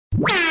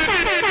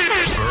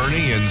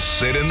Bernie and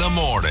Sid in the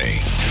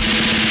morning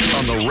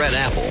on the Red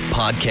Apple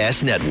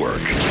Podcast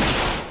Network.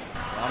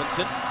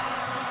 Robinson,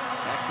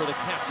 back for the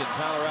captain,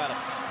 Tyler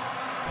Adams.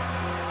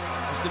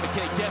 Austin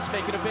McKay, Des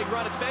making a big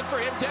run. It's meant for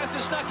him. Des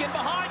is snuck in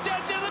behind.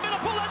 Des into the middle.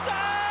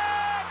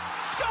 Pulisic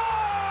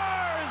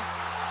scores!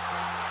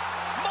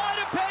 Might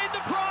have paid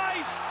the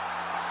price,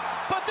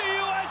 but the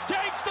U.S.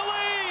 takes the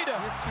lead.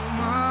 If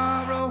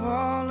tomorrow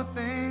all the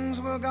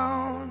things were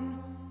gone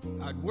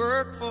I'd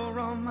work for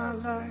all my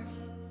life,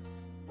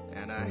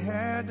 and I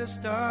had to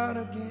start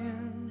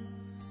again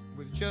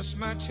with just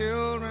my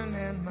children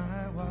and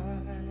my wife.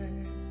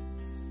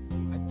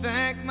 I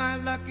thank my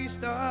lucky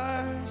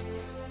stars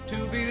to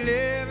be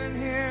living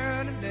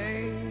here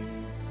today,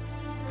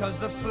 'cause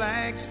the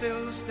flag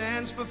still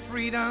stands for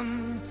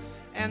freedom,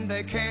 and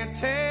they can't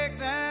take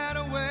that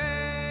away.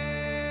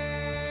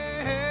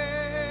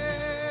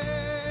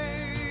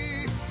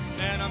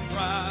 And I'm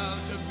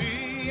proud to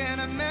be an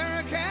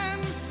American,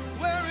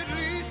 where at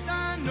least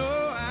I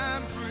know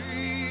I'm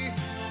free.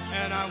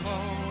 And I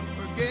won't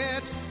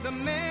forget the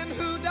men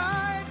who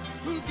died,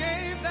 who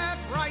gave that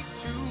right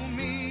to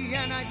me.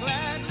 And I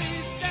gladly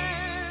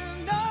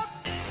stand up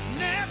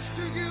next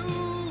to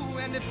you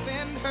and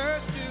defend her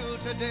still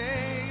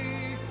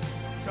today.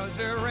 'Cause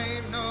there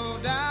ain't no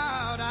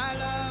doubt I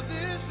love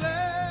this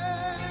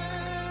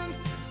land.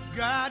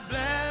 God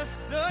bless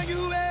the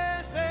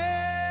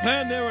USA.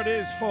 And there it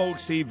is,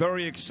 folks, the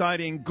very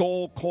exciting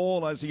goal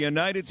call as the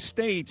United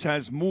States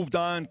has moved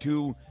on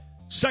to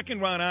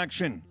second-round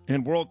action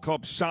in World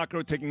Cup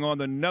soccer, taking on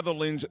the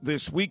Netherlands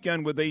this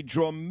weekend with a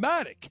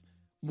dramatic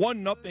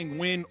 1-0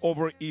 win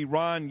over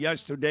Iran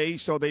yesterday.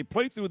 So they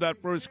played through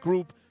that first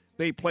group.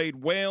 They played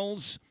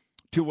Wales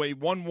to a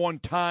 1-1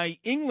 tie,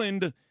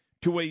 England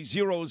to a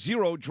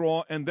 0-0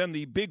 draw, and then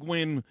the big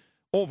win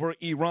over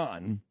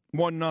Iran,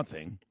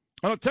 1-0.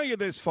 And I'll tell you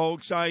this,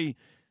 folks, I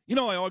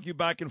argue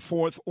back and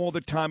forth all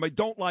the time. I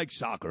don't like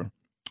soccer.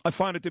 I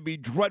find it to be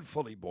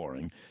dreadfully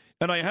boring.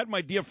 And I had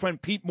my dear friend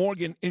Pete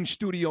Morgan in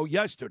studio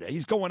yesterday.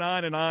 He's going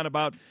on and on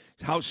about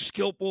how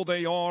skillful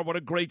they are, what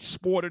a great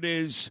sport it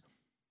is.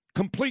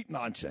 Complete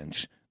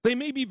nonsense. They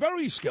may be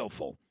very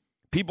skillful.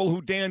 People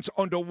who dance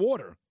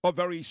underwater are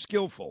very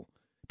skillful.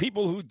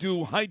 People who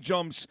do high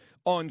jumps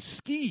on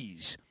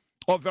skis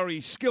are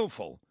very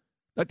skillful.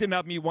 That didn't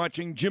have me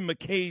watching Jim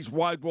McKay's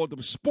Wide World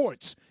of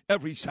Sports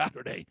every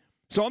Saturday.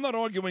 So I'm not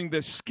arguing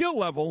the skill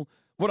level.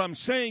 What I'm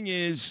saying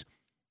is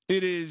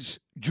it is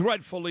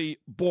dreadfully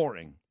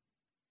boring.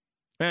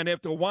 And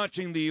after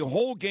watching the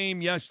whole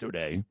game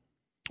yesterday,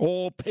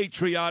 all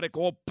patriotic,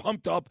 all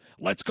pumped up,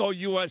 let's go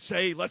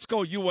USA, let's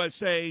go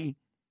USA,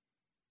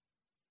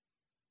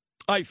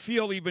 I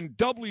feel even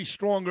doubly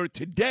stronger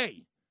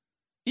today,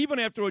 even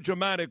after a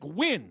dramatic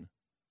win,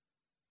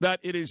 that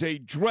it is a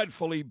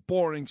dreadfully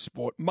boring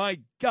sport.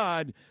 My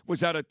God, was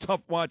that a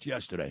tough watch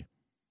yesterday.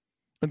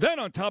 And then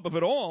on top of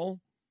it all,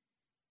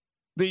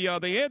 they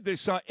add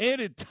this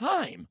added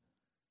time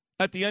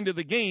at the end of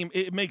the game.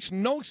 It makes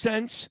no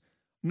sense.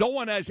 No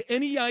one has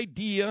any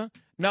idea,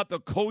 not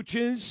the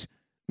coaches,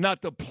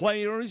 not the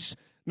players,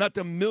 not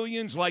the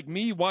millions like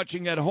me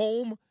watching at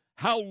home,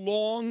 how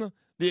long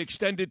the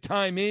extended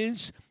time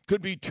is.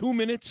 Could be 2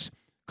 minutes,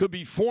 could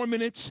be 4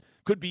 minutes,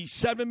 could be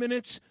 7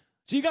 minutes.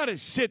 So you got to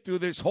sit through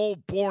this whole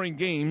boring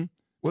game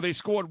where they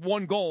scored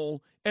one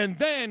goal, and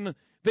then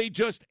they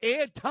just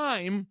add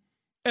time,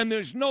 and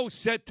there's no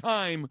set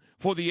time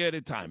for the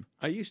added time.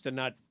 I used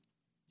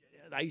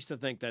to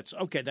think that's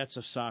okay. That's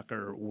a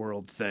soccer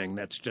world thing.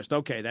 That's just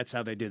okay. That's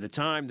how they do the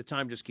time. The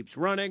time just keeps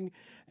running,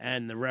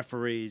 and the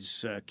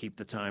referees keep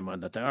the time on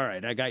the thing. All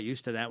right, I got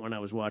used to that when I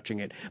was watching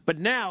it. But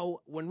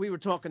now, when we were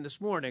talking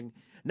this morning,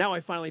 now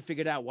I finally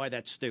figured out why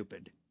that's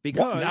stupid.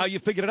 Because now you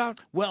figured it out?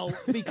 Well,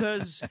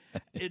 because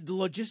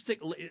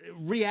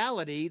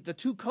reality, the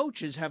two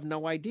coaches have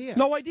no idea.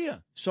 No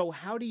idea. So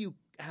how do you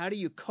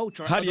coach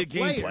our how other do you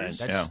game players?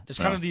 plan? That's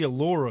kind of the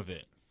allure of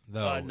it.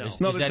 No, no.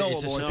 There's no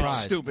allure. allure.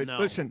 It's stupid. No.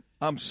 Listen,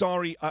 I'm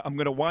sorry. I'm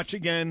going to watch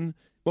again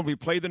when we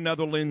play the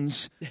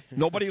Netherlands.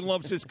 Nobody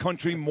loves this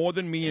country more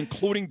than me,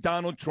 including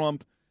Donald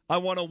Trump. I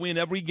want to win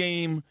every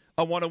game.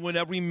 I want to win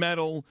every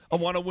medal. I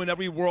want to win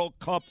every World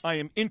Cup. I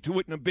am into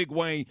it in a big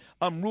way.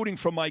 I'm rooting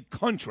for my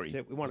country.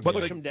 We want to but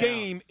push the them down.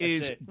 game That's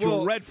is it.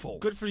 dreadful.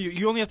 Good for you.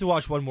 You only have to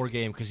watch one more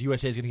game because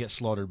USA is going to get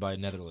slaughtered by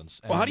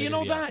Netherlands. Well, how do you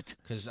know that?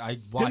 Because I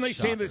watched Didn't they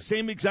say soccer. the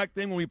same exact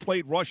thing when we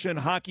played Russia in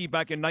hockey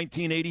back in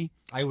 1980?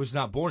 I was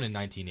not born in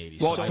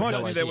 1980. Well, so I have trust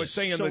no me, they idea. were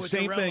saying So the it's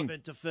same thing.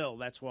 irrelevant to Phil.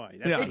 That's why.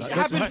 Yeah, That's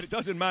it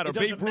doesn't matter. It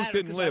doesn't Babe Ruth matter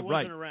didn't 'cause live, I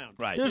wasn't right? around.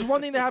 Right. There's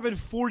one thing that happened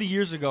 40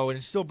 years ago, and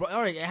it's still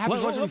all right. It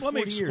happened once every Let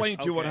me 40 explain years.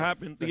 to you what Okay.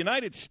 happened. The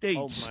United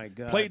States Oh, my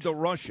God. played the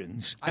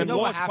Russians I and know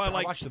what lost by happened. I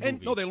like watched the 10.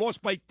 movie. No, they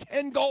lost by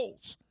 10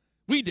 goals.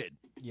 We did.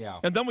 Yeah.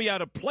 And then we had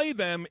to play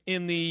them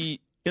in the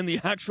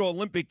actual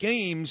Olympic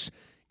Games,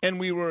 and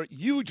we were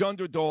huge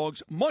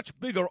underdogs, much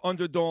bigger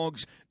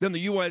underdogs than the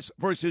U.S.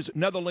 versus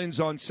Netherlands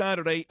on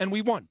Saturday, and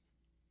we won.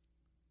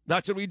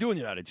 That's what we do in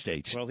the United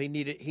States. Well, he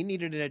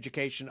needed an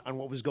education on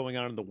what was going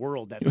on in the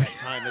world at that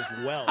time as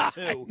well,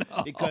 too,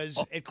 because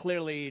it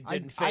clearly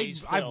didn't phase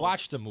Phil. I've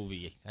watched the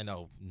movie. I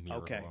know.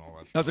 Miracle Okay. and all that That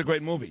was stuff. a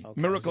great movie.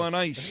 Okay. Miracle on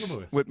Ice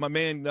with my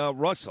man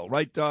Russell,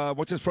 right?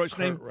 What's his first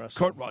name?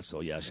 Russell. Kurt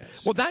Russell, yes.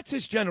 Well, that's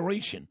his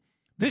generation.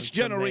 This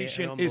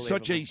generation is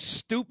such a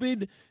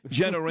stupid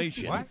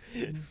generation. What?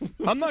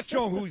 I'm not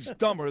sure who's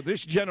dumber,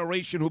 this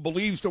generation who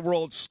believes the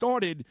world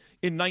started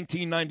in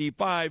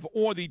 1995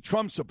 or the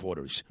Trump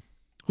supporters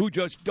who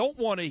just don't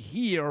want to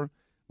hear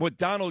what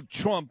Donald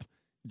Trump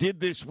did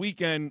this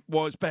weekend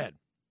was bad.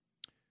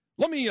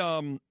 Let me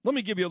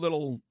give you a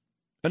little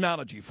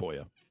analogy for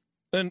you.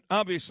 And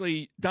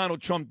obviously,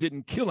 Donald Trump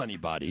didn't kill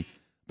anybody,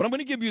 but I'm going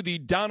to give you the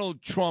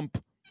Donald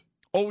Trump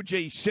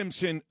O.J.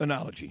 Simpson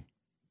analogy.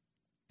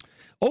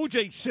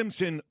 O.J.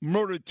 Simpson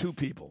murdered 2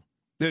 people.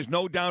 There's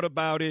no doubt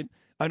about it.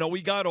 I know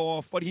he got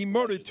off, but he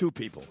murdered 2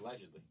 people.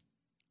 Allegedly.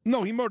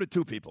 No, he murdered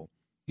 2 people.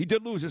 He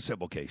did lose a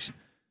civil case.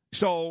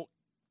 So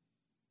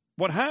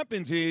what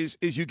happens is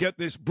you get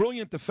this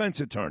brilliant defense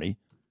attorney,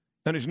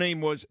 and his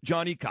name was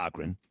Johnny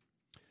Cochran.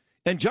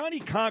 And Johnny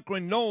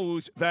Cochran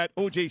knows that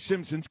O.J.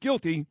 Simpson's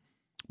guilty,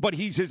 but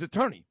he's his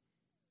attorney.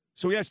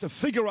 So he has to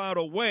figure out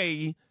a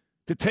way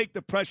to take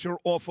the pressure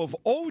off of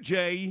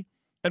O.J.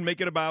 and make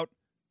it about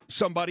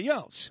somebody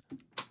else.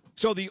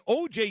 So the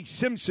O.J.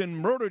 Simpson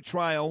murder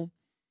trial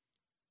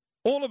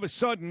all of a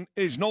sudden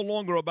is no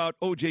longer about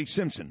O.J.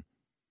 Simpson.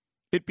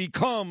 It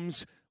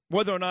becomes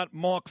whether or not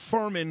Mark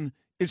Fuhrman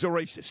is a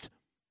racist.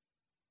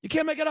 You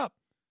can't make it up.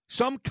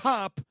 Some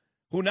cop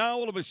who now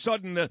all of a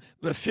sudden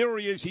the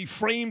theory is he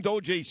framed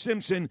O.J.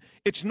 Simpson.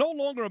 It's no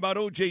longer about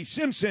O.J.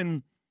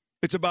 Simpson.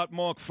 It's about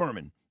Mark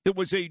Fuhrman. It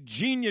was a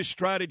genius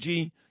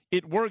strategy.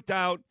 It worked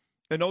out,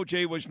 and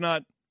O.J. was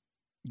not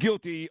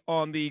guilty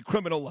on the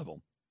criminal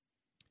level.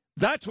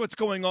 That's what's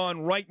going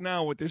on right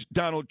now with this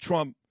Donald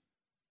Trump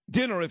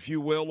dinner, if you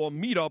will, or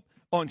meetup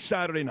on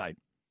Saturday night.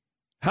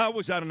 How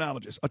was that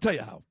analogous? I'll tell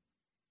you how.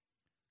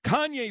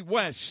 Kanye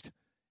West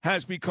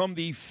has become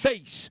the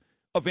face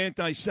of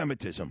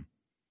anti-Semitism,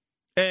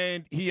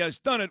 and he has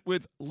done it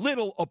with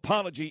little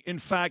apology, in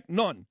fact,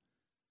 none.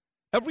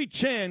 Every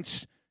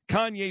chance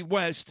Kanye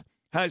West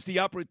has the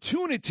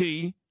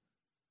opportunity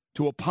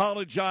to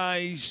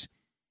apologize,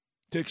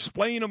 to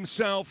explain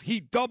himself,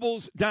 he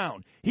doubles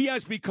down. He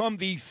has become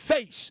the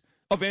face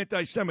of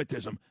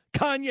anti-Semitism,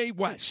 Kanye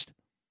West.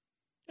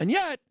 And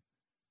yet,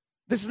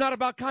 this is not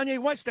about Kanye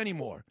West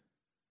anymore.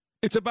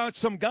 It's about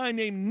some guy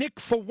named Nick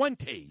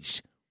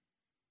Fuentes.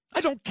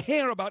 I don't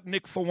care about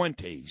Nick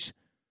Fuentes.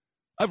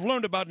 I've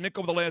learned about Nick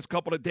over the last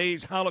couple of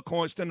days,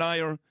 Holocaust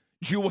denier,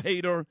 Jew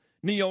hater,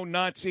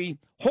 neo-Nazi,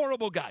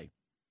 horrible guy.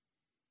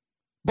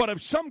 But if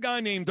some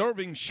guy named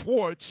Irving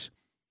Schwartz,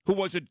 who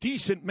was a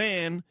decent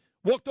man,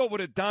 walked over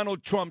to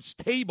Donald Trump's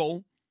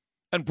table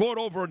and brought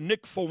over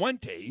Nick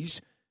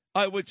Fuentes,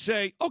 I would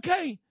say,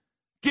 okay,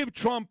 give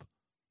Trump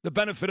the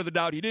benefit of the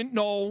doubt. He didn't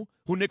know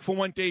who Nick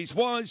Fuentes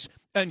was,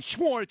 and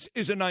Schwartz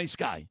is a nice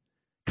guy.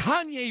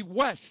 Kanye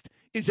West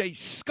is a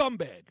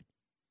scumbag.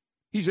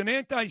 He's an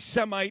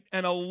anti-Semite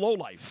and a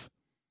lowlife.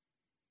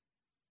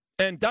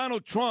 And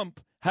Donald Trump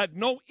had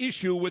no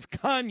issue with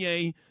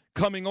Kanye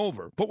coming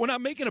over. But we're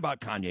not making it about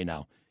Kanye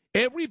now.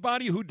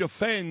 Everybody who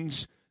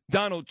defends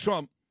Donald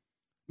Trump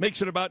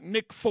makes it about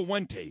Nick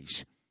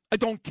Fuentes. I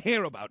don't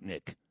care about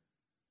Nick.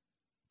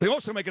 They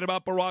also make it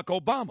about Barack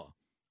Obama.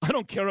 I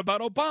don't care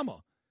about Obama.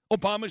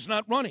 Obama's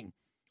not running.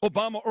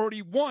 Obama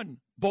already won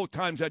both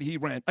times that he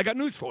ran. I got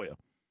news for you.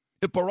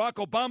 If Barack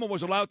Obama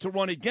was allowed to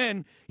run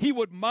again, he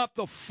would mop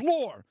the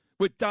floor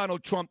with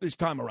Donald Trump this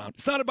time around.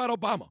 It's not about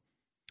Obama.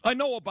 I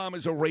know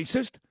Obama's a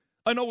racist.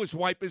 I know his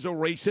wife is a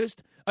racist.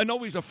 I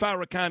know he's a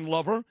Farrakhan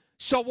lover.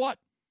 So what?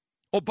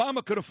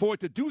 Obama could afford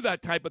to do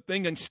that type of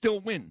thing and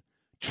still win.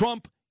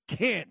 Trump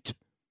can't.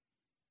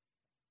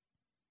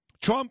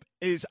 Trump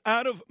is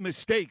out of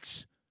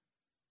mistakes.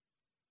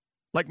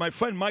 Like my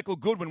friend Michael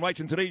Goodwin writes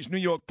in today's New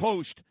York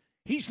Post,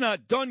 he's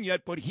not done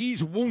yet, but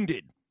he's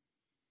wounded.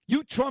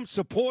 You Trump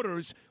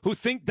supporters who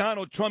think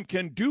Donald Trump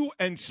can do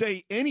and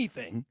say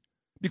anything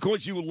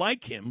because you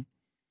like him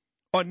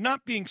are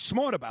not being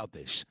smart about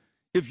this.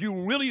 If you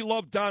really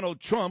love Donald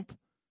Trump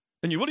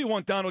and you really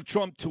want Donald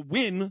Trump to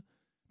win,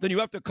 then you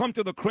have to come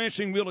to the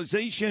crashing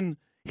realization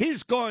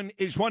his gun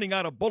is running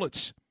out of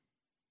bullets.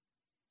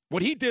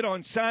 What he did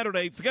on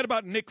Saturday, forget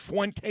about Nick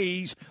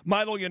Fuentes,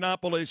 Milo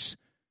Yiannopoulos,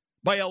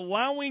 by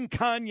allowing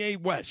Kanye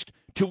West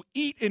to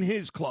eat in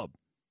his club.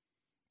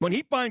 When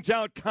he finds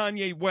out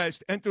Kanye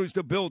West enters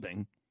the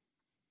building,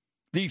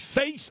 the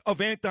face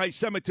of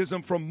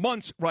anti-Semitism for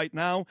months right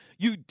now,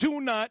 you do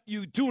not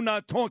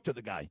talk to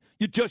the guy.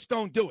 You just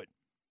don't do it.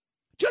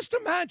 Just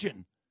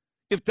imagine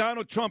if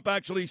Donald Trump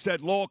actually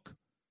said, look,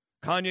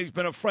 Kanye's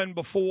been a friend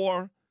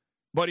before,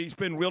 but he's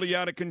been really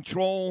out of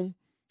control.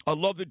 I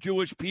love the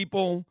Jewish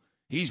people.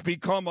 He's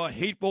become a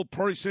hateful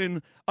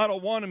person. I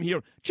don't want him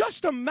here.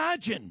 Just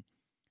imagine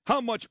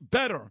how much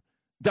better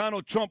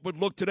Donald Trump would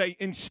look today.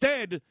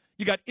 Instead,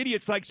 you got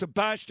idiots like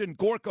Sebastian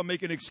Gorka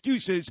making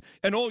excuses,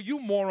 and all you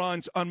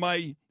morons on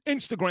my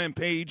Instagram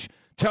page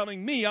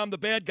telling me I'm the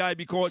bad guy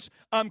because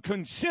I'm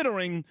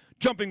considering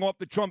jumping off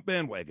the Trump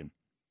bandwagon.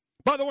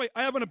 By the way,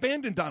 I haven't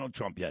abandoned Donald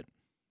Trump yet.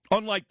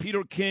 Unlike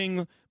Peter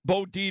King,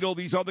 Bo Dietl,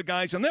 these other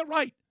guys, and they're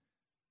right.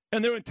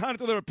 And they're entitled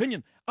to their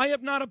opinion. I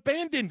have not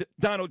abandoned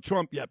Donald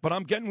Trump yet, but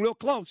I'm getting real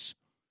close.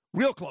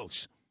 Real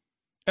close.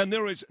 And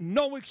there is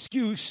no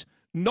excuse,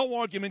 no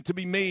argument to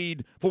be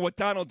made for what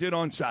Donald did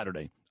on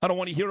Saturday. I don't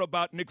want to hear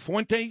about Nick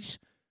Fuentes.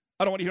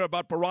 I don't want to hear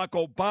about Barack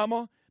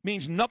Obama. It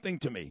means nothing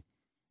to me.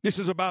 This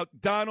is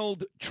about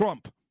Donald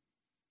Trump.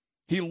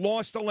 He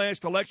lost the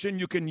last election.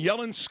 You can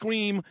yell and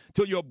scream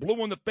till you're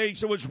blue in the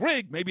face. It was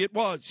rigged. Maybe it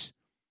was.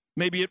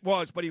 Maybe it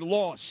was, but he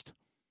lost.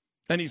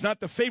 And he's not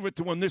the favorite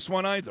to win this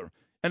one either.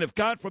 And if,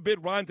 God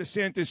forbid, Ron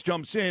DeSantis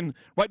jumps in,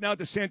 right now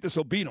DeSantis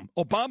will beat him.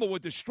 Obama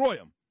would destroy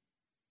him.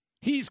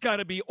 He's got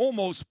to be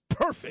almost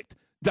perfect,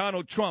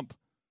 Donald Trump,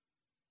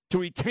 to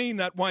retain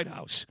that White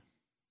House.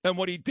 And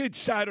what he did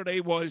Saturday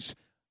was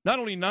not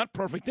only not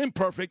perfect,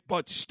 imperfect,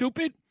 but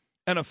stupid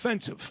and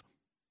offensive.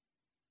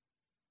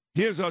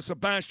 Here's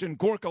Sebastian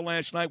Gorka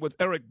last night with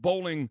Eric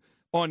Bolling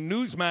on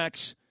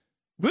Newsmax,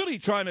 really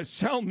trying to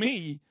sell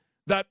me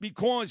that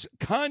because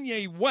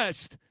Kanye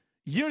West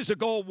years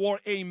ago wore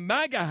a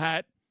MAGA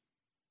hat,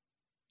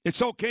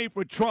 it's okay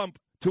for Trump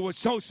to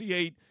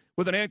associate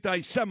with an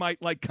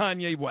anti-Semite like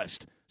Kanye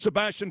West.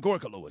 Sebastian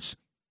Gorka, Lewis.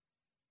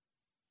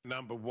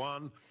 Number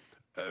one,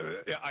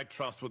 I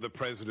trust what the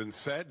president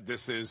said.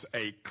 This is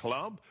a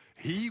club.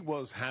 He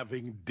was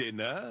having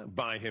dinner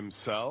by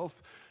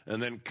himself. And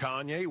then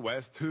Kanye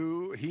West,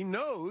 who he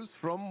knows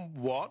from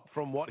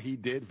what he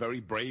did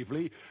very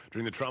bravely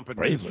during the Trump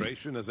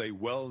administration as a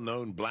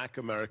well-known black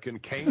American,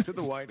 came to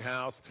the White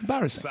House,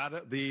 sat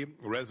at the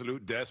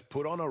Resolute desk,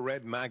 put on a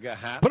red MAGA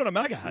hat. Put on a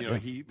MAGA hat. You know,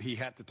 he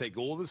had to take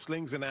all the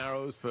slings and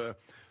arrows for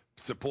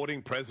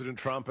supporting President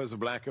Trump as a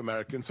black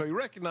American. So he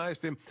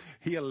recognized him.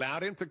 He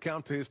allowed him to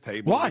come to his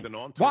table with an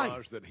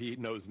entourage that he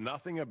knows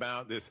nothing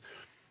about, this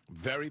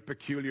very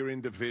peculiar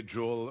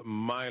individual,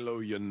 Milo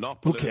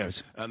Yiannopoulos. Who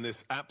cares? And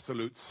this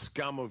absolute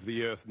scum of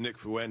the earth, Nick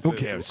Fuentes. Who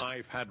cares? Who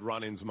I've had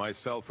run-ins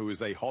myself, who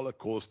is a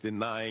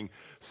Holocaust-denying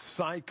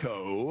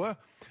psycho.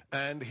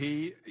 And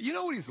he, you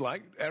know what he's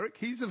like, Eric?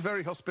 He's a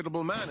very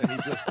hospitable man, and he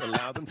just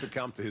allowed them to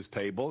come to his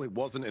table. It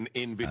wasn't an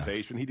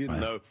invitation. He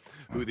didn't know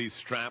who these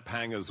strap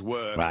hangers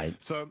were. Right.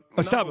 So,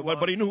 stop it.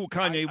 But he knew who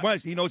Kanye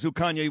West. He knows who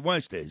Kanye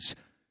West is.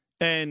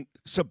 And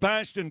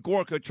Sebastian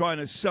Gorka trying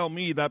to sell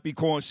me that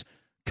because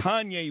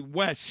Kanye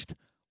West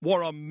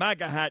wore a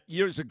MAGA hat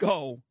years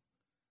ago,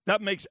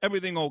 that makes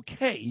everything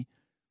okay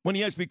when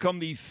he has become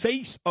the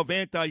face of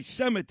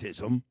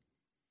anti-Semitism.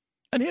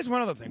 And here's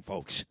one other thing,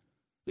 folks.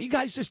 You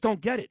guys just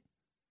don't get it.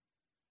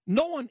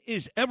 No one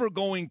is ever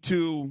going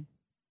to,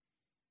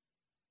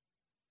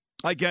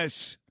 I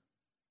guess,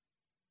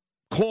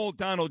 call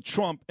Donald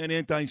Trump an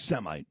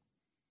anti-Semite.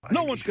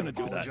 No one's going to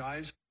do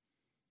that.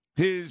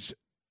 His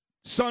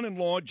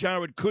son-in-law,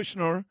 Jared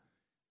Kushner,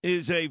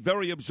 is a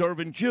very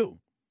observant Jew.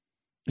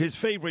 His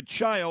favorite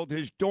child,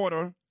 his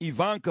daughter,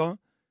 Ivanka,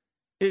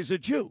 is a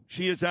Jew.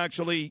 She is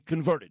actually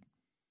converted.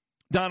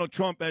 Donald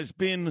Trump has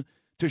been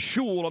to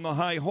shul on the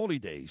high holy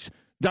days.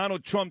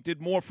 Donald Trump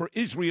did more for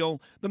Israel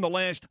than the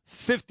last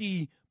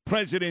 50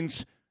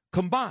 presidents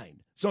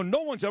combined. So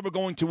no one's ever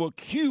going to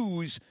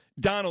accuse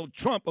Donald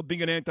Trump of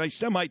being an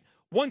anti-Semite.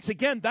 Once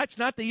again, that's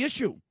not the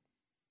issue.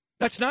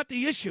 That's not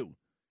the issue.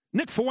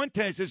 Nick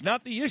Fuentes is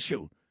not the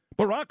issue.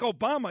 Barack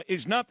Obama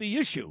is not the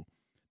issue.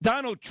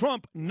 Donald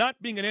Trump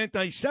not being an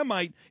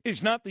anti-Semite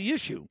is not the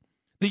issue.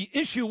 The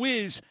issue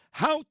is,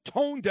 how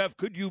tone deaf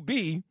could you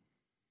be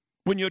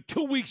when you're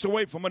 2 weeks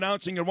away from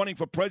announcing you're running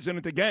for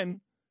president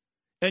again,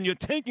 and you're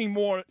taking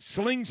more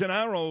slings and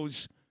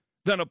arrows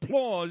than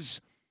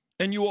applause,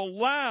 and you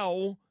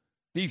allow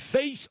the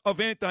face of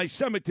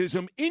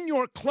anti-Semitism in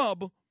your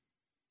club,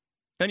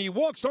 and he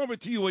walks over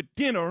to you at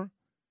dinner,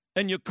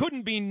 and you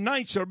couldn't be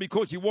nicer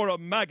because he wore a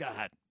MAGA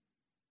hat.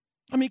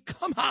 I mean,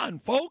 come on,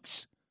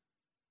 folks.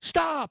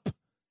 Stop.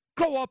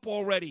 Grow up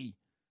already.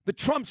 The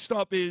Trump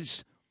stuff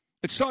it's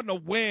starting to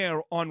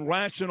wear on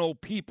rational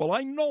people.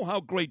 I know how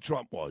great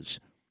Trump was.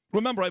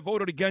 Remember, I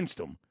voted against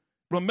him.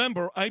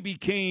 Remember, I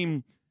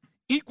became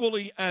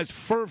equally as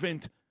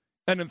fervent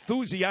and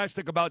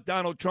enthusiastic about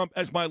Donald Trump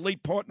as my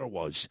late partner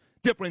was.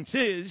 Difference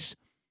is,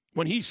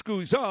 when he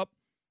screws up,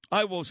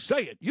 I will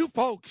say it. You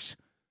folks,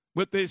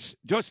 with this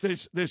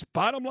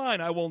bottom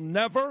line, I will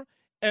never,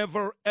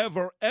 ever,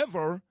 ever,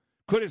 ever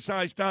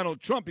criticize Donald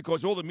Trump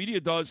because all the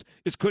media does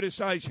is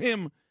criticize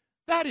him.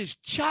 That is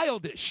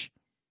childish.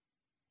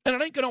 And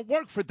it ain't going to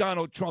work for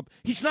Donald Trump.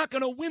 He's not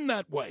going to win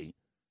that way.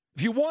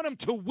 If you want him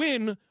to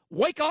win,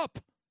 wake up.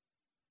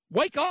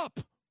 Wake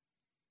up.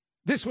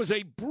 This was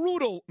a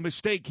brutal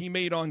mistake he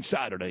made on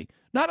Saturday.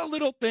 Not a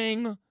little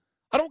thing.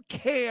 I don't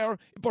care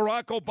if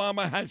Barack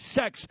Obama has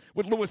sex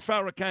with Louis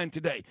Farrakhan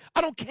today.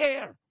 I don't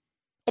care.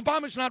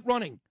 Obama's not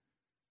running.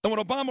 And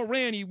when Obama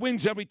ran, he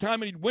wins every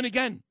time, and he'd win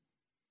again.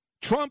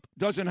 Trump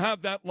doesn't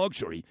have that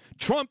luxury.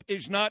 Trump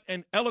is not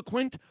an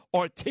eloquent,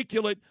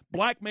 articulate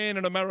black man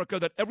in America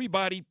that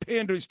everybody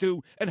panders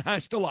to and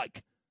has to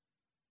like.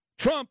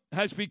 Trump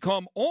has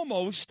become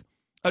almost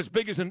as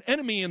big as an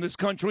enemy in this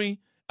country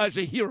as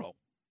a hero.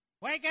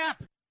 Wake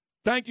up!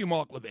 Thank you,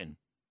 Mark Levin.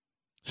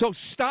 So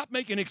stop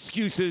making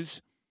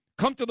excuses.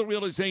 Come to the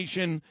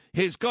realization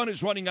his gun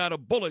is running out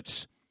of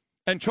bullets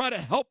and try to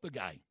help the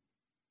guy.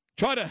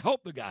 Try to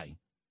help the guy.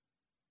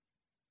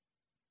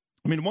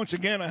 I mean, once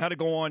again, I had to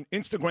go on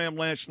Instagram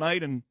last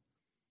night and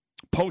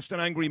post an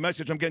angry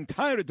message. I'm getting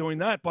tired of doing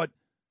that, but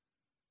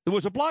it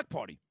was a block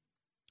party.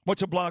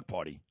 What's a block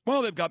party?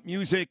 Well, they've got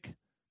music.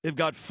 They've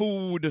got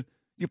food.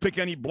 You pick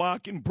any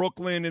block in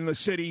Brooklyn, in the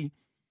city.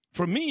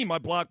 For me, my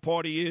block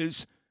party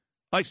is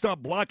I stop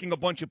blocking a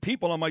bunch of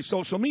people on my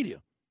social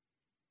media.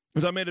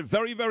 Because I made it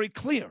very, very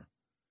clear.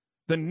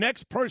 The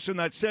next person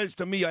that says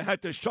to me, I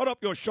had to shut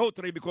up your show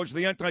today because of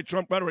the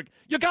anti-Trump rhetoric,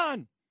 you're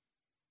gone.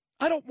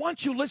 I don't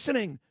want you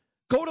listening.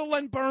 Go to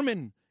Len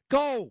Berman.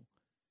 Go.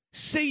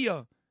 See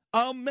ya.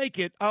 I'll make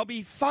it. I'll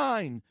be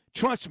fine.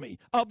 Trust me.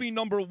 I'll be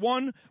number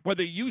one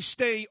whether you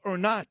stay or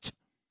not.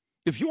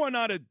 If you are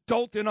not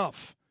adult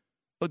enough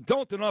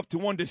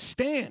to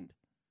understand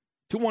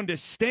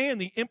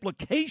the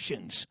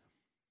implications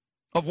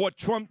of what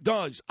Trump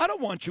does, I don't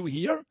want you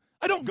here.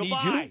 I don't need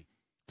you.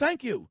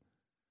 Thank you.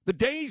 The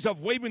days of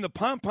waving the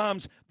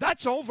pom-poms,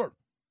 that's over.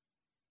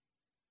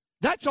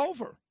 That's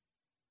over.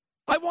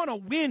 I want to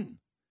win.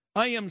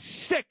 I am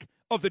sick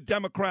of the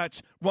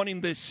Democrats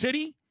running this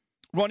city,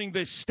 running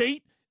this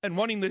state, and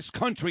running this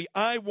country.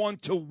 I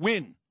want to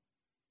win.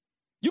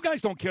 You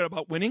guys don't care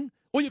about winning.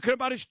 All you care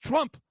about is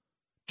Trump.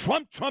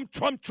 Trump, Trump,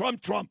 Trump,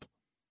 Trump, Trump.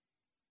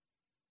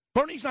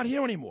 Bernie's not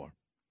here anymore.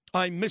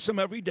 I miss him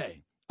every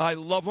day. I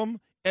love him.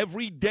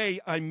 Every day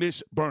I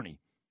miss Bernie.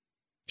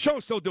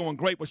 Show's still doing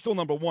great. We're still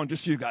number one,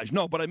 just so you guys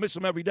know, but I miss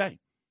him every day.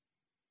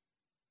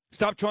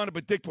 Stop trying to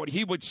predict what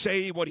he would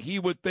say, what he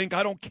would think.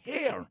 I don't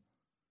care.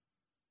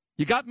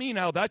 You got me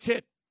now. That's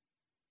it.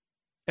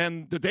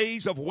 And the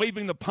days of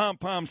waving the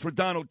pom-poms for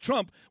Donald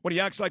Trump when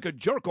he acts like a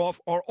jerk-off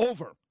are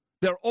over.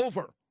 They're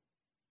over.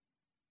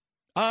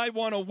 I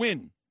want to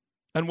win.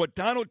 And what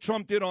Donald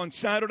Trump did on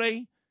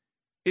Saturday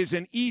is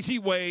an easy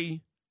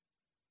way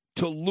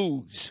to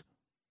lose.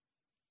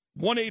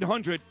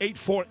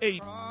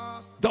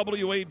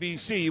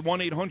 1-800-848-WABC,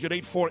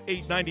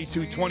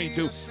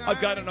 1-800-848-9222.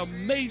 I've got an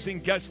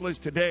amazing guest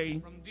list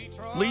today.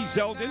 Lee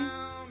Zeldin.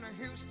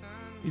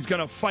 He's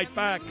going to fight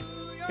back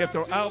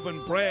after Alvin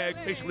Bragg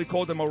basically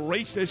called him a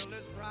racist.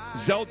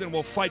 Zeldin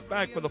will fight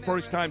back for the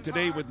first time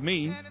today with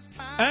me.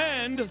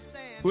 And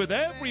with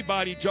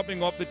everybody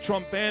jumping off the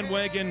Trump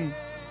bandwagon,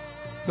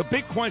 the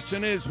big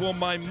question is, will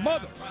my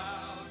mother,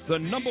 the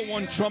number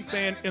one Trump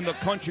fan in the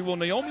country, will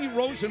Naomi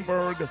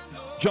Rosenberg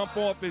jump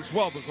off as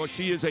well, because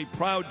she is a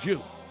proud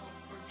Jew?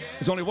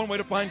 There's only one way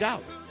to find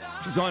out.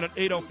 She's on at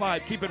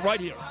 8:05. Keep it right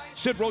here.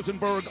 Sid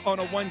Rosenberg on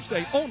a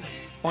Wednesday, only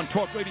on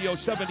Talk Radio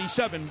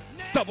 77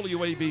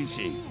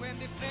 WABC.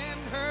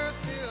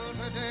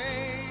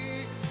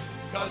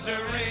 Cause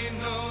there ain't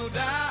no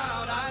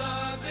doubt I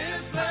love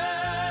this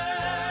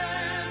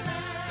land.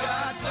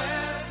 God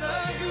bless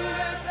the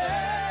USA.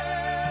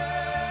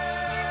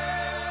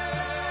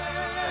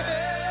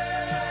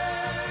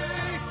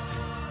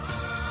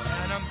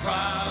 And I'm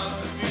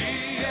proud to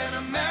be an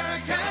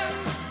American,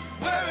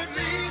 where at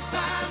least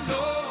I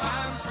know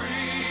I'm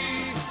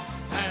free.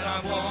 And I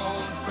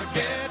won't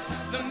forget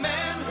the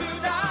men who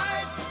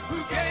died, who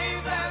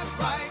gave that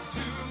right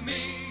to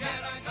me.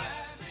 And I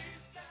gladly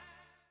stand.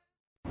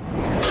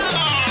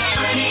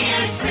 Bernie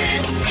and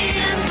Sid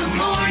in the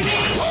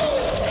morning.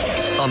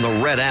 On the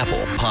Red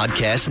Apple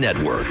Podcast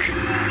Network.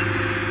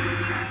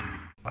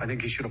 I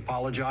think he should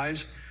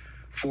apologize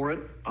for it,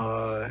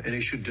 and he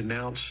should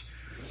denounce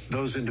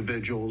those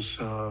individuals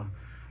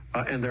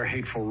and their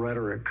hateful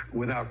rhetoric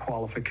without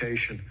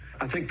qualification.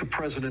 I think the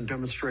president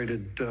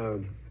demonstrated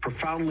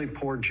profoundly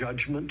poor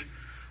judgment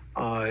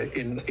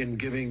in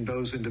giving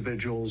those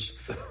individuals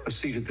a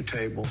seat at the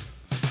table.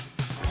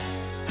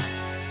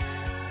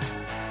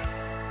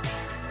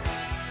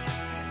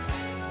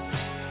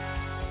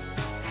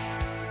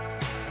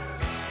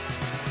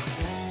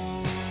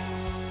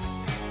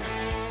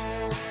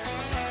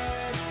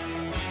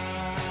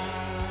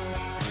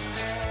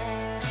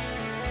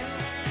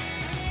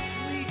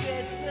 We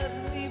get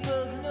something we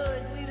both know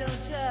and we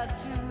don't talk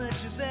too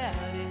much about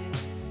it.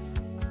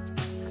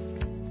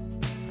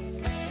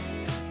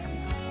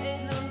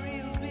 Ain't no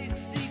real big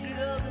secret,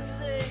 all the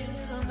same,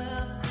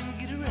 somehow we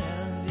get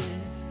around it.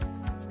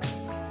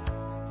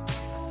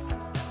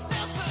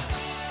 Listen,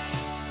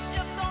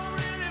 you don't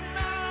really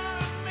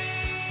matter to me,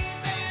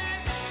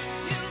 baby.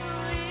 You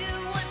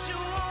believe what you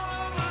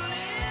want to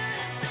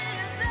believe.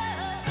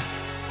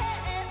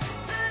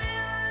 Turn you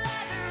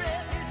like a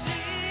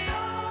refugee.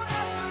 Don't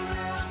have to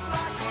look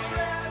like a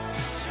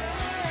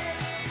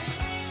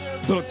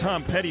refugee. Little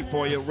Tom Petty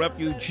for you,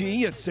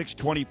 Refugee at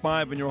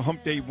 6:25 on your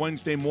Hump Day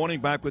Wednesday morning.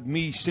 Back with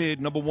me, Sid,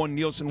 number one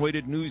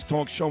Nielsen-rated news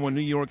talk show in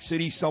New York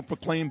City,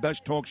 self-proclaimed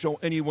best talk show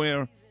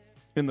anywhere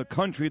in the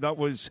country. That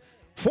was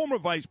former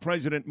Vice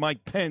President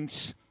Mike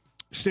Pence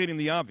stating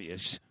the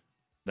obvious,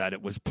 that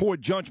it was poor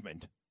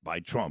judgment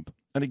by Trump.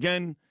 And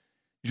again,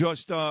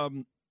 just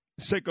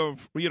sick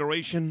of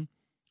reiteration.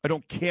 I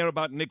don't care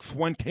about Nick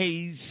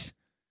Fuentes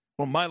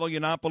or Milo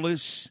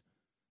Yiannopoulos.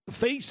 The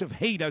face of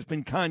hate has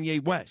been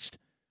Kanye West.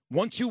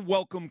 Once you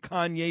welcome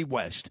Kanye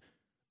West,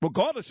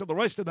 regardless of the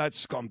rest of that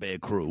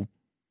scumbag crew,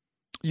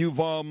 you've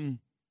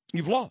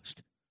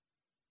lost.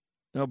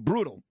 Now,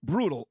 brutal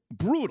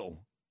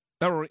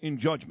error in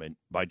judgment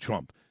by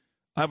Trump.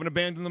 I haven't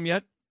abandoned them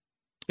yet.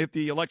 If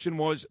the election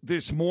was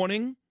this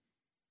morning,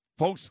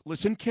 folks,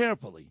 listen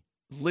carefully.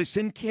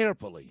 Listen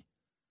carefully.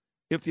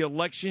 If the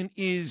election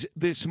is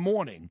this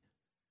morning,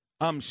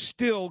 I'm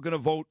still going to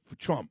vote for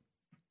Trump.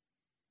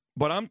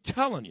 But I'm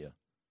telling you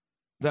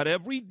that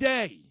every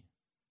day,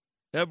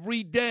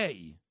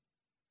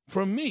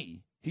 for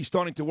me, he's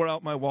starting to wear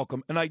out my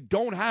welcome. And I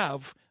do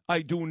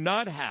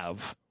not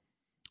have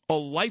a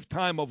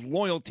lifetime of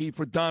loyalty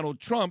for Donald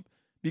Trump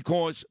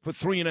because for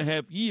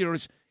 3.5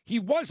 years, he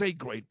was a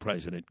great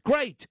president.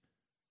 Great.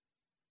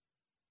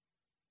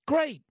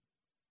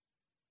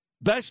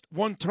 Best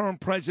one-term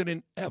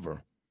president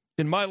ever.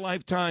 In my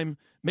lifetime,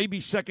 maybe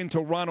second to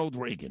Ronald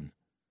Reagan.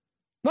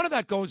 None of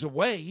that goes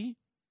away.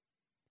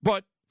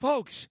 But,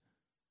 folks,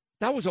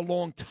 that was a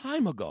long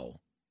time ago.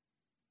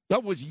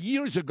 That was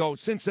years ago.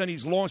 Since then,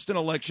 he's lost an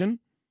election,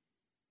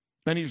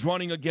 and he's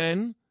running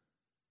again,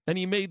 and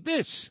he made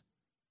this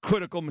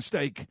critical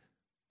mistake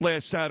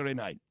last Saturday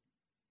night.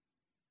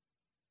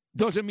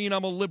 Doesn't mean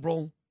I'm a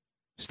liberal.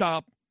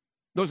 Stop.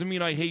 Doesn't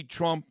mean I hate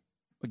Trump.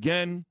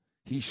 Again,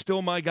 he's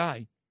still my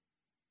guy.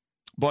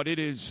 But it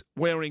is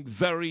wearing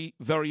very,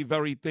 very,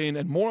 very thin.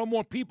 And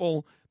more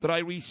people that I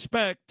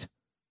respect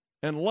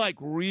and like,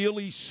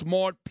 really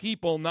smart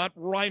people, not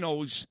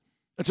rhinos.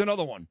 That's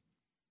another one.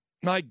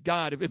 My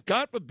God, if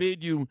God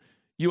forbid you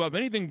have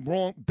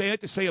anything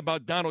bad to say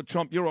about Donald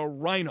Trump, you're a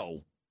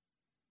rhino.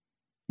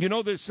 You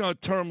know this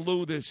term,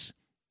 Lou, this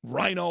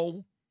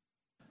rhino?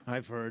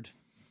 I've heard.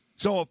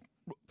 So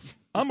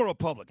I'm a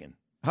Republican.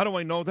 How do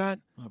I know that?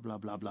 Blah, blah,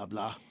 blah, blah,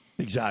 blah.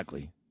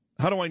 Exactly.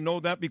 How do I know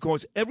that?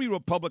 Because every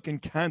Republican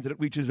candidate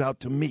reaches out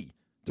to me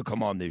to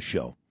come on this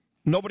show.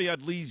 Nobody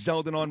had Lee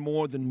Zeldin on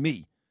more than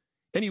me.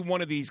 Any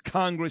one of these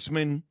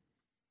congressmen,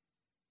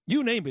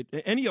 you name it,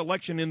 any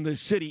election in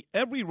this city,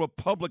 every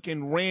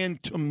Republican ran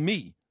to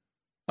me.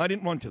 I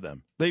didn't run to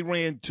them. They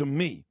ran to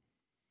me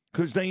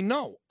because they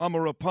know I'm a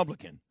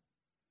Republican.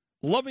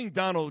 Loving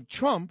Donald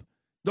Trump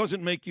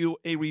doesn't make you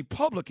a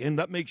Republican.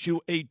 That makes you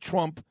a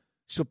Trump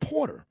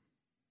supporter.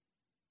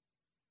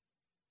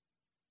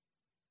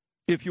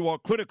 If you are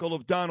critical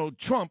of Donald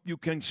Trump, you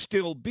can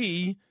still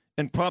be,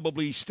 and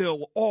probably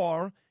still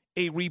are,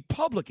 a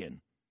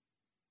Republican.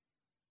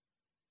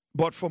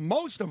 But for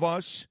most of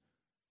us,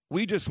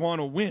 we just want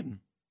to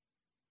win.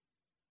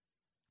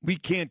 We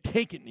can't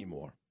take it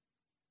anymore.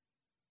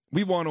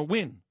 We want to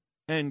win.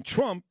 And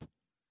Trump,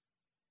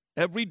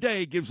 every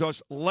day, gives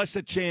us less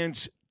a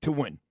chance to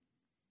win.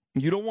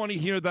 You don't want to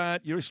hear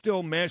that. You're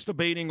still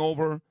masturbating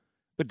over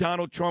the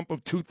Donald Trump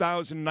of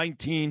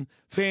 2019.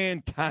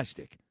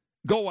 Fantastic.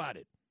 Go at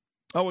it.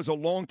 That was a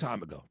long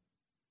time ago.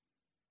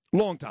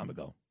 Long time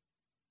ago.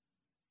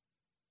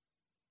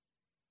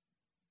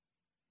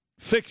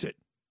 Fix it.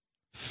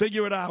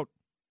 Figure it out.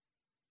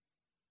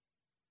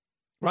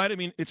 Right? I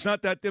mean, it's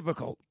not that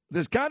difficult.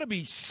 There's got to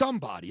be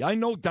somebody. I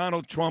know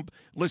Donald Trump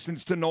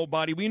listens to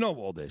nobody. We know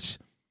all this.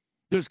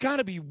 There's got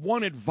to be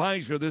one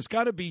advisor. There's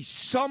got to be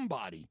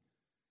somebody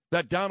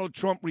that Donald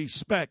Trump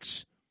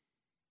respects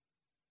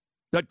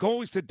that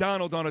goes to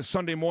Donald on a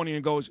Sunday morning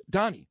and goes,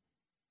 Donnie,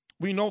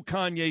 we know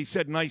Kanye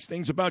said nice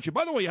things about you.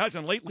 By the way, he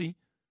hasn't lately.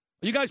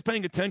 Are you guys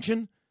paying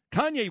attention?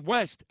 Kanye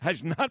West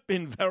has not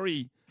been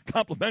very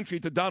complimentary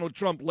to Donald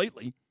Trump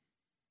lately.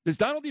 Does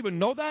Donald even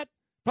know that?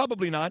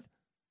 Probably not.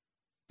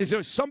 Is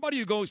there somebody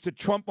who goes to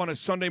Trump on a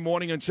Sunday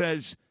morning and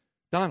says,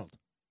 Donald,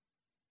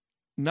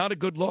 not a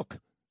good look,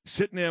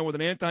 sitting there with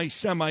an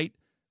anti-Semite,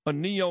 a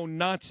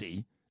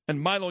neo-Nazi, and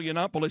Milo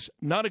Yiannopoulos,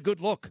 not a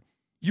good look.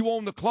 You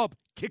own the club.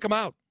 Kick him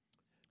out.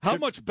 How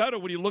much better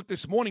would he look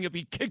this morning if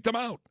he kicked him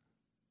out?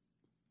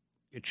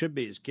 It should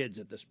be his kids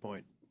at this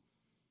point.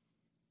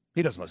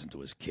 He doesn't listen to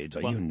his kids.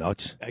 Are you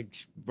nuts?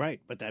 Right,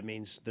 but that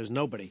means there's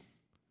nobody.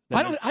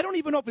 I don't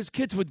even know if his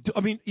kids would do.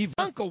 I mean,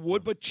 Ivanka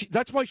would, but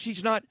that's why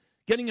she's not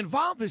getting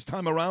involved this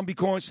time around,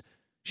 because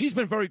she's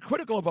been very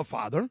critical of her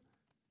father.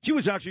 She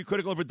was actually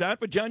critical of her dad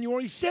for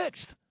January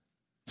 6th.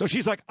 So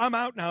she's like, I'm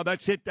out now.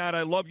 That's it, Dad.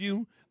 I love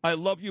you,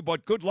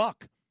 but good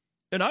luck.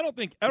 And I don't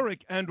think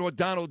Eric and or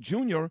Donald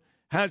Jr.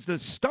 has the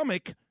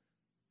stomach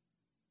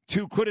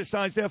to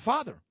criticize their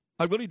father.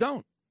 I really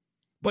don't.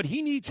 But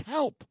he needs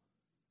help.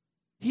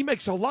 He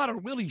makes a lot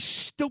of really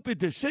stupid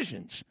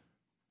decisions,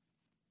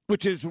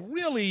 which is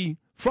really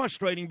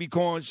frustrating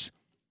because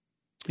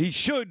he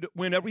should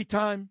win every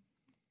time.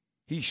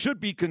 He should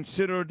be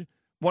considered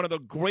one of the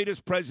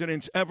greatest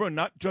presidents ever,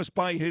 not just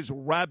by his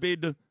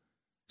rabid,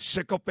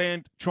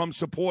 sycophant Trump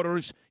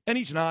supporters. And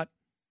he's not.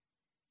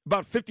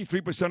 About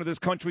 53% of this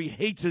country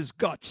hates his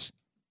guts.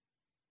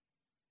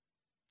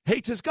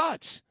 Hates his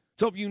guts.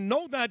 So if you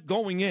know that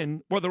going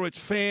in, whether it's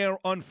fair,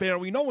 unfair,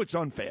 we know it's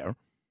unfair.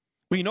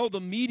 We know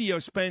the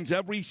media spends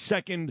every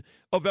second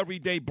of every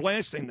day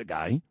blasting the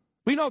guy.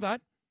 We know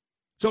that.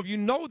 So if you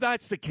know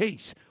that's the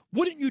case,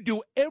 wouldn't you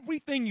do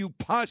everything you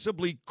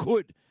possibly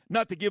could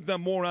not to give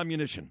them more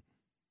ammunition?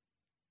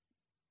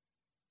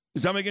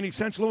 Does that make any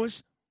sense,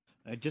 Lewis?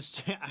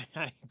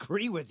 I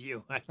agree with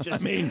you.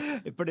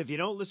 But if you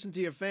don't listen to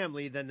your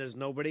family, then there's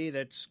nobody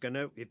that's going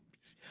to,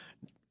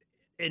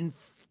 in,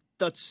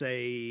 let's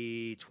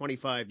say,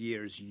 25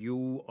 years,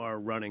 you are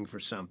running for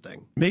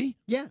something. Me?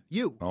 Yeah,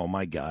 you. Oh,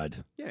 my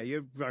God. Yeah,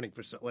 you're running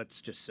for,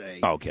 let's just say.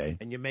 Okay.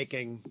 And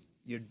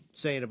you're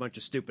saying a bunch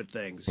of stupid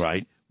things.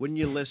 Right. Wouldn't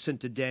you listen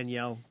to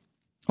Danielle?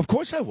 Of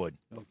course I would.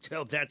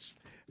 Oh, that's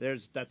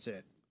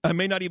it. I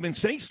may not even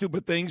say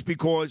stupid things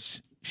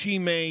because she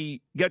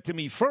may get to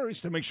me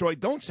first to make sure I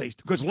don't say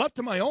stupid. Because left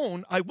to my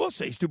own, I will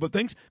say stupid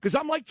things because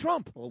I'm like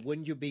Trump. Well,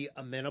 wouldn't you be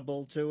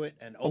amenable to it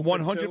and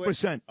open 100%. to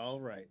it? All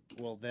right.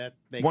 Well, that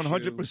makes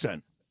 100%.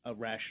 you a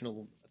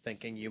rational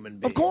thinking human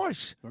being. Of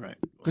course. All right.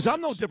 Because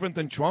I'm no different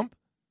than Trump.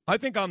 I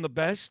think I'm the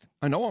best.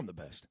 I know I'm the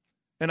best.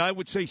 And I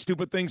would say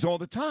stupid things all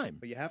the time.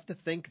 But you have to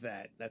think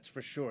that. That's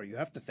for sure. You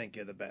have to think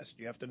you're the best.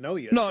 You have to know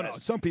you're No, the no.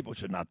 best. Some people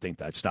should not think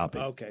that. Stop it.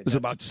 Okay. There's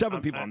about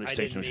 7 people on this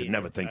station who should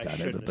never think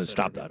that. But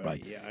stop that,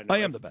 right? Yeah, I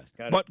am the best.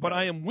 But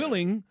I am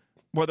willing,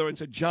 whether it's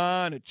a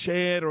John, a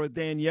Chad, or a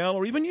Danielle,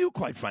 or even you,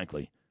 quite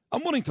frankly,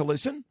 I'm willing to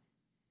listen.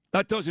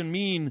 That doesn't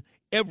mean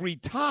every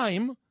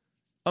time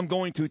I'm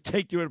going to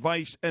take your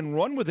advice and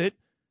run with it,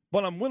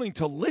 but I'm willing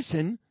to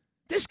listen.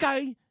 This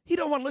guy, he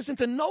don't want to listen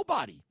to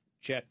nobody.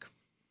 Check.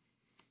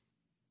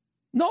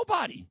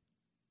 Nobody.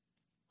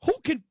 Who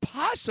can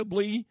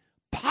possibly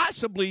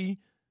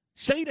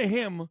say to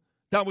him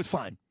that was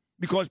fine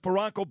because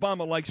Barack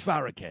Obama likes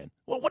Farrakhan?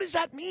 Well, what does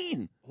that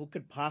mean? Who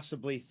could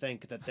possibly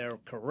think that they're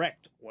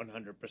correct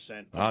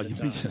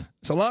 100%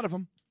 It's a lot of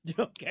them.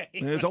 Okay.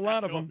 There's a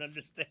lot of I don't them.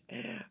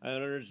 I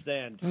don't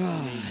understand. I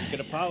mean, you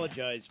can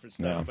apologize for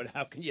stuff, but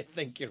how can you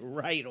think you're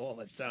right all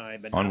the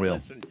time and Unreal.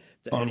 not listen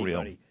to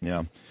anybody?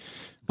 Yeah.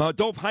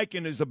 Dove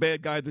Hyken is the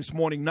bad guy this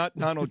morning, not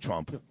Donald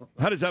Trump.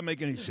 How does that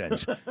make any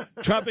sense?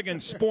 Traffic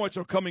and sports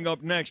are coming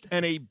up next,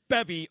 and a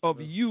bevy of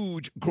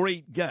huge,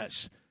 great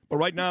guests. But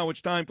right now,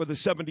 it's time for the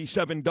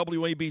 77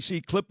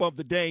 WABC clip of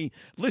the day.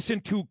 Listen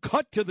to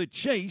Cut to the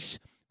Chase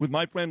with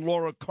my friend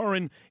Laura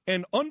Curran,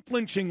 an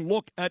unflinching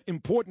look at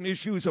important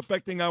issues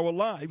affecting our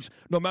lives,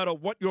 no matter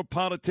what your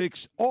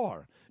politics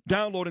are.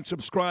 Download and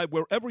subscribe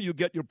wherever you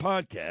get your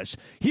podcasts.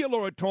 Here,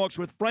 Laura talks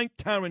with Frank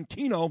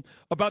Tarantino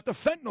about the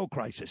fentanyl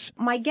crisis.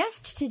 My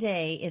guest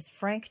today is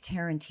Frank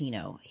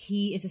Tarantino.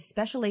 He is a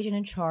special agent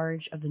in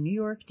charge of the New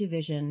York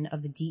division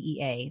of the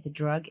DEA, the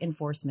Drug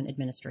Enforcement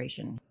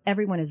Administration.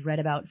 Everyone has read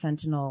about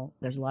fentanyl.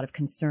 There's a lot of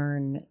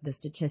concern. The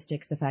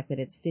statistics, the fact that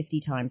it's 50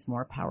 times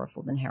more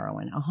powerful than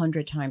heroin,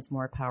 100 times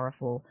more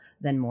powerful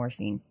than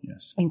morphine.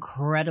 Yes.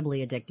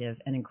 Incredibly addictive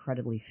and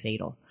incredibly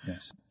fatal.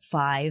 Yes.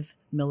 5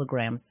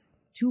 milligrams.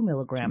 2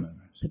 milligrams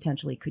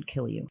potentially could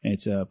kill you.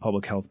 It's a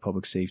public health,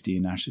 public safety,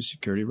 and national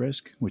security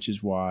risk, which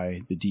is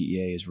why the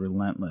DEA is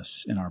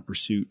relentless in our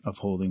pursuit of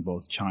holding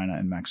both China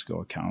and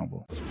Mexico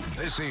accountable.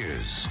 This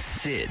is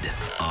Sid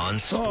on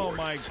Sports. Oh,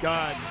 my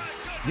God.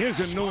 Here's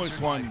the newest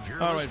one.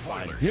 All right,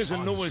 fine. Here's the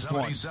newest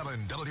one.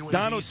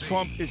 Donald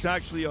Trump is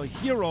actually a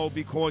hero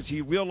because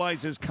he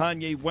realizes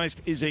Kanye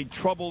West is a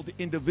troubled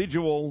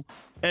individual,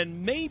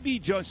 and maybe,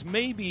 just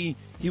maybe,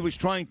 he was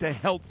trying to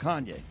help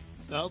Kanye.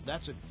 Well,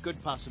 that's a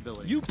good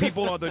possibility. You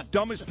people are the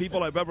dumbest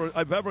people I've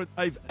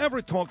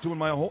ever talked to in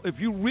my whole. If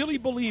you really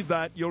believe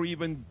that, you're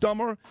even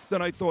dumber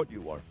than I thought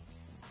you were.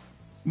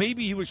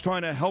 Maybe he was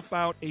trying to help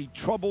out a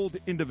troubled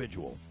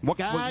individual.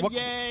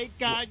 Kanye,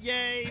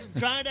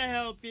 trying to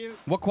help you.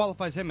 What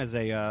qualifies him as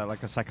a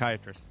like a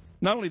psychiatrist?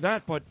 Not only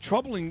that, but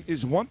troubling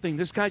is one thing.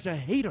 This guy's a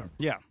hater.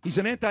 Yeah. He's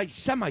an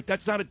anti-Semite.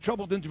 That's not a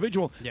troubled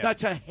individual. Yeah.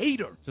 That's a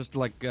hater. Just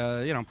like,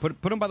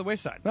 put him by the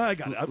wayside. I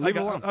got it. Leave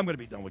it alone. I'm going to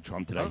be done with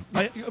Trump today.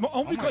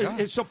 Only because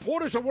his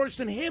supporters are worse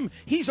than him.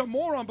 He's a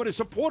moron, but his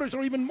supporters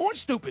are even more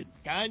stupid.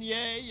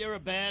 Kanye, you're a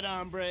bad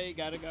hombre.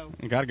 Gotta go.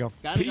 You gotta go.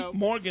 Pete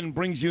Morgan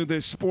brings you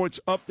this sports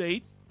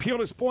update.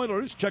 Peerless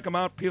Boilers, check them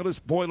out,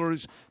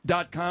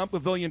 peerlessboilers.com,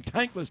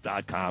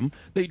 paviliontankless.com.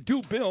 They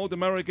do build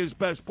America's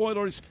best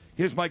boilers.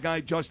 Here's my guy,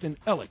 Justin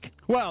Ellick.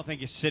 Well,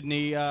 thank you,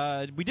 Sydney.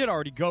 We did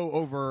already go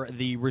over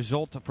the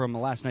result from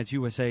last night's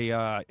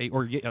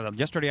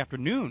yesterday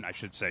afternoon, I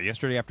should say.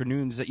 Yesterday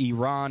afternoon's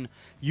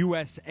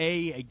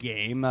Iran-USA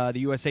game. The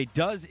USA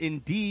does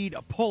indeed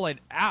pull it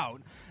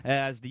out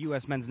as the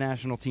U.S. men's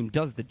national team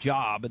does the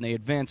job, and they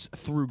advance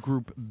through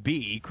Group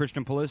B.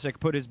 Christian Pulisic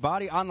put his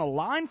body on the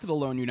line for the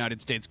lone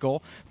United States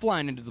goal,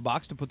 flying into the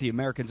box to put the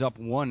Americans up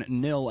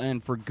 1-0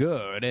 and for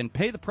good, and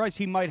pay the price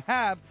he might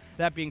have,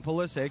 that being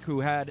Pulisic,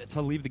 who had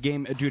to leave the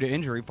game due to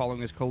injury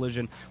following his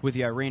collision with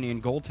the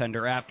Iranian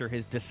goaltender after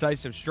his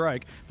decisive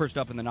strike. First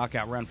up in the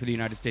knockout round for the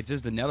United States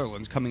is the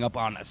Netherlands, coming up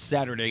on a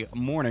Saturday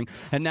morning.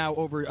 And now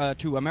over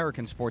to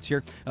American sports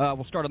here.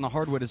 We'll start on the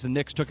hardwood as the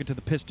Knicks took it to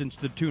the Pistons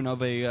to the tune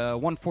of a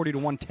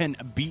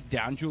 140-110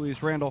 beatdown.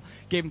 Julius Randle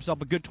gave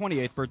himself a good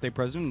 28th birthday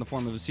present in the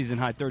form of a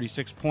season-high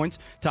 36 points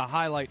to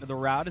highlight the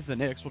rout as the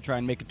Knicks will try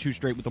and make it 2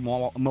 straight with the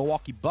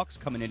Milwaukee Bucks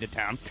coming into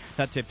town.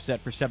 That tip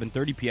set for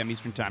 7:30 p.m.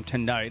 Eastern Time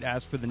tonight.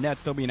 As for the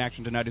Nets, they'll be in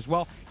action tonight as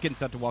well, getting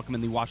set to welcome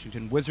in the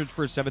Washington Wizards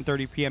for a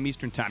 7:30 p.m.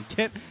 Eastern Time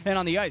tip. And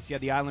on the ice, you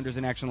had the Islanders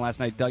in action last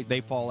night.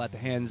 They fall at the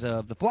hands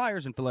of the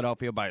Flyers in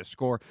Philadelphia by a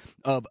score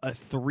of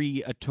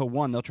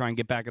 3-1. They'll try and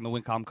get back in the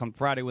win column come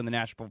Friday when the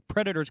Nashville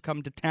Predators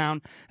come to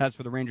town. As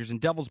for the Rangers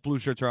and Devils, Blue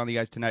Shirts are on the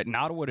ice tonight in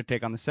Ottawa to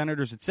take on the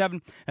Senators at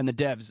 7. And the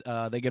Devs,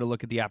 they get a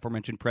look at the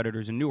aforementioned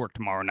Predators in Newark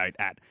tomorrow night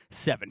at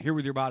 7. Here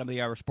with your bottom of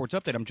the hour sports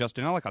update, I'm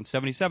Justin Ellick on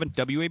 77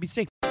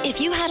 WABC. If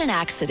you had an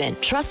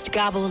accident, trust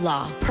Gabo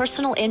Law,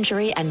 personal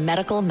injury and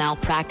medical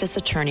malpractice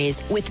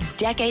attorneys with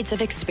decades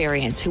of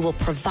experience who will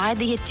provide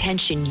the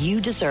attention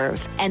you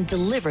deserve and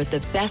deliver the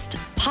best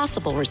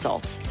possible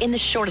results in the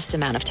shortest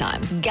amount of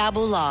time.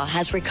 Gabo Law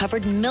has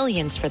recovered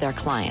millions for their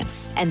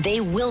clients, and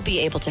they will be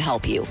able to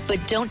help you. But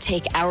don't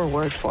take our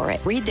word for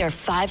it. Read their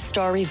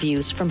 5-star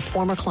reviews from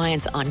former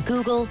clients on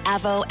Google,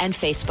 Avo, and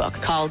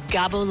Facebook. Call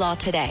Gabo Law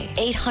today,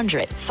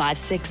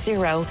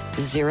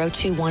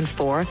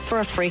 800-560-0214 for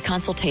a free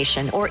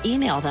consultation, or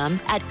email them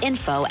at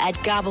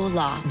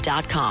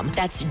info@gabolaw.com.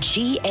 That's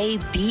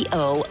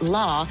GABO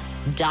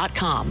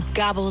law.com.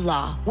 Gabo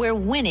Law, where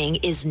winning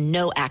is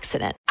no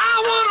accident.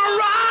 I want to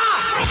rock!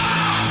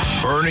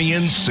 Bernie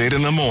and Sid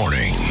in the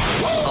morning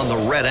on the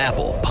Red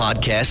Apple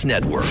Podcast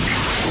Network.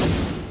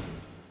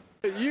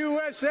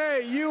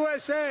 USA,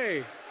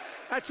 USA.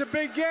 That's a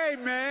big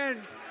game,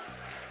 man.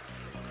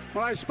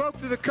 When I spoke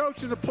to the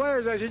coach and the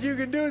players, I said, you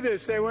can do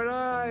this. They went,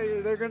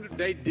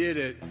 they did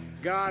it.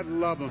 God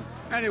love them.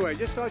 Anyway,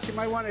 just thought you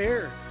might want to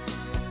hear.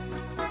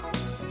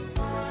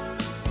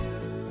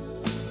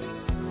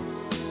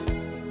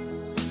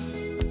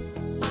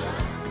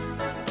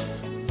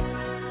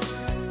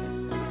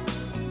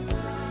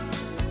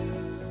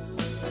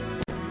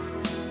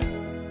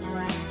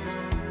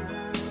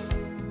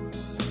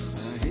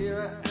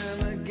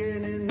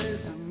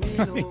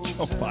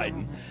 Joe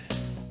Biden.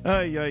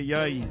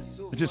 Ay.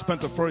 I just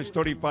spent the first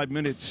 35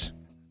 minutes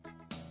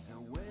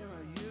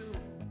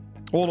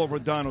all over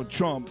Donald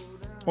Trump.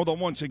 Although,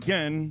 once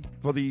again,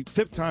 for the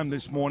 5th time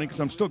this morning, because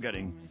I'm still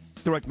getting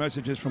direct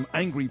messages from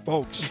angry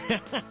folks.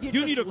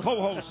 You need a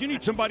co-host. You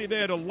need somebody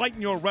there to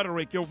lighten your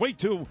rhetoric. You're way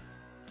too...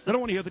 They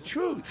don't want to hear the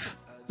truth.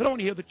 They don't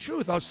want to hear the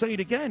truth. I'll say it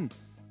again.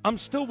 I'm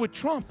still with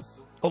Trump.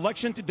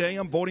 Election today,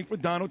 I'm voting for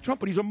Donald Trump,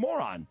 but he's a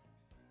moron.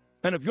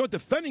 And if you're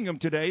defending him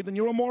today, then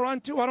you're a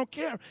moron, too. I don't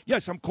care.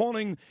 Yes, I'm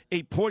calling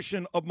a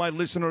portion of my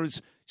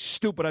listeners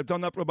stupid. I've done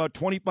that for about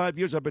 25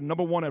 years. I've been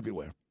number one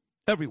everywhere.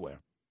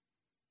 Everywhere.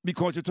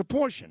 Because it's a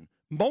portion.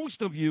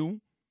 Most of you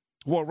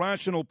who are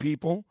rational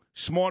people,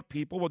 smart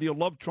people, whether you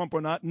love Trump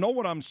or not, know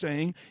what I'm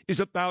saying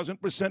is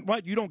 1,000%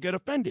 right. You don't get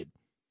offended.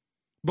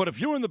 But if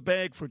you're in the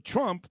bag for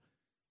Trump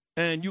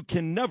and you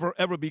can never,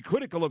 ever be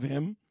critical of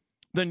him,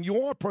 then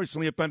you are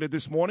personally offended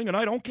this morning, and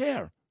I don't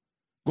care.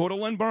 Go to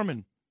Len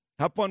Berman.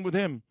 Have fun with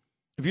him.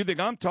 If you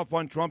think I'm tough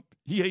on Trump,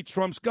 he hates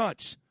Trump's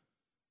guts.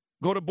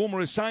 Go to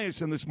Boomer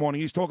Esiason this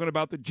morning. He's talking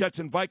about the Jets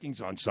and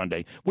Vikings on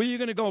Sunday. Where are you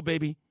going to go,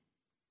 baby?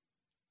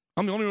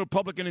 I'm the only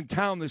Republican in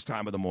town this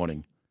time of the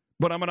morning.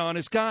 But I'm an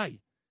honest guy.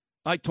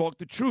 I talk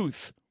the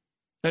truth.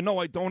 And no,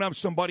 I don't have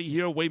somebody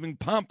here waving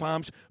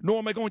pom-poms, nor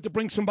am I going to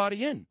bring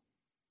somebody in.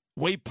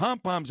 Wave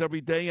pom-poms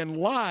every day and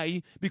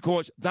lie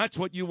because that's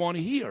what you want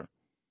to hear.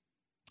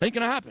 Ain't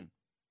going to happen.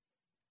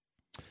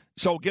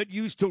 So get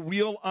used to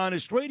real,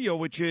 honest radio,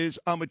 which is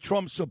I'm a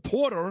Trump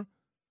supporter,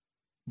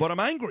 but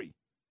I'm angry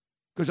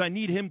because I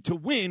need him to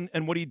win.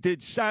 And what he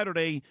did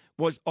Saturday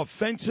was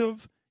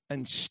offensive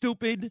and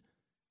stupid,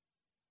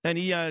 and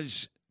he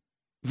has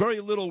very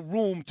little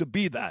room to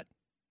be that.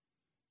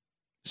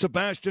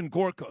 Sebastian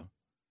Gorka,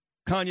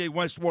 Kanye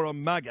West wore a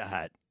MAGA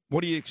hat.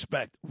 What do you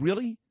expect?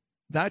 Really?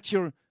 That's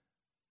your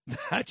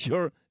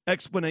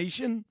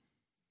explanation?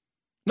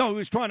 No, he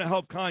was trying to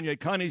help Kanye.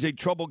 Kanye's a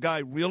trouble guy.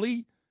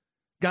 Really?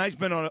 Guy's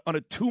been on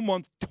a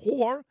 2-month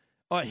tour,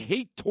 a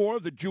hate tour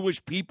of the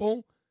Jewish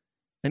people,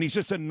 and he's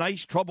just a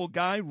nice, troubled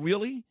guy,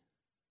 really?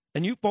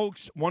 And you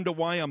folks wonder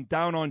why I'm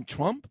down on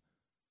Trump?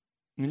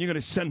 And you're going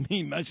to send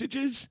me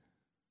messages?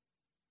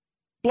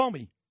 Blow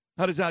me.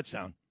 How does that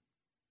sound?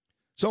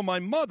 So my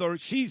mother,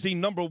 she's the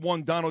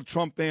 #1 Donald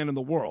Trump fan in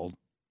the world.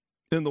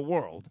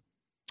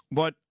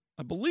 But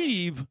I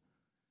believe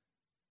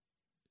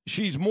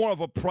she's more of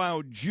a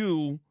proud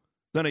Jew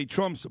than a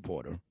Trump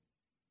supporter.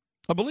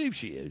 I believe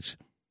she is.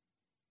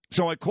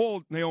 So I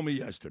called Naomi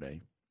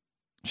yesterday.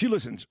 She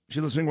listens.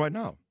 She's listening right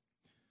now.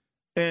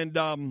 And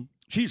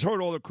she's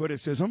heard all the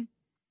criticism,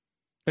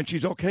 and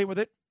she's okay with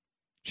it.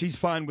 She's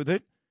fine with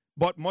it.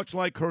 But much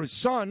like her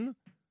son,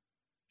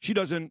 she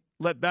doesn't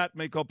let that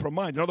make up her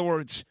mind. In other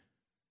words,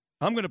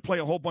 I'm going to play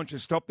a whole bunch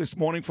of stuff this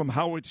morning from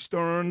Howard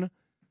Stern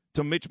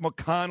to Mitch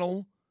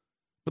McConnell.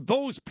 But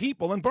those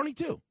people, and Bernie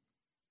too,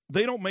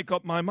 they don't make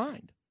up my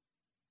mind.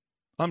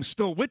 I'm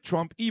still with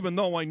Trump, even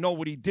though I know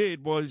what he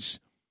did was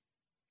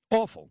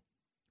awful.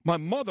 My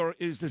mother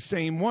is the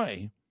same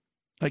way.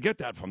 I get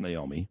that from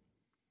Naomi.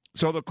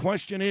 So the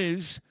question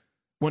is,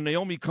 when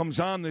Naomi comes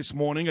on this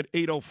morning at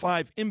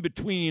 8:05, in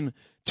between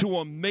two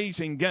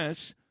amazing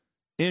guests,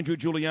 Andrew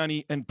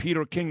Giuliani and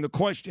Peter King, the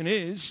question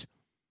is,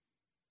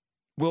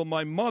 will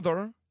my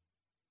mother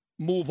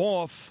move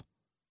off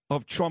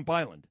of Trump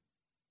Island?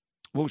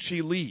 Will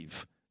she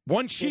leave?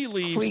 Once she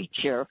leaves...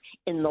 creature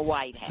in the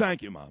White House.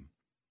 Thank you, Mom.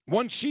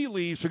 Once she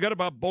leaves, forget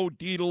about Bo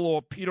Dietl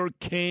or Peter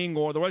King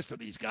or the rest of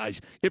these guys.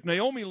 If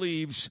Naomi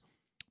leaves,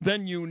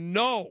 then you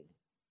know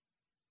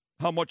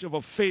how much of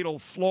a fatal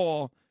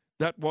flaw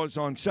that was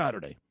on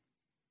Saturday.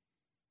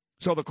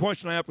 So the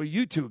question I have for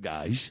you two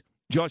guys,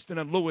 Justin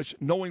and Lewis,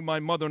 knowing my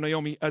mother,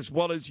 Naomi, as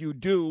well as you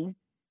do,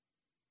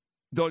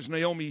 does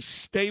Naomi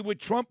stay with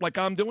Trump like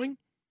I'm doing?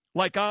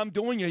 Like I'm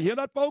doing? You hear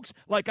that, folks?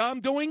 Like I'm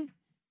doing?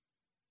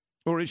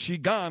 Or is she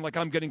gone like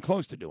I'm getting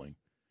close to doing?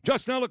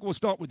 Justin Ellick, we'll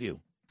start with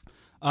you.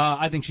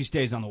 I think she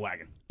stays on the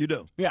wagon. You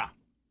do? Yeah,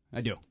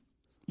 I do.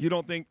 You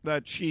don't think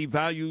that she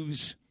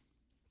values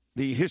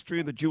the history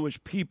of the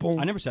Jewish people?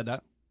 I never said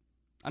that.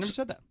 I never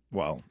said that.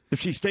 Well, if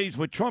she stays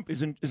with Trump,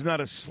 isn't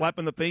that a slap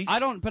in the face? I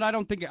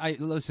don't think.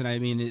 Listen. I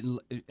mean,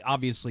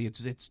 obviously,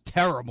 it's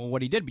terrible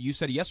what he did. But you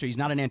said it yesterday. He's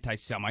not an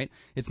anti-Semite.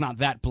 It's not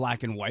that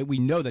black and white. We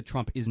know that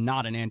Trump is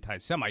not an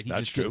anti-Semite.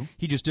 That's true.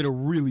 He just did a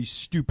really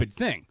stupid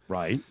thing.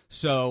 Right.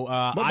 So,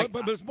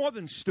 but it's more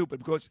than stupid,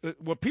 because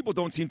what people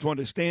don't seem to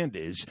understand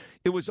is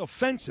it was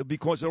offensive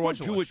because there are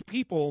Jewish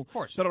people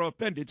that are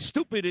offended.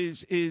 Stupid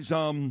is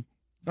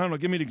I don't know,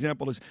 give me an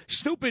example.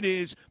 Stupid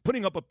is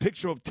putting up a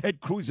picture of Ted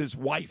Cruz's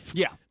wife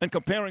and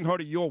comparing her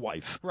to your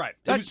wife. Right.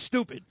 That's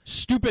stupid.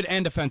 Stupid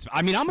and offensive.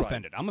 I mean, I'm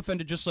offended. I'm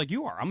offended just like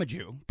you are. I'm a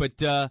Jew.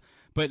 But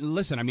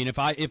listen, I mean, if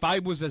I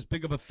was as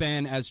big of a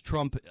fan as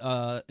Trump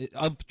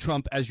of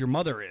Trump as your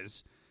mother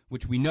is,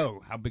 which we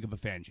know how big of a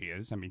fan she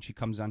is. I mean, she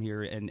comes on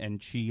here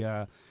and she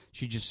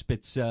just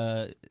spits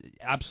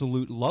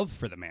absolute love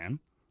for the man.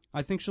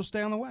 I think she'll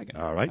stay on the wagon.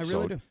 All right. I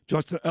really do.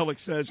 Justin Ellick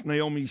says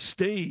Naomi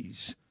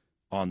stays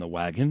on the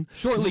wagon.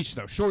 Short leash,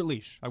 though. Short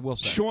leash, I will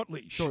say. Short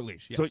leash. Short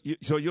leash, yes.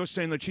 So you're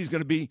saying that she's going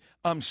to be,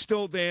 I'm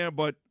still there,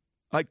 but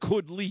I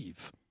could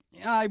leave.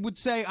 I would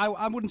say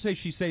I wouldn't say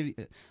she say.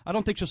 I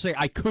don't think she'll say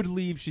I could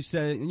leave. She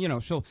said,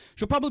 she'll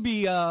probably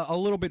be a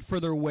little bit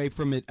further away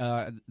from it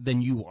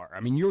than you are. I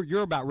mean,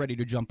 you're about ready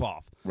to jump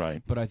off,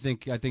 right? But I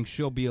think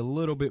she'll be a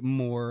little bit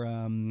more.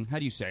 How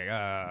do you say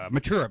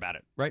mature about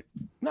it, right?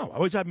 No, I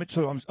was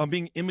mature. I'm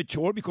being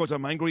immature because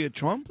I'm angry at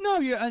Trump. No,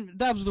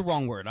 that was the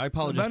wrong word. I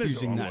apologize for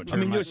using that term.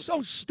 I mean, you're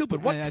so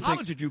stupid. What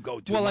college did you go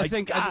to? Well, I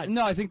think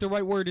the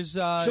right word is.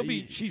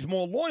 She's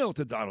more loyal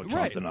to Donald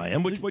Trump than I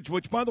am.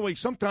 Which, by the way,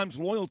 sometimes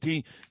loyalty.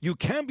 You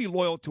can be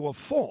loyal to a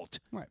fault.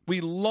 Right.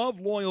 We love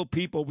loyal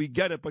people. We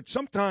get it. But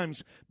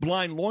sometimes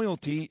blind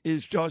loyalty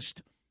is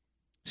just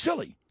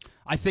silly.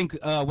 I think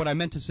what I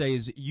meant to say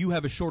is you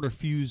have a shorter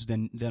fuse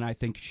than I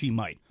think she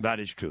might. That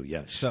is true,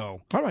 yes.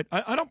 So, all right.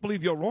 I don't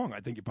believe you're wrong. I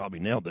think you probably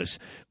nailed this.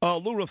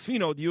 Lou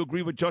Ruffino, do you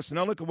agree with Justin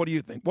Ellick, or what do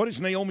you think? What does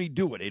Naomi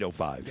do at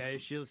 8:05? Okay,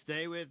 she'll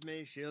stay with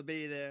me. She'll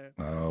be there.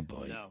 Oh,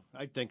 boy. No,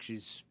 I think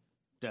she's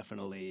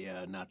definitely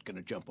not going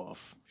to jump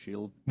off.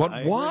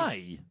 But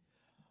why?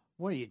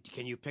 What,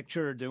 can you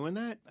picture her doing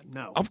that?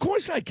 No. Of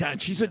course I can.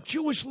 She's a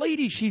Jewish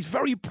lady. She's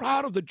very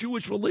proud of the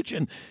Jewish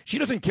religion. She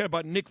doesn't care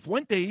about Nick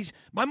Fuentes.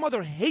 My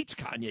mother hates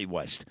Kanye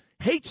West.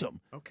 Hates him.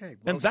 Okay.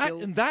 Well,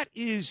 and that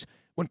is,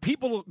 when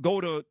people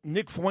go to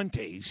Nick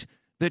Fuentes,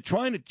 they're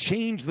trying to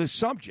change the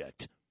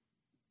subject.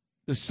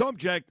 The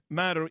subject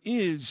matter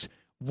is,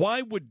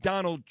 why would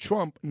Donald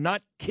Trump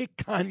not kick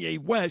Kanye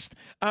West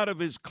out of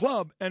his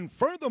club? And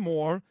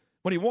furthermore,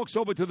 when he walks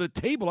over to the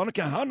table, I don't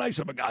care how nice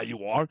of a guy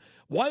you are,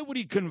 why would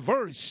he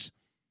converse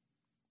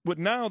with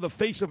now the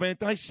face of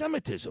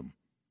anti-Semitism?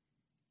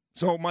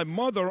 So my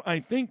mother,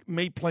 I think,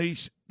 may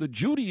place the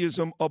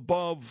Judaism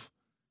above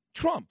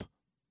Trump.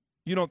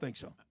 You don't think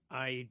so?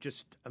 I'm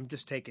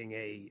just taking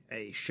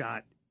a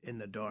shot in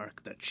the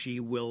dark that she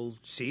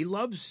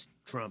loves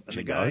Trump. And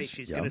She the guy, does,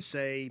 she's yeah. going to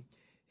say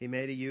he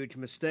made a huge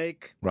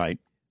mistake. Right.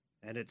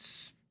 And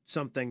it's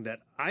something that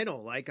I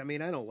don't like. I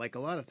mean, I don't like a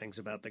lot of things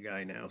about the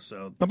guy now.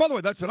 So, But by the way,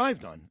 that's what I've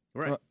done.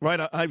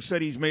 Right. I've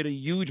said he's made a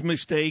huge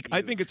mistake.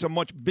 I think it's a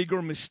much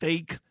bigger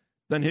mistake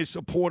than his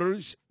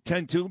supporters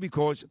tend to,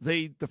 because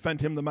they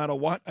defend him no matter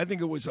what. I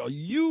think it was a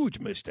huge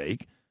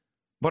mistake,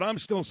 but I'm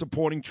still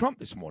supporting Trump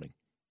this morning.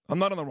 I'm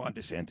not on the Ron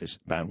DeSantis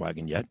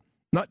bandwagon yet.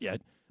 Not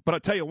yet. But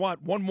I'll tell you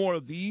what, one more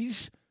of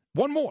these,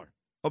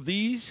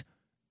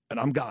 and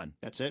I'm gone.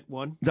 That's it?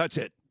 One? That's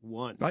it.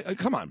 One.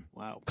 Come on.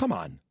 Wow. Come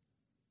on.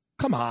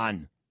 I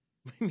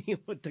mean,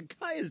 the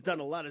guy has done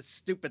a lot of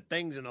stupid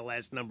things in the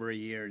last number of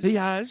years. He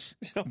has,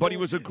 but he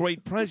was a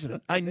great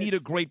president. I need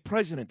a great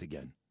president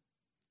again.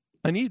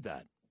 I need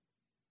that.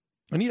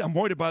 I'm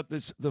worried about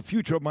the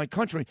future of my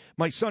country.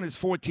 My son is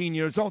 14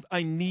 years old.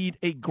 I need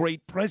a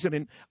great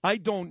president. I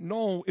don't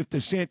know if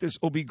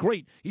DeSantis will be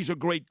great. He's a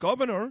great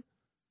governor.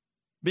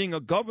 Being a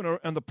governor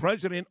and the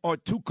president are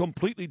two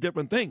completely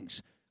different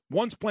things.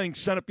 One's playing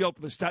center field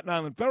for the Staten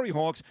Island Ferry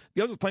Hawks.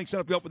 The other's playing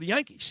center field for the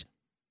Yankees.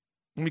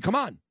 I mean, come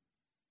on.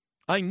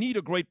 I need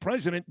a great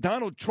president.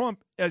 Donald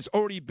Trump has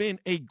already been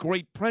a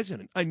great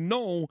president. I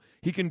know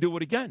he can do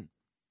it again.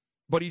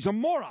 But he's a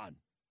moron.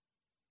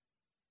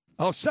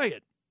 I'll say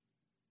it.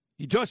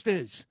 He just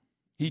is.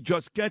 He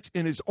just gets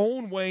in his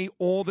own way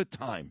all the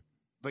time.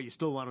 But you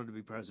still want him to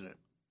be president.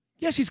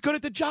 Yes, he's good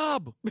at the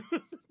job.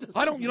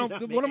 I don't,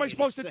 what am I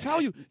supposed to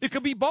tell you? It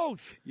could be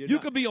both. You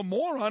could be a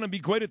moron and be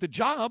great at the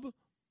job.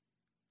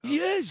 He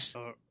is.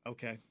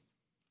 Okay.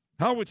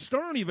 Howard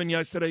Stern even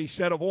yesterday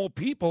said, of all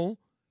people,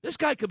 this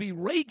guy could be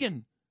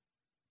Reagan.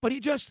 But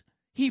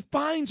he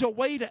finds a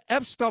way to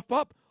F stuff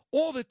up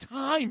all the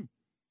time.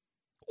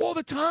 All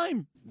the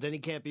time. Then he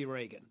can't be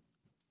Reagan.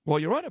 Well,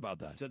 you're right about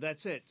that. So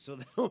that's it. So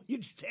you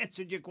just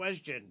answered your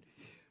question.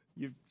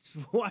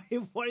 Why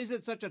is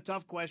it such a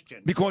tough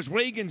question? Because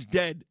Reagan's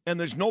dead, and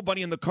there's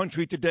nobody in the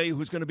country today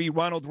who's going to be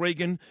Ronald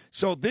Reagan.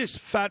 So this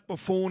fat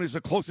buffoon is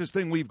the closest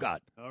thing we've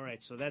got. All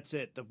right, so that's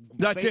it.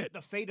 That's it.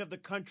 The fate of the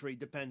country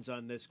depends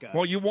on this guy.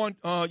 Well, you want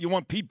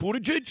Pete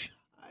Buttigieg?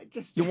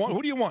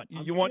 Who do you want?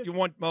 You want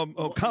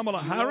Kamala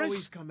Harris? You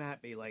always come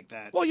at me like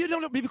that. Well, you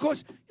don't know,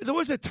 because there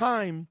was a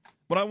time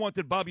when I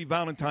wanted Bobby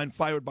Valentine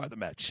fired by the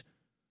Mets.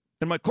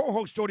 And my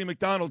co-host, Jody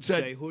McDonald,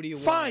 said, who do you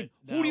fine,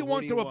 want? who do you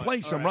want to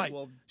replace him? Right.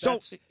 Well, so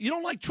you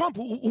don't like Trump.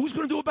 Who's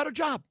going to do a better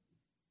job?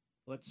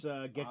 Let's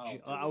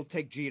I'll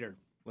take Jeter.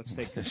 Let's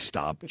take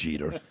Stop,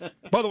 Jeter.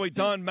 By the way,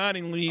 Don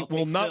Mattingly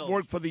will not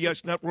work for the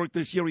Yes Network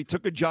this year. He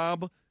took a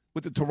job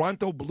with the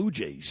Toronto Blue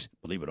Jays,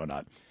 believe it or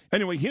not.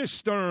 Anyway, here's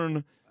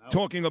Stern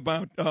talking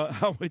about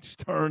Howard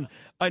Stern.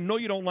 I know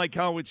you don't like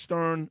Howard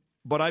Stern,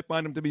 but I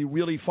find him to be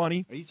really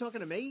funny. Are you talking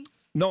to me?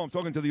 No, I'm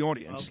talking to the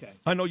audience. Okay.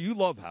 I know you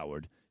love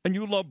Howard. And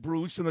you love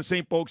Bruce and the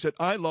same folks that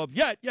I love.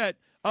 Yet,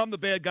 I'm the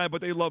bad guy, but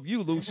they love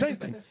you, Lou. Same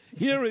thing.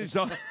 Here is...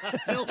 turn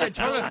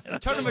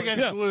him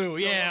against Lou.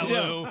 Yeah,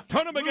 Lou.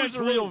 Turn him Lou's against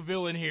the Lou. real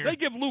villain here. They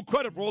give Lou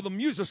credit for all the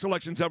music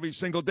selections every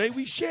single day.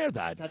 We share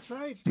that. That's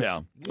right.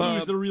 Yeah.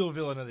 Lou's the real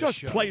villain of this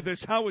show. Just play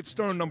this Howard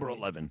Stern number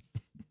 11.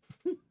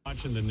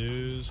 Watching the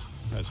news,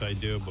 as I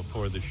do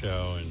before the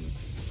show, and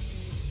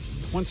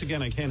once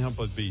again, I can't help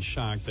but be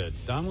shocked that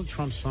Donald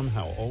Trump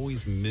somehow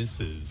always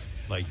misses,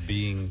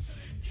 being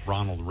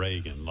Ronald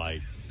Reagan.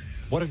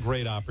 What a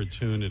great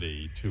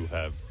opportunity to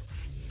have,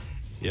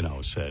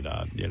 said,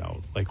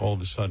 all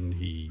of a sudden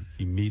he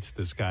meets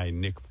this guy,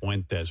 Nick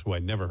Fuentes, who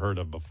I'd never heard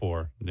of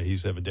before.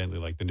 He's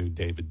evidently the new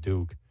David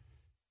Duke.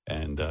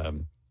 And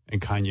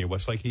Kanye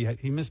West.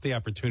 He missed the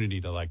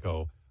opportunity to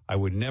go, I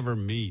would never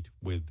meet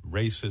with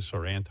racists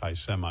or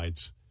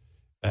anti-Semites.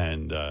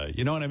 And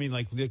you know what I mean?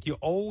 You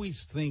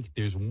always think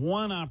there's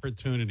one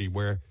opportunity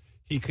where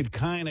he could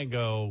kind of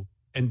go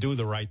and do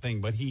the right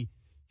thing, but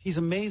he's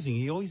amazing.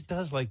 He always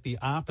does the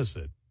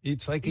opposite.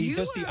 It's he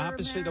does the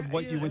opposite of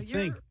what you would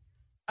think.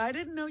 I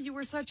didn't know you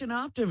were such an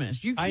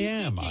optimist. You keep I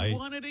am. thinking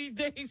one of these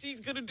days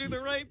he's going to do the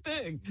right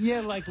thing.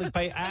 Yeah,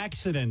 by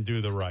accident do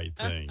the right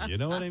thing. You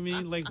know what I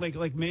mean?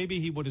 Maybe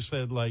he would have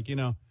said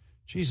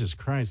Jesus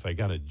Christ, I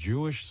got a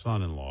Jewish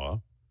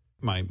son-in-law.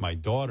 My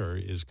daughter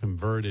is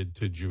converted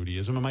to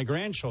Judaism, and my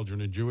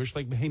grandchildren are Jewish.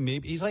 Hey,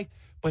 maybe he's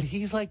but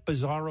he's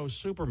Bizarro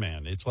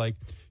Superman. It's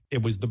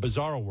it was the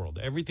Bizarro world.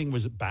 Everything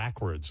was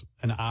backwards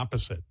and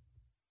opposite.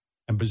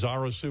 And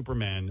Bizarro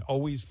Superman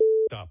always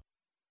f***ed up.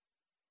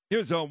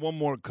 Here's one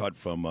more cut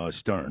from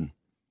Stern.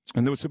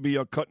 And this would be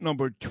cut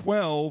number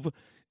 12.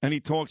 And he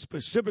talks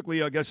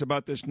specifically, I guess,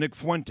 about this Nick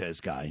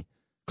Fuentes guy.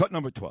 Cut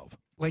number 12.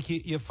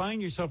 You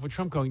find yourself with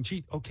Trump going,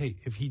 gee, okay,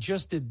 if he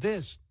just did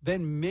this,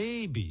 then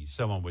maybe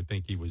someone would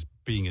think he was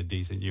being a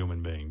decent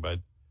human being. But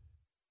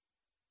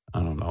I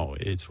don't know.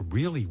 It's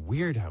really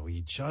weird how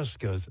he just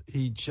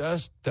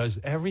does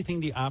everything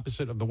the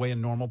opposite of the way a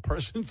normal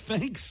person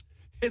thinks.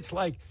 It's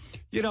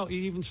you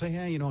even say,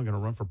 I'm going to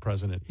run for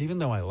president. Even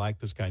though I like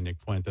this guy,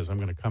 Nick Fuentes, I'm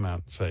going to come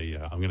out and say,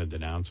 I'm going to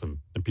denounce him.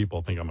 And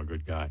people think I'm a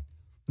good guy.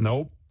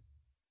 Nope.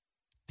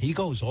 He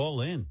goes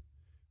all in.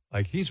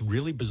 He's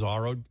really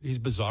Bizarro. He's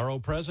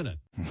Bizarro president.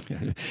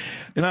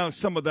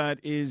 Some of that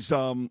is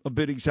a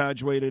bit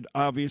exaggerated,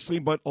 obviously,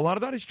 but a lot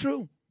of that is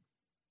true.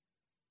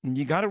 And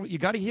you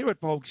gotta hear it,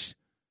 folks.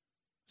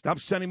 Stop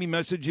sending me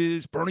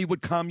messages. Bernie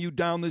would calm you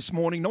down this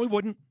morning. No, he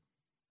wouldn't.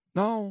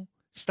 No.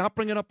 Stop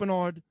bringing up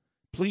Bernard.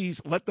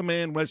 Please let the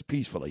man rest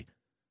peacefully.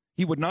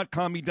 He would not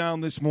calm me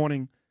down this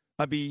morning.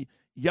 I'd be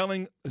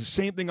yelling the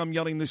same thing I'm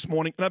yelling this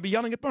morning, and I'd be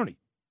yelling at Bernie.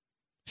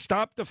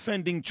 Stop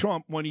defending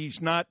Trump when it's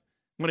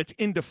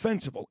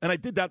indefensible. And I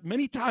did that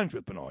many times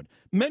with Bernard.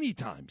 Many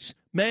times.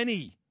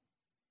 Many.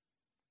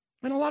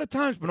 And a lot of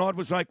times Bernard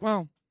was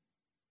well,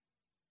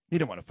 he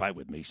didn't want to fight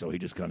with me, so he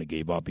just kind of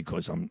gave up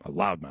because I'm a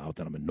loudmouth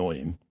and I'm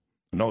annoying.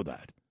 I know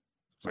that.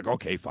 It's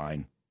okay,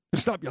 fine.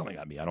 Just stop yelling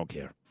at me. I don't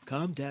care.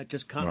 Calm down.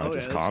 Just calm down.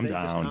 Just calm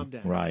down.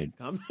 Right.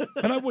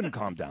 And I wouldn't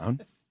calm down.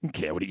 don't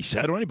care what he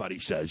said or anybody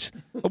says.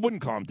 I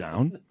wouldn't calm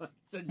down.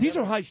 These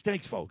are high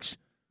stakes, folks.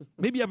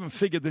 Maybe you haven't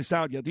figured this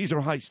out yet. These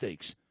are high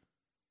stakes,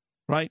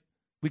 right?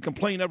 We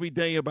complain every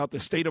day about the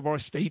state of our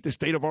state, the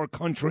state of our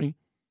country.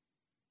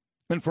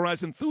 And for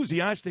as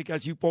enthusiastic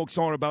as you folks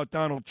are about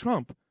Donald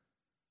Trump,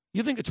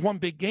 you think it's one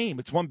big game.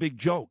 It's one big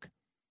joke.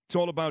 It's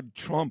all about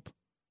Trump.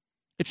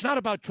 It's not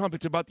about Trump.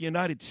 It's about the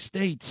United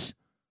States.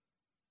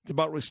 It's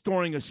about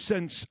restoring a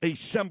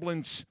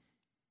semblance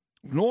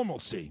of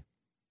normalcy.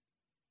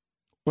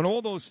 When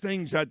all those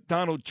things that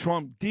Donald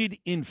Trump did,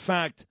 in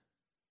fact,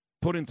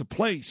 put into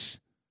place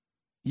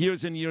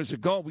years and years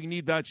ago, we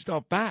need that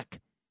stuff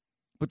back.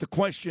 But the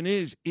question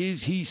is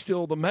he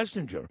still the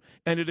messenger?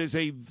 And it is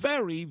a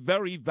very,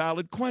 very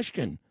valid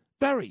question.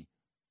 Very,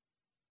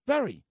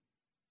 very.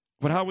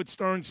 What Howard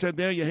Stern said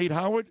there, you hate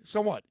Howard?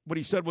 So what? What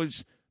he said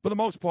was, for the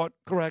most part,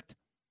 correct. It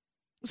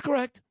was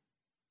correct.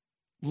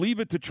 Leave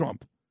it to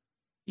Trump.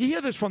 You hear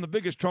this from the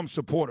biggest Trump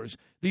supporters.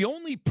 The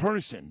only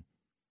person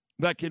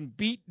that can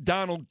beat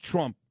Donald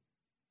Trump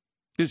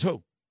is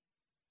who?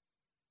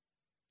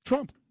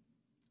 Trump.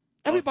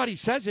 Everybody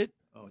says it.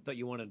 Oh, I thought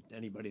you wanted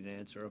anybody to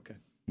answer. Okay.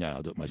 Yeah,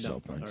 I'll do it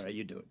myself. No. Thanks. All right,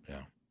 you do it.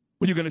 Yeah.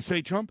 Were you going to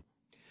say Trump?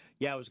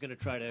 Yeah, I was going to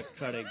try to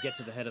get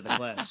to the head of the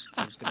class.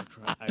 I was going to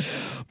try.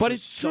 But was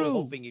it's so true.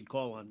 Hoping you'd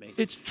call on me.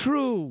 It's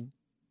true.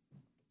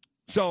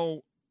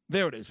 So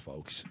there it is,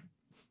 folks.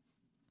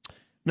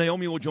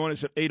 Naomi will join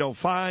us at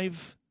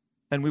 8:05,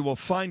 and we will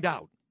find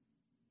out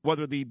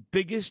whether the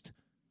biggest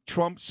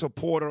Trump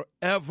supporter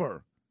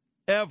ever,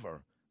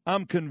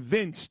 I'm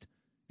convinced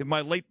if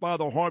my late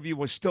father Harvey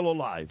was still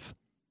alive,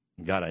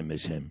 God, I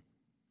miss him,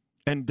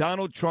 and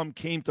Donald Trump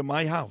came to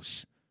my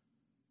house,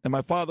 and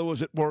my father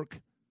was at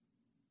work,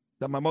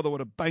 that my mother would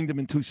have banged him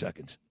in 2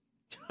 seconds.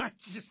 I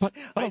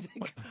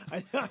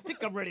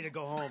think I'm ready to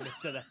go home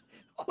after that.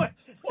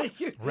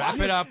 Wrap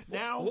it up.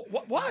 Now,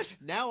 what?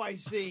 Now I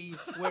see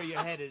where your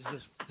head is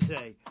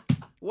today.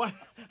 What?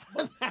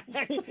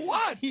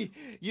 What?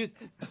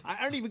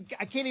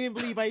 I can't even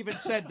believe I even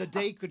said the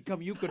day could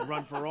come you could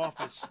run for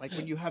office. Like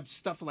when you have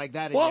stuff like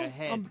that in your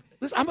head.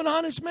 I'm an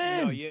honest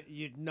man. No,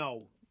 you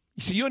know.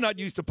 See, you're not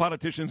used to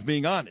politicians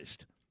being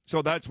honest.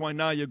 So that's why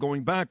now you're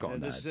going back on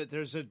that.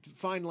 There's a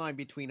fine line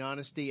between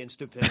honesty and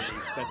stupidity.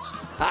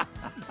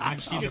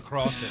 I've seen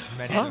across it.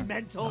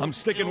 Mental I'm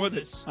sticking with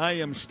it. I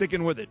am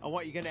sticking with it. Oh,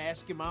 what, you going to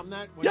ask your mom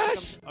that?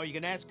 Yes. Oh, you're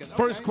going to ask her? Okay.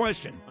 First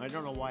question. I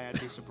don't know why I'd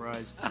be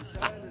surprised.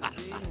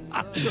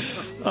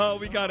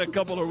 We got a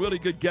couple of really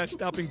good guests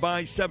stopping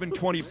by.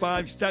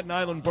 725, Staten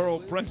Island Borough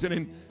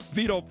President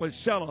Vito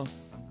Pasella.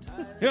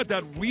 You got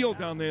that wheel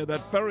down there,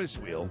 that Ferris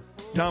wheel,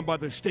 down by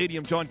the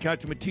stadium, John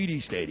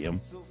Catsimatidis Stadium.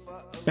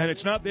 And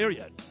it's not there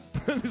yet.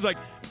 There's like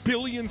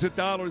billions of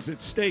dollars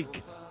at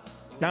stake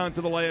down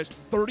to the last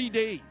 30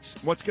 days.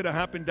 What's going to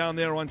happen down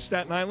there on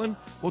Staten Island?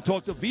 We'll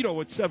talk to Vito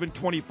at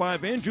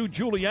 7:25. Andrew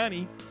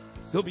Giuliani,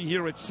 he'll be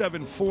here at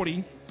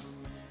 7:40.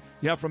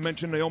 The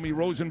aforementioned Naomi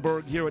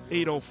Rosenberg here at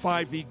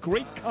 8:05. The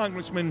great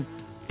Congressman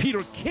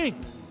Peter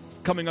King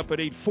coming up at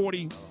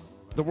 8:40.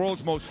 The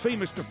world's most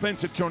famous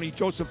defense attorney,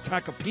 Joseph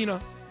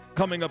Tacopina,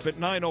 coming up at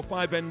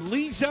 9:05. And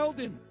Lee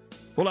Zeldin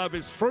will have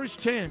his first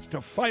chance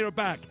to fire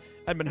back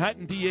at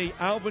Manhattan DA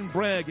Alvin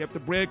Bragg after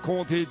Bragg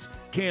called his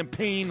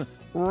campaign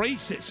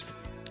racist.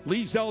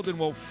 Lee Zeldin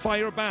will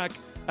fire back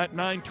at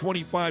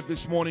 9:25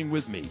 this morning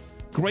with me.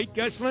 Great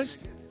guest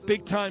list,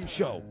 big time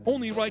show.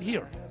 Only right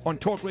here on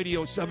Talk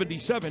Radio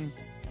 77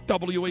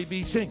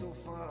 WABC.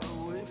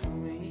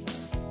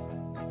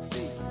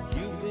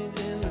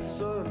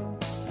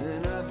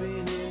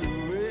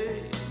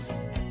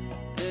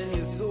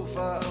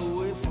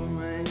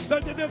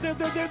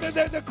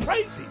 They're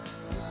crazy.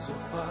 You're so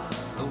far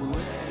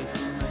away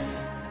from me.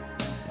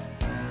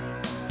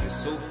 You're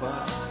so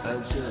far, I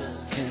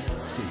just can't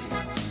see.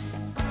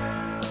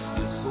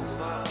 You're so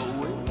far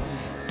away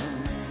from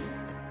me.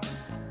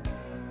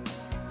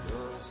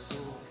 You're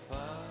so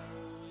far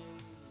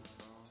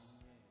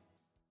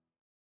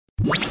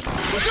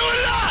We'll do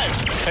it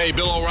live! Hey,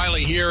 Bill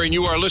O'Reilly here, and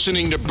you are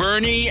listening to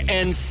Bernie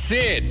and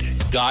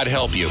Sid. God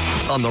help you.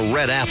 On the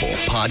Red Apple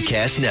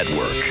Podcast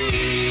Network.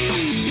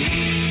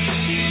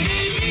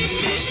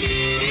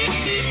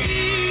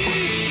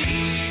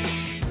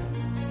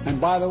 And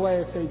by the way,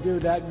 if they do,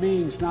 that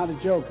means, not a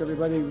joke,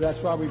 everybody,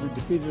 that's why we were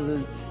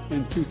defeated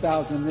in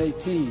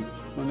 2018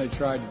 when they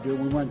tried to do it.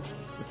 We went to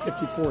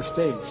 54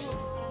 states.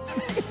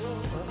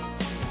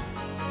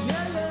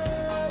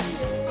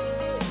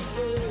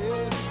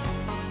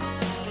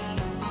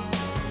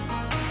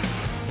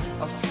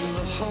 I feel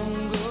the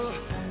hunger,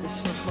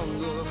 it's a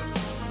hunger,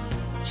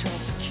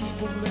 tries to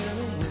keep a man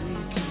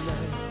awake at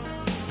night.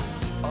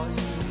 Are you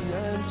the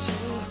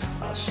answer?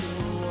 I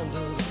sure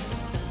wonder.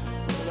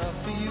 When I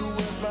feel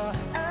with my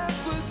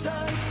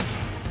appetite,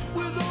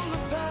 with all the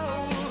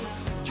power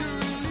to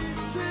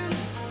release it,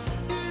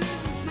 it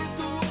isn't safe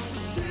to walk the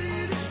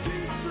city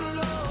streets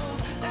alone.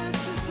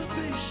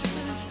 Anticipation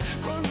is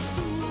running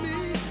through me.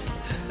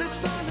 Let's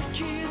find the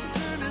key and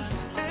turn this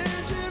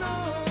engine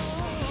on.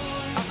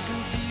 I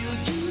can feel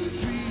you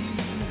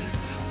breathe.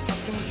 I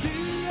can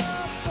feel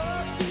your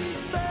heartbeat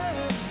fast.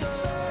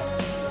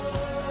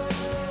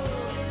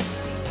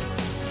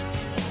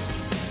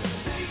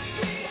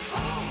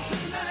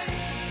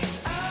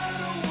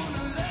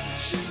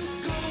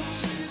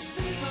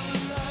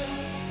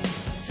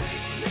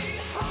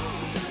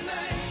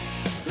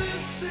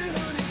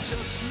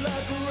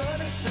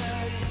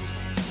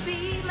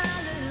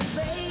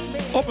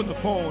 Open the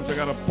phones. I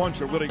got a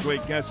bunch of really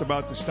great guests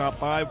about to stop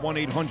by.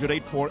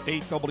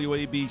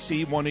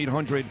 1-800-848-WABC,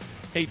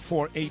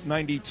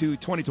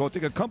 1-800-848-9222. I'll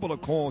take a couple of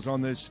calls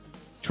on this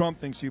Trump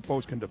thing so you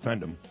folks can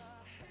defend him.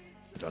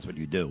 That's what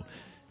you do.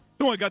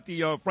 You know, I got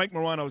the Frank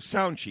Morano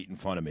sound sheet in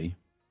front of me.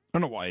 I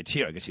don't know why it's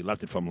here. I guess he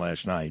left it from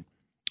last night.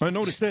 I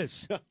noticed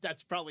this.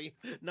 That's probably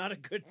not a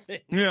good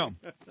thing. Yeah.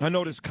 I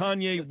noticed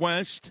Kanye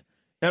West,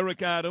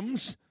 Eric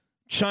Adams,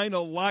 China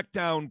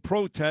lockdown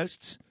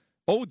protests,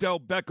 Odell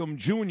Beckham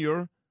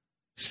Jr.,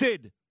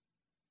 Sid.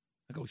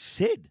 I go,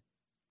 Sid?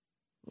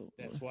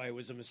 That's why it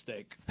was a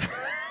mistake.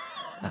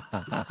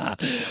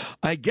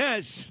 I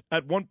guess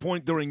at one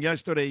point during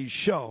yesterday's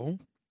show,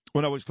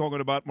 when I was talking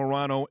about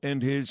Morano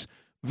and his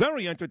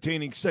very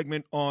entertaining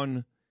segment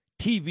on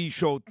TV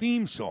show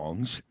theme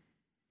songs,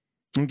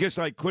 I guess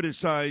I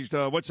criticized,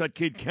 what's that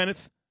kid,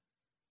 Kenneth?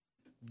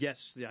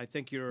 Yes, I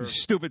think you're...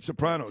 Stupid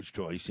Sopranos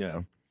choice,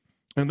 yeah.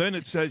 And then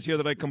it says here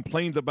that I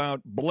complained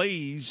about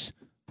Blaze.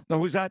 Now,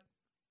 who's that?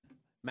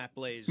 Matt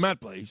Blaze. Matt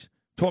Blaze,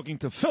 talking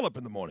to Philip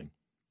in the morning.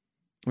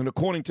 And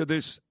according to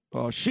this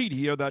sheet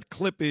here, that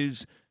clip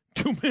is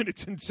 2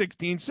 minutes and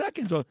 16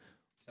 seconds. You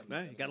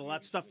got a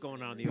lot of stuff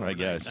going on in the overnight. I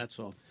guess. That's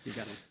all. You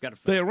got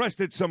to. They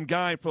arrested some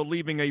guy for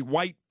leaving a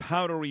white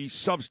powdery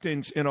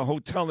substance in a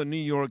hotel in New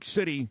York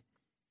City.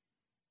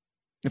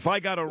 If I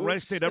got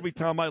arrested every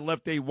time I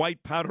left a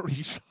white powdery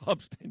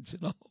substance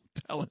in a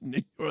hotel in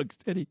New York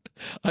City,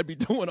 I'd be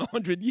doing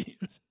 100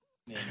 years.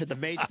 Yeah, the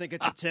maids think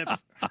it's a tip.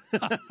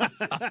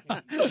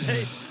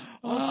 Hey,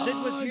 Sid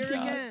was here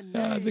again.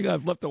 I think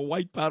I've left a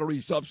white powdery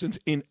substance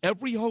in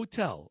every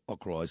hotel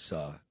across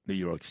New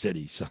York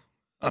City. So,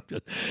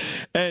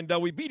 and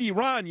we beat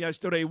Iran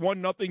yesterday,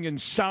 1-0 in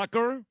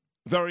soccer.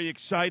 Very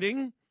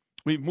exciting.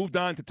 We've moved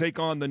on to take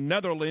on the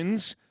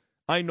Netherlands.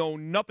 I know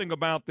nothing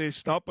about this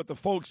stuff, but the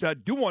folks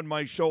that do on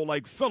my show,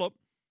 like Philip,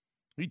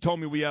 he told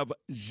me we have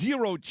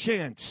zero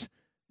chance,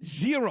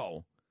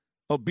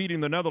 of beating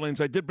the Netherlands.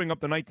 I did bring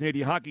up the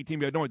 1980 hockey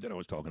team. I had no idea what I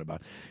was talking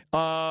about.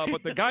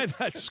 But the guy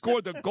that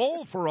scored the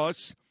goal for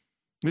us,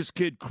 this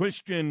kid,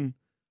 Christian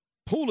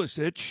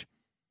Pulisic,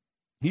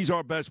 he's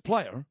our best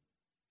player,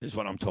 is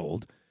what I'm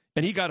told.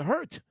 And he got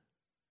hurt.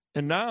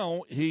 And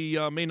now he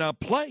may not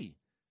play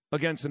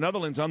against the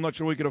Netherlands. I'm not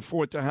sure we could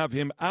afford to have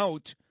him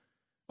out.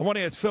 I want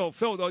to ask Phil.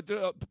 Phil,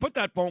 put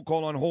that phone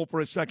call on hold for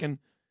a second.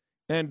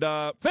 And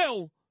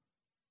Phil,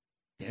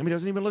 damn, he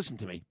doesn't even listen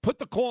to me. Put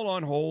the call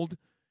on hold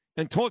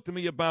and talk to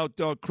me about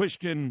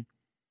Christian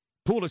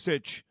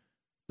Pulisic,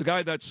 the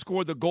guy that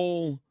scored the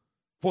goal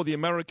for the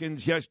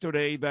Americans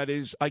yesterday. That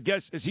is, I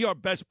guess, is he our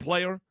best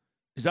player?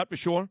 Is that for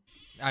sure?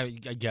 I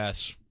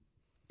guess.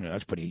 Yeah,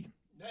 that's pretty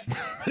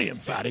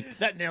emphatic.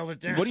 That nailed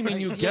it down. What do you mean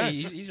you guess?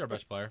 He's our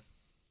best player.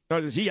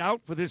 Is he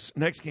out for this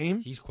next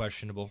game? He's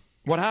questionable.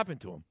 What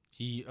happened to him?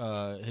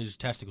 His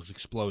testicles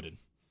exploded.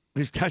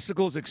 His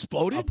testicles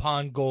exploded?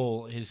 Upon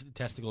goal, his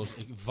testicles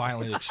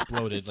violently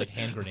exploded like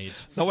hand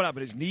grenades. No, what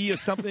happened? His knee or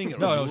something? Or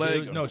no,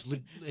 his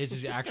leg?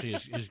 it's actually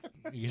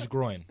his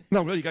groin.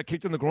 No, really? You got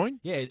kicked in the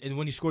groin? Yeah, and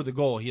when he scored the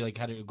goal, he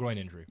had a groin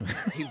injury.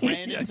 He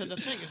ran into the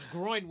thing. His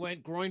groin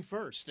went groin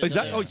first. Is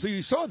that, so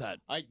you saw that?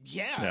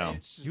 Yeah. No.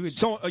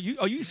 So are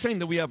you saying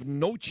that we have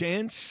no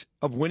chance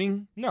of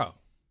winning? No.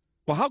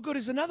 Well, how good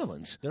is the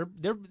Netherlands?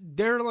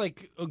 They're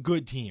like a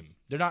good team.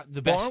 They're not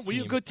the best. Aren't we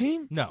a good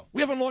team? No.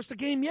 We haven't lost a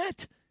game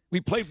yet. We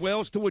played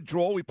Wales to a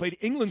draw. We played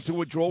England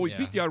to a draw. We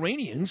beat the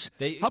Iranians.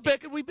 How bad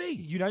could we be?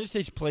 United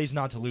States plays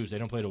not to lose. They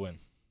don't play to win.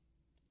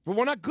 Well,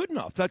 we're not good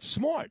enough. That's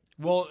smart.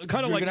 Well,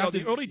 kind of like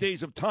the early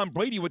days of Tom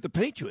Brady with the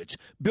Patriots.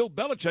 Bill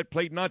Belichick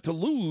played not to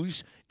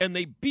lose, and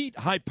they beat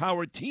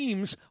high-powered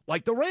teams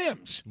like the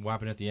Rams. What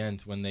happened at the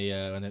end when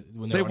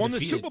they won the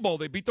Super Bowl?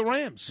 They beat the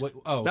Rams.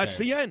 Okay. That's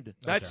the end.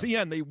 That's the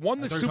end. They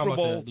won the Super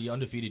Bowl. The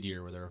undefeated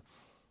year where they're.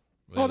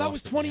 Oh, that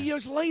was 20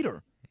 years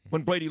later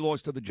when Brady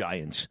lost to the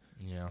Giants.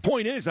 Yeah.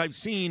 Point is, I've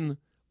seen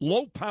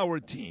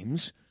low-powered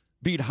teams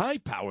beat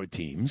high-powered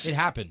teams. It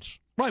happens.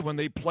 Right, when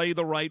they play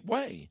the right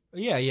way.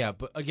 Yeah,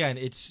 but again,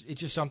 it's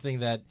just something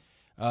that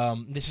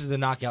this is the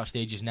knockout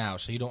stages now,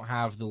 so you don't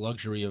have the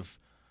luxury of.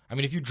 I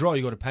mean, if you draw,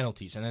 you go to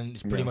penalties, and then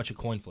it's pretty much a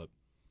coin flip.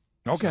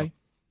 Okay,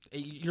 so,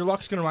 your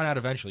luck's going to run out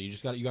eventually. You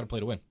got to play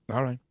to win.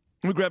 All right.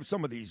 Let me grab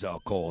some of these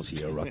calls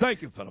here.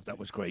 Thank you, Philip. That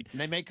was great. And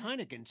they make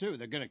Heineken, too.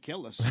 They're going to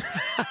kill us.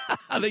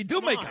 They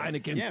do make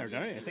Heineken. Yeah,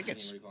 I think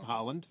it's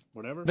Holland,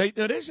 whatever.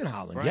 It is in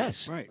Holland, right,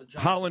 yes. Right.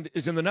 Holland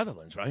is in the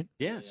Netherlands, right?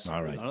 Yes.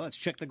 All right. Let's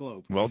check the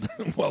globe. Well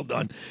done. Well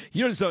done.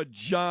 Here's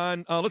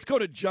John. Let's go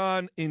to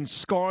John in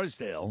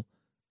Scarsdale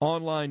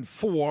on line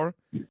 4.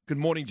 Good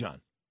morning,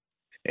 John.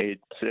 Hey,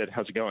 Sid.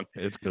 How's it going?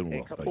 It's good. Hey,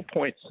 a couple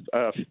points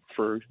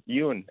for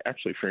you and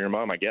actually for your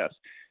mom, I guess.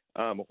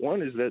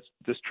 One is that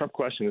this Trump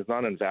question is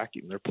not in a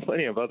vacuum. There are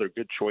plenty of other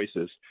good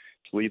choices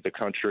to lead the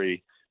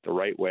country the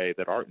right way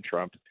that aren't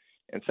Trump.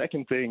 And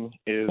second thing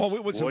is,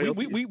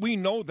 we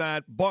know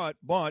that, but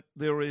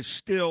there is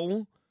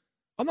still,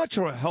 I'm not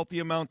sure a healthy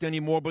amount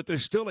anymore, but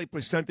there's still a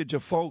percentage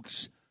of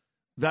folks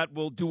that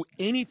will do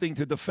anything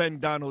to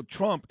defend Donald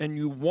Trump, and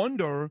you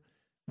wonder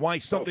why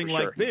something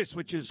like this,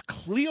 which is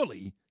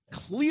clearly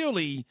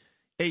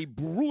a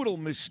brutal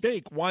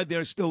mistake why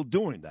they're still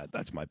doing that.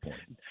 That's my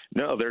point.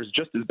 No, there's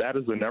just as bad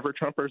as the never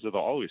Trumpers or the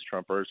always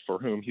Trumpers for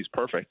whom he's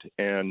perfect,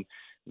 and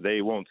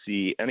they won't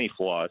see any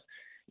flaws.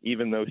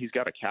 Even though he's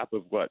got a cap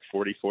of,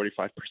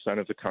 40-45%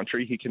 of the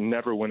country, he can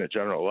never win a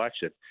general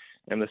election.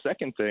 And the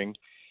second thing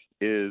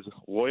is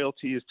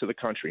loyalty is to the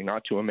country,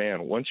 not to a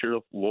man. Once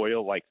you're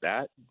loyal like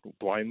that,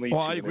 blindly to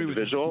I an agree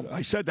individual, with you.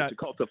 I said that.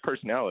 It's a cult of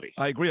personality.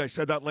 I agree. I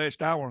said that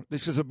last hour.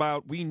 This is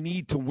about we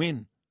need to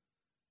win.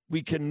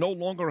 We can no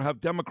longer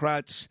have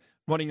Democrats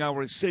running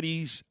our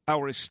cities,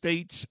 our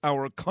states,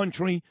 our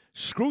country.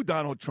 Screw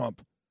Donald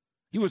Trump.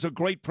 He was a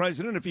great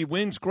president. If he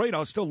wins, great.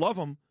 I'll still love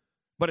him.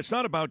 But it's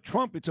not about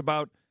Trump. It's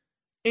about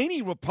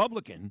any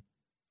Republican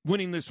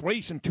winning this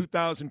race in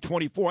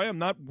 2024. I am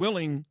not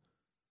willing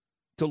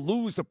to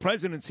lose the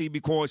presidency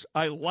because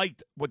I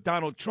liked what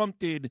Donald Trump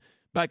did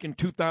back in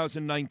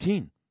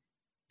 2019.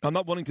 I'm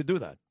not willing to do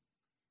that.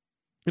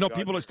 You know,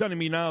 people are telling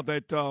me now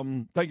that,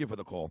 thank you for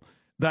the call,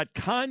 that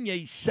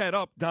Kanye set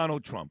up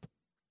Donald Trump.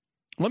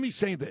 Let me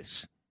say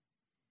this.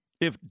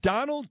 If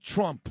Donald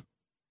Trump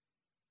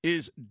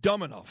is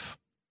dumb enough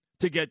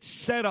to get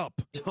set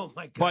up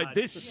by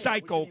this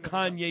psycho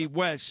Kanye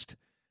West,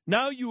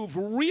 now you've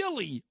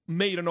really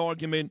made an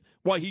argument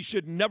why he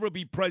should never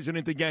be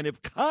president again.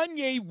 If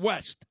Kanye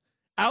West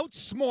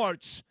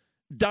outsmarts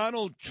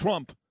Donald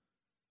Trump,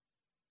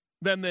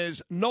 then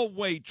there's no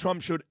way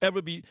Trump should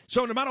ever be.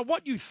 So no matter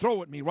what you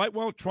throw at me, right?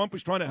 Well, Trump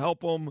is trying to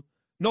help him.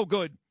 No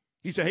good.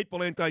 He's a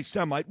hateful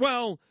anti-Semite.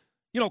 Well,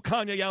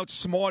 Kanye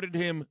outsmarted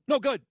him. No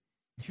good.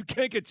 You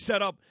can't get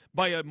set up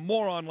by a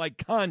moron like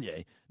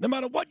Kanye. No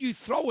matter what you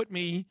throw at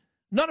me,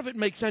 none of it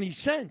makes any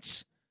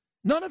sense.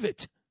 None of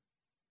it.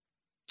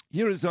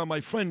 Here is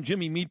my friend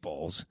Jimmy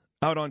Meatballs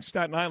out on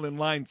Staten Island,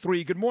 line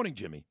 3. Good morning,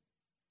 Jimmy.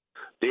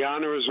 The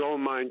honor is all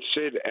mine,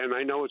 Sid, and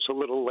I know it's a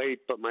little late,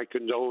 but my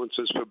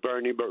condolences for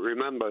Bernie. But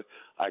remember,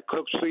 I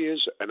cooked for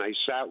yous, and I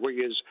sat with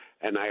yous,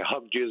 and I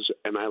hugged yous,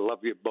 and I love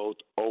you both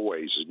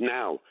always.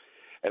 Now,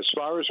 as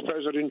far as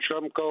President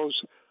Trump goes,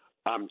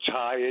 I'm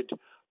tired.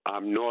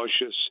 I'm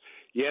nauseous.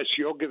 Yes,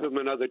 you'll give him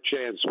another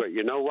chance, but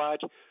you know what?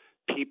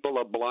 People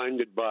are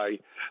blinded by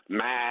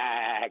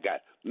MAGA.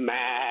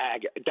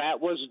 That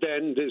was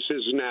then, this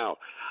is now.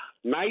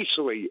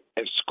 Nicely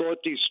escort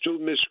these two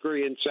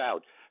miscreants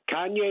out.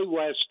 Kanye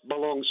West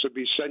belongs to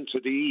be sent to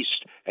the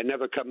East and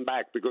never come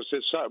back because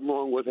there's something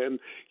wrong with him.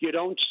 You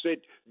don't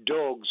sit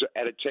dogs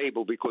at a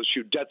table because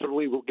you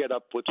definitely will get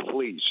up with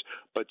fleas.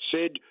 But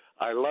Sid,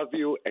 I love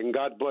you, and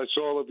God bless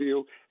all of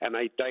you, and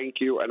I thank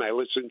you, and I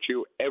listen to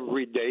you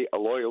every day, a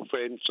loyal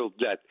fan till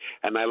death,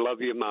 and I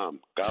love you,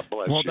 Mom. God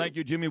bless you. Well, thank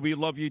you, Jimmy. We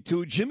love you,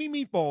 too. Jimmy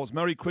Meatballs,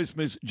 Merry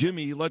Christmas.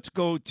 Jimmy, let's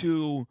go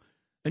to,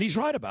 and he's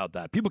right about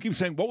that. People keep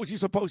saying, what was he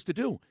supposed to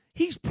do?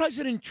 He's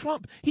President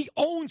Trump. He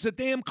owns the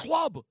damn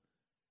club.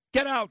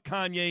 Get out,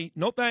 Kanye.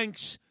 No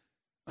thanks.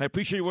 I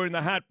appreciate you wearing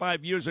the hat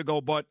 5 years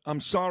ago, but I'm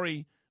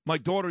sorry. My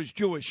daughter's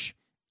Jewish.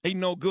 Ain't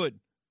no good.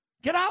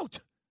 Get out.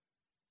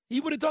 He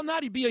would have done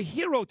that. He'd be a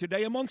hero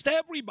today amongst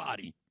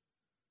everybody.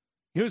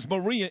 Here's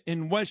Maria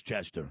in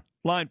Westchester.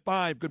 Line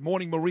 5. Good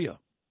morning, Maria.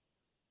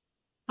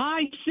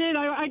 Hi, Sid.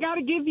 I got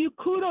to give you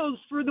kudos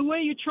for the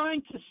way you're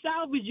trying to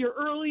salvage your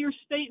earlier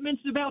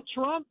statements about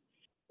Trump.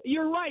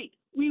 You're right.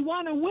 We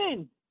want to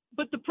win.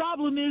 But the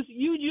problem is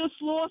you just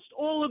lost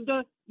all of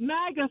the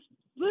MAGA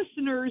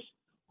listeners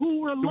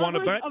who were You want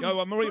to bet?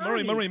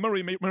 Bernie.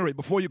 Murray,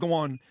 before you go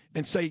on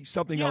and say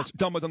something else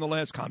dumber than the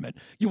last comment,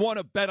 you want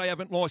to bet I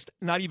haven't lost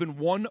not even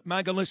one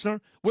MAGA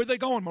listener? Where are they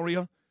going,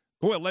 Maria?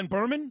 Where, Len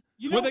Berman?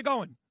 Where are they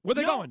going? Where are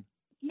they going?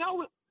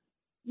 No,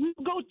 we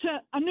go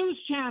to a news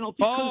channel.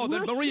 Oh,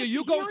 then Maria,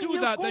 you go do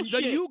that. Then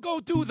you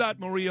go do that,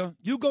 Maria.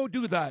 You go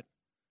do that.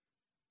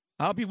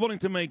 I'll be willing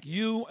to make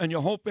you and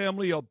your whole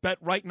family a bet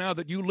right now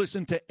that you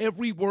listen to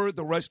every word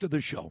the rest of the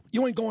show.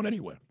 You ain't going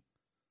anywhere.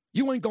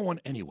 You ain't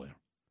going anywhere.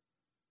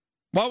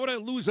 Why would I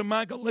lose a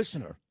MAGA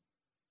listener?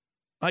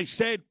 I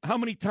said how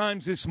many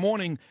times this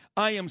morning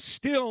I am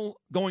still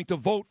going to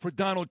vote for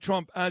Donald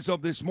Trump as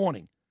of this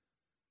morning.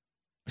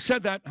 I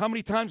said that how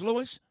many times,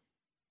 Lewis?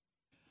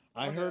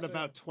 I heard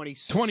about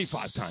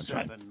 25 times,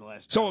 right?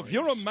 Last So hour. if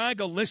you're a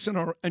MAGA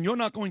listener and you're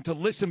not going to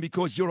listen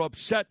because you're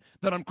upset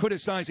that I'm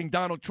criticizing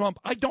Donald Trump,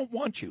 I don't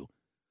want you.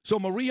 So,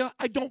 Maria,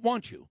 I don't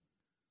want you.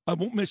 I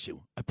won't miss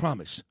you. I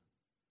promise.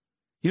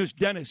 Here's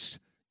Dennis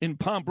in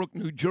Palm Brook,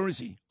 New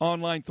Jersey,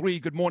 on line 3.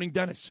 Good morning,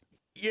 Dennis.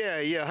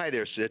 Yeah. Hi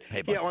there, Sid.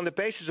 Hey, buddy. Yeah, on the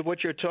basis of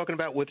what you're talking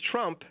about with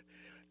Trump,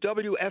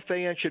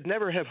 WFAN should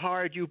never have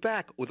hired you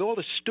back. With all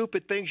the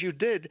stupid things you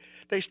did,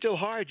 they still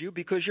hired you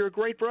because you're a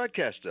great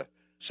broadcaster.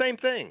 Same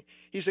thing.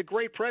 He's a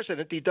great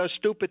president. He does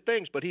stupid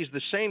things, but he's the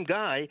same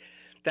guy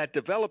that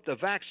developed a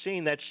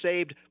vaccine that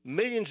saved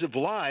millions of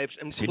lives,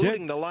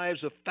 including the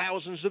lives of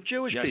thousands of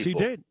Jewish people. Yes, he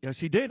did. Yes,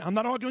 he did. I'm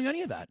not arguing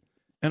any of that.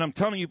 And I'm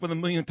telling you for the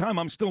millionth time,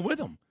 I'm still with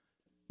him.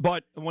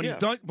 But when he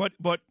does, but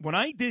when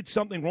I did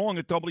something wrong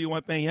at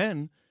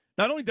WFAN,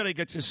 not only did I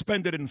get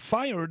suspended and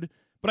fired,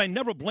 but I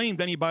never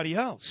blamed anybody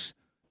else,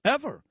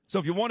 ever. So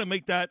if you want to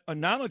make that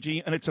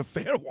analogy, and it's a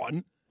fair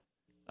one,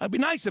 It'd be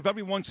nice if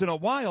every once in a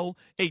while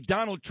a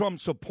Donald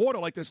Trump supporter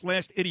like this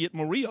last idiot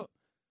Maria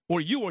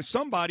or you or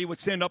somebody would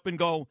stand up and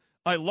go,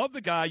 I love the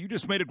guy. You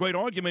just made a great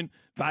argument.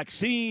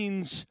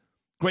 Vaccines,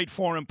 great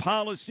foreign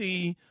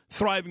policy,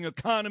 thriving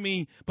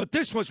economy. But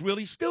this was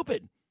really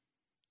stupid.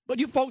 But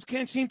you folks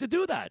can't seem to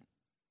do that.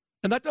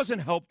 And that doesn't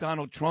help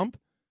Donald Trump.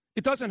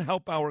 It doesn't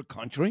help our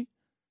country.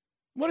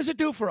 What does it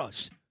do for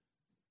us?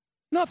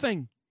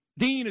 Nothing.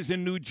 Dean is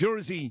in New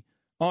Jersey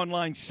on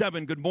line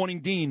 7. Good morning,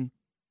 Dean.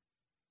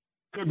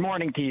 Good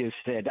morning to you,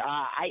 Sid.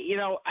 I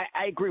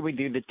agree with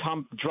you that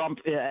Trump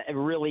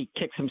really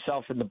kicks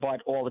himself in the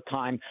butt all the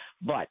time,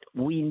 but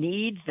we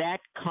need that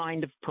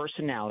kind of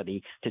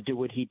personality to do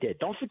what he did.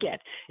 Don't forget,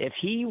 if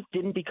he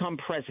didn't become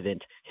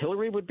president,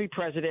 Hillary would be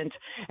president,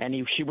 and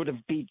she would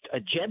have beat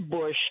Jeb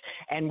Bush,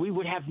 and we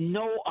would have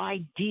no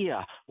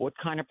idea what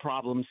kind of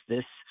problems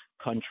this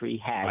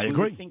country has. I agree.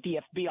 We would think the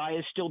FBI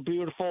is still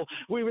beautiful.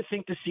 We would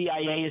think the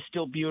CIA is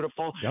still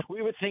beautiful. Yep.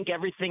 We would think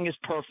everything is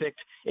perfect.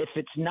 If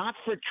it's not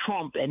for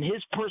Trump and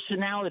his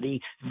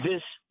personality,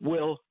 this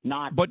will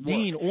not But, work.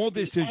 Dean, all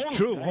this is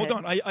true. Go Hold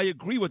ahead. on. I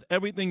agree with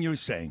everything you're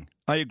saying.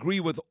 I agree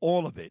with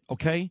all of it,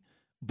 okay?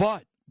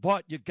 But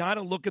you got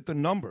to look at the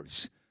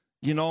numbers,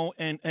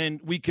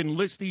 and we can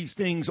list these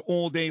things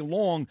all day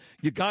long.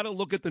 You got to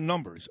look at the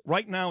numbers.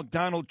 Right now,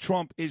 Donald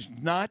Trump is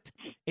not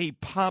a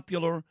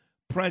popular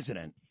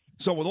president.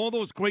 So with all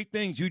those great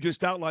things you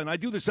just outlined, I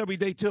do this every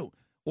day too,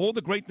 all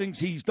the great things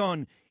he's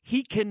done,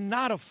 he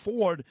cannot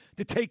afford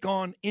to take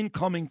on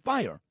incoming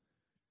fire.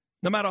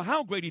 No matter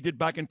how great he did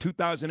back in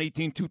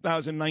 2018,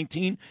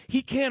 2019,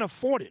 he can't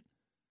afford it.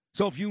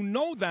 So if you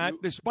know that,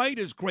 despite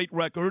his great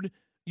record,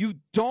 you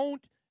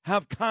don't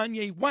have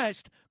Kanye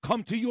West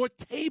come to your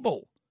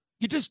table.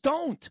 You just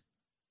don't.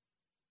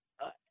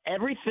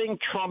 Everything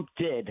Trump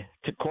did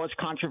to cause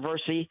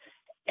controversy,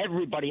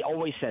 everybody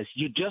always says,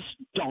 you just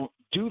don't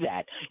do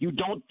that. You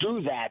don't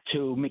do that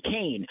to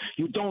McCain.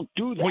 You don't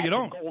do that Well, you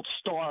don't. to Gold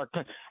Star.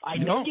 I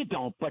You know don't. you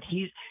don't, but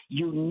you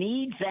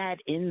need that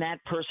in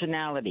that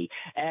personality.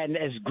 And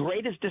as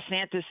great as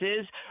DeSantis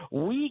is,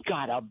 we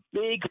got a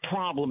big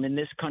problem in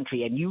this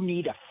country, and you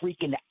need a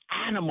freaking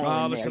animal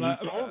in Listen, there.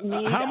 You don't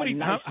need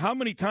how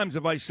many times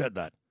have I said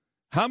that?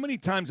 How many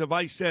times have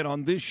I said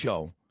on this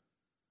show,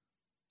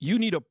 you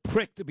need a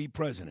prick to be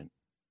president?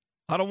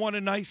 I don't want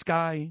a nice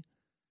guy.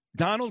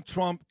 Donald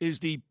Trump is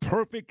the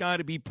perfect guy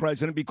to be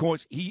president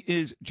because he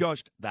is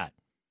just that.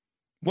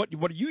 What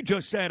you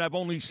just said, I've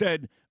only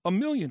said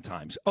 1,000,000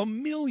 times.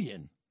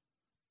 1,000,000.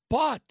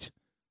 But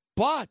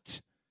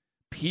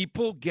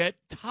people get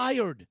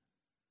tired.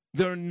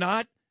 They're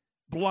not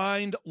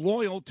blind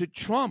loyal to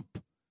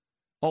Trump.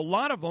 A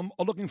lot of them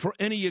are looking for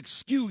any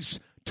excuse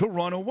to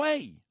run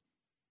away.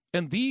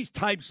 And these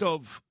types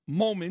of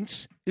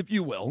moments, if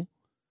you will,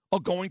 are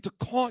going to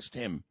cost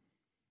him.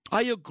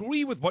 I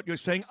agree with what you're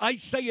saying. I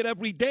say it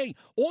every day.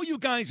 All you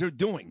guys are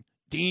doing,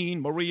 Dean,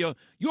 Maria,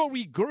 you're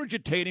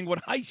regurgitating what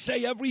I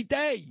say every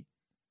day.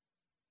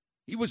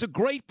 He was a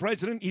great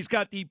president. He's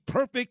got the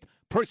perfect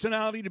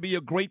personality to be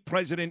a great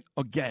president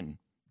again.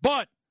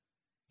 But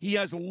he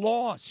has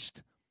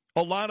lost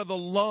a lot of the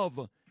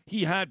love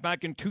he had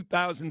back in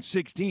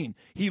 2016.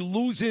 He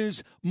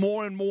loses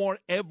more and more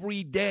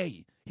every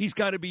day. He's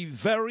got to be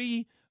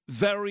very,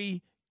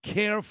 very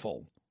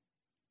careful.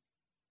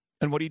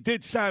 And what he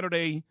did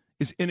Saturday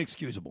is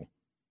inexcusable.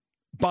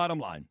 Bottom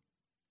line.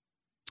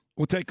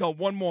 We'll take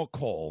one more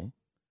call.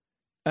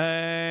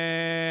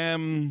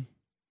 Gary,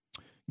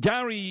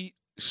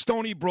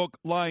 Stony Brook,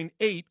 line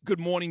 8. Good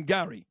morning,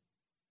 Gary.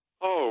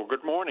 Oh,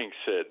 good morning,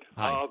 Sid.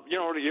 Hi.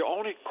 The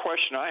only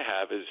question I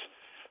have is,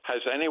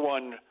 has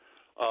anyone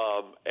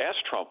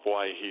asked Trump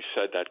why he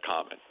said that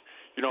comment?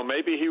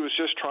 Maybe he was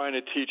just trying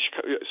to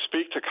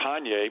speak to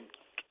Kanye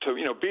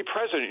to, be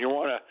president. You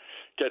want to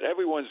get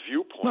everyone's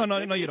viewpoint. No,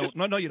 you don't.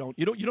 No, you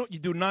don't. You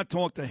do not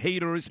talk to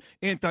haters,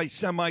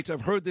 anti-Semites.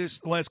 I've heard this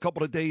the last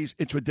couple of days.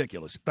 It's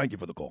ridiculous. Thank you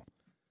for the call.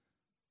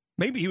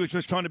 Maybe he was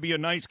just trying to be a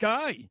nice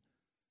guy.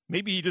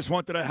 Maybe he just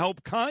wanted to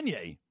help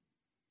Kanye.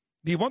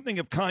 The one thing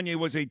if Kanye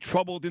was a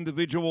troubled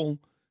individual,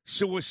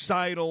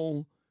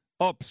 suicidal,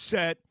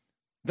 upset,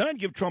 then I'd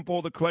give Trump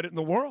all the credit in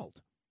the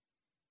world.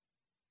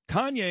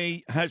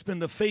 Kanye has been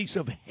the face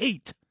of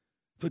hate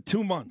for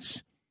 2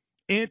 months,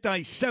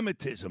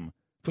 anti-Semitism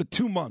for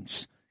 2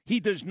 months. He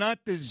does not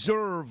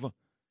deserve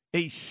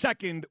a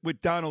second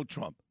with Donald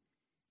Trump.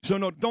 So,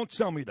 no, don't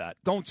sell me that.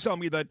 Don't sell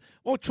me that,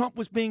 Trump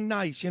was being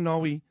nice.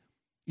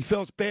 He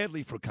felt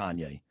badly for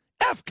Kanye.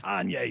 F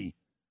Kanye.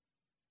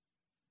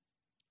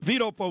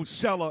 Vito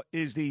Fossella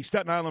is the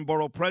Staten Island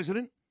Borough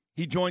President.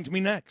 He joins me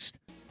next.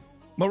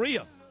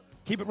 Maria,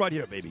 keep it right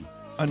here, baby.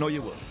 I know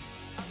you will.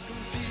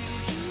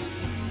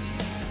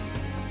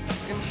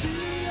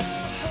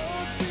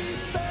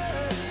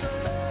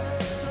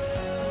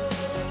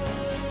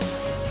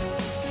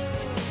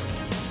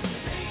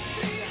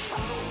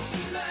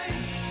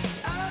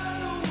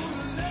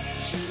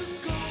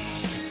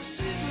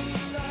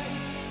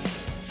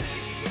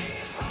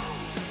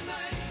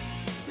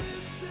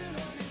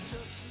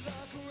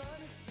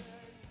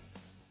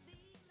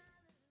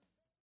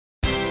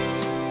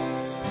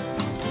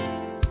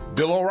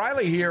 Bill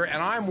O'Reilly here, and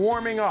I'm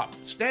warming up.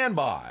 Stand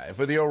by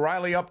for the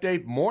O'Reilly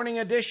Update Morning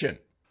Edition.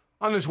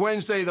 On this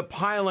Wednesday, the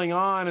piling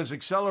on is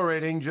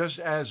accelerating just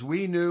as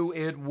we knew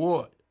it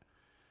would.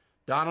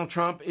 Donald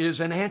Trump is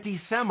an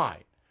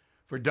anti-Semite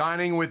for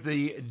dining with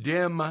the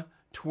Dim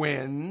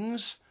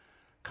twins,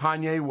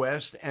 Kanye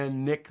West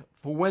and Nick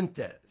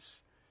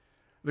Fuentes.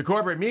 The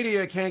corporate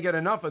media can't get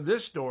enough of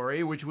this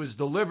story, which was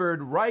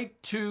delivered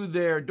right to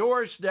their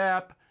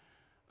doorstep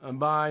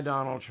by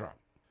Donald Trump.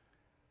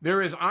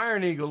 There is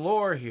irony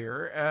galore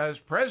here, as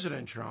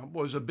President Trump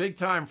was a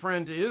big-time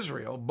friend to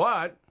Israel,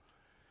 but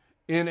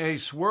in a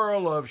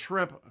swirl of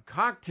shrimp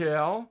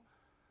cocktail,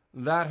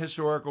 that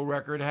historical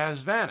record has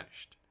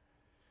vanished.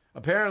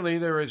 Apparently,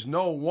 there is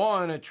no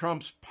one at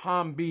Trump's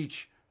Palm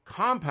Beach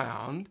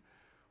compound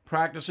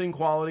practicing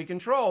quality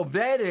control,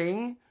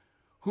 vetting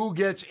who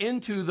gets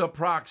into the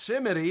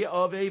proximity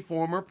of a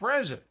former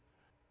president.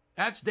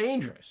 That's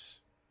dangerous.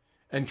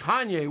 And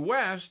Kanye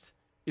West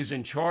is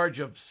in charge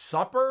of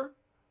supper?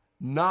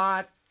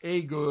 Not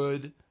a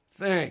good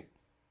thing.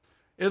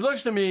 It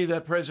looks to me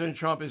that President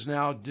Trump is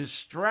now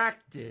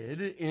distracted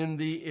in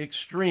the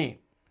extreme.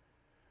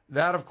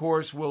 That, of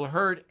course, will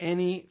hurt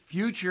any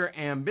future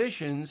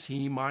ambitions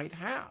he might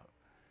have.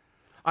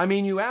 I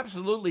mean, you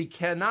absolutely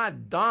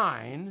cannot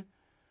dine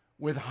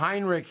with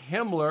Heinrich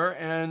Himmler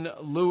and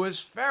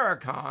Louis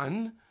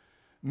Farrakhan,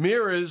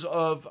 mirrors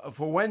of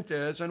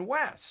Fuentes and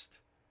West.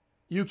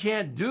 You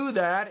can't do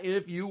that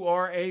if you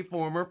are a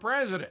former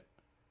president.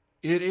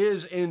 It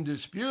is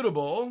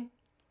indisputable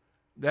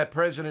that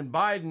President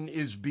Biden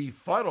is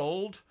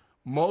befuddled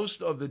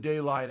most of the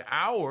daylight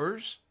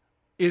hours.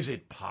 Is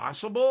it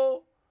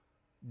possible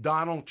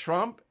Donald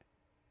Trump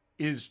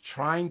is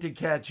trying to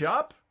catch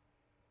up?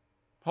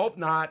 Hope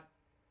not.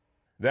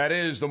 That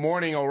is the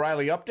Morning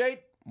O'Reilly Update.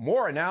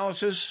 More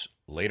analysis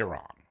later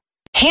on.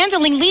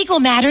 Handling legal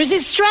matters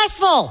is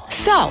stressful.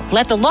 So,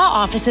 let the law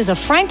offices of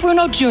Frank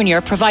Bruno Jr.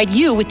 provide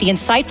you with the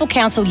insightful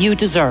counsel you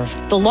deserve.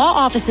 The law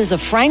offices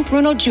of Frank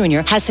Bruno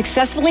Jr. has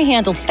successfully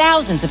handled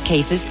thousands of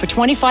cases for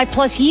 25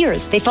 plus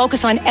years. They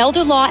focus on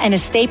elder law and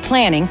estate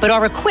planning, but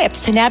are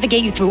equipped to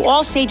navigate you through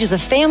all stages of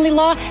family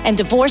law and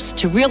divorce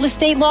to real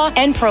estate law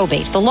and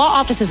probate. The law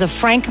offices of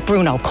Frank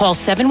Bruno. Call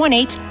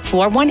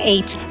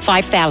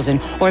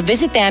 718-418-5000 or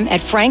visit them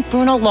at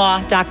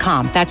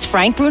frankbrunolaw.com. That's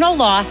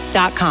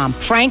frankbrunolaw.com.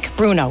 Frank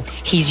Bruno.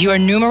 He's your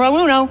numero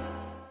uno.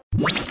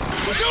 We'll do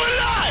it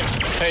live!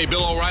 Hey,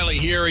 Bill O'Reilly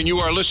here, and you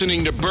are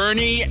listening to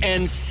Bernie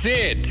and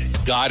Sid.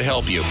 God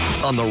help you.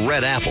 On the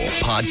Red Apple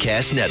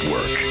Podcast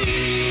Network.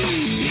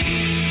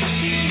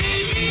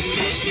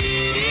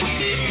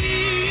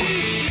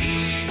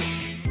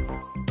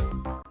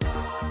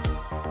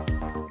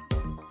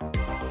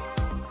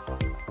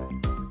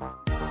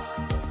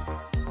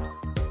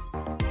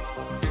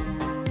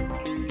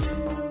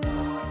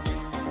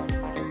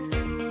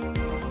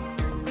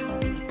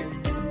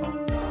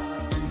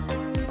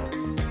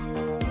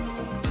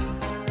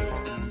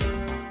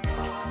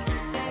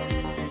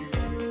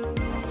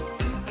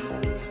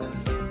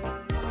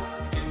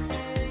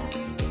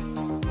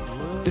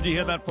 Did you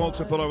hear that, folks,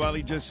 what Bill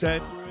O'Reilly just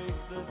said?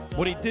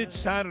 What he did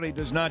Saturday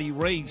does not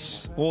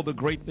erase all the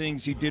great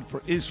things he did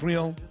for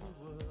Israel,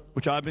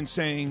 which I've been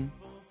saying.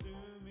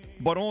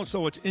 But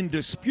also, it's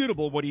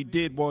indisputable what he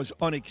did was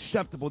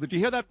unacceptable. Did you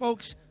hear that,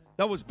 folks?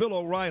 That was Bill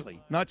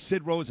O'Reilly, not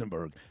Sid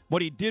Rosenberg.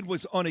 What he did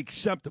was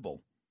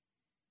unacceptable.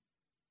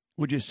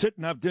 Would you sit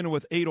and have dinner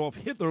with Adolf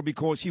Hitler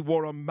because he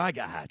wore a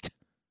MAGA hat?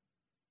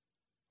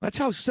 That's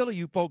how silly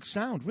you folks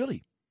sound,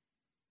 really.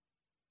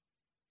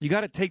 You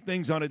got to take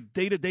things on a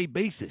day-to-day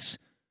basis.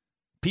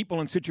 People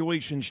and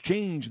situations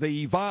change. They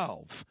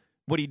evolve.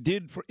 What he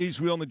did for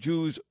Israel and the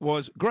Jews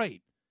was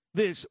great.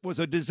 This was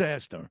a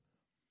disaster.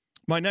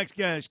 My next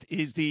guest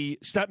is the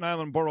Staten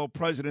Island Borough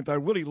President. I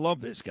really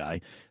love this guy.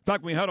 In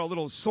fact, we had a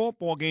little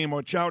softball game,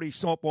 or charity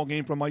softball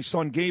game for my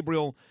son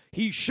Gabriel.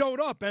 He showed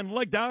up and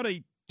legged out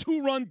a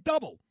 2-run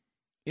double.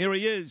 Here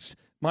he is,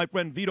 my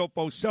friend Vito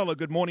Fossella.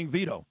 Good morning,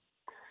 Vito.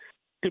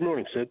 Good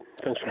morning, Sid.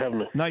 Thanks for having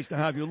me. Nice to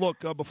have you.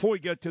 Look, before we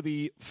get to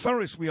the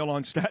Ferris wheel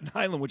on Staten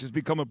Island, which has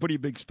become a pretty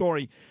big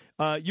story,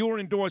 you were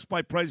endorsed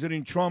by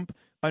President Trump.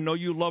 I know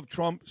you love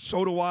Trump.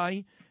 So do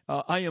I.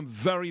 I am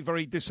very,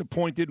 very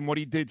disappointed in what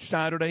he did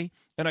Saturday.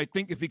 And I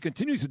think if he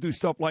continues to do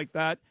stuff like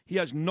that, he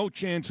has no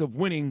chance of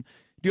winning.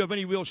 Do you have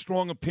any real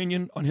strong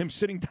opinion on him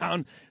sitting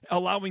down,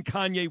 allowing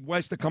Kanye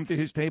West to come to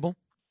his table?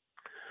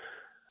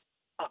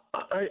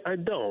 I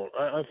don't.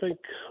 I think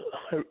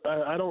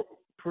I don't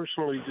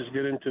personally just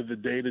get into the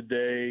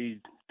day-to-day,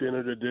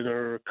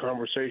 dinner-to-dinner,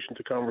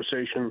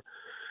 conversation-to-conversation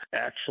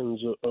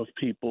actions of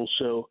people.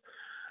 So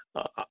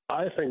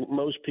I think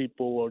most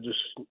people are just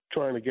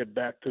trying to get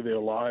back to their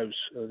lives.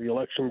 The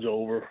election's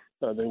over.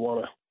 They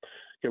want to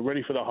get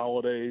ready for the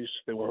holidays.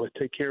 They want to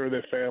take care of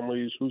their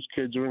families, whose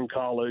kids are in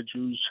college,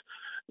 whose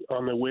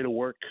on their way to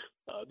work.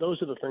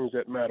 Those are the things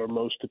that matter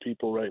most to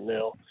people right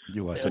now.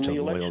 You are and such a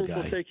the loyal elections guy.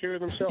 will take care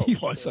of themselves. You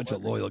are such a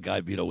loyal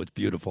guy, Vito. It's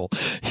beautiful.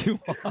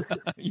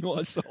 You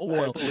are so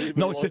loyal.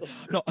 No, Sid.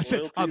 No, I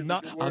said I'm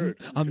not.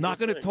 I'm not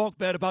going to talk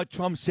bad about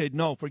Trump. Sid,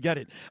 no, forget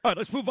it. All right,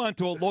 let's move on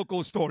to a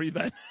local story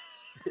then.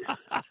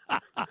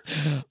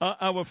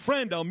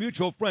 Our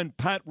mutual friend,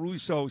 Pat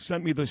Russo,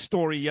 sent me the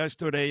story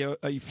yesterday,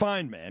 a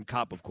fine man,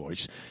 cop, of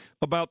course,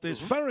 about this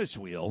Ferris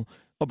wheel,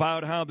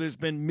 about how there's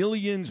been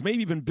millions,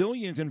 maybe even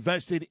billions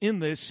invested in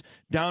this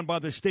down by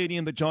the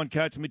stadium that John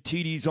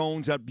Catsimatidis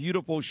owns, that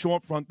beautiful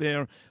shorefront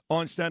there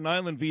on Staten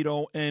Island,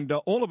 Vito. And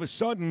all of a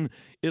sudden,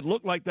 it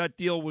looked like that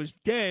deal was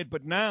dead.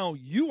 But now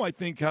you, I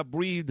think, have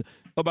breathed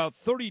about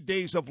 30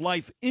 days of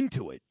life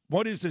into it.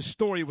 What is the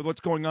story with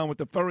what's going on with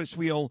the Ferris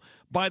wheel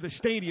by the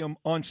stadium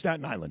on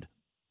Staten Island?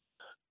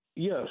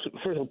 Yes,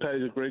 first of all,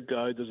 Patty's a great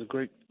guy, does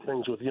great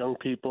things with young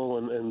people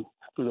and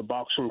through the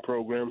boxing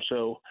program.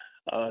 So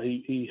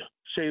he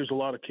saves a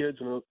lot of kids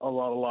and a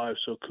lot of lives.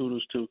 So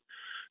kudos to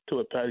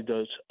what Patty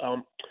does.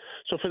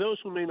 So for those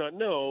who may not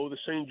know, the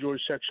St.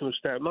 George section of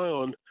Staten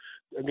Island,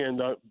 again,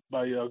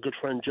 by a good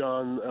friend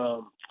John,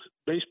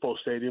 baseball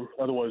stadium,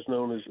 otherwise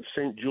known as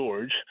St.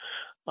 George,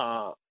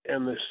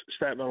 and the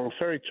Staten Island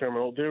Ferry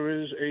Terminal, there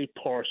is a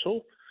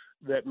parcel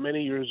that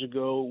many years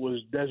ago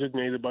was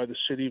designated by the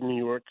city of New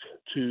York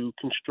to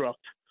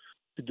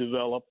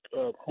develop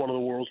one of the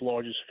world's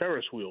largest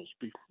Ferris wheels,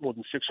 be more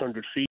than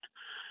 600 feet.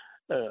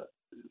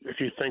 If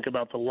you think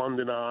about the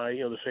London Eye,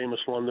 the famous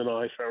London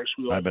Eye Ferris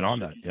wheel. I've been on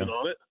that, Been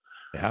on it.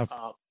 I have.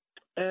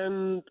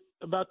 And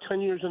about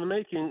 10 years in the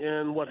making,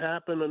 and what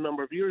happened a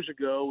number of years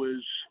ago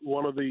is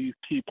one of the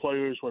key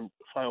players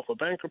filed for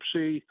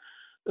bankruptcy,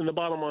 and the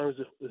bottom line is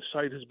the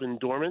site has been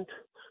dormant.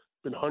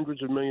 Been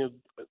hundreds of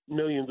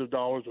millions of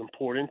dollars been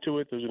poured into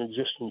it. There's an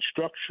existing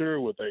structure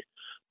with a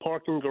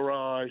parking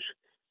garage,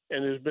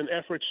 and there's been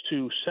efforts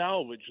to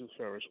salvage the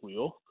Ferris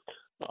wheel,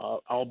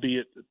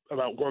 albeit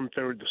about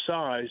one-third the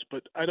size,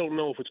 but I don't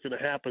know if it's going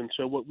to happen.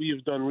 So what we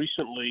have done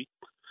recently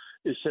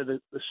is said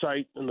that the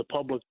site and the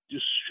public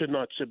just should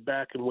not sit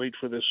back and wait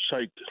for this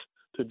site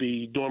to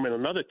be dormant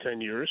another 10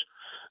 years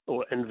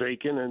and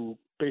vacant and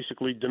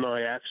basically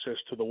deny access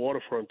to the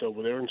waterfront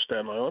over there in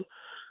Staten Island.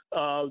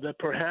 That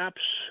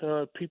perhaps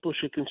people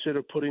should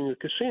consider putting a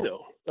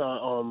casino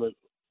on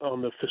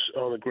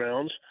the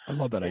grounds. I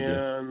love that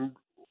idea. And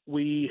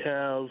we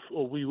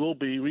will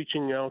be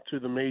reaching out to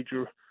the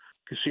major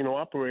casino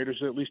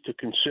operators at least to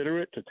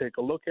consider it, to take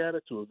a look at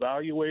it, to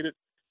evaluate it,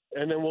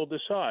 and then we'll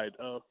decide.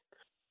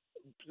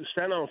 The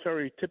Staten Island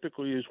Ferry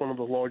typically is one of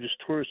the largest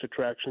tourist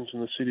attractions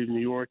in the city of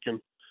New York, and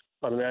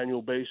on an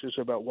annual basis,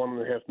 about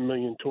 1.5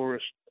 million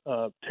tourists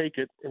take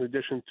it, in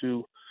addition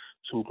to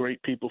some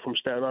great people from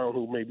Staten Island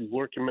who maybe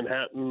work in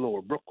Manhattan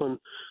or Brooklyn.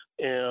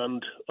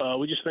 And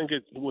we just think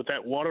with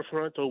that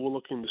waterfront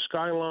overlooking the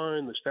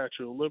skyline, the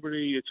Statue of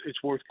Liberty,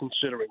 it's worth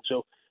considering.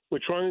 So we're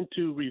trying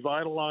to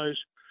revitalize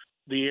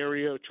the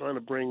area, trying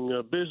to bring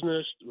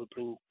business,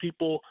 bring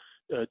people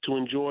to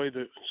enjoy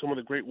some of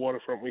the great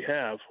waterfront we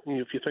have.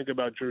 If you think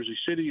about Jersey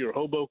City or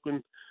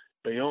Hoboken,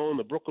 Bayonne,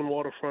 the Brooklyn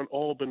waterfront,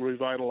 all have been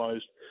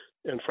revitalized.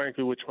 And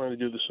frankly, we're trying to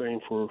do the same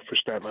for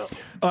Staten Island.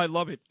 I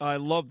love it. I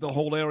love the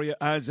whole area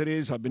as it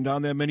is. I've been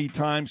down there many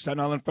times, Staten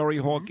Island Ferry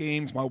Hawk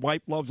games. My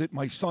wife loves it.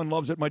 My son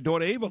loves it. My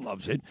daughter Ava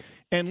loves it.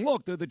 And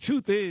look, the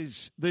truth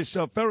is, this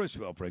Ferris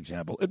wheel, for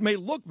example, it may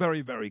look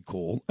very, very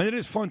cool, and it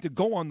is fun to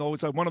go on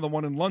those. I wanted the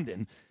one in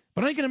London,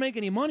 but I ain't going to make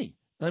any money.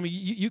 I mean,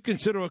 you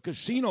consider a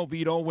casino,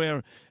 Vito,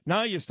 where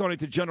now you're starting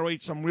to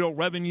generate some real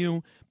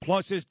revenue,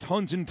 plus there's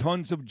tons and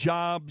tons of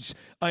jobs.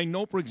 I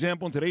know, for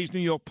example, in today's New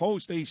York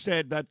Post, they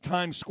said that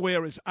Times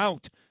Square is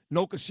out.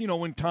 No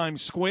casino in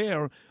Times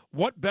Square.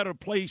 What better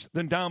place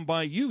than down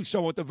by you?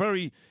 So at the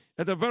very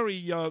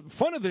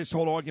fun of this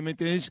whole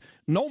argument is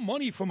no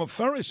money from a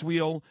Ferris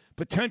wheel,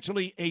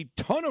 potentially a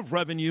ton of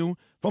revenue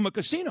from a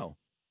casino.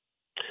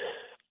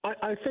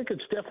 I think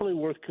it's definitely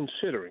worth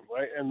considering,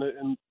 right?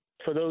 And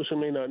for those who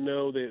may not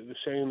know, they're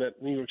saying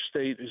that New York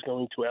State is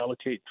going to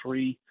allocate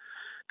 3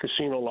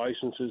 casino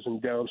licenses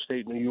in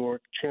downstate New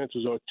York.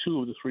 Chances are 2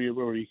 of the 3 have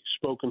already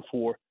spoken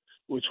for,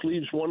 which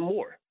leaves 1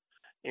 more.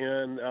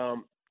 And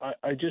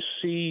I just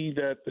see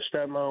that the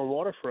Staten Island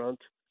waterfront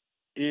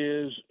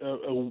is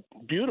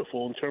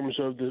beautiful in terms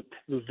of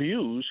the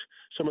views,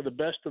 some of the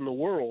best in the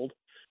world.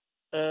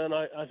 And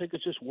I think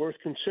it's just worth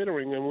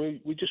considering. And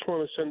we just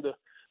want to send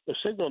a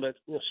signal that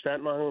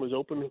Staten Island is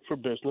open for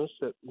business,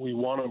 that we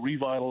want to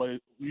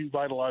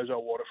revitalize our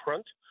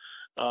waterfront,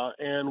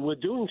 and we're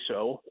doing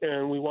so,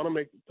 and we want to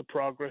make the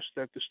progress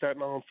that the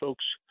Staten Island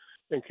folks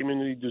and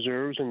community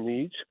deserves and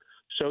needs.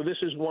 So this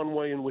is one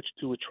way in which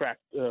to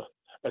attract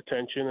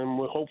attention, and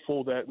we're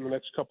hopeful that in the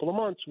next couple of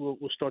months we'll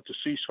start to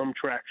see some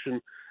traction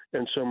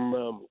and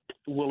some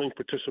willing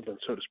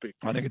participants, so to speak.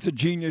 I think it's a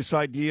genius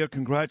idea.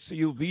 Congrats to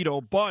you, Vito.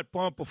 But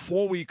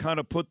before we kind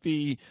of put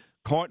the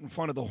cart in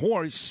front of the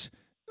horse,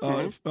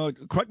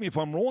 correct me if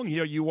I'm wrong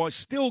here, you are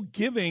still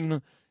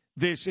giving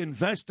this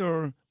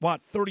investor,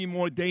 30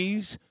 more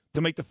days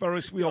to make the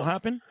Ferris wheel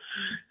happen?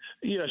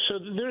 Yeah, so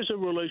there's a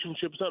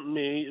relationship. It's not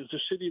me. It's the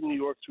City of New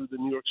York through the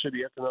New York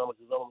City Economic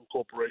Development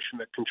Corporation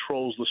that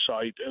controls the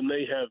site, and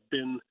they have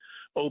been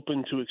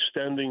open to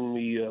extending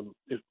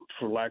the,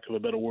 for lack of a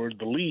better word,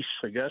 the lease,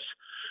 I guess,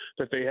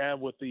 that they have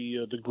with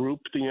the group,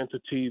 the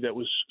entity that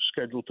was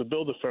scheduled to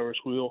build the Ferris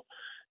wheel.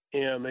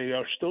 And they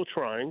are still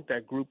trying.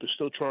 That group is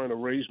still trying to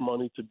raise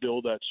money to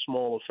build that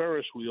smaller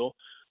Ferris wheel.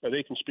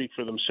 They can speak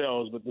for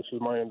themselves, but this is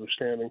my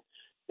understanding.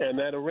 And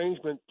that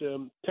arrangement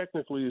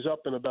technically is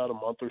up in about a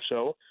month or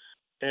so.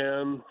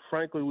 And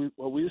frankly,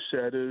 what we've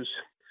said is,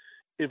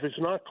 if it's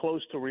not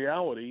close to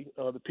reality,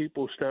 the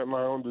people of Staten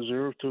Island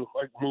deserve to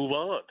move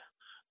on.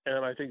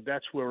 And I think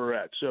that's where we're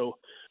at. So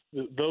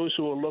those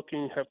who are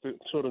looking have to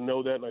sort of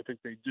know that, and I think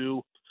they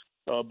do.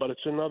 But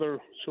it's another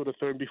sort of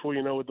third. Before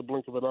you know it, the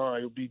blink of an eye,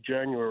 it'll be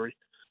January,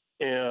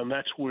 and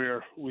that's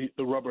where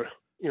the rubber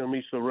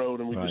meets the road,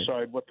 and we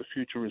decide what the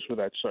future is for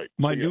that site.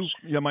 My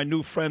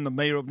new friend, the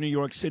mayor of New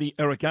York City,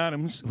 Eric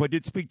Adams, who I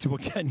did speak to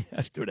again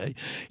yesterday.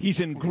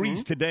 He's in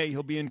Greece today.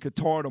 He'll be in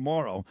Qatar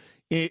tomorrow.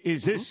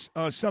 Is this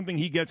something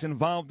he gets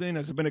involved in?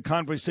 Has there been a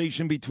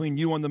conversation between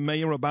you and the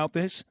mayor about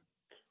this?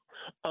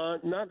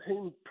 Not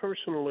him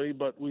personally,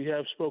 but we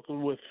have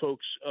spoken with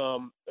folks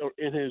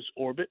in his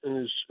orbit, in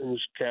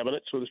his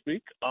cabinet, so to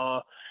speak,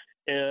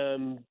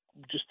 and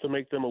just to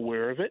make them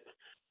aware of it.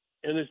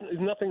 And there's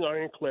nothing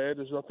ironclad,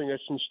 there's nothing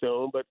etched in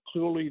stone, but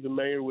clearly the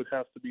mayor would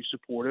have to be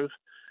supportive.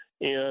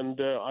 And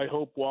I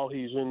hope while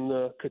he's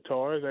in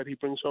Qatar that he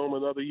brings home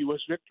another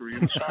U.S. victory in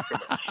the soccer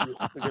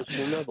match against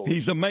the Netherlands.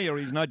 He's the mayor,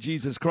 he's not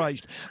Jesus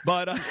Christ.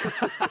 But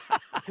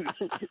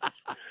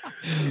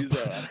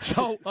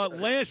so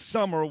last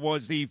summer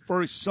was the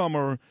first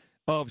summer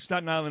of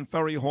Staten Island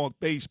Ferry Hawk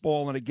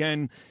baseball. And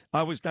again,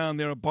 I was down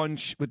there a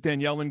bunch with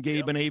Danielle and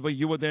Gabe and Ava.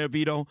 You were there,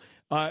 Vito.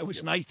 It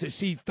was nice to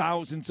see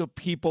thousands of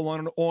people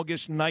on an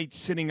August night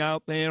sitting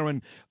out there.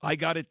 And I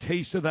got a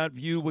taste of that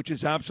view, which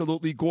is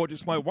absolutely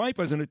gorgeous. My wife,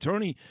 as an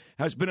attorney,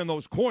 has been in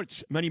those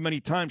courts many, many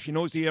times. She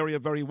knows the area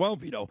very well,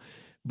 Vito.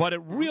 But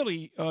it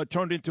really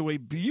turned into a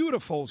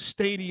beautiful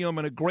stadium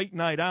and a great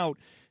night out.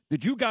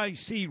 Did you guys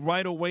see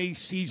right away,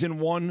 season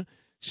one,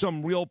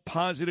 some real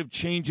positive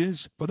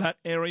changes for that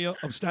area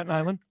of Staten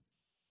Island?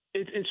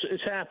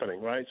 It's happening,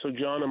 right? So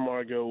John and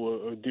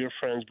Margot are dear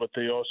friends, but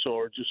they also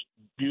are just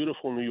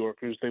beautiful New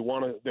Yorkers. They're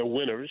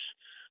winners.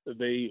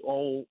 They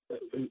all,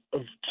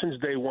 since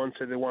day one,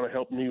 said they want to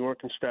help New York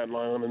and Staten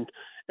Island,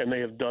 and they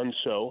have done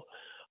so.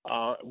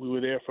 We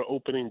were there for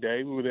opening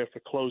day. We were there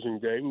for closing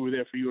day. We were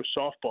there for your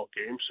softball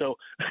game. So,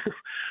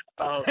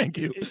 thank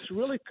you. It's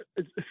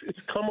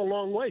come a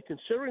long way,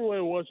 considering where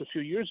it was a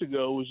few years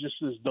ago. It was just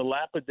this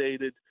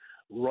dilapidated,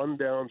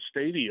 rundown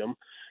stadium,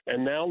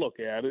 and now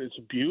look at it. It's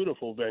a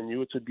beautiful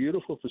venue. It's a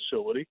beautiful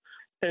facility.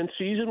 And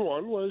season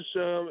one was,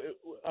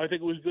 I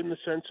think, it was good in the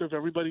sense of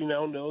everybody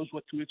now knows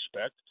what to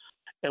expect.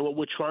 And what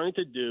we're trying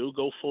to do,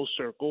 go full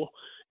circle,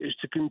 is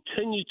to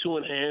continue to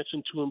enhance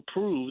and to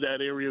improve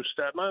that area of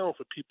Staten Island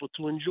for people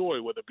to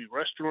enjoy, whether it be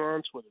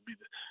restaurants, whether it be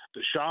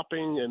the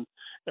shopping, and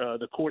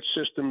the court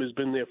system has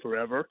been there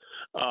forever.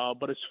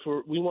 But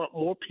we want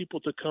more people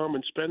to come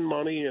and spend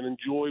money and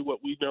enjoy what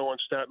we know on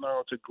Staten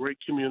Island. It's a great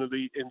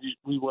community, and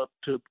we want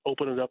to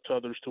open it up to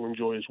others to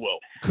enjoy as well.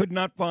 Could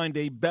not find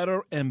a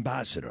better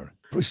ambassador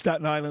for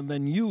Staten Island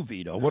than you,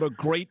 Vito. What a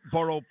great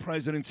borough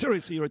president.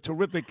 Seriously, you're a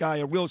terrific guy,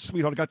 a real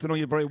sweetheart. I got to know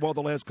you very well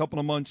the last couple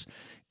of months.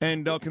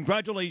 And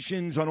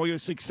congratulations on all your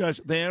success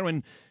there,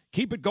 and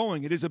keep it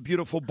going. It is a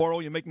beautiful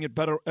borough. You're making it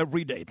better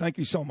every day. Thank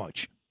you so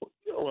much.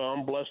 Well,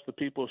 I'm blessed the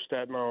people of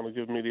Staten Island have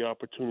given me the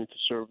opportunity to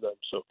serve them.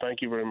 So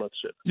thank you very much,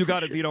 Sid. You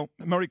got it, Vito.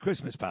 Merry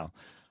Christmas, pal.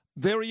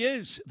 There he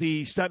is,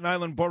 the Staten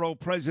Island Borough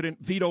President,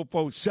 Vito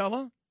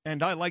Fossella.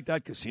 And I like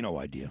that casino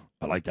idea.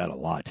 I like that a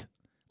lot.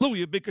 Lou,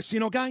 you a big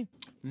casino guy?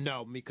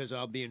 No, because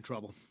I'll be in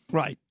trouble.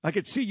 Right. I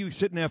could see you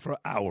sitting there for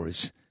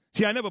hours.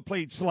 See, I never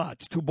played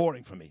slots. Too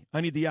boring for me. I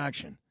need the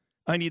action.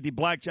 I need the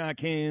blackjack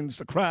hands,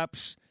 the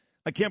craps.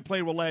 I can't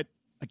play roulette.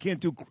 I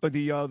can't do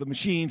the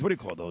machines. What do you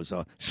call those?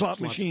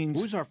 Slot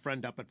machines. Who's our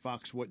friend up at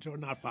Foxwoods? Or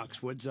not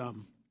Foxwoods?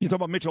 You talking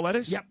about Mitchell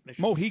Ettis? Yep.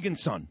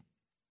 Mohegan's son.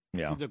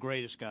 Yeah. He's the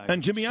greatest guy.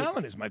 And Jimmy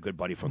Allen is my good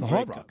buddy from the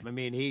Hard Rock. I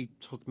mean, he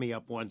took me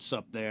up once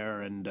up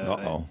there, and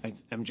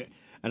MJ.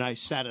 And I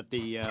sat at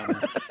the.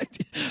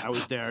 I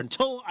was there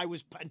until I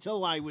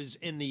was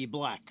in the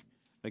black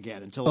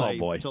again. Until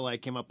I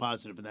came up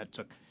positive, and that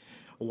took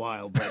a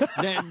while. But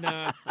then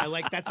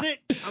that's it.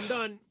 I'm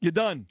done. You're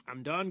done.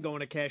 I'm done.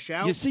 Going to cash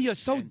out. You see, you're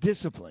so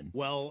disciplined.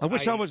 Well, I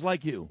wish I was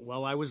like you.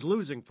 Well, I was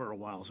losing for a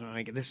while, so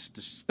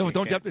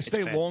don't you have to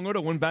stay longer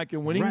to win back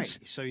your winnings?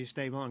 Right. So you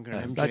stay longer.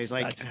 That's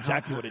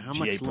exactly what a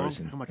GA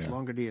person. How much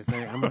longer do you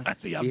think?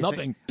 You have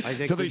nothing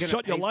until they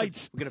shut your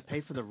lights. We're going to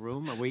pay for the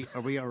room.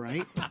 Are we all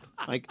right?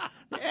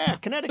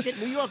 Connecticut,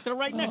 New York, they're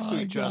right next to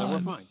each other.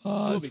 We're fine.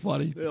 Oh, that's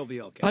funny. It'll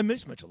be okay. I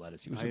miss Mitchell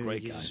Ettis. He was a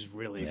great guy. He's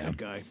really a good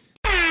guy.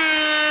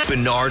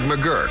 Bernard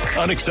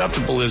McGuirk.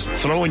 Unacceptable is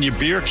throwing your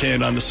beer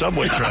can on the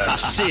subway tracks.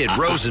 Sid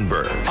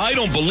Rosenberg. I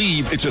don't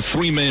believe it's a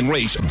three-man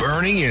race.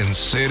 Bernie and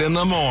Sid in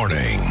the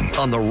morning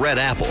on the Red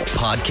Apple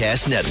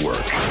Podcast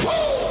Network.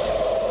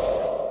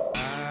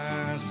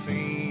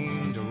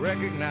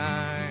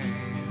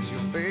 recognize your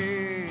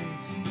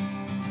face.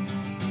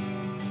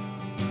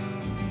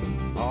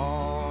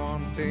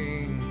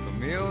 Haunting,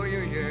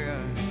 familiar,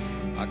 yeah.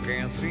 I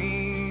can't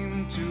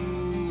seem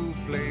to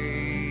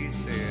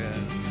place it.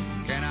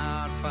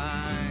 Cannot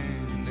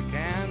find a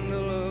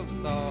candle of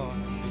thought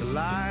to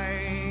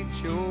light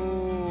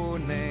your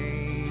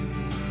name.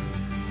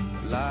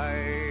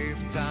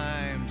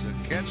 Lifetimes are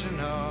catching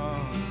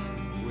up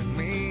with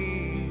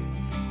me.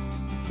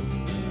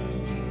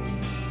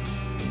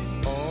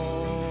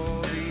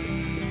 All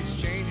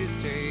these changes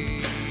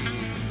take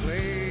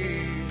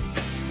place.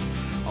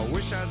 I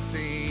wish I'd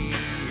seen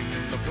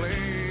the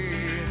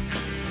place,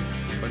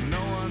 but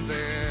no one's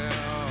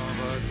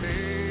ever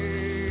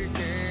taken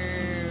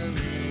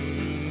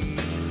me.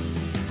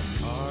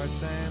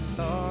 Hearts and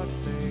thoughts,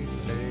 they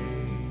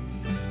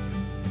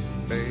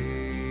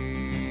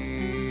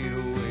fade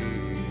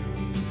away.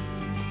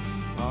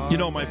 You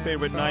know my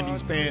favorite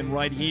 90s band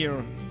right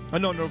here. I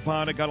know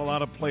Nirvana got a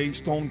lot of play,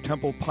 Stone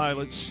Temple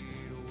Pilots.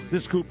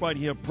 This group right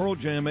here, Pearl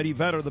Jam, Eddie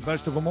Vedder, the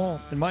best of them all,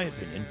 in my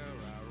opinion.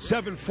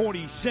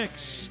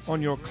 7:46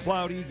 on your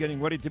cloudy, getting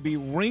ready to be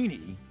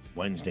rainy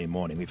Wednesday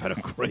morning. We've had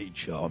a great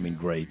show. I mean,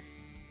 great.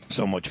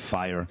 So much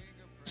fire,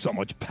 so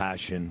much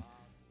passion,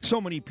 so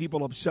many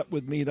people upset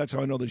with me. That's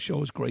how I know the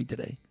show is great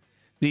today.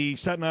 The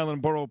Staten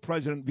Island Borough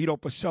President, Vito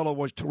Pacello,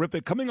 was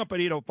terrific. Coming up at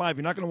 8:05,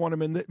 you're not going to want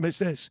to miss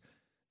this.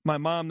 My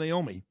mom,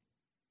 Naomi.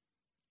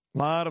 A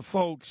lot of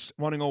folks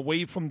running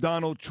away from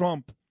Donald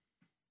Trump.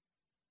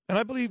 And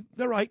I believe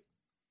they're right.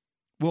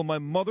 Will my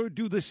mother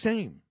do the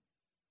same?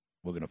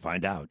 We're going to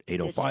find out.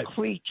 8:05.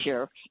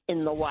 Creature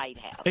in the White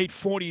House.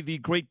 8:40, the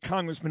great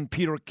Congressman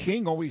Peter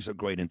King. Always a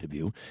great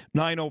interview.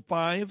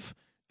 9:05,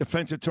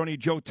 defense attorney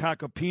Joe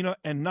Tacopina.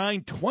 And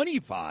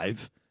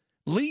 9:25,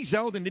 Lee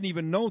Zeldin didn't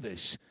even know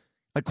this.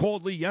 I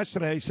called Lee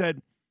yesterday. I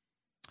said,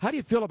 how do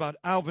you feel about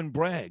Alvin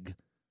Bragg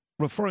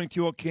referring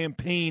to your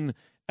campaign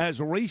as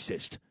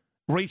racist?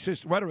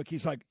 Racist rhetoric.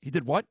 He's like, he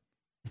did what?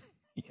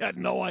 He had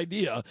no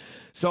idea.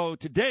 So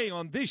today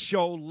on this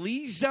show,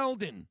 Lee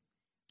Zeldin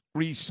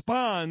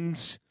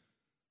responds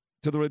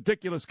to the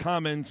ridiculous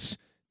comments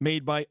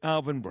made by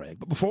Alvin Bragg.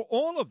 But before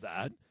all of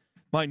that,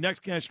 my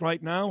next guest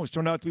right now has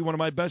turned out to be one of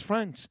my best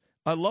friends.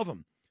 I love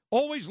him.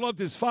 Always loved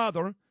his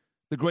father,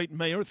 the great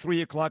mayor,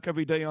 3 o'clock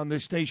every day on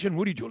this station,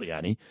 Rudy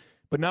Giuliani.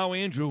 But now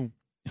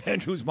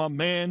Andrew's my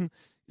man,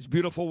 his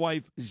beautiful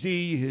wife,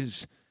 Z,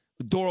 his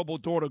adorable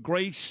daughter,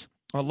 Grace.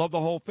 I love the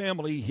whole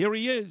family. Here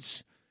he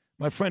is,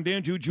 my friend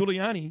Andrew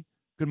Giuliani.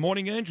 Good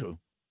morning, Andrew.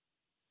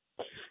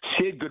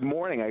 Sid, good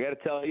morning. I got to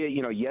tell you,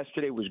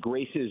 yesterday was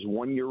Grace's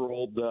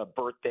 1-year-old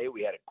birthday.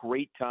 We had a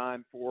great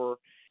time for her.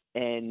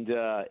 And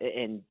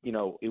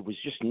it was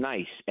just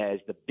nice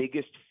as the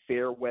biggest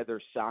fair weather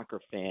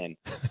soccer fan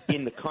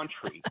in the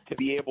country to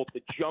be able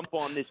to jump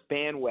on this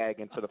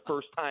bandwagon for the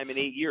first time in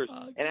 8 years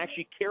and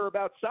actually care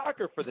about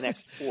soccer for the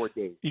next 4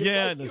 days.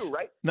 Yeah. Like you,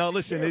 right? Now,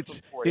 listen,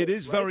 it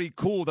is very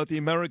cool that the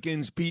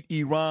Americans beat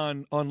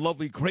Iran on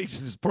lovely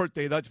Grace's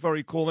birthday. That's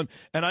very cool.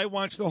 And I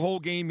watched the whole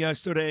game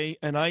yesterday,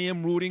 and I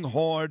am rooting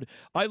hard.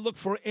 I look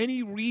for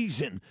any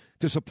reason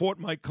to support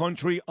my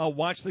country. I'll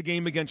watch the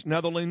game against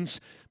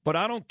Netherlands, but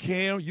I don't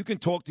care. You can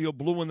talk to your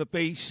blue in the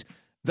face.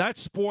 That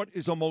sport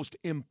is almost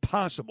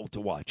impossible to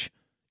watch.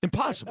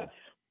 Impossible.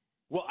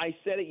 Well, I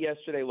said it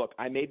yesterday. Look,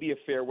 I may be a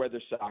fair weather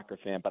soccer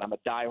fan, but I'm a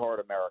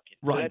diehard American.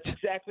 Right. So that's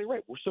exactly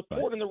right. We're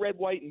supporting the red,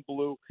 white, and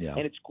blue, and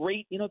it's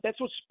great. That's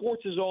what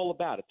sports is all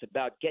about. It's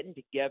about getting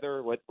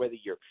together, whether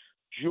you're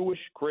Jewish,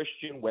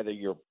 Christian, whether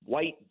you're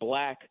white,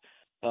 black,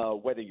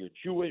 whether you're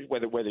Jewish,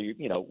 whether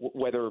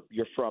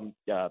you're from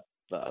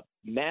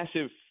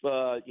massive,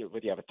 whether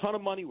you have a ton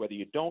of money, whether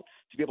you don't,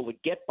 to be able to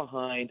get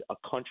behind a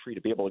country,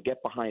 to be able to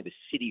get behind a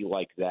city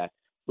like that,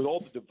 with all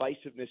the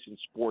divisiveness in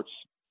sports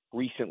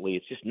recently,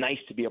 it's just nice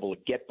to be able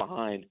to get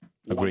behind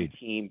one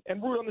team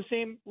and we're on the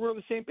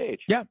same page.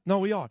 Yeah, no,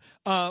 we are.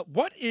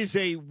 What is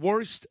a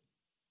worst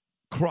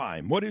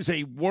crime? What is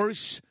a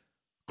worse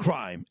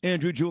crime,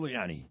 Andrew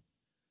Giuliani?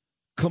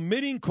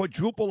 Committing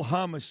quadruple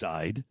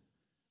homicide,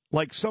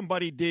 like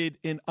somebody did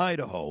in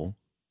Idaho,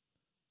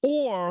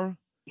 or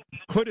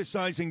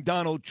criticizing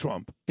Donald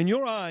Trump? In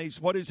your eyes,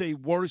 what is a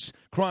worse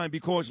crime?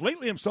 Because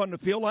lately I'm starting to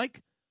feel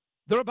like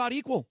they're about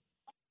equal.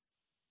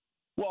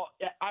 Well,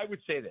 I would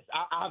say this.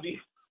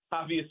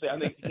 Obviously, I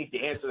think you need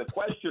to answer the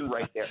question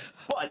right there.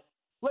 But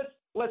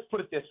let's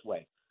put it this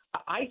way.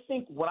 I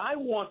think what I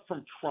want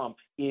from Trump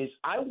is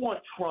I want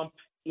Trump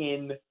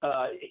in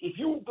if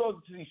you go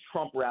to these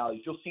Trump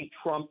rallies, you'll see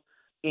Trump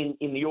in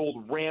the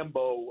old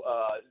Rambo,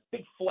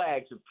 big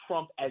flags of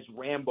Trump as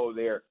Rambo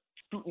there,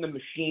 shooting the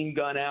machine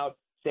gun out,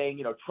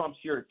 saying, Trump's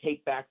here to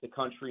take back the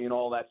country and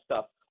all that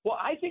stuff. Well,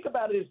 I think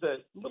about it as a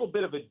little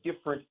bit of a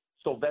different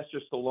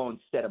Sylvester Stallone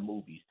set of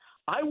movies.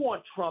 I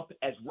want Trump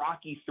as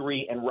Rocky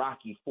III and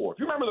Rocky IV. If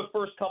you remember the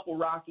first couple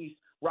Rockies,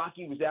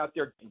 Rocky was out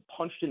there getting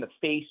punched in the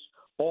face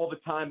all the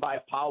time by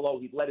Apollo.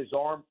 He'd let his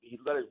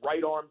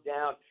right arm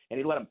down, and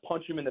he'd let him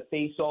punch him in the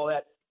face, all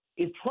that.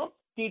 If Trump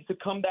needs to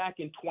come back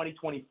in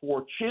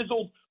 2024,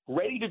 chiseled,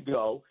 ready to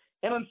go,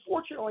 And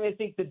unfortunately, I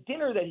think the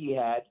dinner that he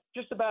had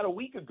just about a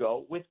week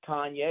ago with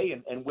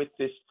Kanye and with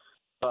this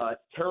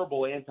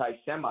terrible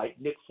anti-Semite,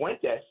 Nick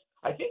Fuentes,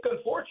 I think,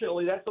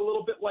 unfortunately, that's a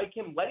little bit like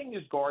him letting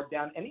his guard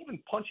down and even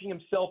punching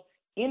himself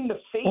in the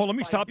face. Oh, let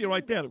me stop you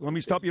right there. Let me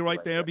stop you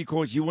right there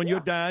because you and your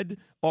dad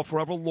are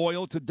forever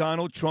loyal to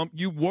Donald Trump.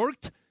 You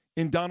worked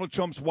in Donald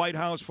Trump's White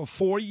House for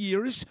 4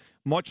 years.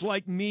 Much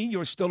like me,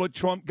 you're still a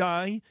Trump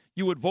guy.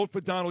 You would vote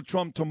for Donald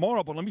Trump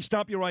tomorrow. But let me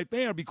stop you right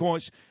there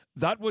because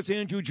that was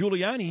Andrew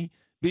Giuliani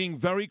being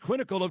very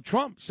critical of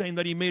Trump, saying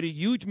that he made a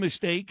huge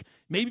mistake,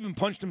 maybe even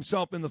punched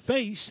himself in the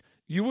face.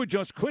 You were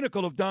just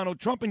critical of Donald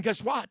Trump. And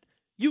guess what?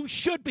 You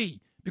should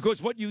be,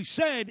 because what you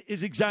said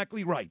is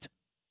exactly right.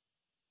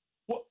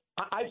 Well,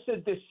 I've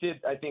said this, Sid,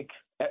 I think,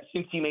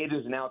 since he made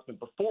his announcement,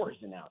 before his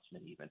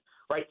announcement even,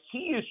 right?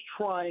 He is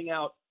trying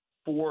out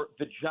for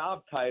the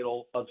job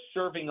title of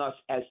serving us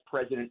as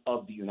president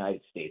of the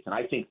United States. And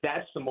I think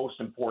that's the most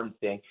important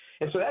thing.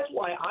 And so that's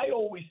why I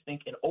always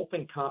think an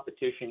open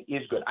competition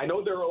is good. I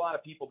know there are a lot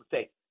of people that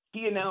say,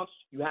 he announced,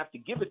 you have to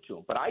give it to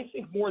him. But I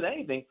think more than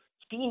anything,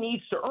 he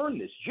needs to earn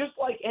this, just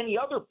like any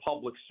other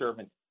public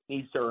servant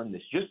needs to earn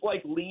this. Just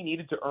like Lee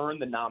needed to earn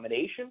the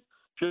nomination,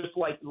 just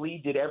like Lee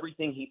did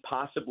everything he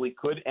possibly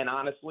could. And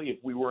honestly, if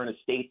we were in a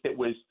state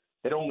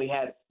that only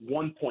had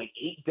 1.8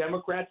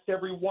 Democrats to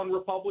every one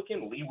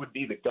Republican, Lee would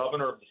be the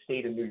governor of the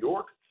state of New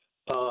York.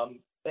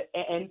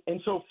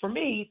 And so for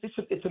me,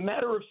 it's a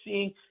matter of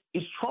seeing,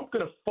 is Trump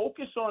going to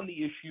focus on the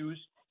issues?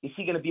 Is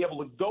he going to be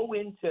able to go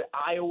into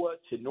Iowa,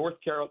 to North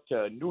Carolina,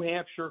 to New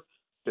Hampshire,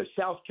 to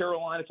South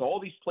Carolina, to all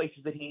these places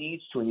that he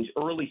needs to in these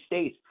early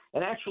states,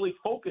 and actually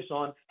focus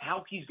on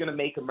how he's going to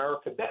make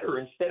America better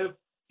instead of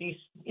these,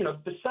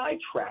 the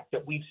sidetrack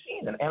that we've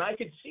seen. And I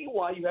could see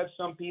why you have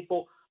some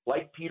people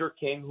like Peter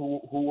King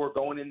who are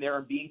going in there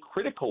and being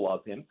critical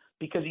of him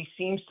because he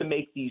seems to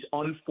make these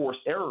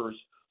unforced errors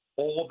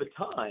all the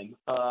time.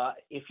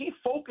 If he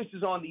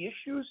focuses on the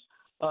issues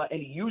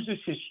and he uses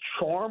his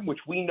charm, which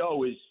we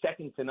know is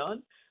second to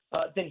none,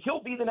 then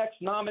he'll be the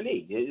next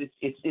nominee.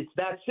 It's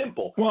that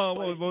simple.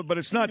 But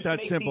it's not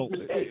that simple.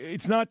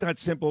 It's not that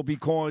simple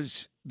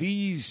because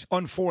these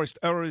unforced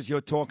errors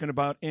you're talking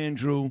about,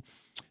 Andrew,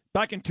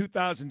 back in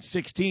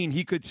 2016,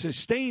 he could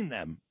sustain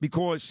them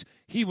because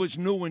he was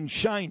new and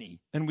shiny,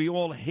 and we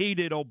all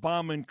hated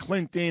Obama and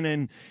Clinton,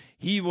 and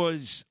he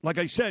was, like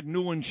I said,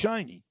 new and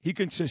shiny. He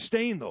can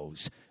sustain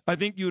those. I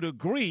think you'd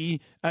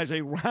agree, as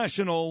a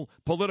rational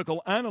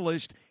political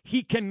analyst,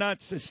 he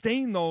cannot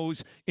sustain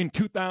those in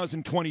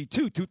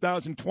 2022,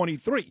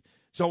 2023.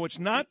 So it's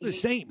not the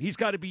same. He's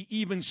got to be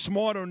even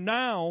smarter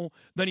now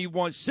than he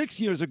was 6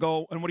 years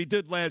ago, and what he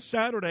did last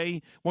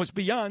Saturday was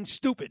beyond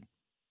stupid.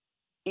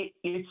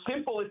 It's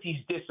simple if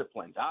he's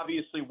disciplined.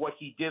 Obviously, what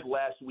he did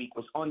last week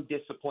was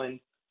undisciplined,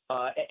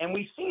 and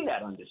we've seen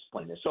that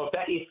undisciplined. So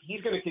if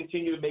he's going to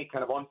continue to make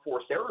kind of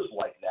unforced errors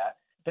like that,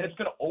 then it's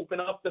going to open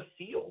up the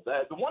field.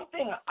 The one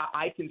thing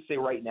I can say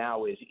right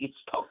now is it's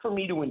tough for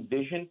me to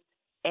envision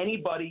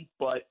anybody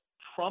but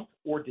Trump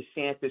or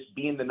DeSantis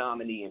being the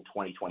nominee in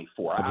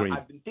 2024.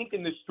 I've been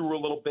thinking this through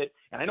a little bit,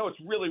 and I know it's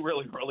really,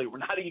 really early. We're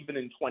not even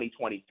in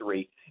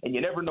 2023, and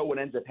you never know what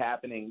ends up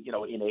happening,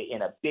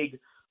 in a big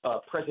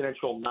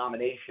presidential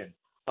nomination.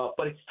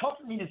 But it's tough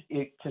for me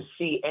to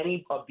see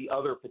any of the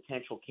other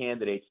potential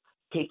candidates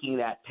taking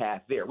that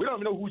path there. We don't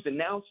even know who's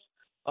announced,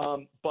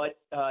 but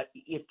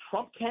if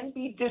Trump can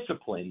be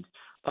disciplined,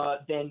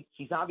 then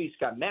he's obviously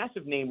got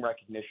massive name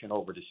recognition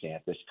over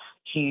DeSantis.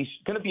 He's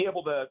going to be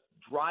able to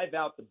drive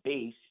out the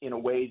base in a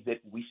way that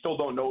we still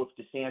don't know if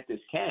DeSantis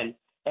can.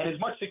 And as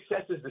much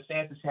success as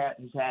DeSantis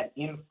has had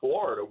in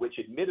Florida, which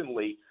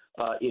admittedly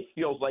it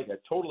feels like a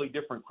totally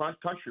different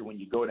country when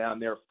you go down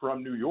there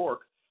from New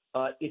York,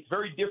 it's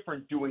very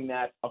different doing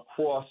that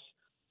across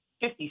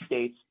 50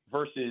 states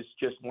versus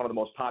just one of the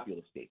most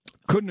populous states.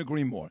 Couldn't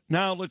agree more.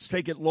 Now let's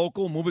take it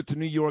local, move it to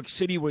New York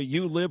City where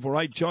you live, where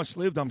I just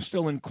lived. I'm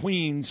still in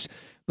Queens.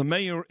 The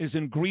mayor is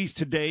in Greece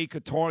today,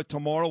 Qatar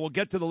tomorrow. We'll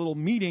get to the little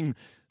meeting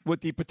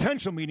with the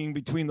potential meeting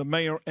between the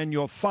mayor and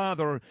your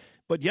father.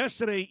 But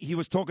yesterday he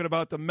was talking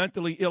about the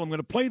mentally ill. I'm going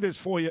to play this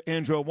for you,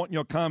 Andrew. I want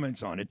your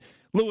comments on it.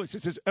 Lewis,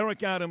 this is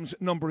Eric Adams,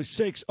 number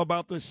 6,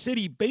 about the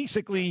city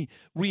basically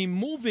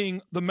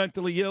removing the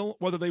mentally ill,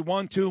 whether they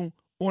want to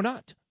or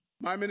not.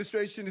 My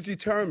administration is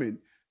determined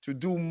to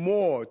do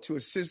more to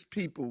assist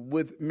people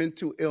with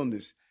mental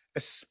illness,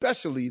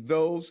 especially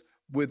those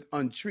with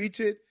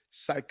untreated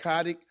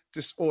psychotic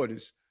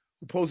disorders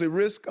who pose a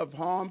risk of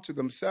harm to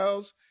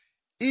themselves,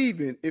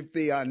 even if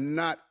they are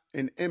not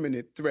an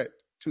imminent threat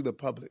to the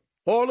public.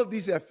 All of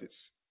these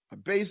efforts are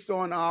based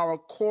on our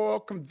core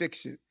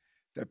conviction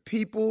that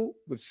people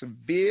with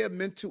severe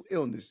mental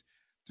illness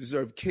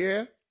deserve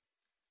care,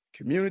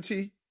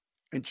 community,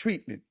 and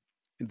treatment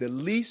in the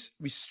least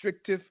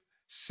restrictive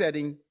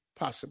setting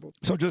possible.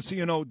 So just so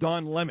you know,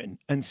 Don Lemon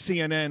and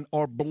CNN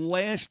are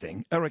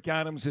blasting Eric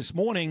Adams this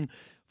morning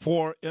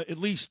for at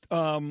least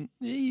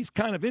he's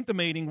kind of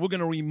intimating we're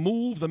going to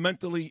remove the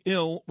mentally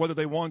ill, whether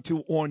they want to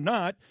or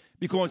not,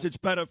 because it's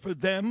better for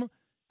them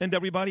and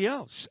everybody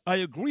else. I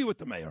agree with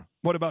the mayor.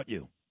 What about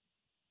you?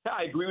 Yeah,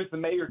 I agree with the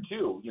mayor,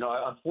 too. You know,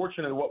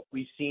 unfortunately, what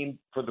we've seen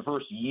for the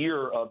first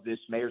year of this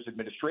mayor's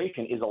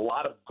administration is a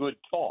lot of good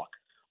talk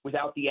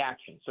without the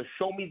action. So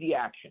show me the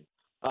action.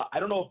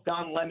 I don't know if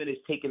Don Lemon is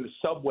taking the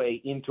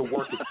subway into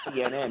work at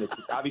CNN. It's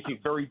obviously a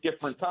very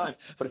different time.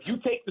 But if you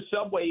take the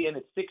subway in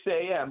at 6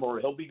 a.m. or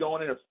he'll be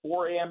going in at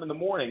 4 a.m. in the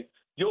morning,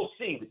 you'll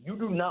see that you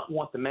do not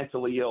want the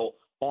mentally ill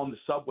on the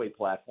subway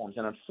platforms.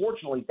 And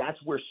unfortunately, that's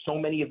where so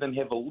many of them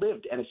have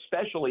lived. And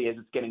especially as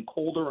it's getting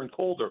colder and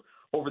colder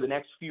over the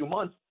next few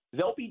months,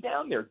 they'll be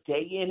down there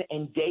day in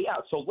and day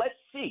out. So let's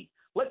see.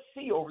 Let's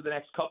see over the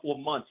next couple of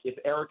months if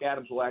Eric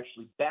Adams will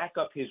actually back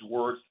up his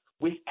words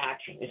with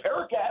action. If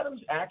Eric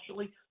Adams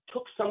actually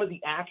took some of the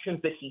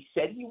actions that he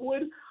said he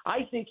would,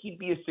 I think he'd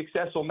be a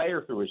successful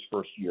mayor through his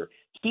first year.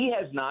 He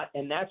has not,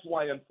 and that's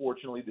why,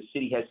 unfortunately, the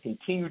city has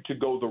continued to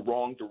go the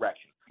wrong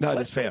direction. That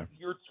is fair.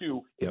 Year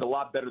two is a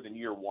lot better than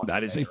year one.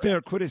 That is a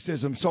fair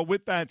criticism. So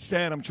with that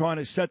said, I'm trying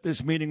to set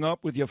this meeting up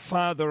with your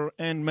father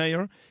and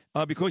mayor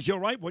because you're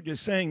right what you're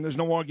saying. There's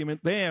no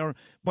argument there.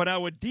 But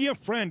our dear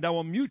friend,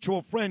 our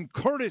mutual friend,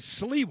 Curtis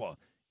Sliwa,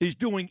 is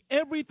doing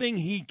everything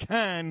he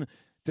can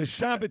to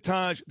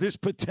sabotage this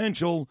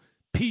potential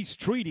peace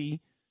treaty.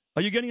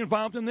 Are you getting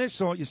involved in this,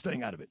 or are you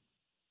staying out of it?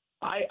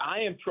 I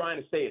am trying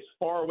to stay as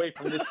far away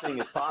from this thing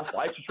as possible.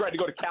 I actually tried to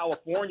go to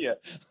California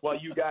while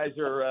you guys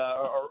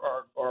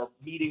are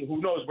meeting.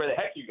 Who knows where the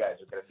heck you guys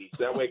are going to be,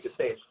 so that way I can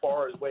stay as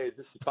far away as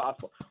this is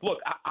possible. Look,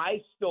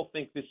 I still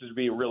think this would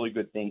be a really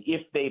good thing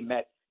if they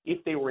met,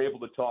 if they were able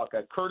to talk.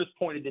 Curtis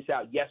pointed this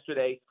out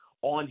yesterday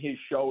on his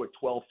show at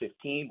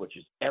 12:15, which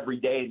is every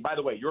day. And by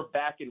the way, you're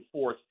back and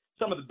forth.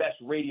 Some of the best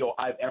radio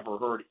I've ever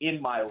heard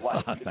in my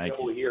life. Thank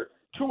you. Here.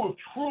 Two of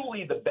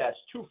truly the best,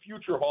 two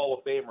future Hall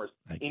of Famers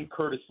in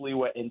Curtis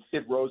Sliwa and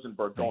Sid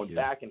Rosenberg going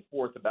back and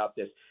forth about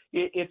this.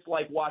 It's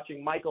like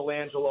watching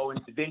Michelangelo and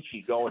Da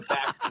Vinci going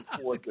back and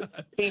forth with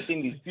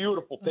painting these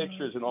beautiful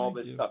pictures and all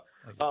this stuff.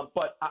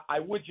 But I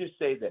would just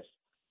say this,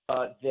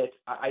 that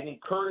I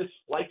think Curtis,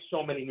 like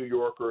so many New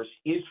Yorkers,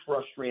 is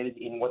frustrated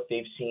in what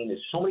they've seen as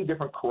so many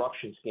different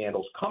corruption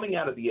scandals coming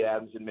out of the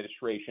Adams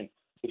administration.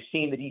 They've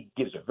seen that he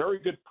gives a very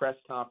good press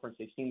conference.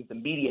 They've seen that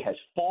the media has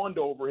fawned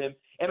over him.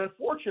 And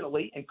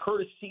unfortunately, and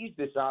Curtis sees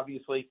this,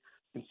 obviously,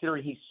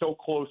 considering he's so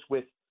close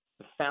with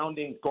the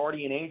founding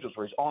Guardian Angels,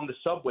 where he's on the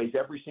subways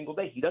every single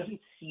day, he doesn't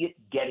see it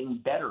getting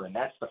better, and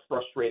that's the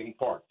frustrating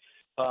part.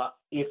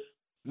 If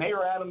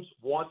Mayor Adams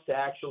wants to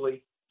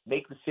actually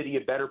make the city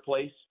a better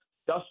place,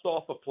 dust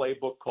off a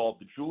playbook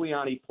called the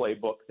Giuliani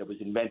Playbook that was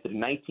invented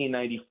in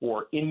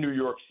 1994 in New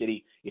York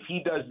City. If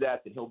he does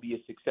that, then he'll be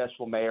a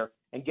successful mayor.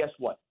 And guess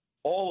what?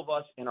 All of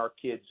us and our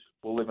kids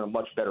will live in a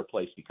much better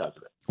place because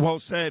of it. Well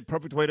said.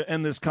 Perfect way to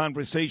end this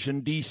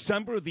conversation.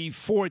 December the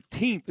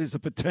 14th is a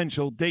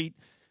potential date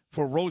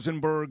for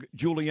Rosenberg,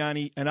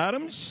 Giuliani, and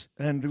Adams,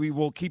 and we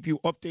will keep you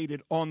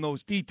updated on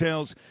those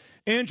details.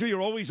 Andrew,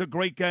 you're always a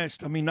great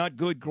guest. I mean, not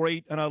good,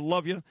 great, and I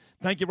love you.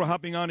 Thank you for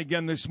hopping on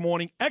again this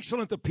morning.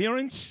 Excellent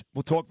appearance.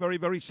 We'll talk very,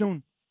 very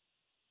soon.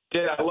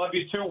 Sid, I love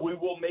you too. We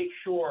will make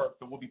sure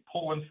that we'll be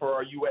pulling for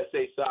our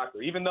USA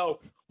Soccer, even though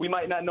we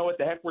might not know what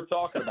the heck we're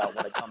talking about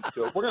when it comes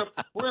to it. We're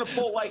gonna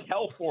pull like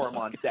hell for them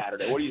on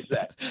Saturday. What do you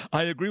say?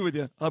 I agree with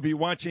you. I'll be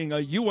watching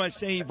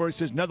USA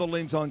versus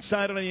Netherlands on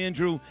Saturday,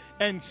 Andrew,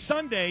 and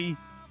Sunday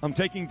I'm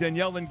taking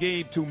Danielle and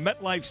Gabe to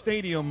MetLife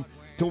Stadium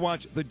to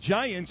watch the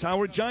Giants,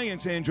 our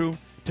Giants, Andrew,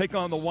 take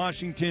on the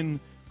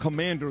Washington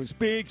Commanders.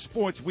 Big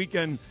sports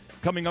weekend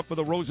coming up for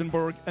the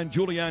Rosenberg and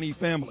Giuliani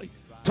family.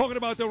 Talking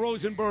about the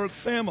Rosenberg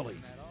family,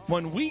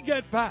 when we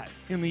get back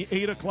in the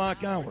 8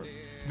 o'clock hour,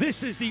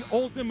 this is the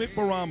ultimate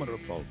barometer,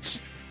 folks.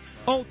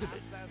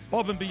 Ultimate.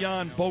 Above and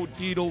beyond Bo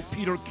Dietl,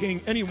 Peter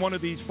King, any one of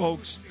these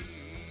folks.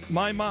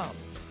 My mom,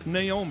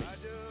 Naomi,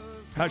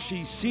 has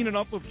she seen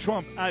enough of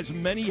Trump, as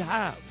many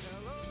have?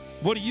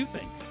 What do you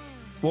think?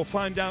 We'll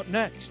find out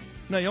next.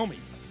 Naomi,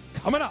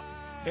 coming up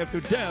after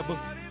Deb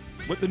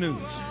with the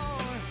news.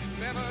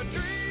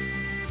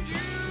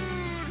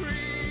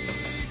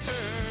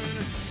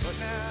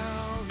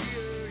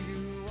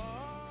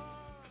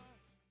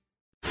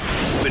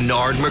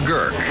 Bernard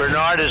McGuirk.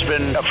 Bernard has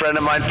been a friend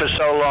of mine for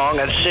so long.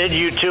 And Sid,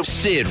 you too.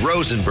 Sid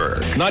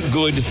Rosenberg. Not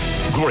good,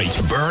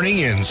 great.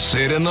 Bernie and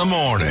Sid in the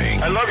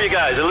morning. I love you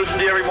guys. I listen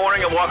to you every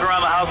morning and walk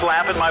around the house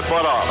laughing my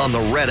butt off. On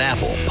the Red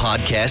Apple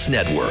Podcast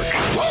Network.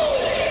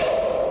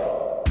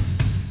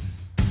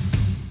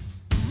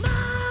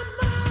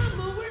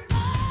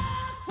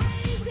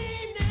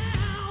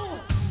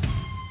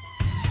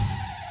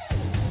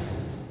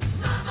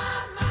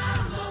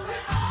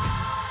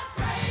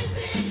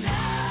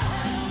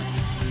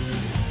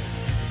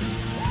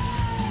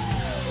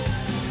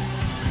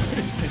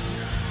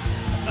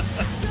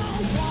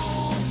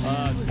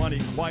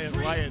 Quiet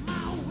Riot.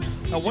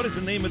 Now, what is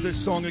the name of this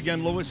song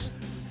again, Louis?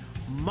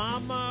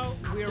 Mama,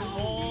 we're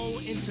all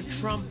into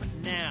Trump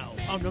now.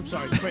 Oh, no, I'm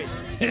sorry,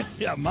 crazy.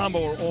 Yeah, Mama,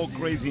 we're all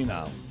crazy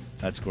now.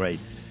 That's great.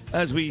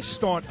 As we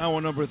start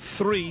hour number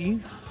 3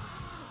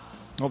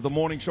 of the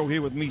morning show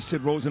here with me,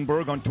 Sid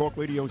Rosenberg, on Talk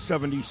Radio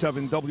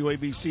 77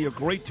 WABC. A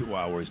great 2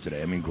 hours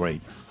today. I mean,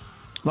 great.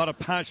 A lot of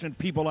passionate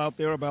people out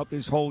there about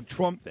this whole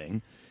Trump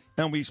thing.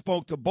 And we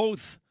spoke to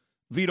both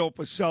Vito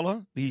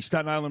Fossella, the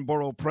Staten Island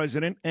Borough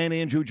President, and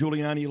Andrew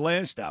Giuliani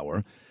last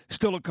hour.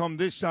 Still to come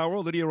this hour,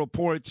 Lydia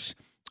reports,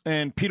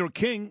 and Peter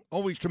King,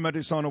 always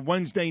tremendous on a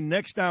Wednesday.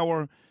 Next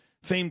hour,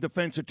 famed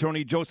defense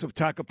attorney Joseph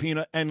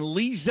Tacopina and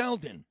Lee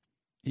Zeldin.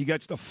 He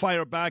gets to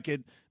fire back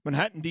at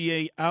Manhattan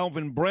DA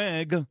Alvin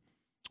Bragg,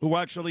 who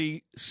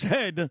actually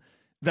said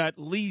that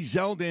Lee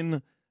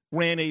Zeldin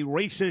ran a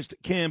racist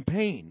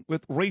campaign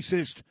with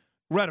racist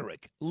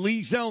rhetoric.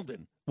 Lee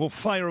Zeldin will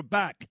fire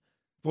back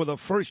for the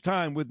first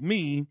time with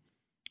me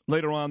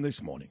later on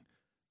this morning.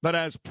 But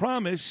as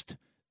promised,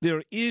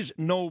 there is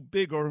no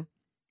bigger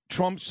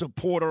Trump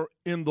supporter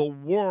in the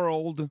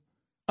world,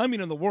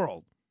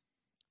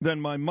 than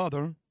my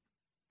mother,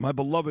 my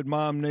beloved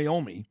mom,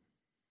 Naomi.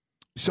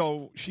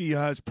 So she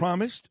has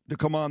promised to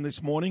come on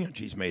this morning, and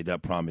she's made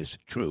that promise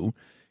true.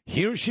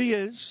 Here she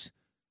is,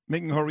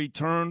 making her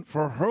return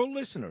for her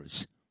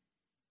listeners.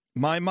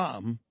 My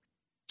mom,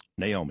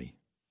 Naomi.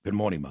 Good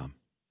morning, Mom.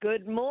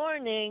 Good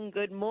morning.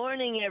 Good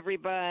morning,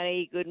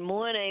 everybody. Good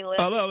morning.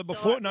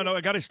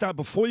 I got to stop.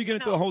 Before you get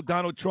into the whole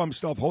Donald Trump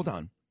stuff, hold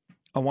on.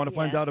 I want to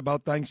find out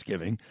about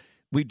Thanksgiving.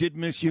 We did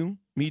miss you.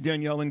 Me,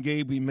 Danielle, and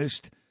Gabe, we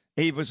missed.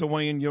 Ava's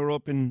away in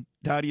Europe, and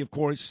Daddy, of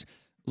course.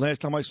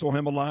 Last time I saw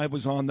him alive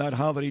was on that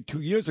holiday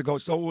 2 years ago,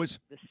 so it was...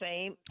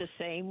 The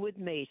same with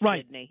me,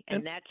 right. Sydney.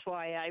 And that's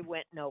why I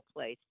went no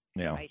place.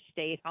 Yeah. I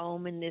stayed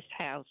home in this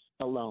house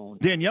alone.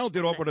 Danielle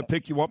did offer to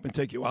pick you up and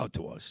take you out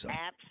to us. So.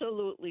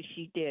 Absolutely,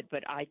 she did,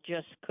 but I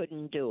just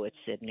couldn't do it,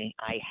 Sydney.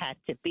 I had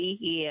to be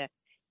here.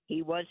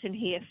 He wasn't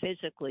here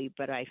physically,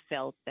 but I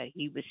felt that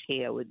he was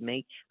here with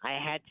me. I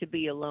had to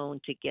be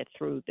alone to get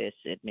through this,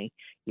 Sydney.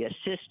 Your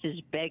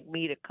sisters begged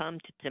me to come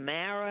to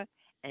Tamara,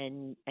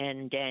 and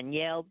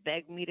Danielle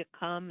begged me to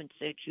come and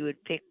said she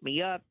would pick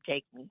me up,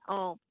 take me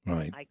home.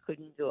 Right. I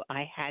couldn't do it.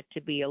 I had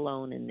to be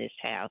alone in this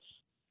house.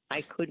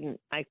 I could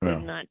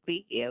not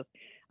be here.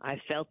 I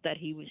felt that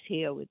he was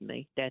here with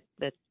me.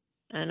 The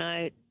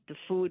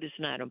food is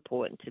not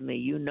important to me.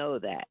 You know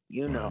that.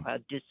 You know how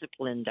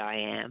disciplined I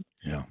am.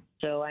 Yeah.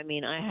 So, I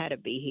had to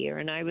be here,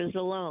 and I was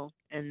alone,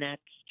 and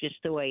that's just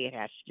the way it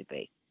has to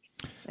be.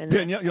 And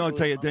Danielle, I'll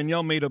tell you,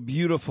 Danielle made a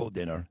beautiful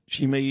dinner.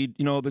 She made,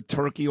 the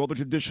turkey, all the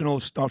traditional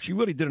stuff. She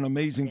really did an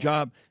amazing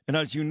job. And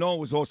as you know, it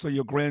was also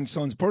your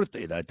grandson's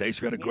birthday that day,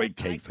 so we had a great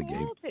cake for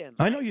Gabe.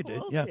 I know you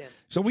did, yeah.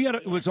 So we had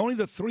it was only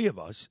the three of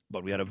us,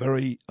 but we had a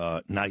very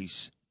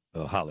nice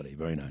holiday.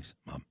 Very nice,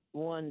 Mom.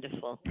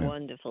 Wonderful,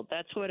 wonderful.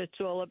 That's what it's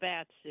all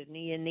about,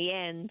 Sydney. In the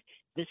end,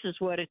 this is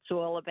what it's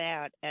all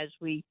about as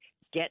we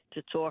get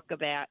to talk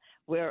about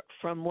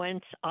from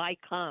whence I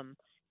come.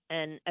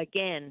 And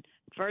again,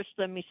 first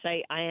let me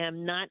say I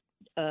am not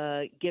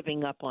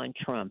giving up on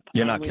Trump.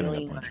 You're not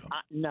giving up on Trump?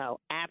 No,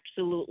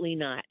 absolutely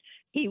not.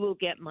 He will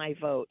get my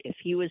vote. If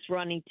he was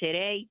running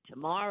today,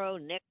 tomorrow,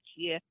 next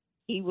year,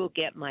 he will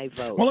get my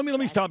vote. Well, let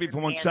me stop you for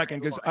 1 second,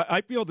 because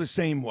I feel the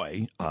same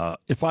way.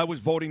 If I was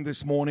voting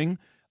this morning,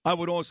 I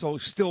would also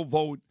still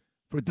vote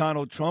for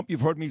Donald Trump.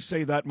 You've heard me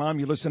say that, Mom.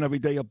 You listen every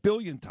day 1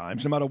 billion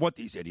times, no matter what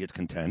these idiots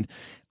contend.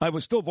 I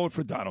would still vote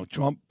for Donald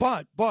Trump.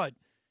 But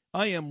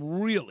I am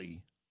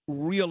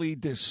really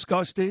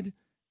disgusted,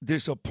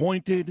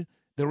 disappointed.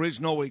 There is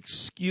no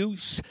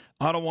excuse.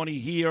 I don't want to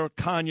hear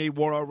Kanye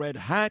wore a red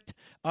hat.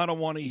 I don't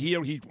want to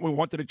hear he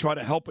wanted to try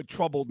to help a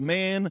troubled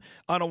man.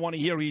 I don't want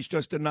to hear he's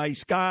just a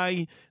nice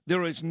guy.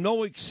 There is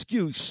no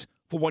excuse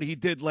for what he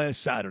did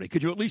last Saturday.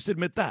 Could you at least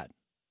admit that?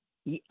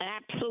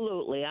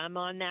 Absolutely. I'm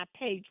on that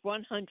page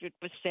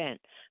 100%.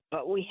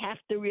 But we have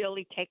to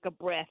really take a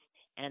breath,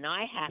 and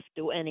I have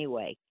to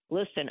anyway.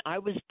 Listen, I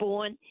was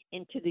born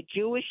into the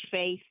Jewish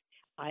faith.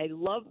 I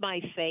love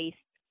my faith.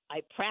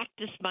 I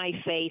practice my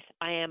faith.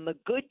 I am a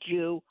good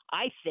Jew,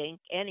 I think,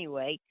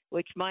 anyway,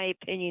 which my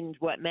opinion is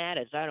what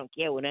matters. I don't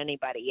care what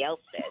anybody else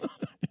says.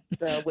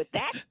 So with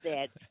that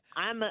said,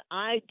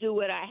 I do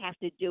what I have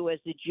to do as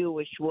a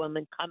Jewish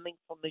woman coming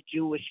from a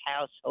Jewish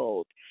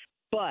household.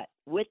 But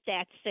with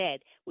that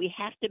said, we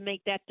have to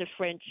make that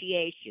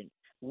differentiation.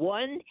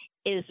 One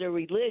is a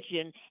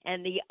religion,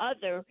 and the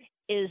other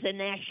is a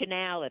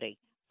nationality.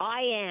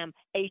 I am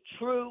a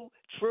true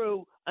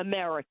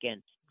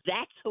American.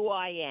 That's who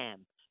I am.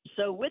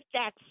 So with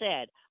that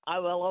said, I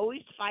will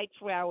always fight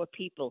for our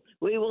people.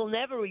 We will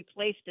never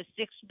replace the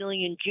 6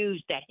 million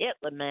Jews that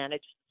Hitler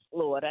managed to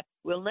slaughter.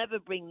 We'll never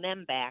bring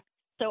them back.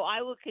 So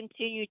I will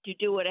continue to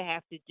do what I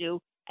have to do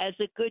as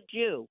a good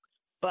Jew.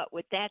 But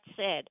with that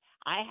said,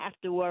 I have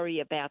to worry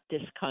about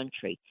this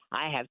country.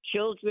 I have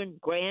children,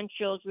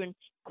 grandchildren,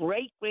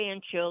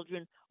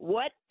 great-grandchildren.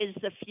 What is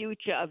the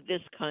future of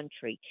this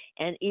country?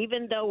 And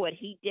even though what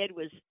he did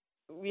was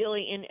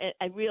really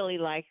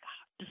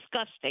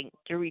disgusting,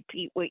 to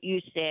repeat what you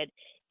said,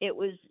 it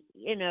was,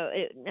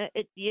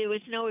 there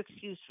was no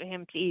excuse for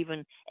him to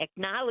even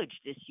acknowledge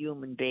this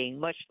human being,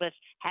 much less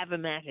have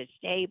him at his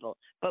table.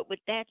 But with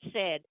that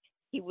said,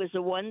 he was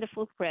a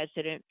wonderful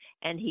president,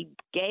 and he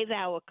gave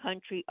our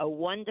country a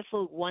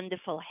wonderful,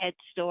 wonderful head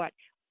start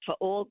for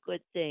all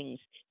good things.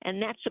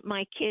 And that's what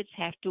my kids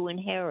have to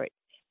inherit.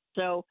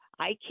 So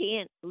I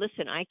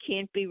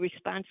can't be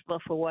responsible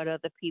for what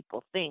other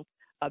people think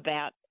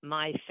about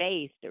my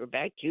faith or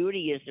about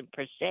Judaism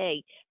per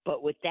se.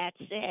 But with that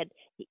said,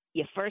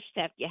 you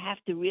have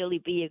to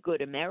really be a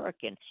good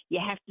American. You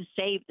have to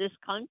save this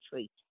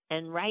country.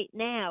 And right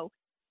now,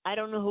 I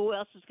don't know who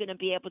else is going to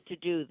be able to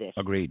do this.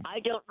 Agreed.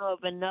 I don't know of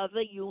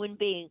another human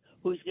being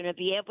who's going to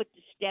be able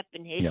to step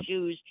in his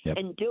shoes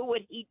and do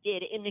what he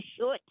did in a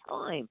short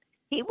time.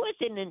 He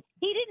didn't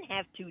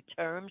have 2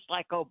 terms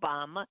like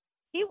Obama.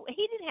 He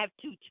didn't have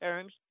 2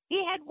 terms.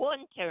 He had 1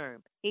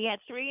 term. He had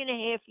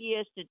 3.5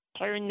 years to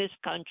turn this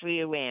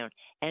country around.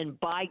 And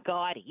by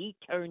God, he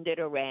turned it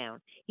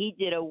around. He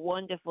did a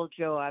wonderful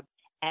job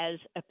as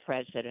a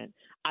president.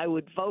 I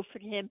would vote for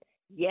him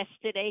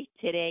yesterday,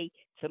 today,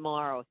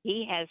 tomorrow.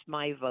 He has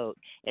my vote.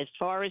 As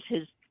far as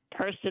his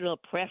personal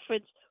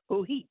preference,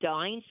 who he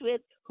dines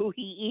with, who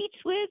he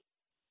eats with,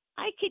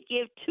 I could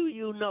give to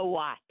you know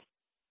what.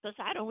 Because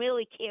I don't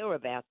really care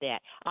about that.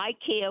 I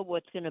care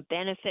what's going to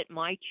benefit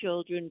my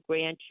children,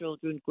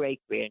 grandchildren,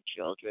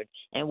 great-grandchildren.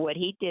 And what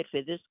he did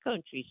for this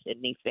country,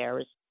 Sidney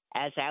Ferris,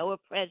 as our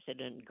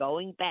president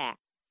going back,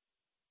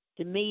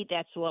 to me,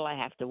 that's all I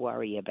have to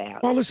worry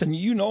about. Well, listen,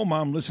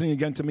 Mom, listening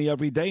again to me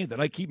every day,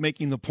 that I keep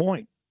making the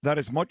point that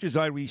as much as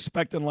I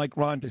respect and like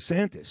Ron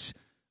DeSantis,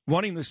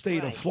 running the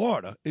state of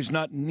Florida is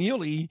not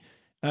nearly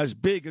as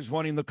big as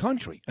running the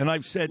country. And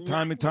I've said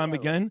time and time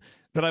again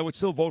that I would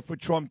still vote for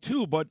Trump,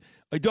 too. But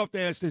I do have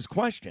to ask this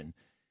question.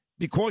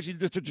 Because you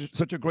did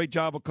such a great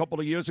job a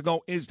couple of years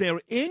ago, is there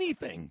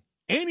anything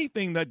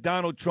that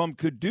Donald Trump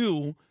could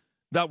do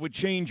that would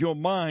change your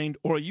mind,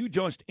 or are you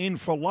just in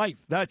for life?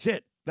 That's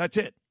it. I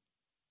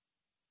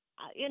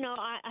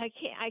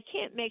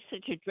can't make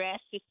such a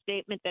drastic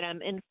statement that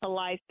I'm in for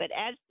life, but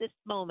as this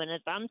moment,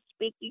 as I'm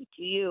speaking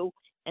to you,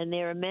 and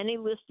there are many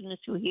listeners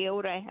who hear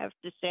what I have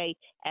to say,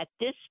 at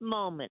this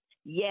moment,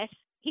 yes,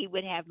 he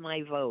would have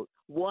my vote.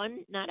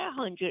 1, not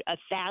 100,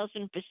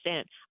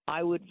 1,000%,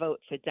 I would vote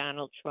for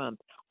Donald Trump,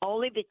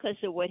 only because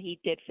of what he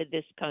did for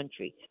this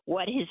country,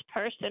 what his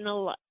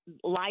personal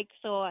likes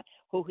are,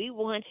 who he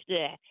wants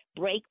to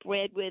break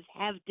bread with,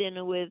 have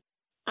dinner with.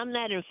 I'm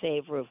not in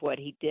favor of what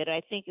he did.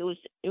 I think it was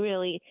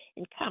really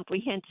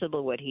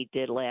incomprehensible what he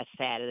did last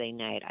Saturday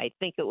night. I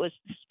think it was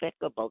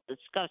despicable,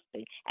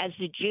 disgusting. As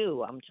a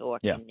Jew, I'm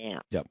talking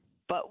now. Yep.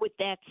 But with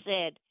that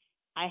said,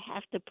 I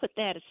have to put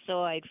that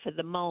aside for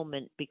the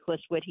moment because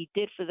what he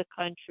did for the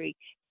country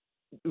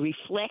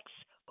reflects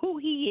who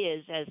he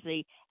is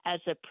as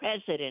a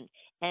president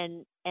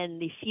and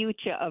the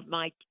future of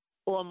my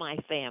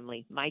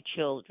family, my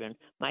children,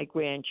 my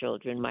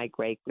grandchildren, my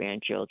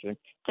great-grandchildren.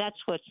 That's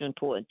what's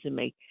important to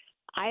me.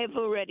 I have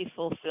already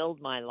fulfilled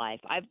my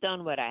life. I've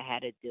done what I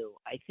had to do,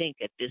 I think,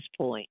 at this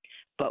point.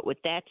 But with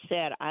that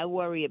said, I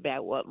worry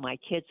about what my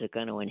kids are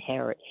going to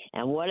inherit.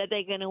 And what are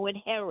they going to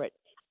inherit?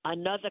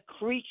 Another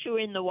creature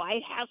in the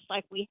White House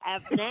like we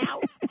have now?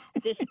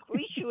 This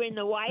creature in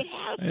the White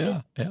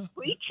House?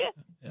 Creature?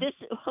 This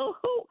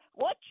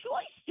what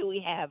choice do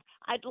we have?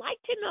 I'd like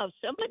to know.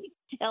 Somebody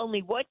tell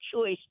me, what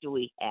choice do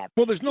we have?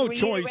 Well, there's no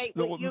choice.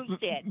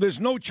 Said. There's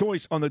no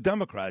choice on the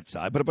Democrat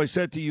side. But if I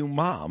said to you,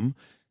 Mom,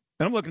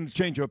 and I'm looking to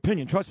change your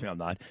opinion, trust me, I'm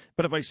not.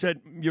 But if I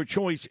said your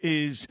choice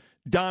is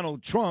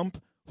Donald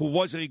Trump, who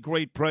was a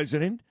great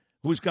president,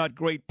 who's got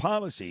great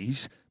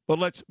policies, but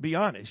let's be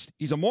honest,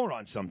 he's a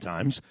moron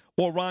sometimes,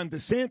 or Ron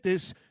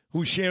DeSantis,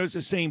 who shares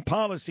the same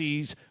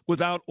policies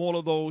without all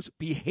of those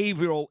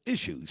behavioral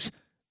issues,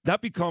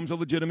 that becomes a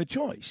legitimate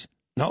choice.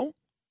 No?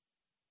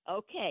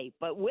 Okay,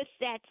 but with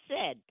that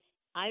said,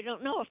 I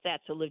don't know if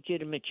that's a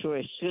legitimate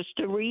choice. Just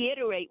to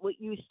reiterate what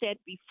you said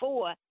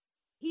before,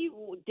 he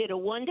did a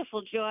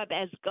wonderful job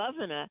as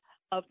governor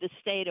of the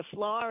state of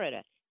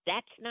Florida.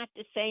 That's not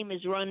the same as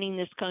running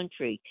this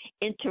country,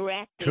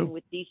 interacting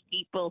with these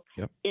people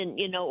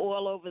in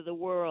all over the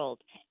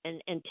world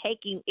and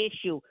taking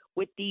issue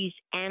with these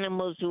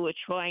animals who are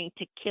trying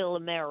to kill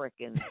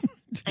Americans.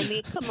 I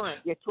mean, come on.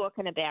 You're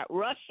talking about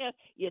Russia.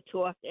 You're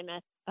talking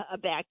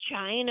about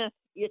China.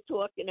 You're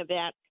talking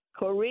about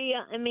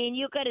Korea. I mean,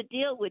 you got to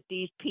deal with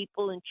these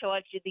people in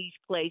charge of these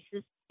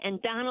places.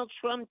 And Donald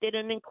Trump did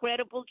an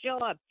incredible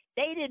job.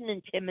 They didn't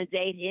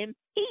intimidate him.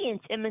 He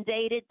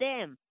intimidated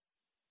them.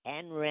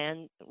 And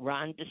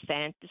Ron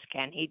DeSantis,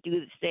 can he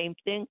do the same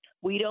thing?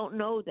 We don't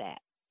know that.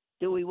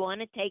 Do we want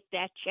to take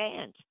that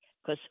chance?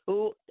 Because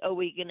who are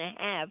we going to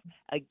have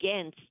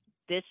against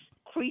this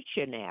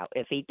creature now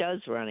if he does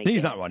run again?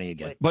 He's not running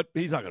again, but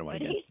he's not going to run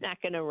again. He's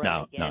not going to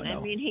run again. No.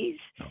 I mean,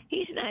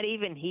 he's not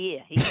even here.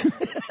 He's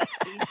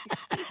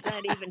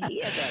not even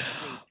here, that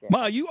creature.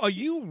 Ma, are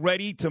you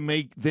ready to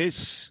make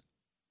this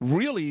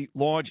really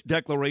large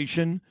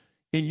declaration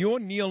in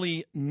your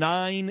nearly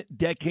 9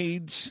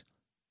 decades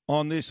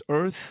on this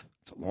earth?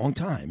 It's a long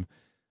time.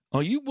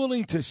 Are you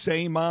willing to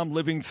say, Mom,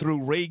 living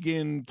through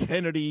Reagan,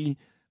 Kennedy,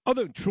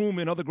 other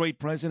Truman, other great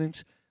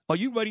presidents, are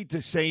you ready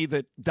to say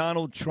that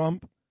Donald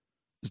Trump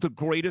is the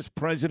greatest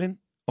president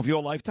of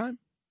your lifetime?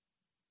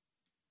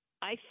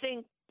 I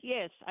think,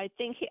 yes. I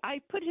think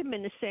I put him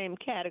in the same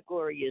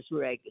category as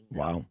Reagan.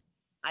 Wow.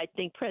 I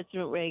think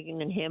President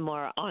Reagan and him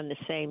are on the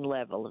same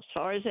level. As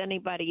far as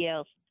anybody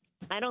else,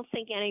 I don't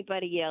think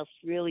anybody else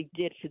really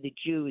did for the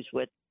Jews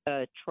what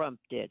Trump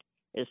did.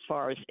 As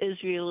far as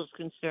Israel is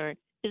concerned,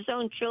 his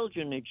own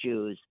children are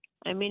Jews.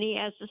 I mean, he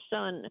has a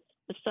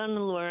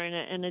son-in-law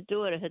and a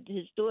daughter.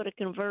 His daughter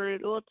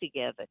converted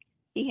altogether.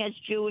 He has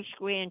Jewish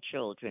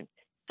grandchildren.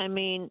 I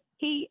mean,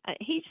 he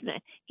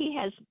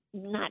has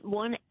not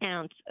 1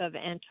 ounce of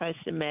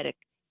anti-Semitic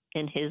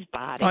in his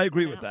body. I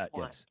agree with Not that.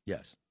 one.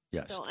 Yes.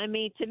 So, I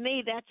mean, to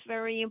me, that's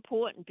very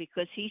important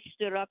because he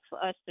stood up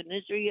for us in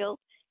Israel.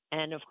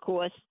 And, of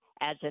course,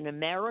 as an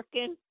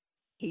American,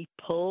 he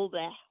pulled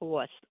that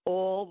horse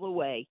all the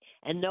way,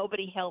 and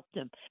nobody helped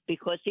him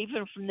because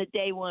even from the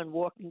day one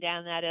walking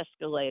down that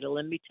escalator,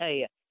 let me tell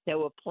you, there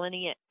were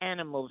plenty of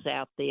animals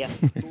out there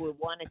who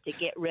wanted to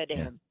get rid of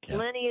him.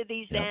 Plenty of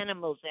these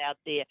animals out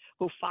there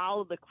who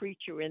follow the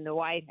creature in the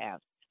White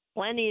House.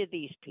 Plenty of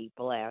these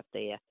people out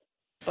there.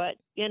 But,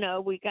 you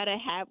know, we got to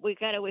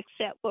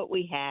accept what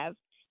we have.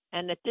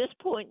 And at this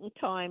point in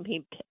time,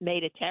 he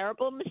made a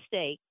terrible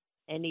mistake,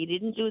 and he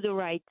didn't do the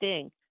right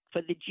thing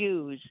for the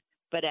Jews.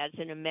 But as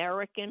an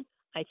American,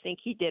 I think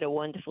he did a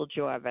wonderful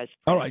job as president.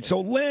 All right,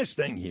 so last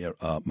thing here,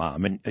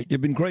 Mom, and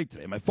you've been great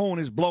today. My phone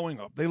is blowing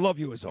up. They love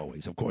you as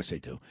always. Of course they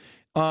do.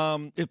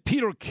 If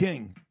Peter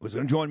King was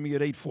going to join me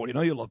at 8:40, I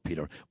know you love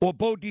Peter, or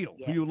Bo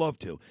Dietl, who you love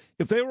to,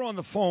 if they were on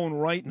the phone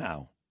right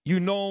now, you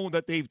know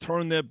that they've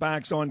turned their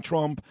backs on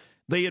Trump.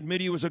 They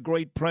admit he was a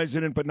great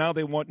president, but now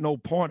they want no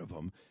part of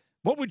him.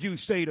 What would you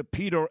say to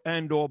Peter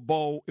and or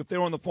Bo if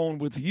they're on the phone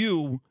with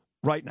you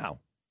right now?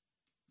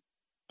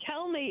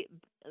 Tell me,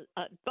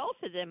 both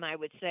of them, I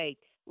would say,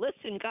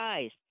 listen,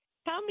 guys,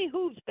 tell me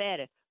who's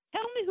better.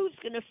 Tell me who's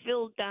going to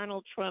fill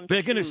Donald Trump's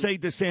They're going to shoes. say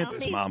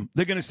DeSantis, Mom.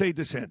 They're going to say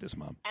DeSantis,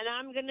 Mom. And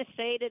I'm going to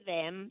say to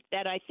them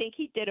that I think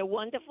he did a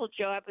wonderful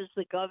job as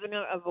the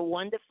governor of a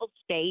wonderful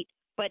state,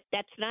 but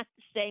that's not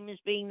the same as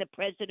being the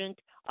president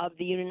of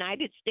the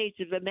United States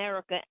of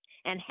America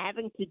and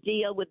having to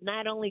deal with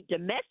not only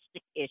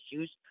domestic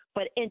issues,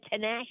 but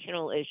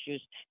international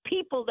issues.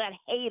 People that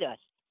hate us.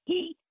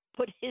 He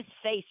put his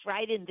face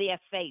right in their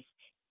face.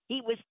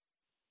 He was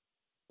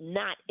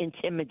not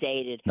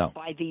intimidated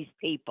by these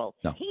people.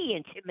 No. He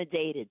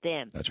intimidated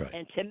them. That's right.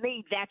 And to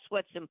me, that's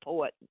what's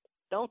important.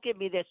 Don't give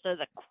me this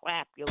other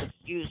crap. You'll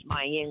excuse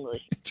my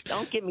English.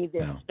 Don't give me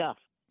this stuff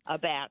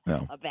about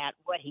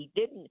what he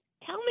didn't.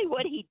 Tell me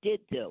what he did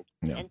do.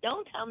 Yeah. And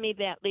don't tell me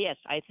that, yes,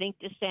 I think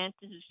DeSantis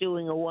is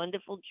doing a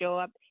wonderful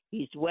job.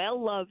 He's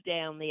well loved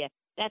down there.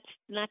 That's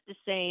not the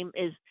same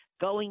as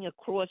going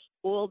across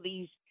all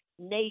these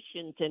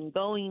nations and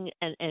going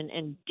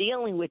and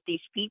dealing with these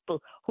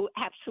people who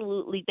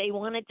absolutely, they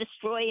want to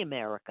destroy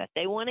America.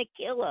 They want to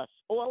kill us,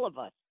 all of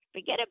us.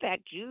 Forget about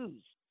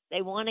Jews.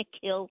 They want to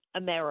kill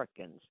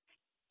Americans.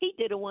 He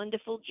did a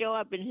wonderful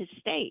job in his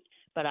state,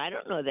 but I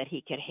don't know that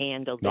he could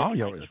handle this.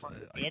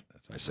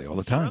 I say all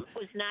the time. Trump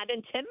was not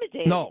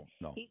intimidated. No.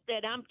 He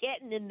said, I'm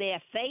getting in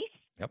their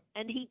face,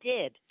 and he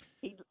did.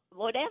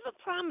 Whatever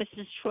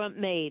promises Trump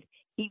made,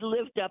 he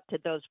lived up to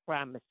those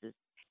promises.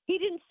 He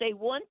didn't say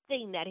one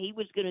thing that he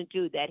was going to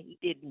do that he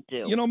didn't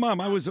do. You know, Mom,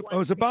 I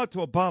was about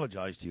to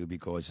apologize to you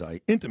because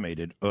I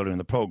intimated earlier in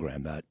the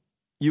program that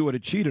you would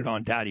have cheated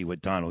on Daddy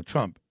with Donald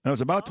Trump. And I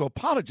was about to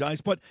apologize,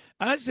 but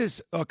as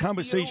this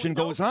conversation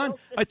goes on,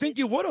 I think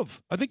you would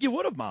have. I think you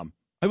would have, Mom.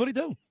 I really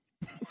do.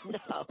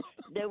 No,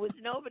 there was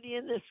nobody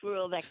in this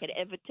world that could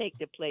ever take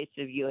the place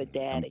of your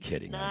daddy. I'm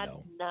kidding. Not, I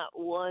know. Not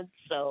one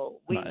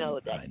soul. We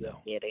know that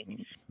you're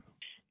kidding.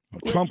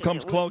 Trump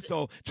comes close,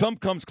 so Trump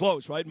comes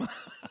close, right?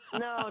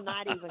 No,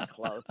 not even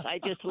close. I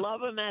just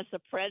love him as a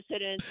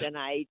president, and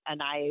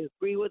I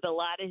agree with a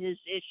lot of his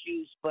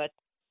issues, but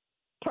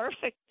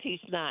perfect,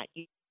 he's not.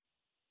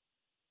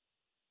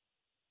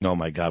 Oh,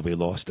 my God, we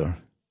lost her.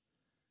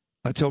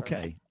 That's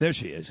okay. There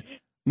she is.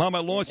 Mom, I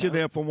lost you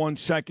there for 1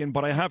 second,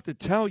 but I have to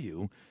tell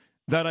you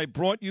that I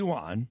brought you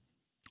on.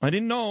 I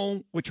didn't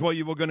know which way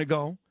you were going to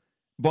go,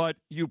 but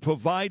you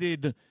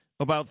provided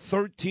about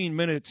 13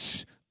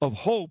 minutes of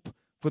hope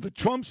for the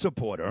Trump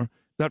supporter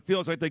that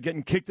feels like they're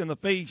getting kicked in the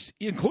face,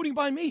 including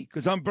by me,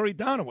 because I'm very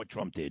down on what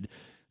Trump did.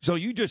 So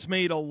you just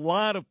made a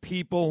lot of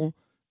people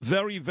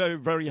very, very,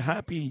 very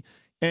happy,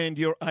 and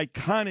your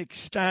iconic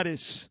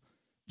status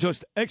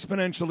just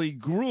exponentially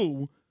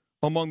grew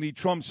among the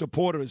Trump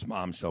supporters,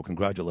 Mom. So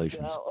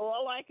congratulations. Well,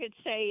 all I could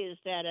say is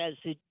that as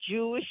a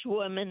Jewish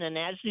woman and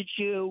as a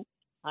Jew,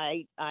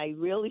 I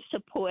really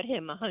support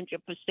him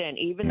 100%,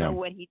 even though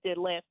what he did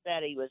last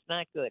Saturday was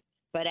not good.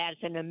 But as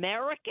an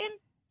American,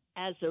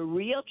 as a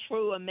real,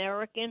 true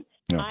American,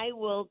 I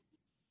will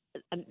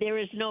 – there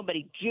is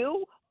nobody,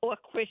 Jew or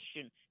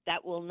Christian,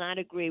 that will not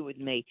agree with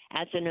me.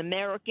 As an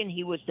American,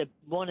 he was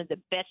one of the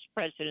best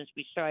presidents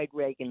beside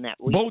Reagan that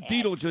we Bo had.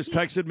 Dietl just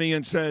texted me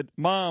and said,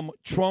 Mom,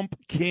 Trump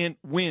can't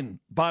win.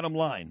 Bottom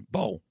line.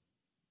 Bo.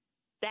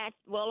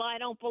 Well, I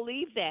don't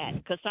believe that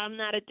because I'm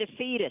not a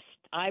defeatist.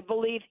 I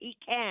believe he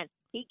can.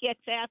 He gets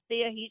out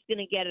there, he's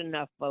going to get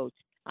enough votes.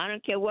 I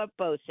don't care what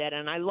Bo said,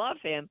 and I love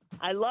him.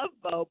 I love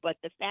Bo, but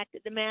the fact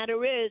of the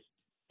matter is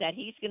that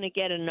he's going to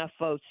get enough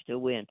votes to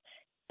win.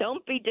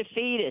 Don't be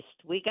defeatist.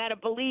 We got to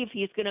believe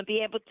he's going to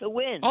be able to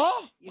win.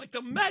 Oh, like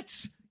the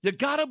Mets. You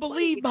got to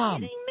believe, Mom. Are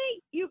you kidding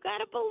me? You got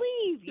to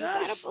believe. You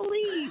got Yes. to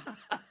believe.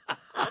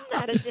 I'm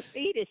not a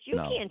defeatist. You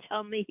No. can't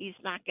tell me he's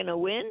not going to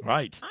win.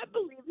 Right. I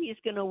believe he's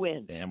going to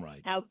win. Damn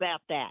right. How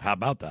about that? How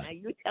about that? Now,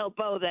 you tell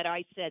Bo that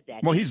I said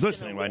that. Well, he's gonna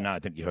listening right win. now. I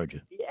think he heard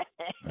you.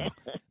 Yeah.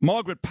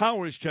 Margaret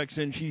Powers checks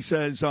in. She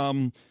says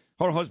her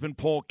husband,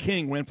 Paul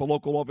King, ran for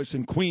local office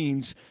in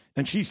Queens,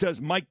 and she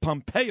says Mike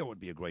Pompeo would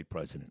be a great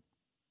president.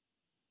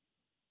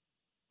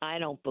 I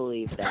don't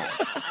believe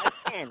that.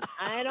 Again,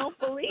 I don't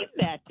believe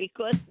that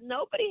because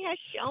nobody has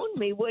shown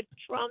me what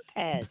Trump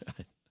has.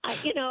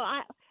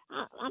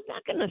 I'm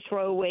not going to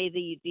throw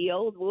away the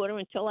old water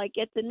until I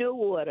get the new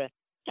water.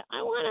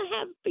 I want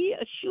to be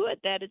assured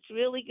that it's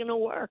really going to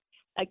work.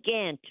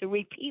 Again, to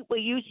repeat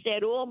what you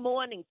said all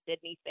morning,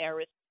 Sidney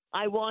Ferris,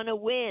 I want to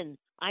win.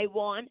 I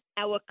want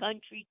our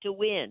country to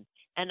win.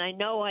 And I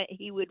know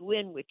he would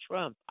win with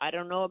Trump. I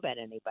don't know about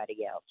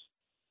anybody else.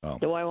 Oh.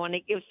 Do I want to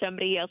give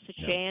somebody else a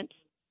chance?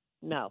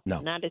 No,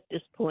 not at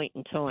this point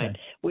in time. Okay.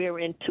 We're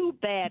in too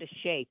bad a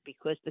shape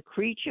because the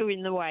creature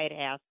in the White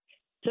House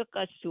took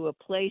us to a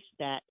place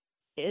that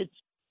it's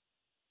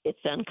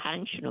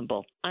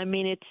unconscionable. I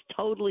mean, it's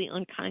totally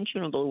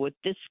unconscionable what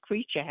this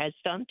creature has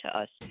done to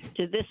us,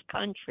 to this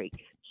country.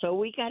 So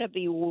we got to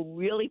be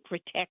really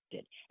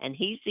protected. And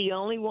he's the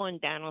only one,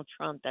 Donald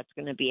Trump, that's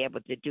going to be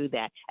able to do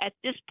that at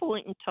this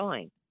point in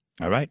time.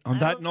 All right. On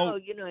that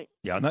note, know,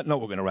 on that note,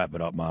 we're going to wrap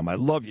it up, Mom. I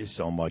love you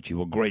so much. You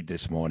were great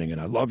this morning,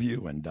 and I love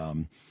you. And all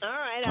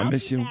right, I I'll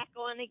miss be you. back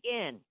on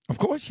again. Of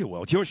course you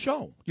will. It's your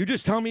show. You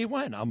just tell me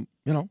when.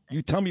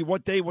 You tell me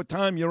what day, what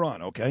time you're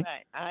on. Okay.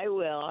 Right, I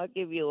will. I'll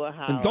give you a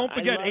holler. And don't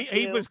forget, I love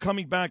Ava's you.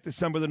 coming back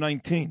December the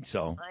 19th.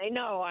 So. I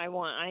know.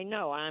 I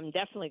know. I'm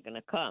definitely going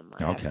to come.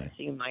 I Okay. have to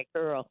see my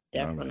girl.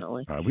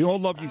 Definitely. All right. We all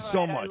love you so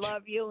All right, much. I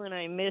love you and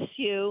I miss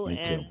you.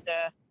 Me too. And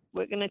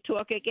we're going to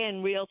talk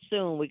again real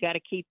soon. We got to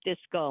keep this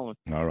going.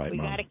 All right, We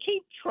Mom. got to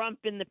keep Trump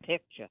in the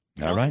picture.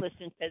 All Don't right.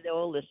 listen to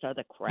all this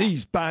other crap.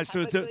 These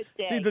bastards, Have a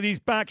good day.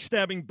 these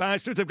backstabbing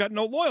bastards have got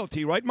no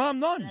loyalty, right, Mom?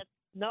 None.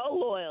 No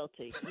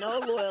loyalty. No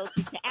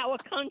loyalty to our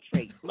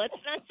country. Let's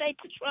not say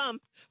to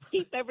Trump.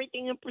 Keep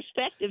everything in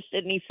perspective,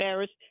 Sidney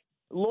Ferris.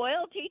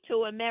 Loyalty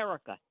to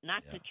America,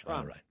 not to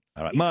Trump. All right.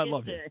 All right, Ma, I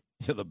love you.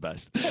 You're the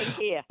best. Take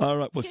care. All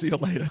right, we'll see you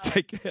later.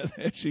 Take care.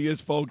 There she is,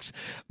 folks.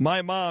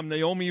 My mom,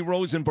 Naomi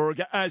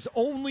Rosenberg, as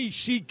only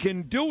she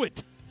can do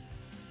it.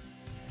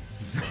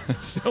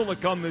 Still to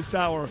come this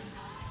hour.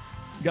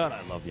 God,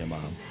 I love you,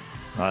 Mom.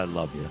 I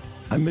love you.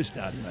 I miss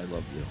Daddy, and I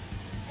love you.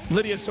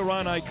 Lydia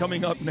Serrani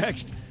coming up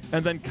next,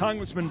 and then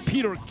Congressman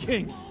Peter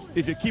King,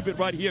 if you keep it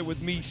right here with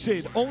me,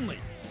 Sid, only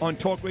on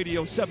Talk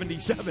Radio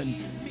 77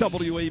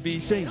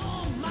 WABC.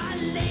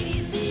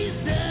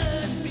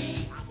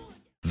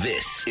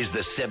 This is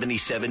the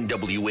 77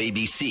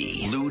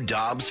 WABC Lou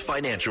Dobbs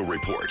Financial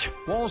Report.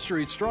 Wall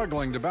Street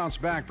struggling to bounce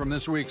back from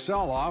this week's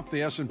sell-off.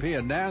 The S&P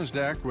and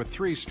NASDAQ with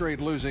 3 straight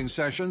losing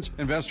sessions.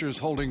 Investors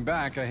holding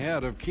back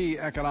ahead of key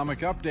economic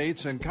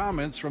updates and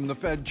comments from the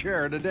Fed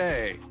chair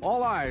today.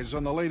 All eyes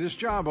on the latest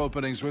job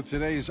openings with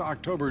today's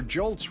October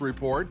JOLTS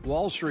report.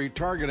 Wall Street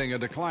targeting a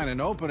decline in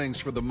openings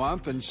for the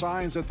month and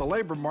signs that the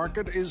labor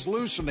market is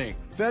loosening.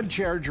 Fed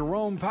Chair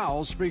Jerome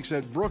Powell speaks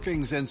at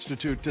Brookings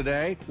Institute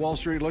today. Wall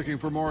Street looking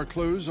for more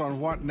clues on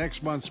what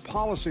next month's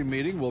policy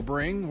meeting will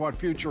bring, what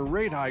future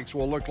rate hikes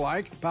will look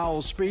like.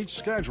 Powell's speech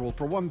scheduled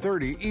for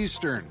 1:30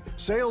 Eastern.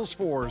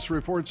 Salesforce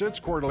reports its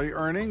quarterly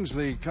earnings.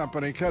 The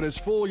company cut its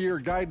full-year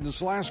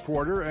guidance last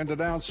quarter and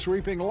announced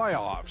sweeping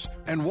layoffs.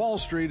 And Wall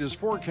Street is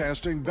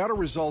forecasting better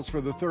results for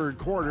the third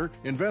quarter.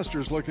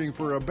 Investors looking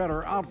for a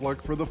better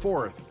outlook for the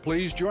fourth.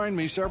 Please join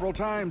me several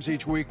times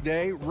each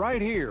weekday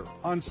right here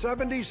on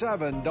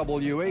 77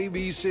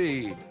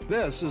 WABC.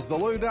 This is the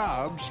Lou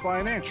Dobbs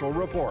Financial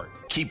Report.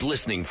 Keep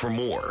listening for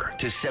more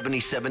to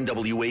 77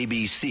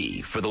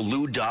 WABC for the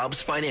Lou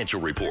Dobbs Financial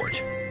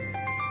Report.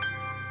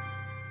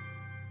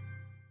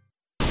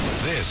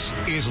 This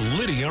is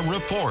Lydia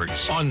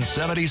Reports on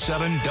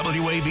 77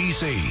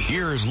 WABC.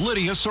 Here's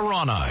Lydia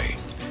Serrani.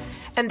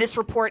 And this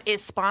report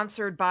is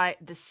sponsored by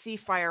the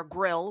Seafire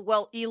Grill.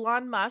 Well,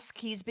 Elon Musk,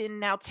 he's been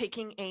now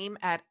taking aim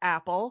at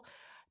Apple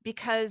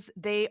because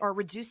they are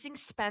reducing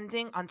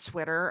spending on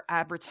Twitter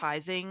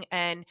advertising,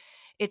 and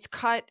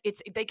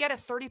they get a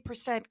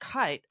 30%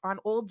 cut on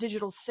all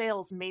digital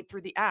sales made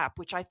through the app,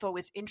 which I thought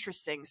was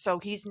interesting. So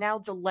he's now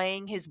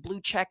delaying his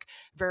blue check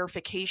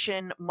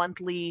verification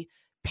monthly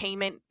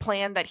payment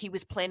plan that he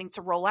was planning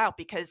to roll out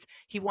because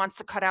he wants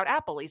to cut out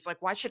Apple. He's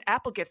like, why should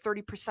Apple get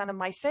 30% of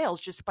my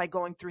sales just by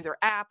going through their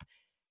app?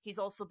 He's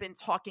also been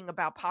talking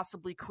about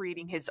possibly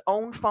creating his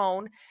own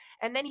phone.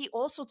 And then he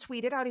also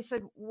tweeted out, he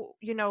said,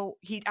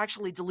 he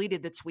actually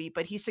deleted the tweet,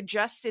 but he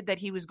suggested that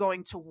he was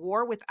going to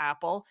war with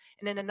Apple.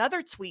 And in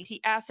another tweet, he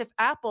asked if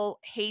Apple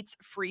hates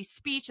free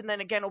speech. And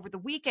then again, over the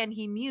weekend,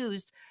 he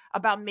mused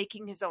about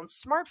making his own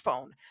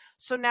smartphone.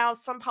 So now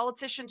some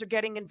politicians are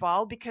getting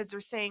involved because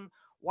they're saying,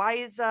 why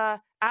is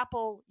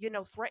Apple,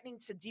 threatening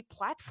to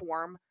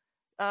deplatform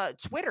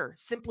Twitter,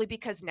 simply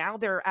because now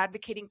they're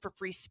advocating for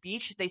free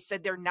speech. They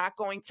said they're not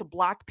going to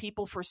block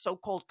people for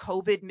so-called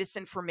COVID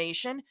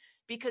misinformation,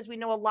 because we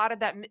know a lot of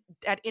that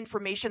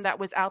information that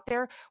was out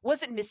there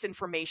wasn't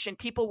misinformation.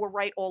 People were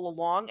right all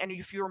along. And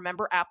if you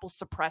remember, Apple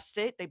suppressed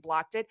it. They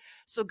blocked it.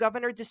 So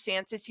Governor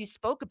DeSantis, he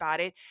spoke about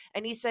it.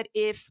 And he said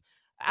if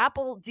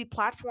Apple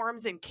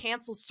deplatforms and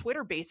cancels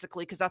Twitter,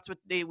 basically, because that's what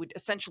they would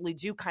essentially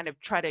do, kind of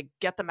try to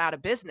get them out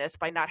of business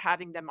by not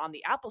having them on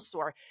the Apple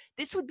Store.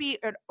 This would be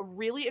a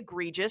really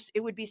egregious.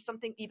 It would be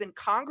something even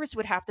Congress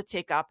would have to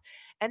take up.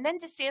 And then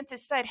DeSantis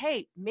said,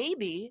 hey,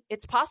 maybe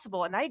it's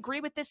possible. And I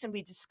agree with this. And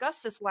we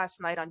discussed this last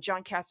night on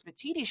John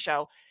Catsimatidis'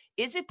 show.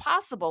 Is it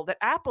possible that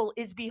Apple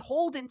is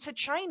beholden to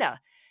China?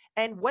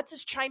 And what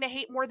does China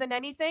hate more than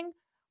anything?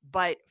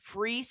 But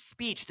free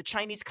speech, the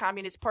Chinese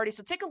Communist Party.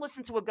 So take a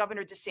listen to what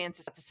Governor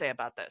DeSantis had to say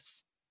about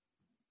this.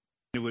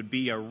 It would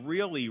be a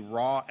really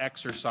raw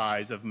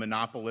exercise of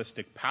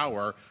monopolistic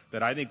power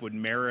that I think would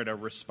merit a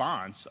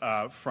response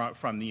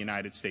from the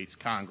United States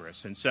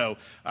Congress. And so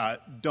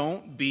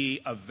don't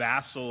be a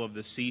vassal of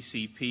the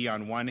CCP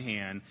on one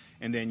hand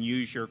and then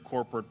use your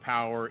corporate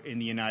power in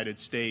the United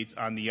States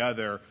on the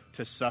other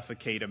to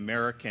suffocate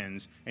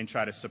Americans and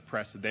try to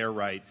suppress their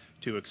right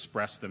to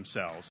express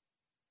themselves.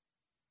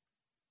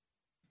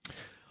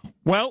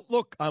 Well,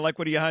 look, I like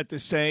what he had to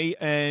say,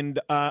 and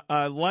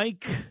I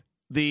like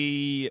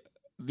I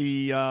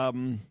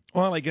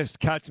guess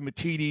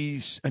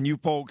Catsimatidis and you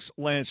folks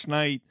last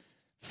night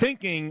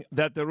thinking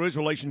that there is a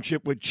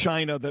relationship with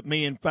China that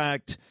may, in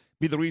fact,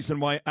 be the reason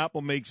why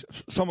Apple makes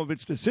some of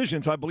its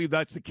decisions. I believe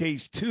that's the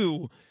case,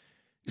 too.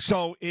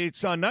 So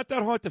it's not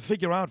that hard to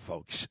figure out,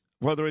 folks,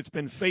 whether it's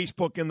been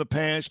Facebook in the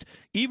past,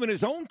 even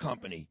his own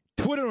company,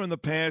 Twitter in the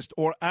past,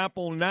 or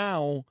Apple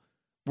now.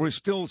 We're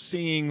still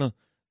seeing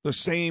the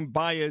same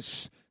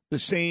bias, the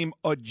same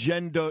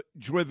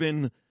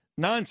agenda-driven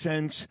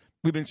nonsense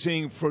we've been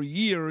seeing for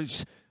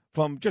years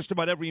from just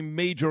about every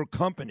major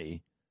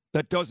company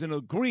that doesn't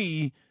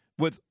agree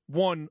with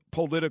one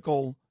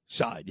political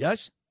side.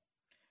 Yes?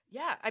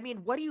 Yeah. I mean,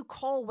 what do you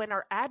call when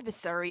our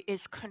adversary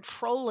is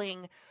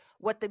controlling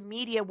what the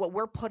media, what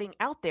we're putting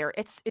out there?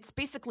 It's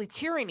basically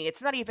tyranny.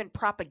 It's not even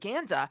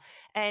propaganda.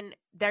 And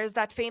there's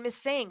that famous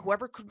saying,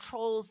 whoever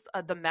controls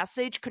the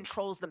message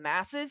controls the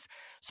masses.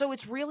 So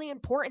it's really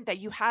important that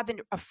you have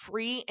a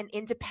free and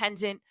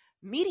independent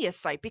media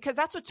site, because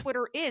that's what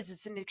Twitter is.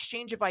 It's an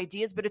exchange of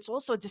ideas, but it's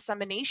also a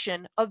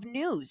dissemination of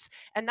news.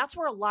 And that's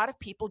where a lot of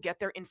people get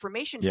their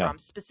information from,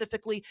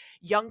 specifically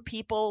young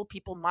people,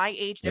 people my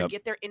age, they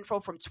get their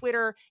info from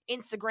Twitter,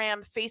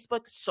 Instagram,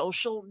 Facebook,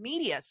 social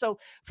media. So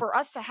for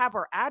us to have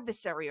our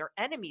adversary, our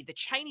enemy, the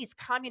Chinese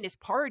Communist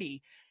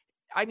Party,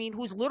 I mean,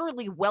 who's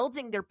literally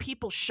welding their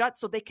people shut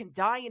so they can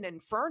die in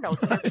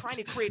infernos, and they're trying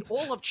to create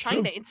all of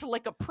China into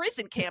like a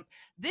prison camp.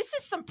 This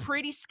is some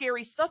pretty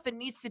scary stuff and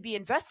needs to be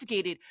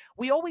investigated.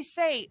 We always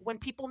say when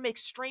people make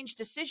strange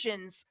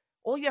decisions,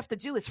 all you have to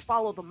do is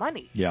follow the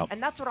money. Yeah. And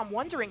that's what I'm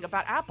wondering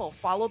about Apple.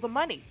 Follow the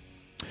money.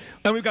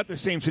 And we've got the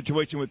same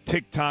situation with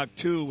TikTok,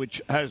 too,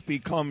 which has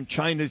become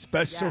China's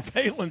best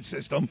surveillance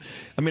system.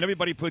 I mean,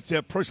 everybody puts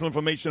their personal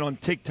information on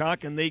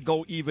TikTok, and they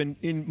go even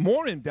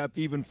more in depth,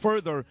 even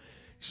further.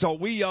 So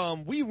we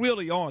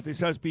really are. This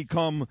has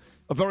become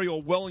a very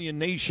Orwellian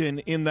nation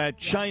in that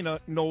China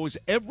knows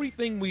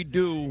everything we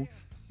do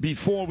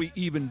before we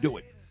even do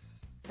it.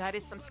 That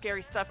is some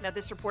scary stuff. Now,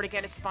 this report,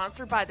 again, is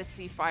sponsored by the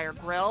Seafire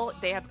Grill.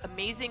 They have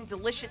amazing,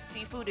 delicious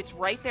seafood. It's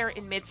right there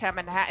in Midtown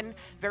Manhattan.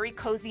 Very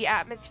cozy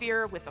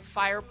atmosphere with a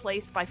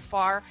fireplace. By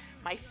far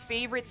my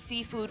favorite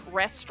seafood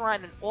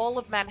restaurant in all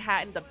of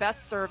Manhattan. The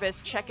best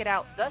service. Check it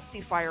out,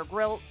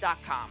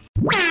 theseafiregrill.com.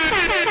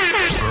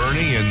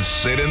 Bernie and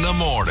Sid in the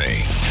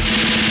morning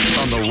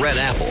on the Red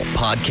Apple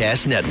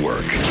Podcast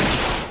Network.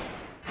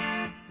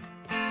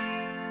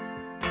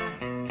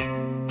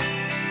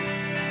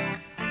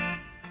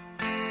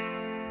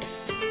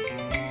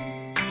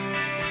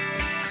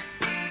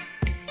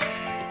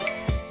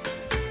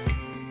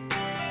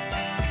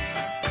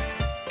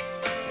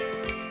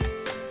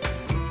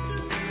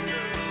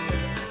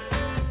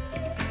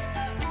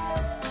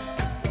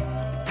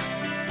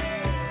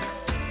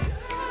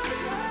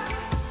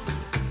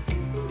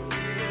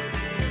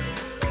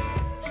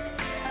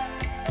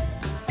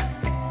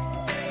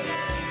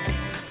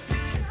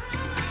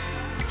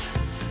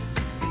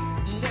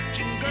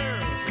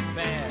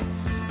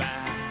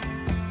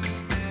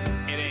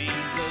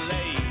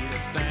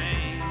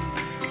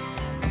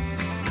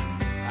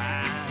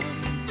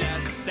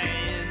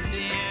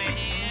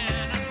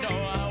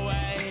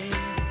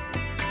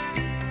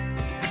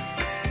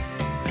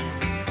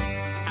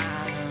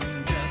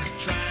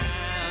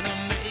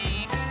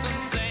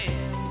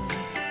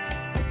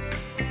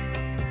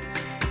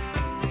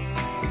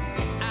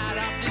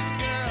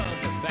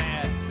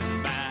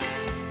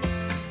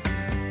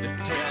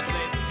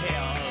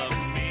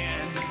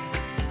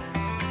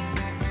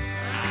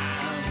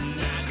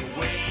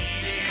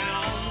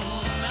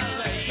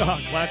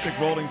 Classic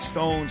Rolling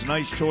Stones.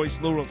 Nice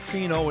choice. Lou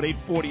Rufino at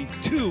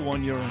 8:42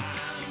 on your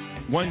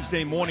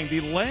Wednesday morning.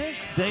 The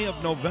last day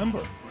of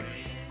November.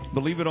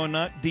 Believe it or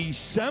not,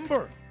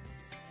 December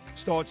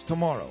starts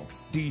tomorrow.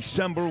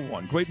 December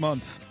 1. Great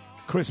month.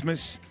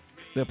 Christmas.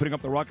 They're putting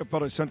up the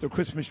Rockefeller Center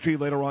Christmas tree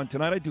later on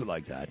tonight. I do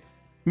like that.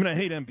 I mean, I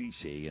hate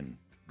NBC and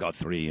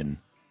Guthrie and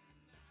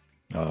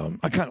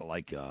I kind of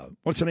like,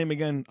 what's her name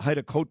again?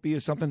 Haida Coatby or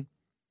something?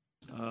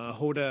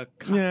 Hoda.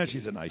 Yeah,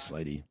 she's a nice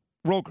lady.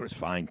 Roker's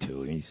fine,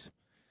 too.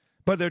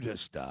 But they're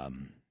just, they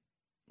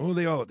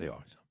are what they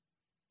are.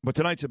 But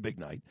tonight's a big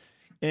night,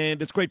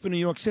 and it's great for New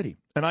York City.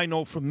 And I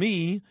know for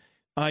me,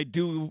 I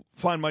do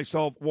find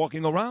myself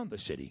walking around the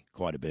city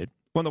quite a bit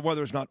when the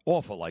weather's not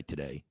awful like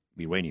today.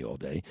 Be rainy all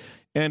day.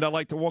 And I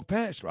like to walk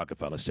past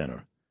Rockefeller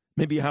Center.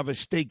 Maybe have a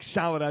steak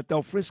salad at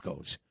Del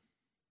Frisco's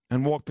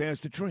and walk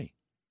past the tree.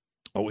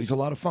 Always a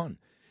lot of fun.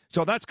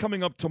 So that's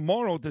coming up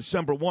tomorrow,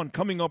 December 1.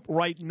 Coming up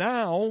right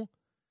now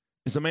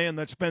is a man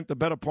that spent the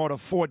better part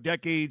of 4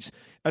 decades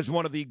as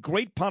one of the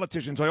great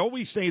politicians. I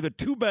always say the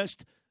 2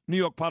 best New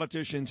York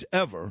politicians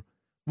ever,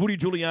 Rudy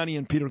Giuliani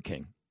and Peter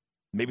King.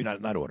 Maybe not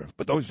in that order,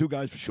 but those 2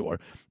 guys for sure.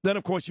 Then,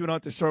 of course, you went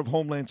on to serve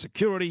Homeland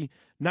Security.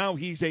 Now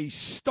he's a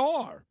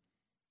star,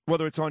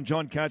 whether it's on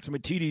John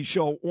Catsimatidis'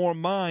 show or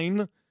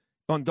mine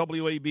on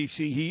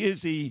WABC. He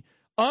is the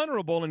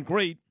honorable and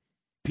great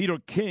Peter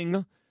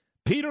King.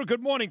 Peter,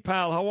 good morning,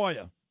 pal. How are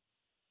you?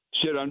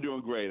 Sid, I'm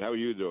doing great. How are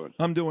you doing?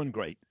 I'm doing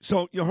great.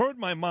 So you heard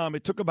my mom.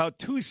 It took about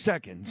 2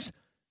 seconds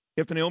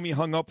after Naomi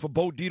hung up for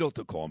Bo Dietl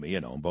to call me. You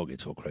know, Bo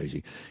gets so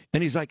crazy.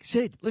 And he's like,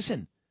 Sid,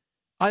 listen,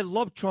 I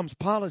love Trump's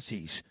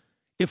policies.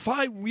 If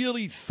I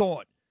really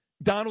thought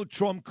Donald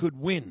Trump could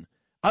win,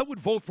 I would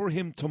vote for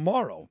him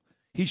tomorrow.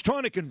 He's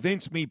trying to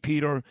convince me,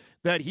 Peter,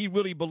 that he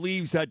really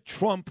believes that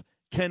Trump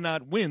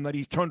cannot win, that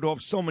he's turned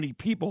off so many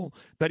people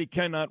that he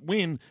cannot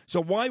win.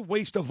 So why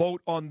waste a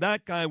vote on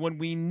that guy when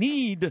we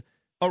need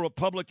a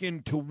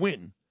Republican to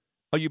win?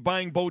 Are you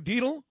buying Bo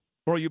Dietl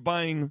or are you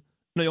buying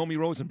Naomi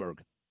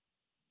Rosenberg?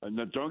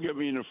 Don't get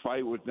me in a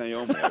fight with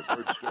Naomi. I've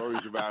heard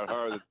stories about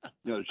her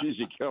that, she's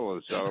a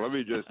killer. So let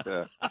me just,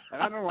 and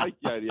I don't like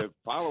the idea of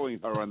following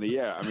her on the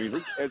air. I mean,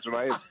 who cares what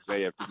I have to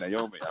say after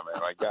Naomi? I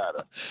mean, I got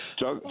her.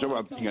 Talk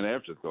about being an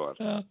afterthought.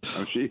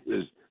 She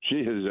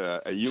is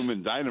a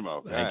human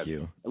dynamo. Thank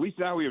you. At least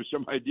now we have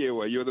some idea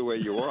why you're the way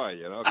you are,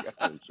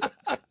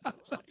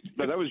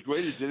 But that was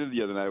great at dinner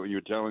the other night when you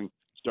were telling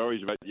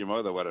stories about your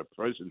mother, what a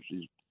person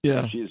she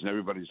is in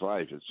everybody's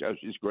life.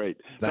 She's great.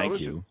 Thank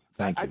you.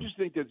 I just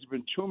think there's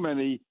been too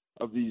many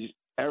of these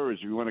errors,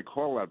 if you want to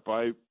call that,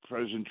 by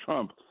President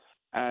Trump.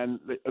 And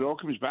it all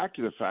comes back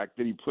to the fact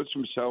that he puts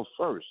himself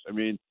first. I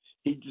mean,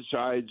 he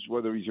decides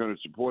whether he's going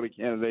to support a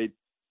candidate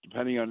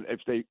depending on if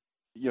they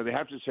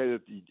have to say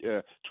that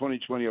the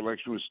 2020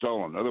 election was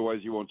stolen.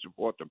 Otherwise, he won't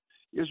support them.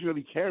 He doesn't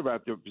really care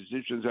about their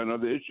positions on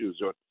other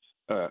issues or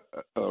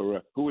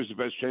who has the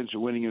best chance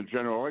of winning in a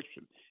general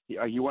election.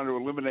 He wanted to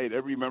eliminate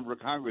every member of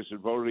Congress that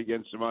voted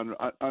against him on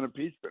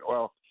impeachment.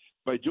 Well,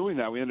 by doing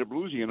that, we end up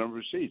losing a number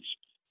of seats.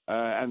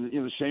 And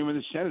the same in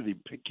the Senate. He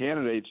picked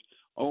candidates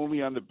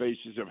only on the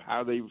basis of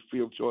how they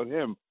feel toward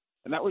him.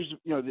 And that was,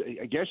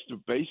 I guess, the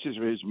basis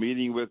of his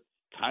meeting with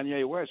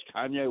Kanye West.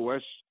 Kanye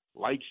West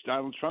likes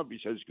Donald Trump. He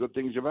says good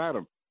things about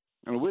him.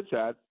 And with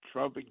that,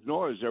 Trump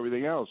ignores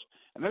everything else.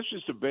 And that's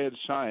just a bad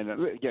sign.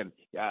 And again,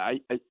 I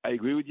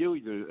agree with you.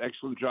 He did an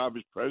excellent job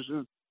as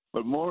president.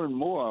 But more and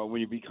more, when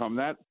you become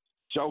that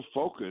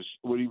self-focused,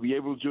 will he be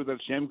able to do that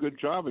same good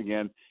job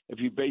again if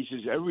he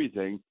bases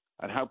everything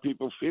on how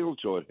people feel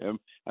toward him?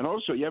 And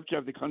also, you have to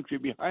have the country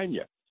behind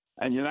you.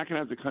 And you're not going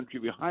to have the country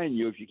behind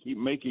you if you keep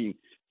making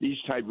these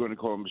type, going to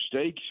call them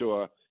mistakes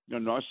or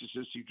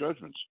narcissistic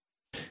judgments.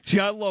 See,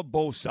 I love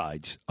both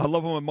sides. I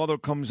love when my mother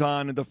comes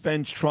on and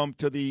defends Trump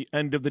to the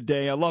end of the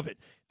day. I love it.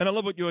 And I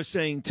love what you're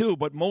saying, too.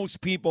 But most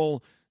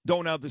people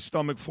don't have the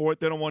stomach for it.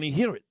 They don't want to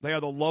hear it. They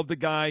either love the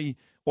guy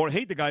or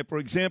hate the guy. For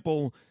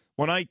example,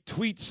 when I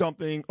tweet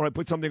something or I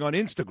put something on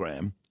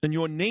Instagram and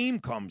your name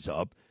comes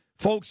up,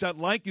 folks that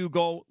like you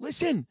go,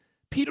 listen,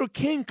 Peter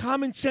King,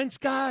 common sense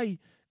guy,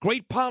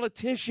 great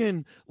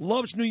politician,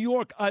 loves New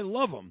York. I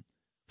love him.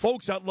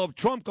 Folks that love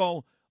Trump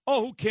go,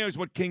 oh, who cares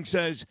what King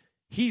says?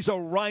 He's a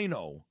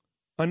rhino.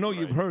 I know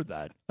you've heard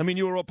that. I mean,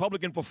 you were a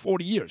Republican for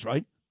 40 years,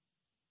 right?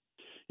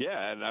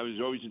 Yeah, and I was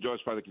always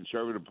endorsed by the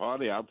Conservative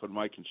Party. I'll put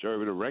my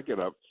conservative record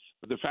up.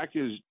 But the fact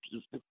is,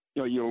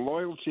 your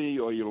loyalty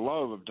or your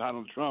love of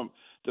Donald Trump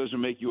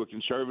doesn't make you a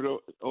conservative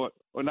or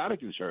not a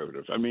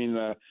conservative. I mean,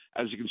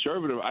 as a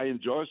conservative, I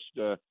endorsed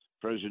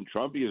President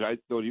Trump because I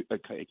thought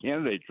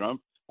candidate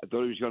Trump, I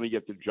thought he was going to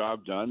get the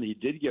job done. He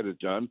did get it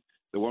done.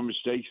 There were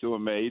mistakes that were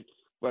made.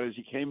 But as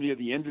he came near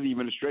the end of the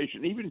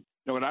administration, even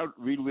without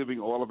reliving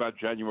all about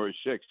January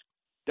 6th,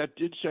 that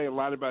did say a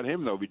lot about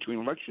him, though. Between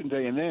Election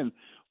Day and then,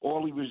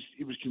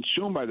 he was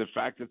consumed by the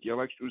fact that the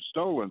election was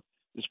stolen,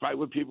 despite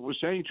what people were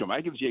saying to him.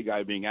 I can see a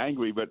guy being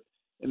angry, but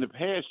in the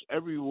past,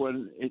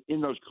 everyone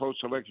in those close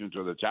elections,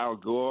 whether it's Al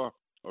Gore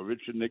or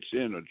Richard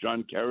Nixon or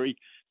John Kerry,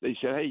 they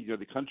said, hey,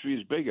 the country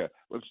is bigger.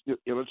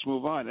 Let's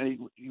move on.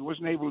 And he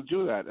wasn't able to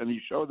do that. And he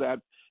showed that,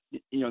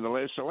 in the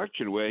last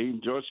election where he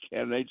endorsed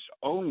candidates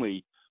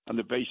only on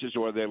the basis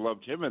of whether they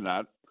loved him or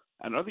not.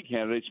 and other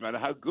candidates, no matter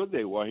how good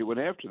they were, he went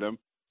after them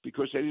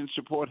because they didn't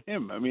support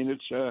him. I mean,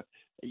 it's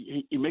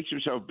he makes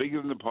himself bigger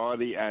than the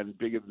party and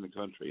bigger than the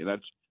country, and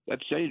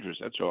that's dangerous.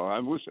 That's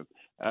all. Listen,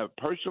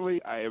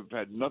 personally, I have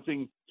had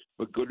nothing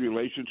but good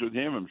relations with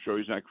him. I'm sure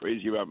he's not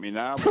crazy about me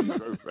now, but he's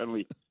very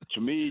friendly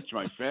to me, to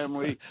my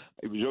family.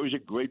 He was always a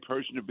great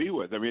person to be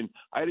with. I mean,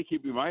 I had to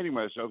keep reminding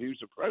myself he was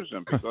the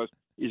president because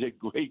he's a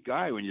great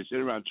guy. When you sit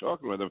around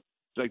talking with him,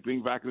 it's like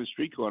being back in the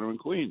street corner in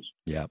Queens.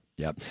 Yeah.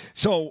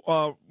 So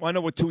I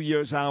know we're 2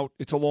 years out.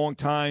 It's a long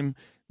time,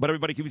 but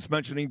everybody keeps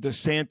mentioning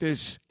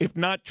DeSantis. If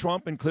not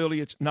Trump, and clearly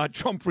it's not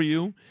Trump for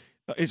you,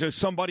 is there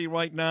somebody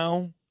right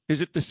now?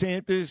 Is it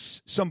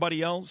DeSantis,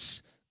 somebody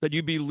else that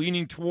you'd be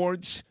leaning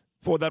towards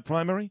for that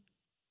primary?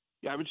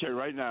 Yeah, I would say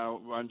right now,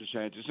 Ron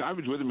DeSantis. I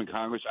was with him in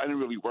Congress. I didn't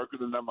really work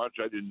with him that much.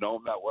 I didn't know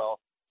him that well.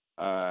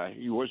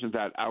 He wasn't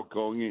that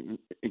outgoing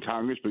in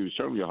Congress, but he was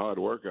certainly a hard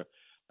worker.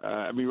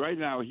 I mean, right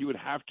now, he would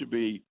have to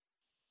be,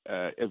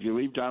 if you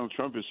leave Donald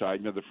Trump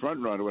aside, the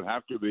front runner would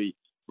have to be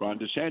Ron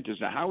DeSantis.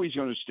 Now, how he's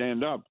going to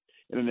stand up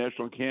in a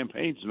national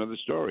campaign is another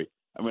story.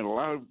 I mean, a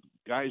lot of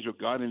guys have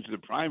gone into the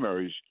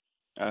primaries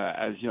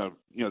as,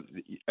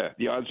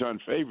 the odds-on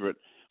favorite.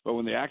 But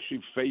when they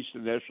actually face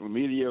the national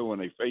media, when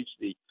they face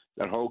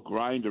that whole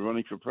grind of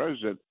running for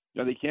president,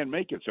 they can't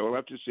make it. So we'll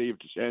have to see if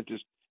DeSantis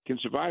can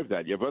survive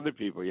that. You have other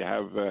people. You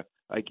have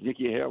like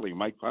Nikki Haley,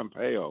 Mike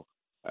Pompeo,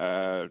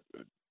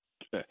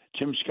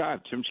 Tim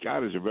Scott. Tim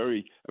Scott is a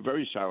very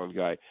solid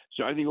guy.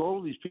 So I think all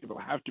of these people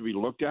have to be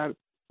looked at.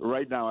 But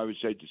right now, I would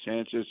say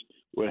DeSantis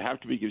would have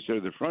to be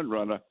considered the front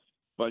runner.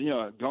 But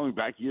going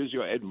back years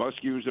ago, Ed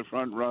Muskie was the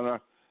front runner.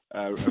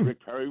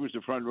 Rick Perry was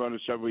the front runner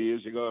several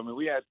years ago. I mean,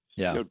 we had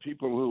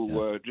people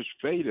who just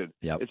faded.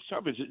 Yep. It's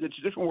tough. It's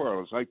a different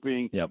world. It's like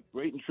being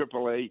great in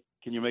AAA.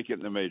 Can you make it in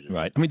the majors?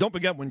 Right. I mean, don't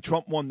forget when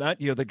Trump won that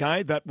year, the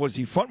guy that was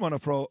the front runner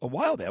for a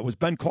while there was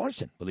Ben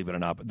Carson, believe it or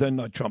not. But then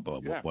Trump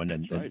won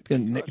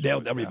and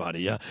nailed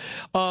everybody. Yeah.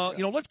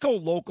 Let's go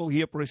local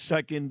here for a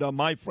second.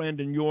 My friend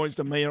and yours,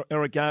 the mayor,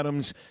 Eric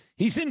Adams.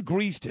 He's in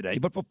Greece today,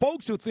 but for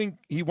folks who think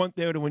he went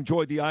there to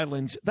enjoy the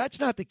islands, that's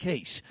not the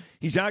case.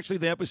 He's actually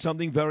there for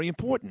something very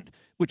important,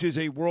 which is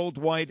a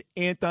worldwide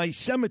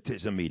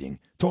anti-Semitism meeting,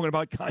 talking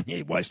about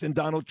Kanye West and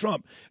Donald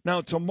Trump. Now,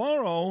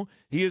 tomorrow,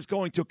 he is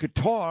going to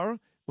Qatar,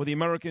 where the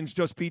Americans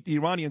just beat the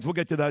Iranians. We'll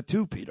get to that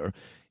too, Peter.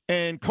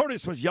 And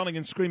Curtis was yelling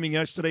and screaming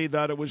yesterday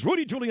that it was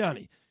Rudy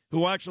Giuliani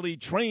who actually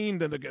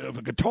trained in the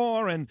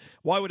Qatar, and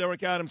why would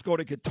Eric Adams go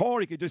to Qatar?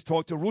 He could just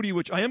talk to Rudy,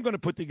 which I am going to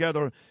put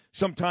together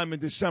sometime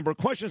in December.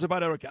 Questions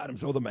about Eric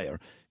Adams or the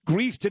mayor.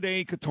 Greece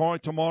today, Qatar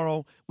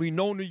tomorrow. We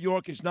know New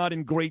York is not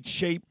in great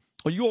shape.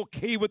 Are you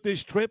okay with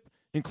this trip,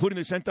 including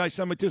this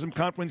anti-Semitism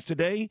conference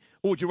today,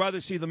 or would you rather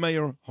see the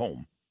mayor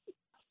home?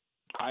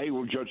 I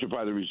will judge it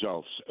by the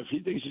results. If he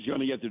thinks he's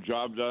going to get the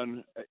job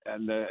done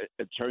and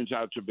it turns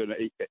out to have been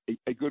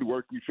a good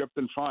working trip,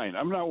 then fine.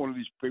 I'm not one of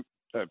these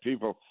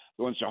people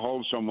who wants to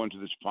hold someone to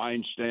this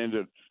fine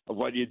standard of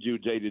what you do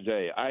day to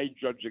day. I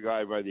judge a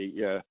guy by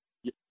the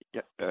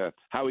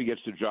how he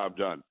gets the job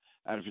done.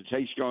 And if it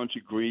takes going to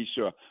Greece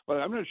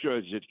I'm not sure,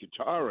 is it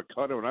Qatar or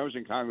Qatar? When I was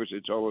in Congress, they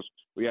told us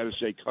we had to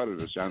say Qatar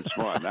to sound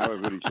smart. Now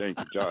everybody's saying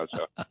Qatar,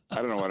 so I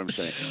don't know what I'm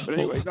saying. But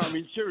anyway, no, I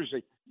mean,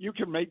 seriously, you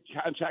can make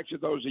contacts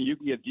with those and you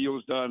can get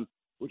deals done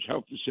which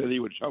help the city,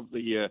 which help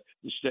the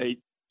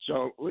state.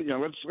 So,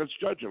 let's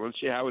judge it. Let's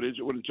see how it is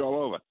when it's all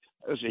over.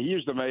 Listen, he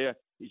is the mayor.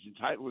 He's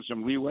entitled to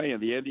some leeway,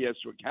 and the end he has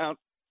to account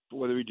for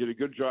whether he did a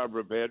good job or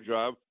a bad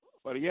job.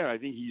 But again, I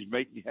think he's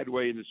making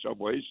headway in the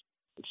subways.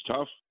 It's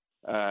tough.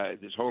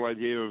 This whole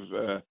idea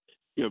of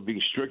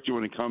being stricter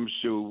when it comes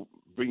to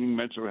bringing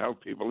mental health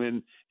people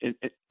in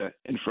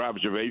for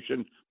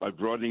observation by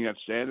broadening that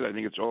standard, I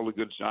think it's all a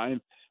good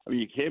sign. I mean,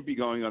 you can't be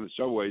going on the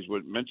subways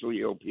with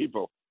mentally ill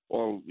people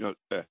all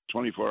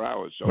 24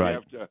 hours. So right.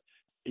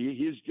 He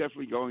is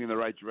definitely going in the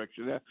right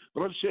direction there.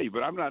 But let's see.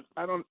 But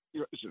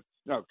listen,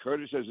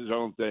 Curtis has his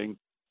own thing.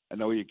 I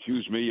know he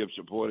accused me of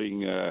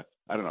supporting,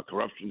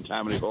 corruption,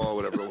 Tammany Hall,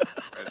 whatever it was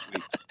last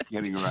week,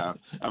 getting around.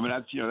 I mean,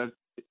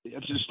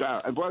 that's his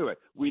style. And by the way,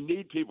 we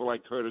need people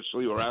like Curtis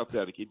Sliwa out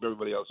there to keep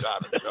everybody else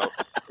out of it. So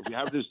if you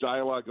have this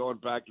dialogue going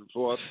back and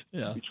forth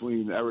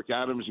between Eric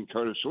Adams and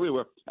Curtis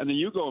Sliwa, and then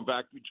you going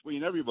back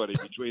between everybody,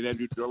 between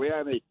Andrew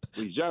Giuliani,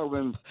 Lee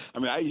Zeldin. I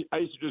mean, I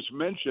used to just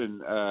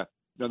mention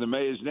the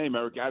mayor's name,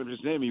 Eric Adams'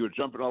 name, you were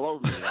jumping all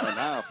over me.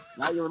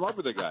 Now you're in love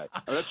with the guy.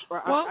 I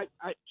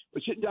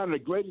was sitting down at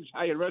a great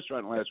Italian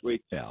restaurant last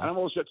week, and I'm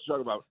all set to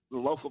talk about the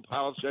local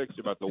politics,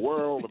 about the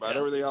world, about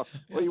everything else.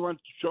 Well, you want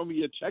to show me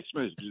your text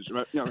messages,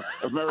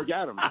 of Eric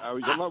Adams, how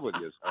he's in love with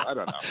you. So I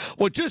don't know.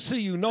 Well, just so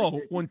you know,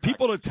 when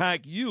people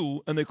attack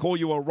you and they call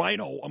you a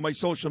rhino on my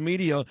social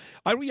media,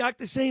 I react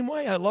the same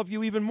way. I love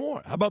you even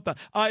more. How about that?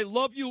 I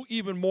love you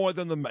even more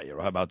than the mayor.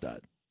 How about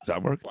that? Does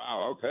that work?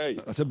 Wow, okay.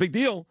 That's a big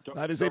deal.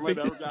 That is a big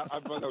deal.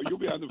 You'll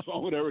be on the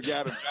phone with Eric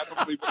Adams. I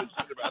don't believe what he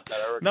said about that,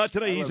 Eric. Not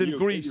today. He's in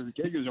Greece.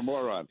 King is a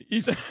moron.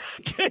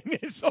 King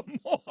is a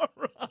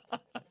moron.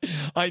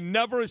 I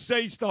never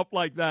say stuff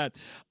like that.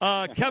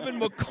 Kevin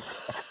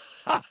McCarthy.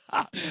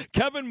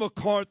 Kevin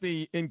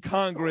McCarthy in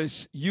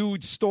Congress,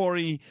 huge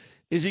story.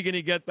 Is he going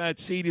to get that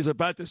seat? He's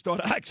about to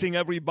start axing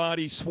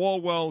everybody.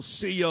 Swalwell,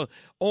 see ya.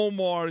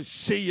 Omar,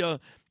 see ya.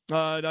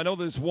 I know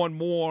there's one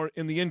more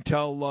in the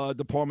Intel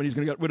department he's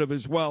going to get rid of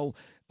as well.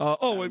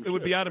 It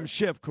would be Adam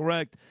Schiff,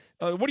 correct.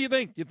 What do you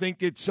think? You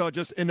think it's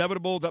just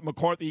inevitable that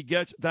McCarthy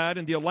gets that?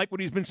 And do you like what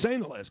he's been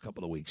saying the last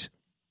couple of weeks?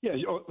 Yeah,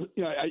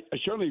 I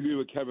certainly agree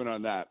with Kevin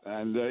on that.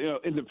 And,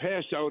 in the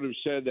past, I would have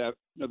said that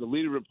the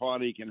leader of the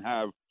party can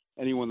have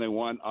anyone they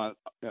want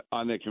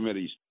on their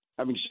committees.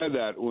 Having said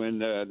that, when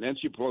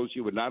Nancy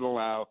Pelosi would not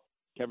allow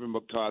Kevin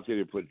McCarthy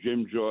to put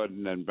Jim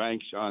Jordan and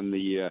Banks on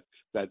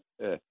that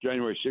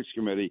January 6th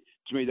committee,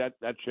 to me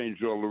that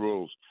changed all the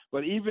rules.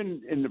 But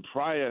even in the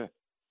prior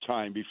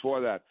time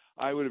before that,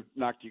 I would have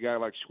knocked a guy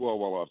like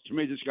Swalwell off. To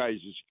me, this guy is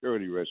a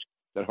security risk.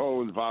 That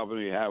whole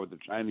involvement he had with the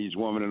Chinese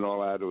woman and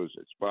all that, who was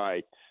a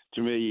spy,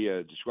 to me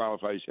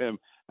disqualifies him.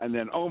 And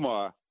then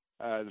Omar,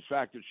 the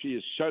fact that she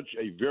is such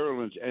a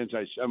virulent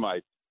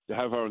anti-Semite, to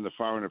have her in the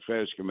Foreign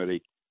Affairs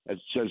Committee, it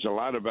says a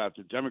lot about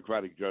the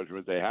Democratic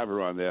judgment they have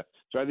her on there.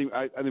 So I think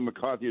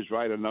McCarthy is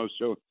right on those.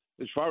 So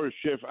as far as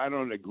Schiff, I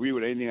don't agree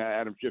with anything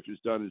Adam Schiff has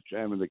done as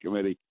chairman of the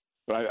committee.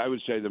 But I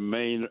would say the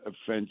main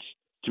offense,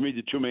 to me,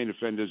 the two main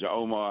offenders are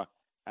Omar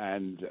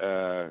and who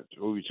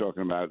are we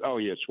talking about? Oh,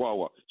 yeah,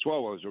 Swalwell.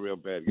 Swalwell is a real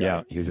bad guy.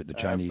 Yeah, he was with the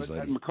Chinese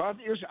lady.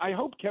 McCarthy I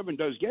hope Kevin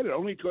does get it,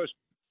 only because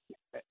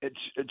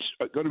it's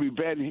going to be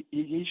bad.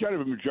 He's got to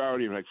have a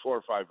majority of like 4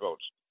 or 5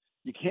 votes.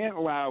 You can't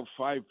allow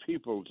 5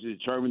 people to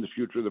determine the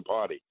future of the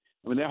party.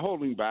 I mean, they're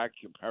holding back.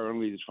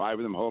 Apparently, there's 5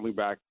 of them holding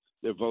back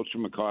their votes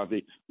from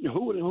McCarthy.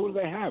 Who do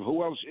they have?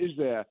 Who else is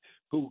there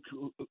who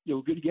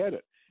could get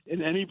it?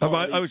 In any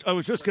party. I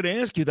was just going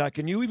to ask you that.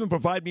 Can you even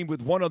provide me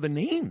with one other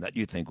name that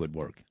you think would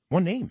work?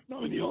 One name.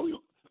 No, the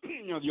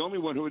only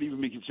one who would even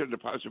be considered a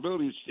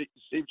possibility is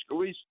Steve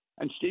Scalise,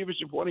 and Steve is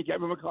supporting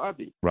Kevin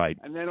McCarthy. Right.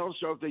 And then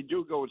also, if they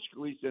do go with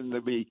Scalise, then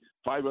there'll be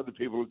 5 other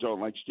people who don't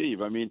like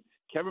Steve. I mean,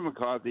 Kevin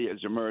McCarthy has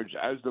emerged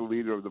as the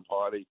leader of the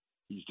party.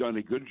 He's done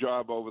a good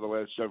job over the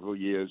last several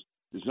years.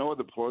 There's no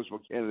other plausible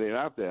candidate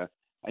out there,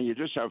 and you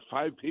just have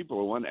 5 people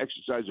who want to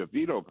exercise a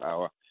veto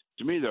power.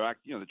 To me, they're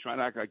trying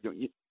to act like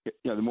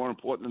they're more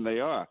important than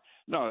they are.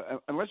 No,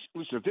 unless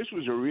listen, if this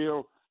was a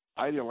real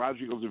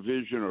ideological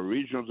division or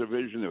regional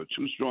division, there were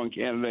 2 strong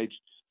candidates,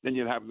 then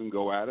you'd have them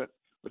go at it.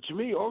 But to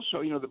me,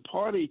 also, the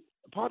party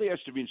has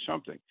to mean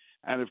something.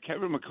 And if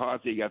Kevin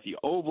McCarthy got the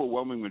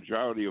overwhelming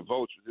majority of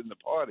votes within the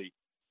party,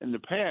 in the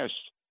past,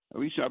 at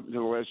least up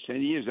until the last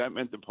 10 years, that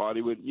meant the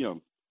party would,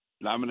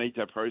 nominate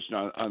that person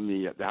on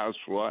the House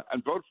floor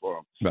and vote for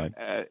him.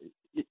 Right.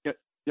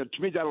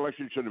 To me, that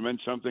election should have meant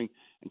something.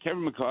 And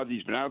Kevin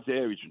McCarthy's been out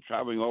there. He's been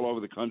traveling all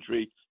over the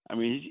country. I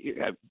mean,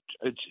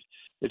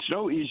 it's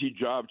no easy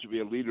job to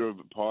be a leader of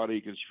a party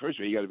because, first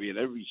of all, you got to be in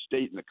every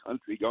state in the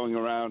country, going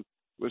around,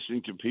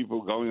 listening to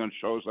people, going on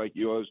shows like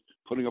yours,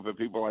 putting up with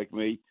people like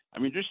me. I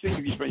mean, just think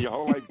if you spend your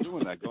whole life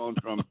doing that, going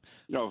from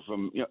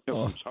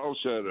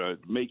Tulsa to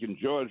Macon,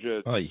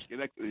 Georgia, to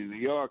Schenectady, New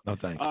York,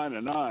 on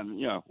and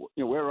on.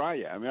 Where are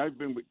you? I mean, I've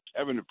been with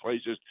Kevin at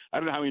places. I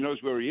don't know how he knows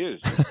where he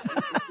is.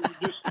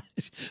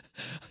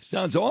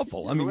 Sounds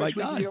awful. I mean, my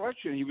God. The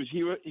election,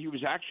 he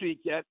was actually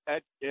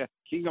at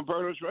King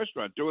Umberto's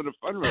restaurant doing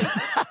a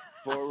fundraiser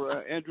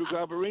for Andrew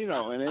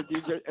Garbarino and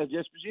Anthony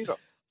Esposito.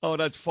 Oh,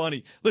 that's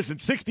funny. Listen,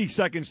 60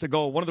 seconds to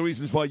go. One of the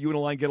reasons why you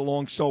and I get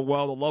along so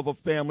well, the love of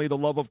family, the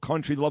love of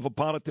country, the love of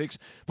politics,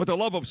 but the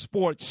love of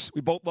sports.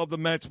 We both love the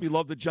Mets. We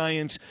love the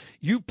Giants.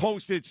 You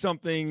posted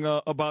something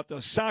about the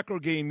soccer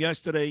game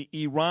yesterday,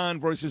 Iran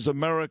versus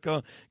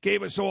America.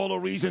 Gave us all a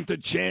reason to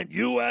chant,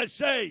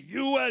 USA,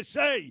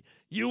 USA,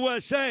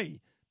 USA.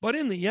 But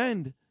in the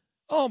end,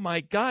 oh,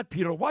 my God,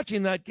 Peter,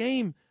 watching that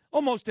game,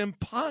 almost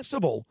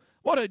impossible.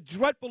 What a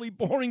dreadfully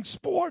boring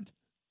sport.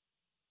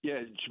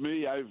 Yeah, to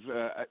me, I've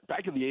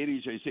back in the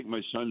 '80s, I think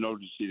my son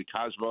noticed to see the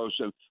Cosmos,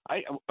 and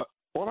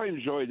all I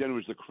enjoyed then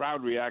was the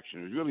crowd reaction.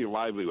 It was really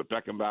lively with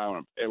Beckenbauer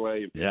and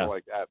Pele and people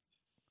like that.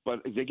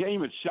 But the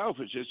game itself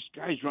is just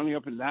guys running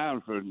up and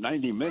down for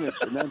 90 minutes,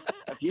 and then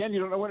at the end, you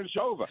don't know when it's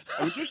over.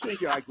 I was just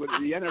thinking, like with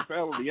the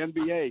NFL or the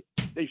NBA,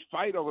 they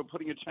fight over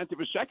putting a tenth of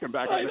a second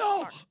back on the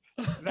clock.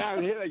 Now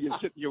here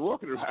you're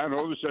walking around,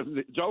 all of a sudden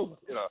it's over.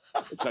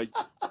 It's like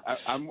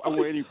I'm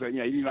waiting for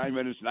 89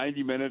 minutes,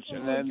 90 minutes,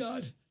 and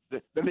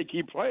then they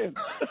keep playing.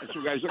 And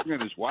so guys looking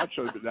at his watch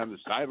down the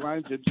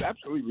sidelines. It's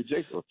absolutely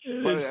ridiculous.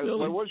 But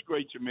what was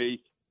great to me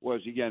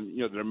was, again,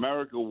 that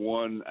America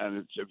won,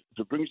 and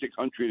it brings the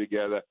country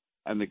together,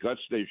 and the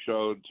guts they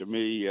showed, to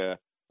me,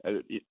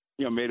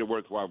 made it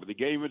worthwhile. But the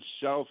game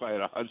itself, I had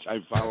a hard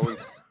time following.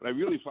 But I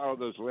really followed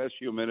those last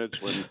few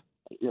minutes when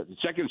the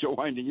seconds are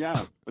winding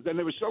down. But then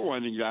they were still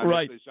winding down.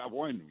 Right. They stopped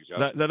winding.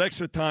 So. That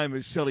extra time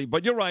is silly.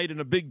 But you're right.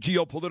 In a big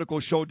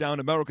geopolitical showdown,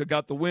 America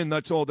got the win.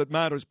 That's all that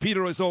matters.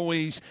 Peter, as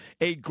always,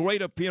 a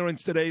great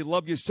appearance today.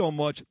 Love you so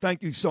much.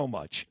 Thank you so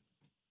much.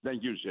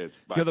 Thank you, Sid.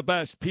 Bye. You're the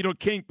best. Peter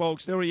King,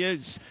 folks. There he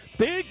is.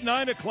 Big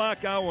 9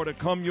 o'clock hour to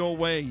come your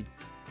way.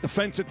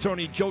 Defense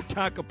attorney Joe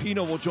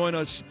Tacopina will join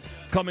us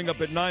coming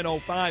up at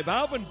 9:05.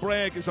 Alvin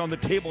Bragg is on the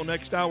table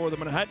next hour, the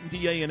Manhattan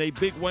DA, in a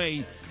big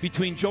way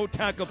between Joe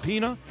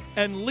Tacopina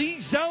and Lee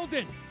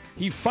Zeldin.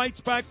 He fights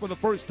back for the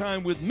first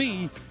time with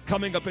me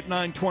coming up at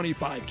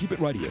 9:25. Keep it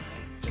right here.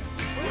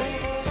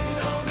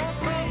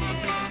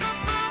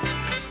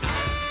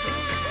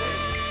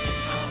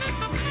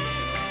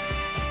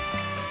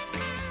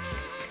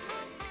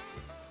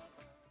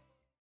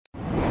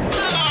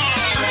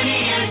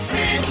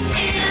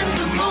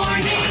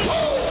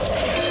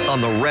 On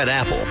the Red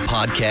Apple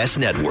Podcast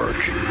Network.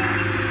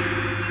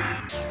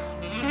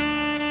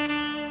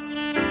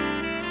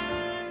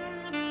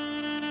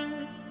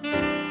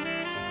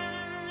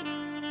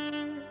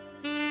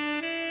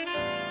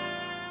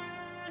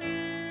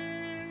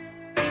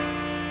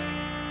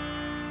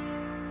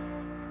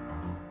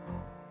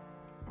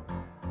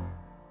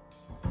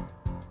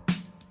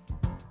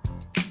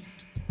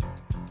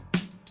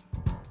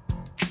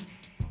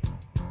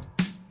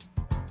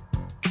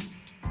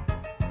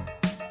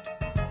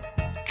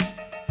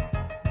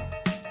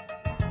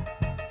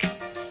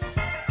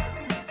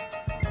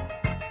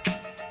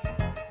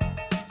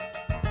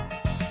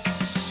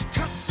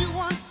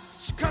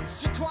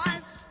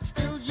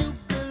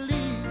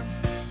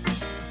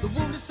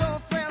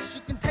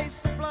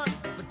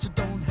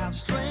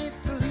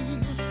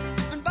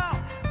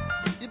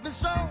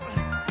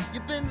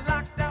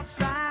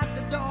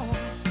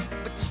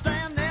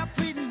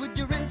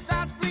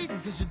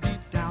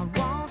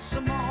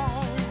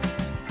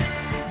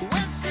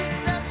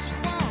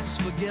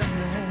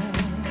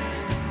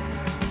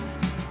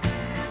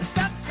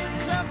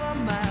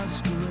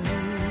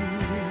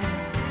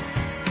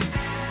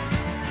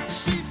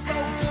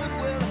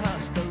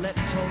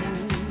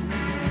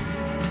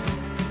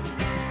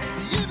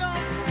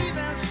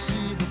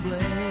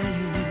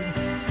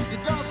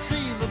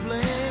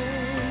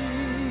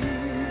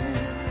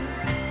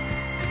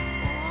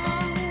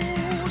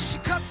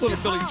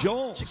 Billy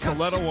Joel,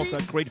 Stiletto off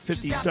that great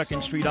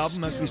 52nd Street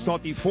album as we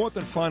start the fourth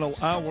and final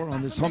hour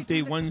on this Hump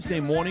Day Wednesday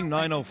morning,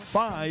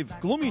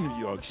 9:05, gloomy New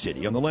York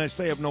City on the last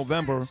day of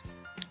November. A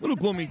little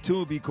gloomy,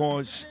 too,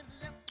 because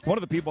one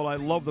of the people I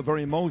love the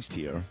very most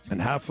here,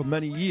 and have for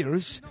many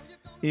years,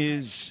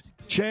 is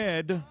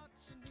Chad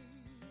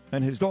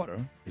and his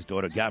daughter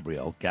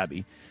Gabrielle,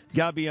 Gabby.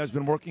 Gabby has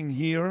been working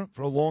here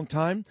for a long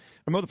time.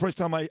 I remember the first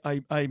time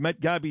I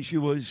met Gabby,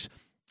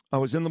 I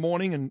was in the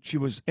morning, and she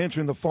was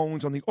answering the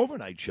phones on the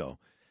overnight show.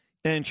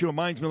 And she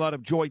reminds me a lot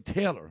of Joy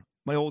Taylor,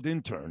 my old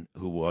intern,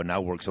 who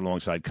now works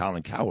alongside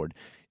Colin Cowherd.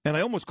 And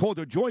I almost called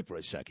her Joy for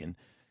a second.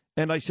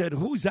 And I said,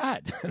 "Who's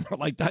that?" And they're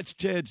like, "That's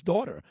Chad's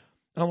daughter."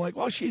 And I'm like,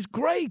 "Well, she's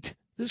great.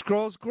 This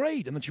girl's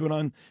great." And then she went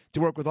on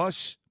to work with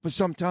us for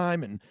some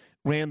time and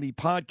ran the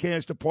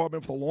podcast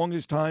department for the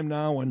longest time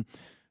now. And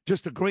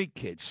just a great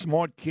kid,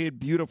 smart kid,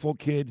 beautiful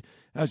kid,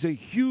 has a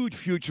huge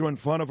future in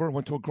front of her,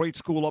 went to a great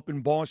school up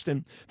in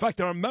Boston. In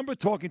fact, I remember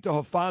talking to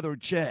her father,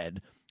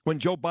 Chad, when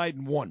Joe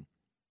Biden won.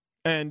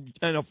 And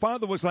her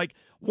father was like,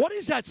 "What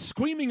is that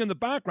screaming in the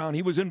background?"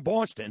 He was in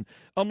Boston.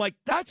 I'm like,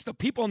 "That's the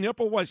people on the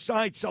Upper West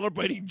Side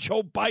celebrating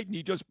Joe Biden.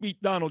 He just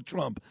beat Donald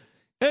Trump."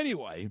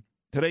 Anyway,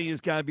 today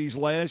is Gabby's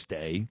last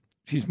day.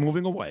 She's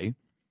moving away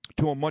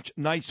to a much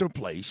nicer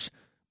place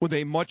with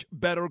a much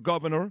better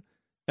governor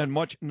and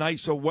much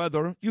nicer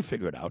weather. You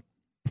figure it out.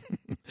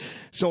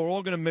 So we're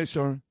all going to miss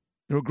her.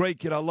 You're a great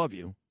kid. I love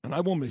you, and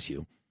I will miss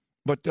you.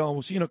 But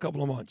we'll see you in a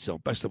couple of months, so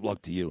best of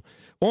luck to you.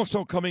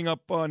 Also coming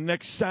up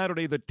next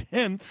Saturday, the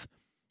 10th,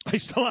 I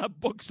still have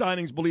book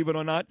signings, believe it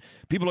or not.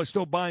 People are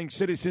still buying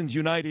Citizens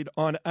United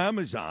on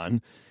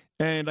Amazon.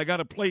 And I got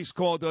a place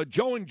called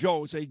Joe &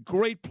 Joe's, a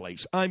great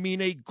place. I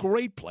mean a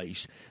great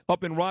place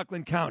up in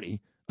Rockland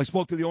County. I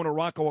spoke to the owner,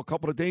 Rocco, a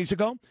couple of days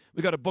ago.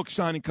 We got a book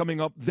signing coming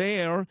up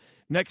there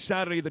next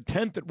Saturday, the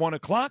 10th at 1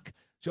 o'clock.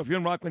 So if you're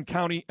in Rockland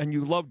County and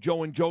you love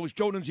Joe & Joe's,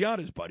 Joe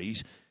Nunziata's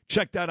buddies,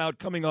 check that out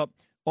coming up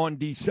on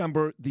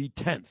December the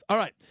 10th. All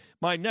right,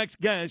 my next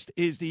guest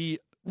is the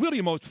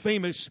really most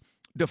famous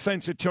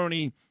defense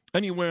attorney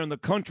anywhere in the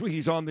country.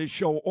 He's on this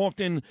show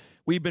often.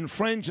 We've been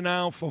friends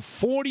now for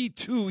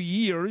 42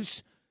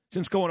 years,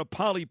 since going to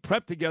Poly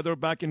Prep together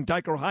back in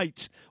Dyker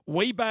Heights,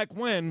 way back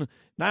when.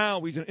 Now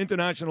he's an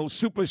international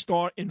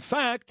superstar. In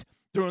fact,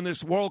 during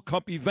this World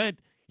Cup event,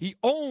 he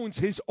owns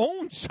his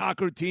own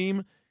soccer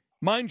team,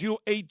 mind you,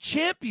 a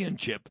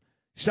championship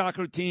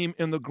soccer team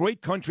in the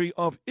great country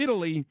of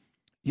Italy.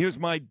 Here's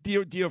my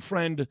dear, dear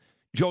friend,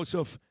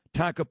 Joseph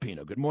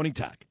Tacopina. Good morning,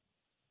 Tac.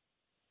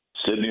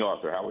 Sydney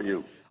Arthur, how are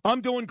you?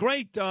 I'm doing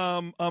great.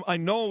 I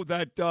know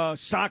that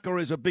soccer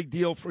is a big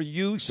deal for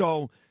you,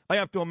 so I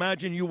have to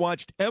imagine you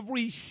watched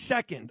every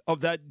second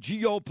of that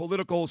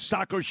geopolitical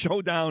soccer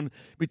showdown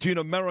between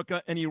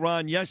America and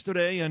Iran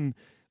yesterday. And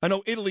I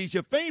know Italy's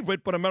your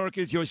favorite, but America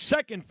is your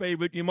second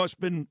favorite. You must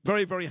have been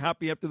very, very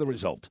happy after the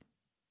result.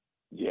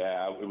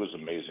 Yeah, it was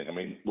amazing. I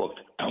mean, look,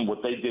 what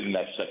they did in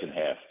that second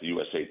half, the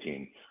USA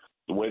team,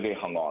 the way they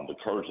hung on, the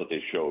courage that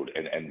they showed,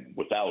 and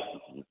without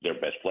their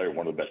best player,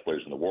 one of the best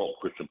players in the world,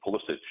 Christian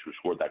Pulisic, who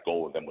scored that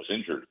goal and then was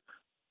injured,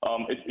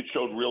 It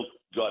showed real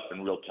gut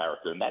and real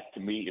character, and that to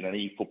me, in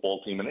any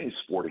football team, in any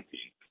sporting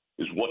team,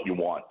 is what you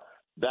want.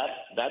 That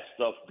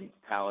stuff beats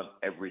talent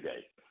every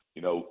day.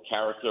 You know,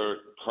 character,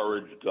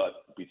 courage, gut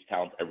beats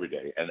talent every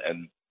day,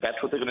 and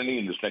that's what they're going to need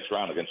in this next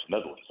round against the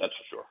Netherlands. That's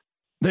for sure.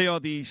 They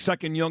are the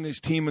second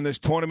youngest team in this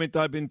tournament,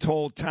 I've been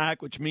told,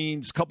 TAC, which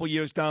means a couple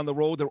years down the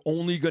road, they're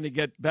only going to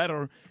get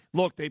better.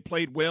 Look, they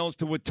played Wales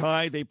to a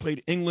tie. They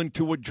played England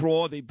to a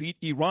draw. They beat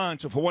Iran.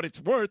 So for what it's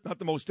worth, not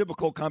the most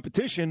difficult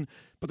competition,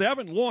 but they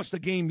haven't lost a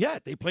game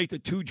yet. They played the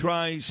two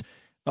ties,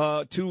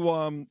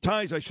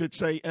 I should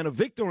say, and a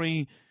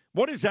victory.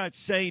 What does that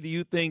say, do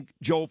you think,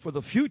 Joe, for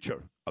the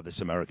future of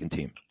this American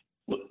team?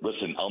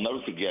 Listen, I'll never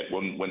forget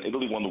when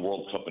Italy won the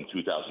World Cup in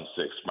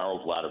 2006,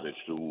 Mauro Vlahovic,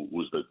 who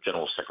was the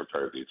general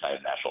secretary of the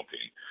Italian national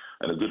team,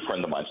 and a good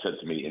friend of mine said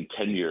to me, in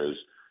 10 years,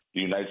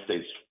 the United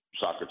States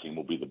soccer team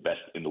will be the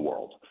best in the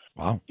world.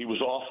 Wow. He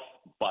was off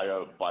by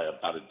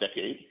about a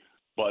decade,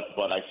 but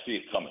I see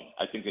it coming.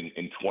 I think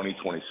in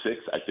 2026,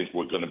 I think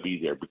we're going to be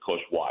there because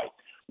why?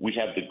 We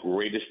have the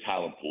greatest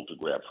talent pool to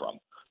grab from.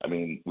 I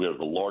mean, we are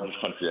the largest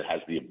country that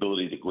has the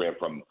ability to grab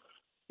from,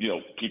 you know,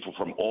 people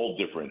from all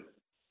different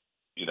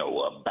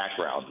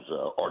backgrounds,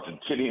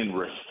 Argentinian,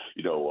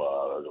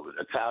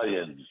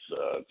 Italians,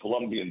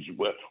 Colombians,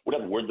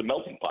 whatever. We're the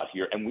melting pot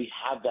here, and we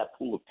have that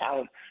pool of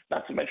talent,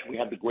 not to mention we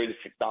have the greatest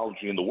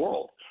technology in the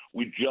world.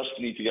 We just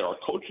need to get our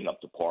coaching up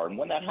to par, and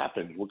when that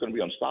happens, we're going to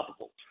be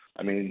unstoppable.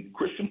 I mean,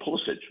 Christian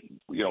Pulisic,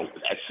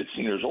 at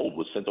 16 years old,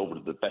 was sent over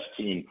to the best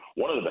team,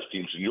 one of the best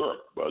teams in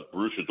Europe,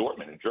 Borussia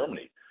Dortmund in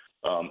Germany.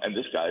 And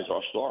this guy is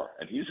our star,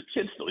 and he's a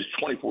kid still. He's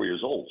 24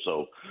 years old.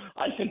 So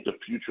I think the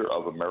future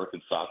of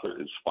American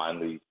soccer is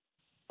finally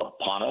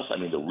upon us. I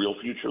mean, the real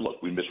future.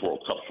 Look, we missed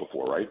World Cups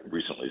before, right?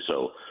 Recently.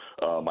 So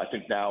I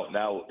think now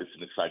it's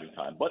an exciting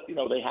time. But, they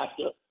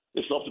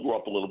still have to grow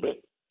up a little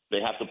bit. They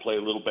have to play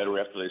a little better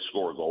after they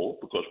score a goal,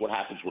 because what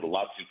happens with a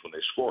lot of teams when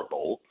they score a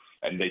goal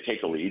and they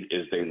take a lead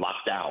is they lock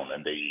down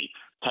and they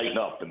tighten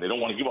up and they don't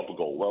want to give up a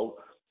goal. Well,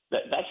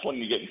 that's when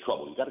you get in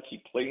trouble. You got to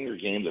keep playing your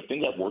game. The thing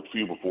that worked for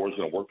you before is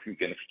going to work for you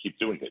again if you keep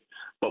doing it.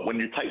 But when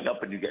you tighten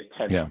up and you get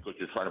tense because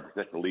you're trying to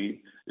protect the lead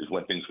is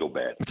when things go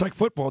bad. It's like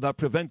football. That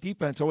prevent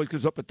defense always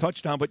gives up a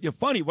touchdown. But you're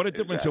funny. What a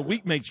difference a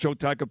week makes, Joe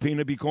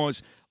Tacopina,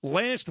 because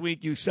last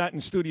week you sat in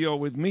studio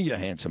with me, you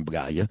handsome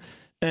guy,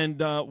 and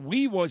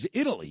we was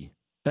Italy.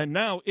 And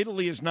now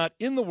Italy is not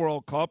in the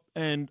World Cup,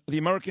 and the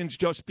Americans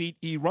just beat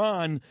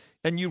Iran,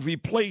 and you've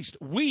replaced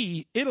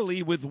we,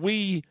 Italy, with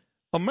we,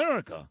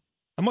 America.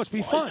 It must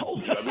be fun. I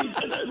told you. I mean,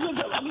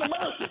 I'm an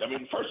American. I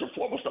mean, first and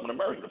foremost, I'm an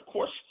American. Of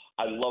course,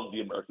 I love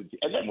the American team.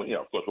 And then,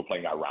 of course, we're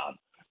playing Iran,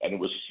 and it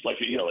was like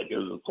it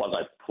was a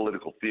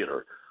quasi-political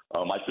theater.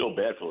 I feel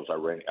bad for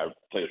those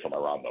players from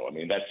Iran, though. I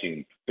mean, that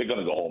team, they're going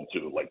to go home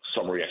to like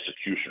summary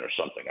execution or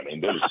something. I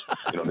mean,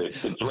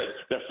 they've been threatened.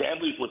 Their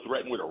families were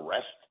threatened with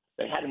arrest.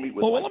 They had to meet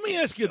with. Well, let me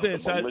ask you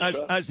this: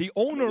 as the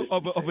owner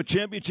of a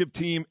championship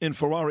team in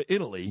Ferrara,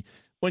 Italy.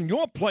 When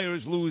your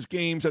players lose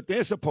games that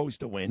they're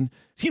supposed to win,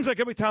 seems like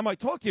every time I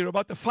talk to you, you're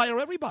about to fire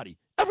everybody.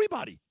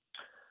 Everybody.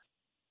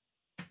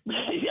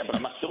 Yeah, but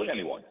I'm not killing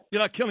anyone.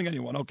 You're not killing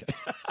anyone, okay.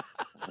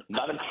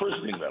 Not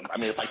imprisoning them. I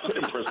mean, if I could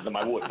imprison them,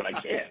 I would, but I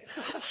can't.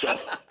 So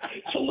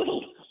it's a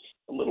little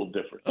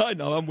different. I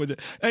know, I'm with it.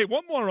 Hey,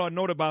 one more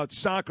note about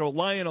soccer.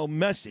 Lionel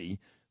Messi,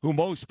 who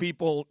most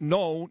people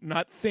know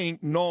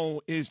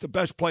is the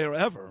best player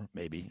ever.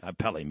 Maybe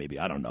Pele, maybe,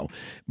 I don't know,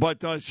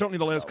 but certainly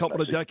the last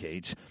couple of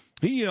decades.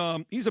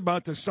 He's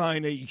about to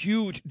sign a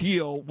huge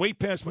deal, way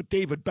past what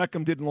David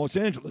Beckham did in Los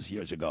Angeles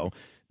years ago,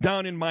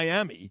 down in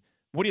Miami.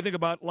 What do you think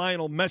about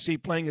Lionel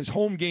Messi playing his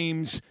home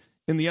games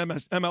in the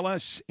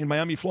MLS in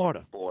Miami,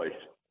 Florida? Boy,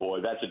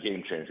 that's a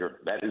game changer.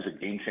 That is a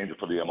game changer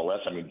for the MLS.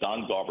 I mean,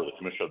 Don Garber, the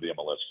commissioner of the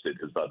MLS,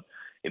 has done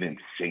an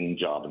insane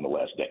job in the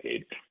last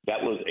decade.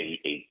 That was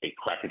a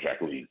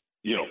crackerjack league.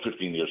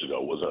 15 years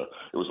ago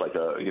it was like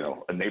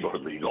a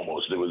neighborhood league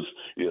almost. It was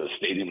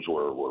stadiums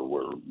were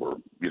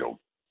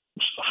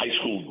high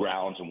school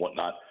grounds and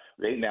whatnot.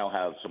 They now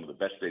have some of the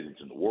best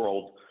stadiums in the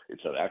world.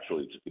 It's a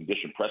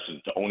condition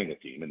precedent to owning a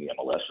team in the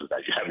MLS is that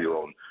you have your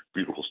own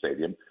beautiful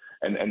stadium,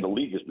 and the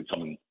league is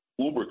becoming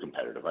uber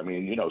competitive. I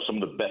mean,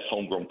 some of the best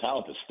homegrown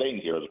talent is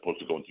staying here as opposed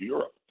to going to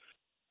Europe.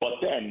 But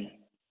then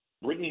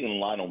bringing in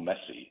Lionel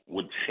Messi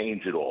would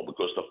change it all,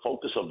 because the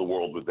focus of the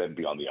world would then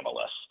be on the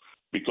MLS.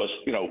 Because,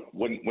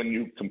 when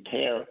you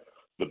compare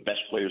the best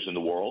players in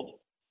the world,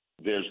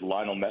 there's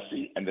Lionel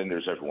Messi, and then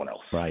there's everyone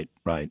else. Right.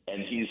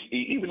 And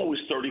even though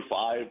he's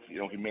 35,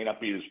 he may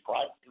not be his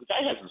prime. The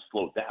guy hasn't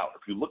slowed down.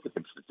 If you look at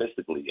him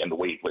statistically and the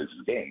way he plays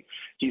his game,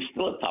 he's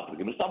still at the top of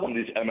the game. It's not one of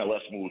these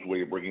MLS moves where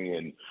you're bringing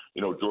in,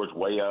 George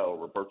Weah or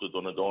Roberto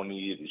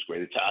Donadoni, these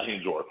great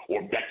Italians, or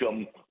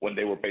Beckham when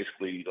they were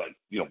basically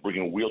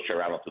bringing a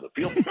wheelchair out onto the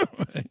field.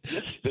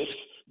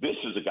 This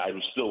is a guy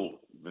who's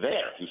still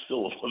there. He's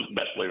still the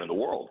best player in the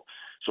world.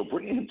 So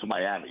bringing him to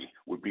Miami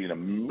would be an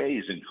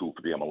amazing coup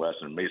for the MLS,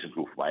 an amazing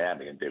coup for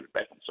Miami and David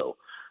Beckham. So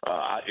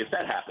if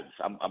that happens,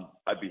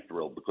 I'd be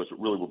thrilled, because it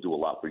really will do a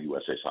lot for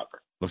USA soccer.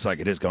 Looks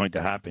like it is going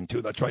to happen,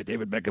 too. That's right.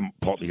 David Beckham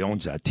partly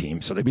owns that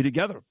team. So they'll be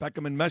together,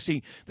 Beckham and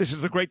Messi. This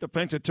is the great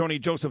defense attorney,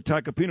 Joseph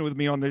Tacopina, with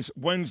me on this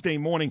Wednesday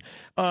morning.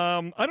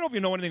 I don't know if you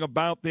know anything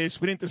about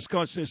this. We didn't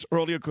discuss this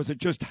earlier because it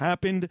just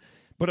happened.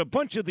 But a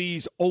bunch of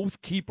these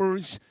Oath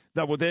Keepers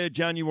that were there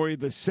January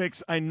the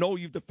 6th, I know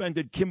you've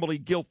defended Kimberly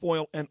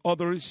Guilfoyle and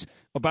others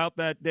about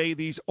that day.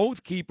 These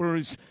Oath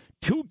Keepers,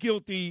 2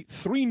 guilty,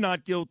 3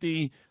 not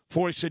guilty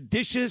for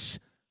seditious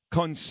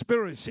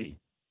conspiracy.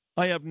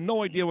 I have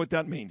no idea what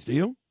that means. Do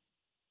you?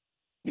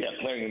 Yeah,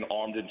 planning an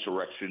armed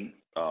insurrection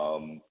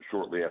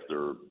shortly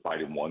after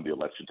Biden won the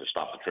election to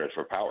stop the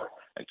transfer of power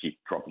and keep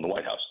Trump in the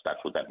White House. That's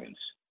what that means.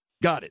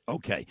 Got it.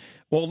 Okay.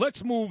 Well,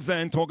 let's move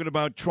then, talking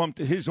about Trump,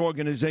 to his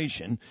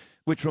organization,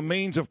 which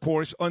remains, of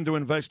course, under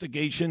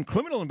investigation,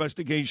 criminal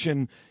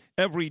investigation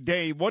every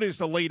day. What is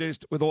the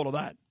latest with all of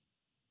that?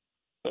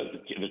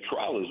 The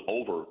trial is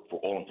over for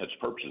all intents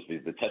and purposes.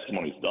 The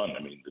testimony is done.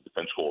 I mean, the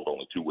defense called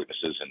only 2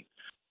 witnesses,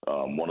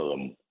 and one of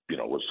them,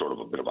 was sort of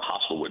a bit of a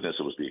hostile witness.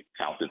 It was the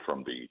accountant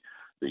from the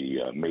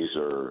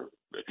Mazur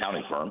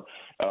accounting firm,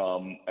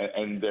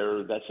 and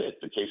that's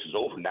it. The case is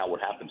over. Now,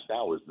 what happens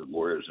now is the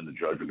lawyers and the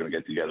judge are going to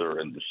get together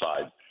and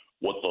decide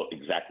what the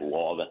exact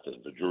law that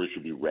the jury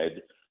should be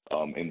read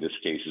in this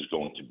case is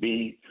going to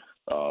be.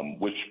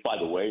 Which, by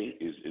the way,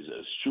 is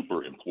a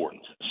super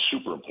important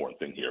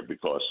thing here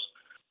because,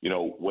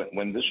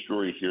 when this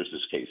jury hears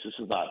this case, this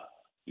is not,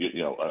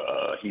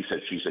 he said,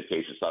 she said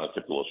case. It's not a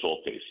typical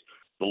assault case.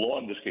 The law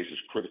in this case is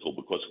critical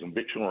because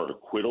conviction or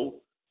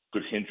acquittal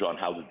could hinge on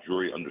how the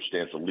jury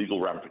understands the legal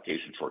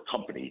ramifications for a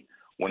company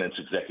when its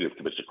executive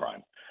commits a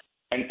crime.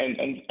 And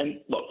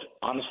look,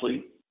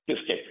 honestly, this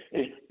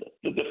case,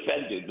 the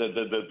defendant,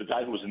 the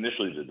guy who was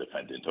initially the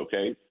defendant,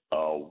 okay,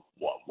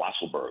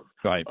 Wasselberg,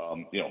 right?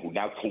 Who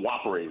now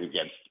cooperated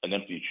against an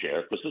empty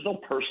chair because there's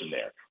no person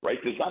there, right?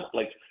 There's not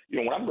like,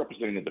 when I'm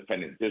representing a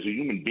defendant, there's a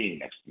human being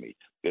next to me.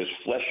 There's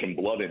flesh and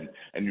blood,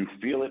 and you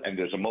feel it, and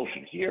there's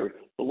emotion. Here,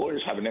 the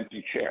lawyers have an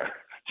empty chair.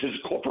 There's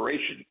a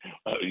corporation,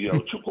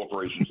 2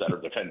 corporations that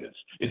are defendants.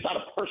 It's not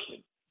a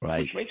person,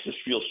 right? Which makes this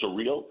feel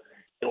surreal.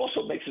 It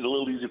also makes it a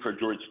little easier for a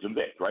jury to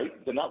convict, right?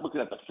 They're not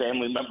looking at the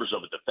family members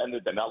of a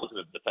defendant. They're not looking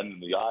at the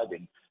defendant in the eye.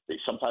 They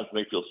sometimes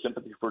may feel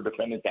sympathy for a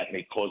defendant. That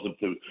may cause them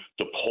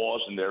to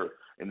pause in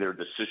their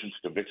decision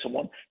to convict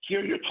someone.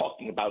 Here you're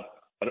talking about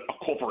a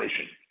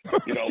corporation,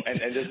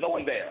 and there's no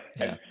one there.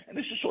 And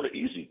this is sort of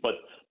easy. But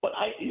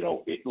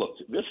look,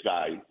 this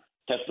guy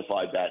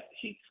testified that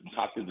he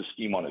concocted the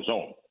scheme on his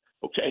own,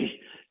 okay?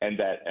 And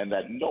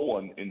that no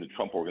one in the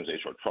Trump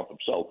organization or Trump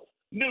himself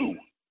knew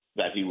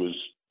that he was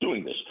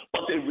doing this,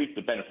 but they reap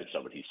the benefits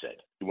of it, he said.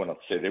 He went on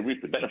to say they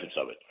reap the benefits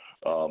of it.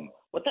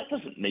 But that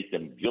doesn't make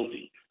them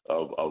guilty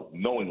of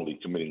knowingly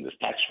committing this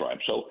tax crime.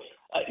 So,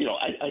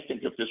 I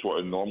think if this were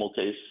a normal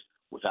case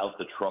without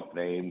the Trump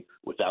name,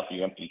 without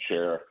the empty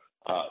chair,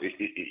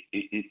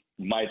 in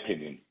my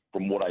opinion,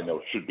 from what I know,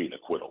 should be an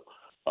acquittal.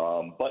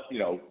 But,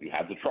 you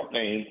have the Trump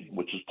name,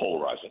 which is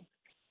polarizing.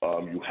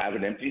 You have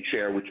an empty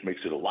chair, which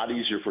makes it a lot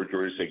easier for a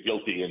jury to say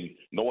guilty, and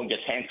no one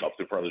gets handcuffed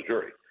in front of the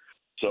jury.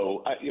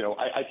 So,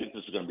 I think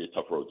this is going to be a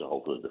tough road to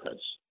hoe for the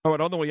defense. All right,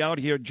 on the way out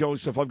here,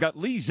 Joseph, I've got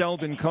Lee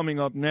Zeldin coming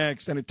up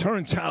next, and it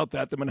turns out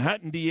that the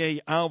Manhattan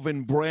DA,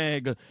 Alvin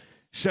Bragg,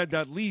 said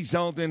that Lee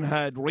Zeldin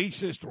had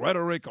racist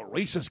rhetoric, a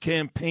racist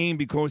campaign,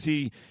 because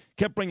he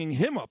kept bringing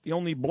him up, the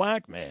only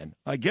black man.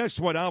 I guess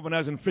what Alvin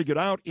hasn't figured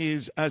out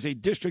is, as a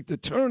district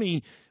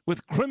attorney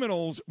with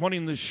criminals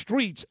running the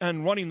streets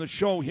and running the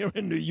show here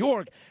in New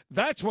York,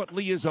 that's what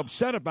Lee is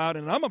upset about,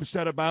 and I'm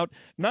upset about,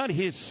 not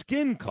his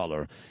skin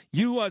color.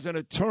 You, as an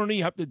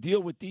attorney, have to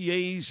deal with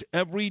DAs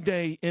every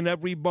day in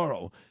every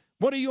borough.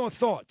 What are your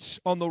thoughts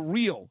on the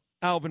real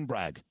Alvin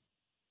Bragg?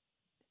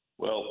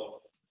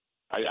 Well,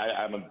 I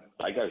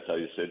got to tell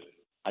you, Sid,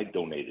 I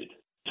donated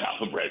to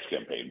Alvin Bragg's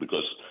campaign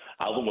because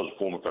Alvin was a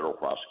former federal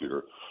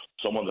prosecutor,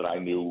 someone that I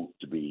knew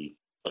to be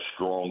a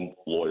strong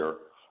lawyer,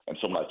 and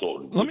someone I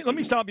thought. Let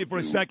me stop you for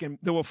a second.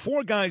 There were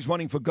 4 guys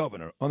running for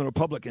governor on the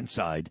Republican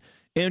side.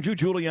 Andrew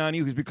Giuliani,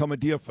 who's become a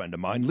dear friend of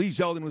mine. Lee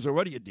Zeldin was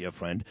already a dear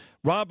friend.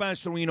 Rob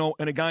Astorino,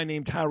 and a guy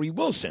named Harry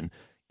Wilson.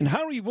 And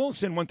Harry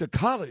Wilson went to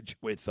college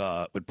with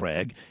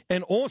Bragg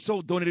and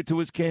also donated to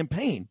his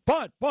campaign.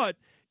 But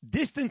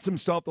distanced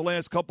himself the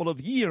last couple of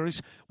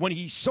years when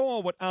he saw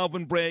what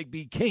Alvin Bragg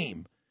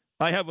became.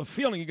 I have a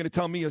feeling you're going to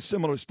tell me a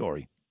similar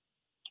story.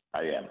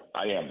 I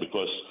am,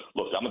 because,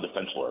 look, I'm a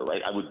defense lawyer,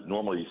 right? I would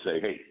normally say,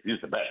 hey, he's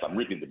the best. I'm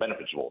reaping the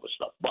benefits of all this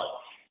stuff. But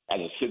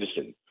as a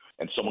citizen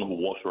and someone who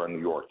walks around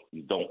New York,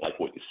 you don't like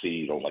what you see.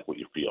 You don't like what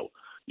you feel.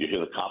 You hear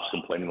the cops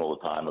complaining all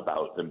the time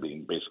about them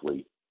being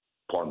basically,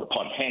 pardon the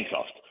pun,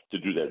 handcuffed to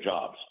do their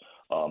jobs.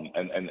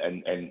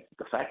 And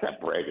the fact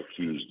that Bragg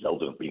accused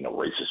Zeldin of being a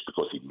racist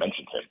because he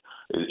mentioned him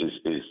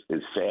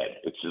is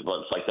sad. It's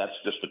like that's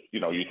just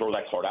you throw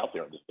that card out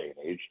there in this day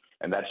and age,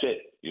 and that's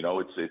it.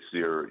 It's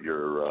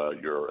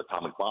your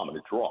atomic bomb, and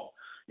it's wrong.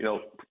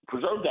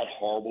 Preserve that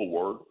horrible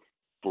word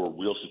for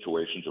real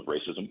situations of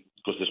racism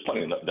because there's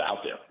plenty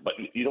out there, but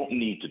you don't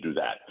need to do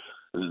that.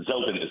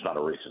 Zeldin is not a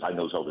racist. I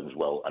know Zeldin as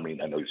well. I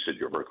mean, I know you said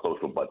you're very close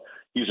to him, but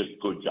he's a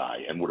good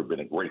guy and would have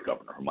been a great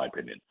governor, in my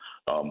opinion.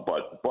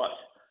 But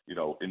you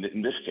know, in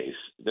this case,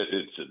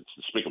 it's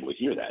despicable to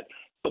hear that.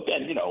 But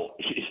then, you know,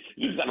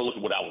 you've got to look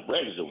at what Alvin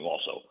Bragg is doing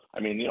also. I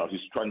mean, you know,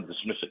 he's trying to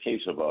dismiss a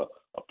case of a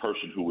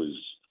person who is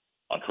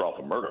on trial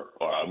for murder,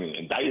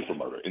 indicted for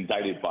murder,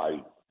 indicted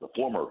by the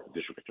former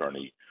district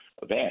attorney,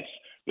 Vance.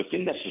 The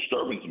thing that's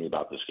disturbing to me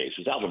about this case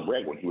is Alvin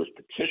Bragg, when he was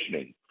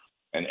petitioning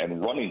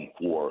and running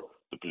for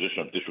the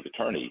position of district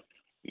attorney,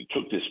 he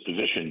took this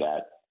position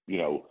that, you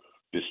know,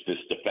 this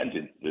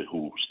defendant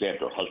who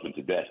stabbed her husband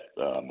to death,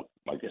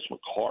 I guess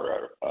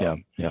McCarter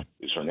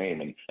is her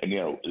name, and you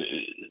know,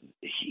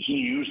 he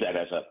used that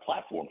as a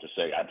platform to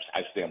say,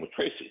 I stand with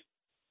Tracy.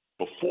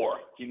 Before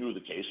he knew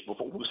the case,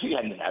 because he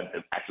hadn't had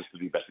access to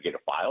the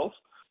investigative files,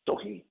 so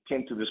he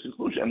came to this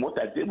conclusion. And what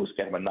that did was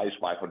get him a nice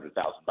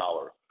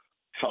 $500,000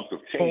 chunk of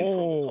change.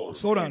 Oh,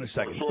 slow down a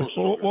second.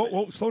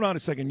 Slow down a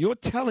second. You're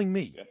telling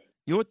me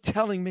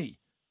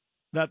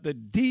that the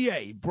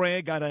DA,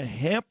 Bragg, got a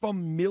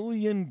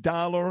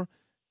 $500,000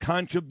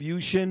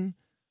 contribution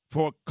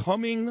for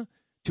coming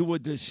to a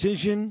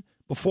decision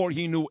before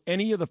he knew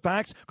any of the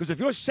facts? Because if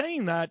you're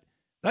saying that,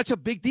 that's a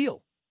big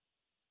deal.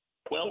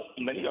 Well,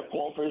 many are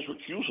calling for his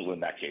recusal in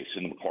that case,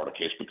 in the McCarter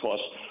case, because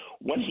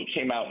when he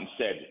came out and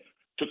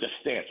took a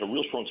stance, a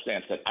real strong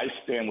stance, that I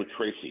stand with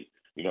Tracy,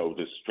 you know,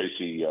 this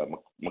Tracy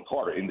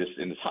McCarter in this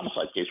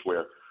homicide case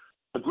where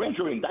the grand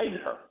jury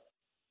indicted her.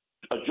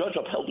 A judge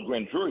upheld the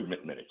grand jury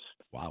minutes.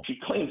 Wow. She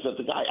claims that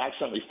the guy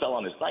accidentally fell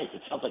on his knife.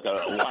 It sounds like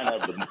a line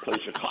out of the play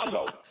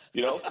Chicago.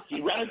 You know,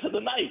 he ran into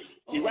the knife.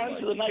 He ran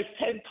into the knife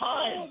 10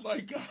 times. Oh, my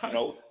God. You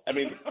know, I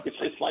mean,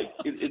 it's like,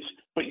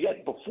 but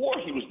yet before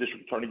he was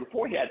district attorney,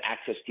 before he had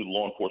access to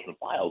law enforcement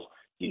files,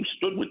 he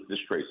stood with this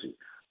Tracy.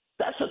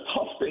 That's a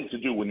tough thing to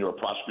do when you're a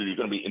prosecutor. You're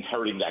going to be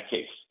inheriting that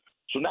case.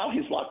 So now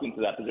he's locked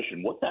into that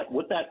position. What that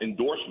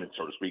endorsement,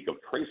 so to speak, of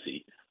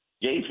Tracy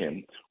gave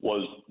him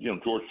was, you know,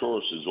 George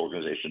Soros'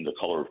 organization, The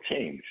Color of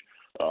Change,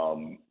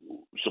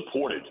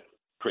 supported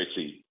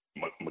Tracy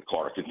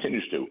McCarter,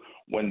 continues to.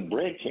 When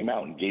Bragg came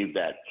out and gave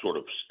that sort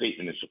of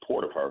statement in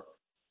support of her,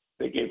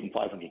 they gave him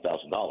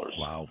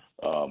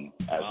 $500,000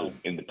 as an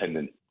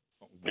independent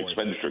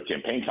expenditure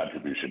campaign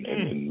contribution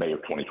in May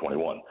of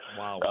 2021.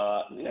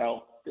 Wow. You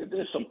know,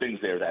 there's some things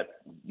there that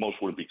most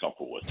wouldn't be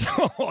comfortable with.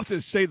 To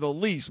say the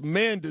least.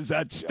 Man, does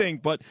that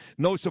stink. But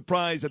no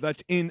surprise that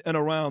that's in and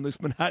around this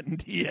Manhattan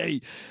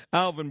DA,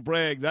 Alvin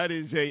Bragg. That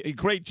is a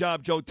great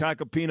job, Joe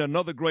Tacopina.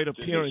 Another great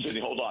appearance.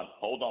 Sidney, hold on.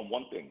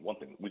 One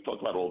thing. We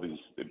talked about all these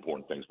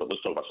important things, but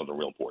let's talk about something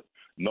real important.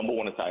 Number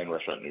one Italian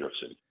restaurant in New York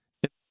City.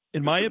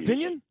 In my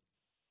opinion?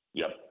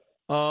 Yep.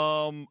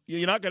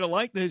 You're not going to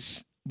like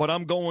this, but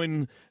I'm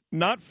going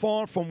not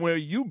far from where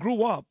you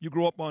grew up. You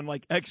grew up on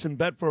like X in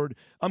Bedford.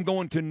 I'm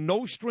going to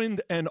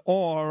Nostrand and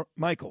R.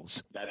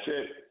 Michaels. That's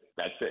it.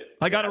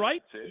 I got it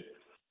right? That's it.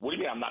 What do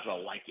you mean I'm not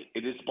going to like it?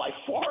 It is by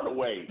far and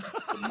away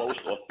the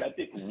most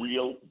authentic,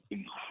 real,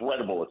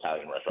 incredible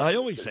Italian restaurant. I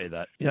always say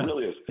that. Yeah. It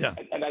really is. Yeah.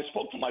 And I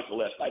spoke to Michael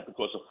last night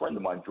because a friend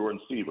of mine, Jordan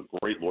Steve, a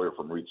great lawyer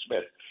from Reed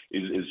Smith,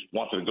 is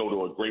wanted to go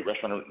to a great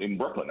restaurant in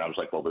Brooklyn. I was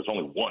like, well, there's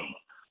only one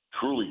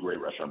truly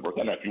great restaurant in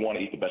Brooklyn. Now, if you want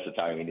to eat the best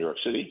Italian in New York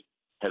City,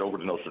 head over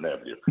to Nostrand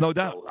Avenue. No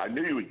doubt. So I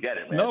knew you would get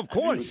it, man. No, of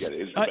course.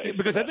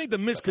 Because I think the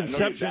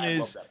misconception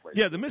is,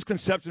 the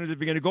misconception is if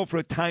you're going to go for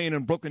Italian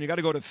in Brooklyn, you got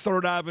to go to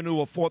 3rd Avenue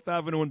or 4th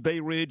Avenue in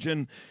Bay Ridge.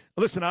 And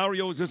listen,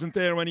 Ario's isn't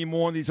there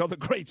anymore and these other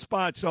great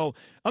spots. So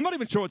I'm not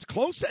even sure it's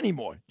close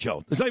anymore,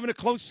 Joe. There's not even a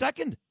close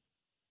second.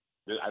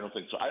 I don't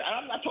think so.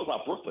 I'm not talking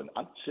about Brooklyn.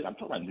 I'm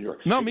talking about New York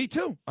City. No, me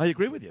too. I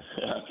agree with you.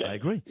 Okay. I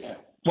agree. Yeah.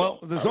 Well,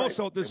 So,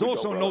 there's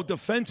also no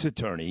defense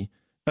attorney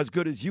as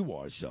good as you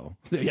are, so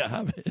there you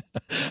have it.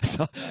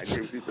 I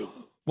agree with you too.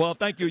 Well,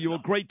 thank you. You were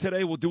great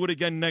today. We'll do it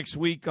again next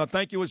week.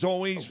 Thank you as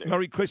always. Okay.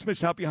 Merry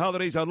Christmas. Happy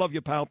holidays. I love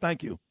you, pal.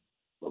 Thank you.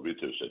 Love you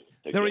too,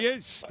 Sid. There he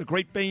is, the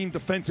great Bain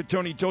defense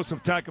attorney,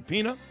 Joseph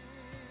Tacopina.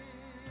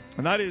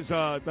 And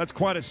that's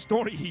quite a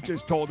story he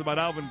just told about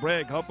Alvin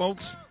Bragg, huh,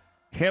 folks?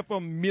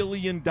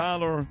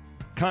 $500,000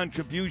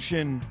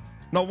 contribution.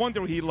 No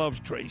wonder he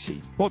loves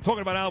Tracy. Well,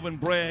 talking about Alvin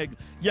Bragg,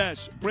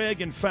 yes,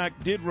 Bragg, in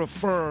fact, did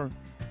refer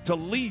to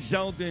Lee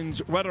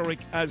Zeldin's rhetoric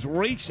as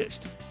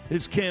racist,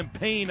 his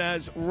campaign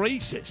as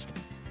racist.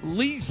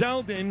 Lee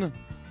Zeldin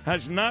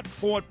has not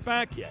fought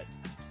back yet.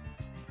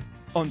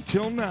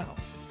 Until now.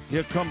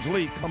 Here comes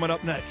Lee coming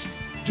up next.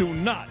 Do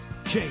not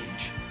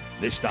change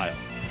this dial.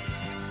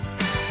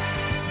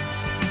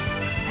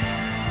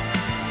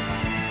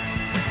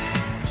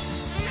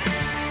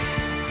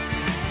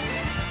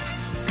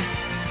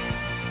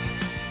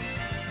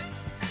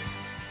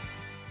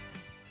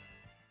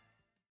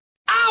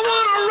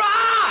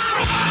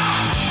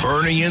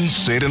 Bernie and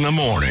Sid in the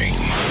morning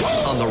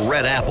on the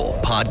Red Apple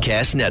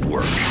Podcast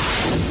Network.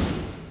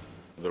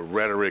 The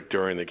rhetoric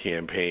during the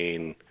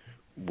campaign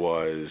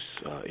was,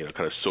 kind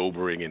of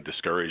sobering and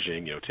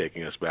discouraging,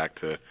 taking us back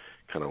to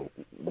kind of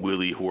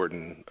Willie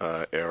Horton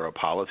era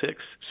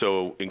politics.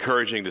 So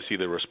encouraging to see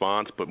the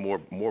response, but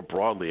more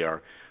broadly,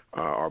 our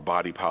our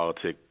body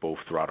politic, both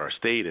throughout our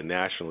state and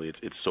nationally.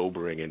 It's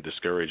sobering and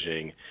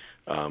discouraging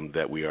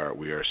that we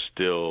are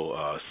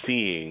still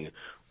seeing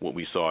what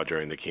we saw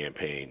during the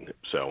campaign.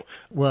 So,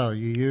 well,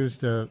 you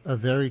used a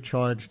very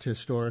charged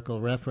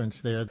historical reference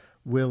there,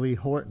 Willie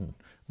Horton.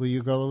 Will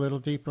you go a little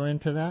deeper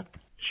into that?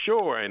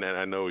 Sure, and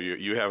I know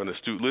you have an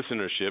astute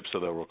listenership, so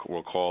they'll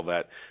recall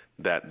that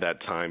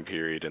time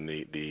period and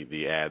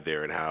the ad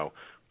there and how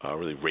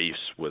really race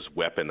was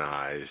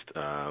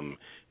weaponized.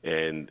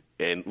 And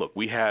look,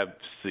 we have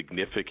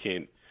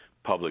significant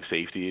public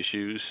safety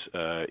issues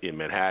in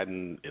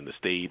Manhattan, in the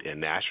state,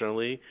 and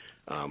nationally.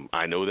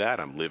 I know that.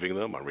 I'm living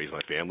them. I raised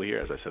my family here.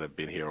 As I said, I've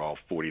been here all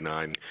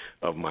 49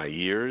 of my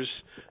years.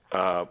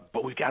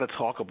 But we've got to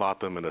talk about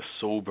them in a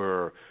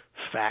sober,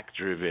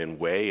 fact-driven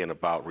way and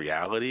about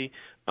reality,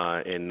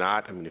 and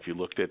not. I mean, if you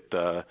looked at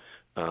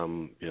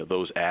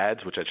those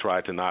ads, which I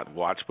tried to not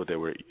watch, but they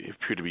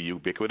appeared to be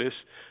ubiquitous.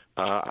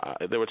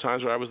 There were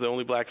times where I was the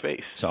only black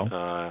face.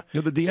 So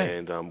you're the DA,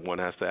 and one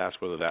has to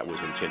ask whether that was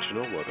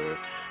intentional, whether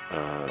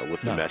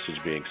what the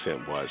message being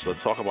sent was.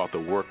 Let's talk about the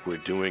work we're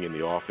doing in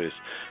the office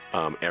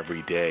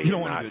every day, you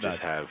don't and want not to do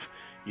just that. have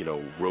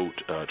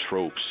rote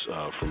tropes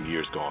from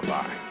years gone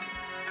by.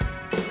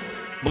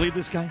 Believe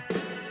this guy?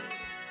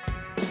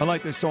 I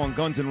like this song,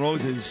 Guns N'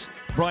 Roses,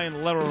 Brian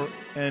Lehrer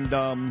and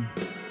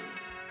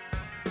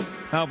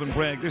Alvin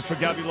Bragg. This for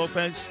Gabby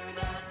Lopez.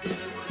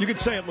 You can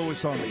say it,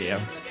 Louis, on the air.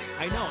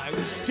 I know. I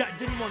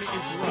didn't want to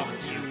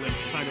interrupt you and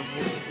kind of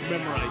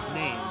memorize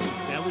names.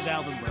 That was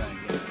Alvin Bragg,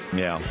 yes.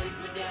 Yeah.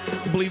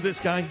 You believe this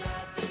guy?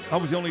 I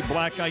was the only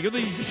black guy. You're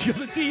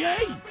the DA.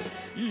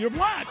 You're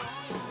black.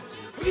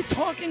 What are you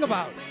talking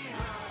about?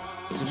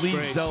 Lee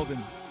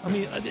Zeldin. I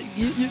mean,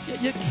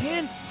 you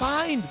can't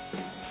find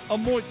a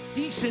more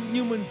decent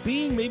human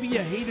being. Maybe you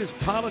hate his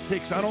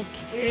politics. I don't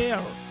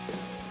care.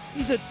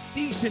 He's a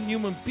decent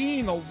human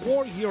being, a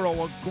war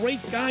hero, a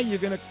great guy. You're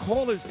going to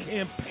call his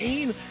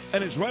campaign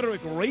and his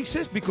rhetoric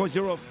racist because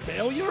you're a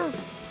failure?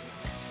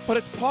 But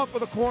it's par for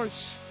the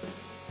course.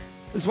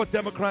 This is what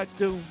Democrats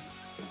do.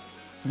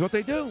 This is what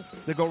they do.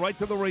 They go right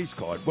to the race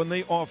card. When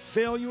they are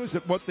failures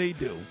at what they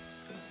do,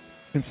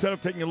 instead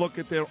of taking a look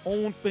at their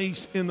own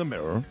face in the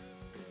mirror,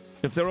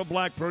 if they're a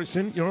black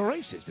person, you're a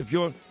racist. If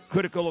you're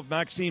critical of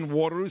Maxine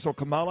Waters or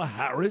Kamala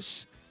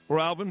Harris or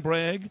Alvin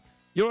Bragg,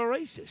 you're a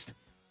racist.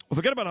 Well,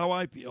 forget about how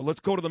I feel.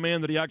 Let's go to the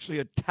man that he actually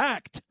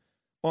attacked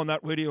on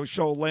that radio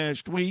show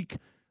last week,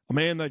 a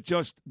man that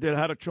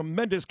had a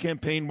tremendous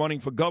campaign running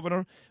for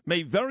governor,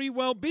 may very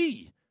well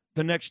be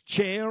the next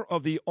chair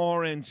of the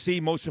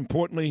RNC, most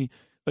importantly,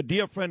 a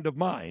dear friend of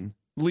mine,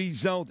 Lee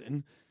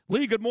Zeldin.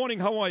 Lee, good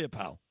morning. How are you,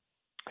 pal?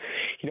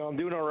 I'm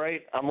doing all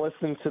right. I'm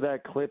listening to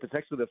that clip. It's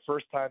actually the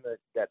first time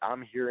that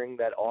I'm hearing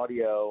that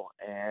audio,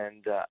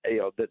 and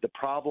the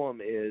problem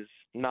is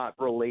not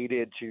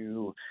related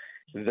to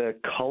the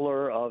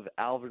color of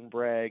Alvin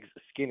Bragg's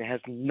skin. It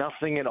has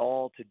nothing at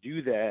all to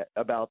do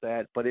about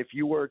that. But if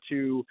you were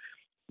to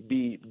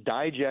be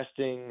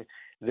digesting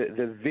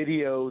the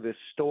video, the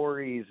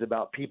stories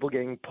about people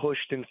getting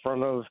pushed in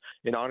front of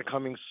an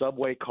oncoming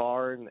subway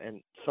car,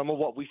 and some of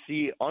what we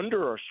see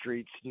under our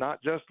streets,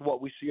 not just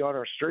what we see on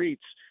our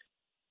streets,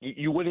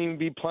 you wouldn't even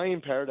be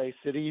playing Paradise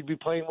City. You'd be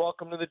playing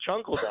Welcome to the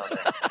Jungle down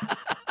there.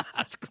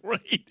 That's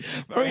great.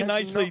 Very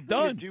nicely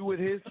done. To do with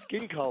his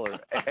skin color.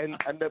 And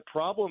the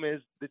problem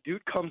is the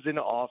dude comes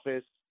into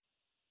office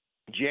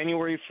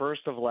January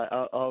 1st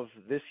of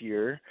this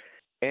year,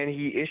 and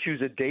he issues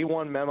a day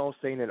one memo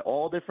saying that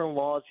all different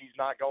laws he's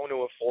not going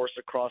to enforce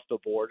across the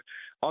board.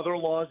 Other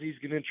laws he's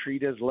going to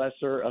treat as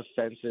lesser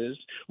offenses.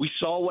 We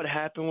saw what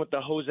happened with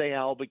the Jose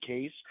Alba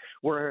case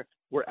where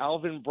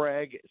Alvin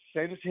Bragg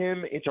sends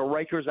him into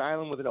Rikers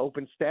Island with an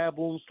open stab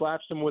wound,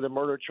 slaps him with a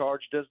murder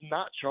charge, does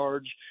not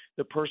charge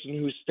the person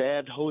who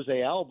stabbed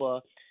Jose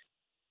Alba.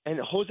 And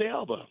Jose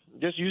Alba,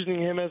 just using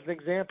him as an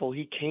example,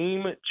 he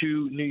came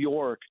to New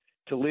York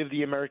to live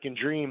the American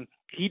dream.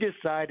 He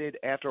decided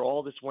after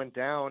all this went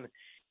down,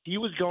 he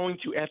was going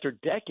to, after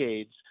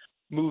decades,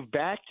 move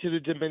back to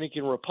the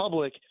Dominican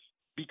Republic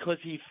because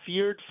he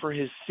feared for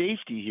his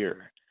safety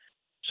here.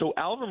 So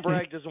Alvin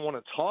Bragg doesn't want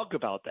to talk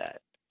about that.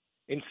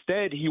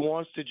 Instead, he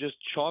wants to just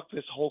chalk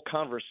this whole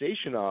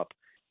conversation up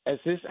as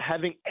this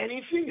having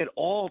anything at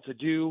all to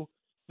do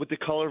with the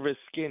color of his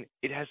skin.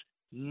 It has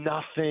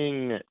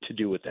nothing to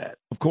do with that.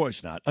 Of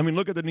course not. I mean,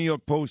 look at the New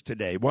York Post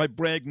today. Why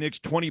Bragg nicks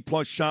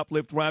 20-plus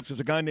shoplift raps. There's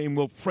a guy named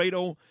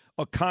Wilfredo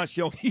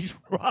Ocasio. He's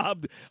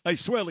robbed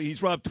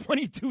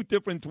 22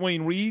 different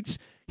Dwayne Reeds.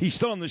 He's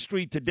still on the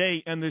street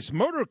today. And this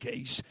murder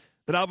case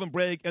that Alvin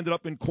Bragg ended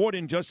up in court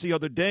in just the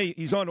other day,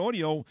 he's on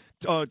audio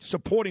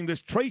supporting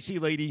this Tracy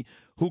lady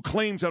who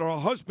claims that her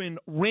husband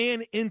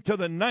ran into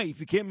the knife.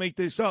 You can't make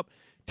this up.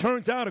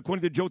 Turns out,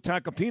 according to Joe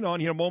Tacopina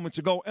on here moments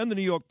ago and the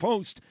New York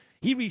Post,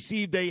 he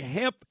received a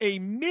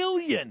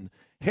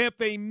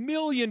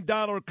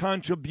 $500,000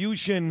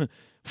 contribution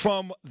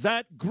from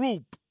that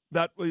group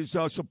that was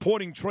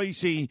supporting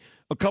Tracy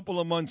a couple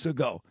of months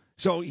ago.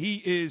 So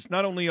he is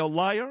not only a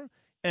liar,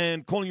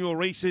 and calling you a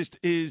racist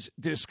is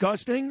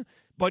disgusting,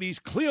 but he's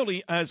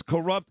clearly as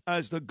corrupt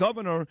as the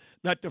governor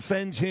that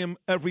defends him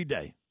every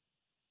day.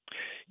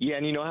 Yeah,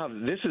 and you know how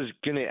this is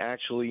going to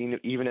actually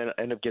even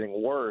end up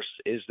getting worse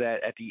is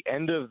that at the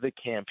end of the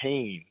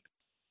campaign,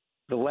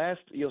 the last,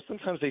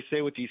 sometimes they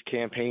say with these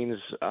campaigns,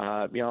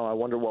 I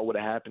wonder what would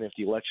have happened if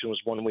the election was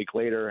 1 week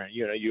later.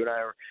 You and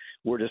I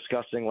were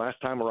discussing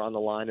last time around the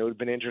line, it would have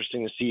been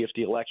interesting to see if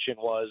the election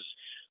was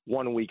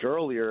 1 week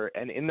earlier.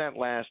 And in that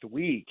last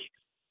week,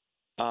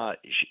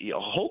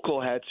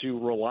 Hochul had to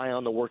rely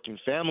on the Working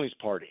Families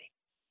Party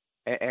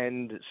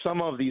and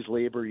some of these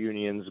labor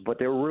unions, but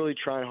they were really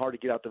trying hard to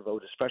get out the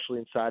vote, especially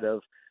inside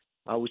of,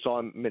 we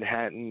saw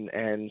Manhattan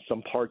and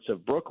some parts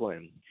of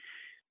Brooklyn.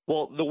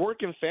 Well, the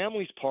Working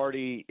Families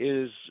Party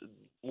is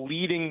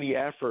leading the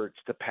efforts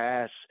to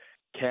pass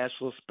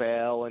cashless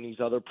bail and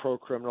these other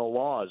pro-criminal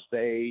laws.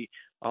 They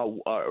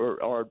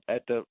are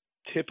at the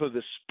tip of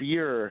the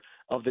spear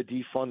of the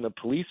defund the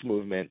police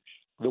movement.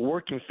 The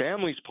Working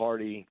Families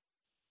Party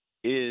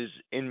is,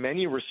 in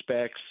many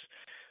respects,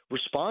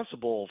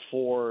 responsible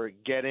for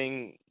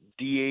getting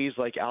DAs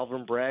like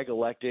Alvin Bragg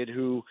elected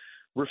who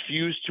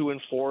refuse to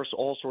enforce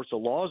all sorts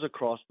of laws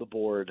across the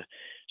board.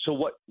 So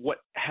what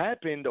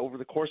happened over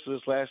the course of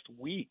this last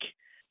week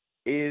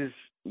is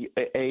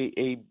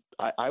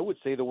I would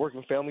say the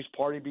Working Families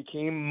Party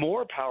became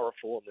more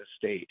powerful in this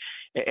state.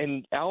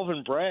 And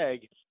Alvin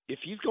Bragg, if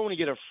he's going to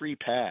get a free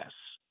pass,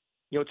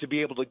 to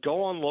be able to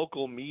go on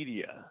local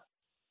media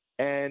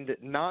and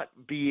not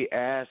be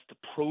asked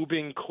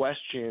probing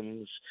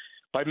questions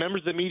by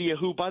members of the media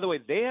who, by the way,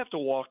 they have to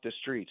walk the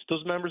streets.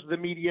 Those members of the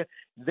media,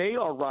 they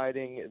are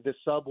riding the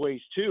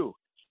subways too.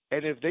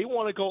 And if they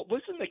want to go,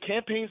 listen, the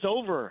campaign's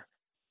over.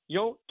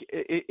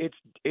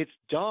 It's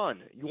done.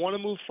 You want to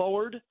move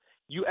forward?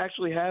 You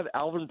actually have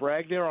Alvin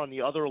Bragg there on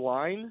the other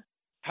line.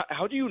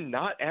 How do you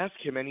not ask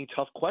him any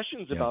tough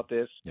questions about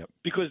this? Yep.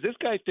 Because this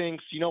guy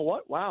thinks, you know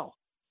what? Wow,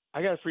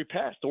 I got a free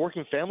pass. The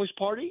Working Families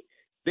Party,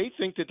 they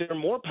think that they're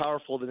more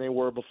powerful than they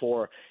were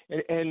before.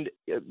 And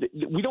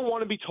we don't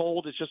want to be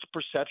told it's just a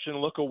perception,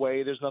 look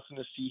away, there's nothing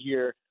to see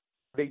here.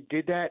 They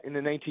did that in the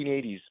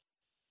 1980s.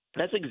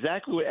 That's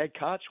exactly what Ed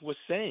Koch was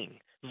saying,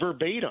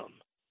 verbatim.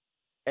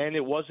 And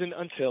it wasn't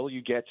until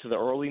you get to the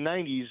early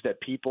 90s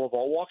that people of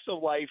all walks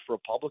of life,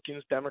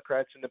 Republicans,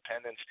 Democrats,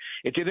 Independents,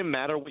 it didn't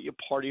matter what your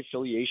party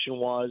affiliation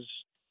was.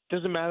 It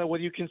doesn't matter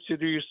whether you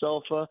consider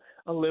yourself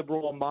a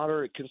liberal, a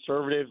moderate,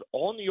 conservative.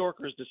 All New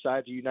Yorkers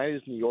decide to unite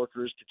as New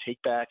Yorkers to take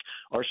back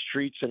our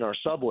streets and our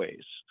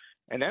subways.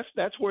 And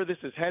that's where this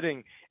is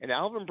heading. And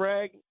Alvin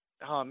Bragg,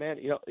 oh man,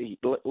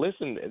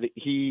 listen,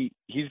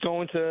 he's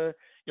going to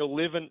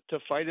live to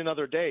fight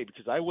another day,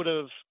 because I would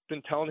have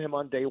been telling him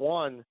on day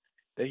one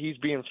that he's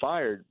being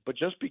fired. But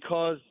just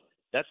because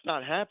that's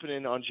not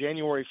happening on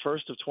January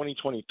 1st of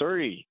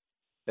 2023,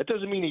 that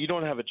doesn't mean that you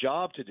don't have a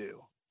job to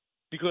do.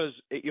 Because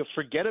you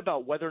forget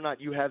about whether or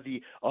not you have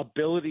the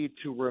ability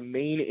to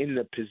remain in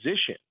the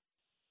position.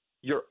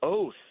 Your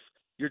oath,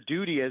 your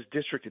duty as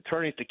district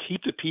attorney is to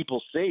keep the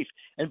people safe.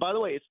 And by the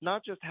way, it's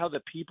not just how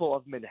the people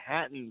of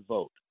Manhattan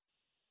vote.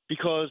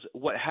 Because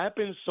what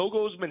happens, so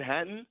goes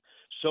Manhattan,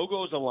 so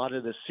goes a lot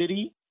of the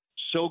city,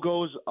 so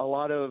goes a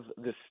lot of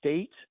the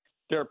state.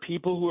 There are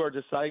people who are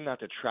deciding not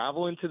to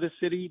travel into the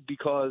city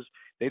because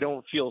they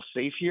don't feel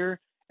safe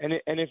here. And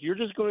if you're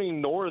just going to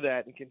ignore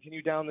that and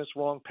continue down this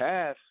wrong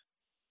path,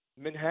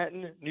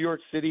 Manhattan, New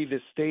York City,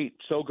 this state,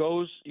 so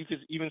goes, you could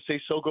even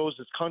say so goes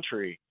this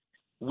country.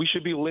 We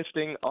should be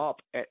lifting up,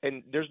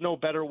 and there's no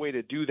better way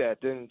to do that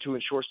than to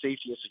ensure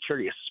safety and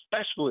security,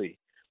 especially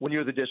when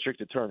you're the district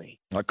attorney.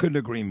 I couldn't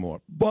agree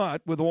more.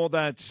 But with all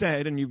that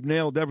said, and you've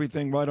nailed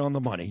everything right on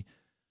the money,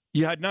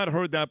 you had not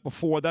heard that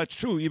before. That's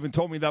true. You even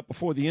told me that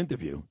before the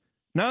interview.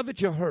 Now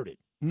that you heard it,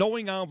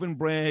 knowing Alvin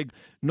Bragg,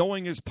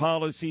 knowing his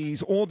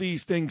policies, all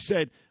these things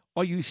said,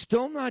 are you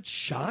still not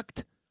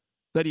shocked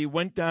that he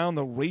went down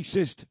the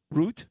racist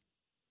route?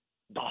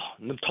 Oh,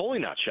 I'm totally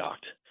not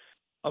shocked.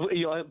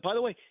 By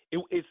the way,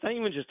 it's not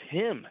even just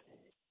him.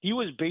 He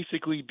was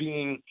basically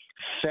being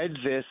fed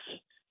this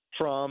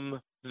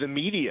from the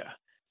media.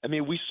 I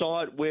mean, we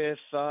saw it with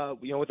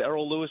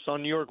Errol Lewis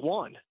on New York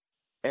One,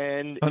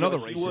 and another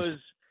racist.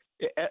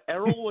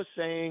 Errol was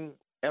saying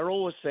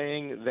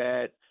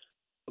that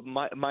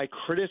my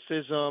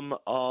criticism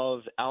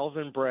of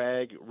Alvin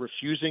Bragg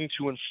refusing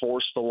to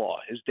enforce the law,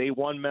 his Day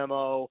One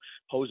memo,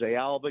 Jose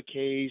Alba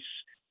case,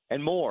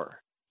 and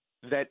more,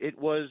 that it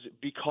was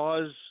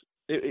because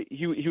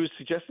he was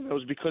suggesting it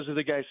was because of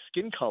the guy's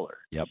skin color.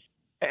 Yep.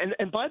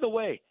 And by the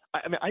way,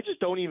 I mean, I just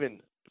don't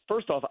even.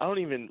 First off, I don't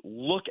even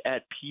look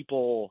at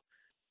people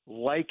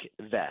like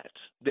that.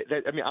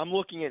 I mean, I'm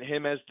looking at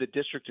him as the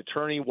district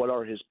attorney. What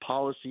are his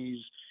policies?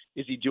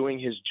 Is he doing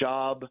his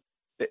job?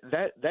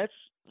 That's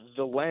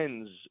the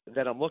lens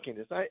that I'm looking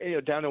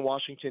at. Down in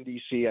Washington,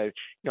 D.C.,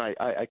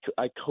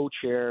 I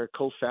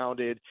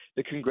co-founded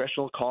the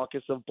Congressional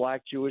Caucus of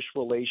Black-Jewish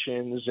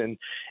Relations, and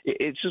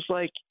it's just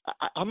like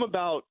I'm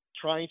about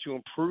trying to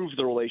improve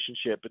the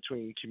relationship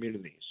between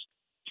communities.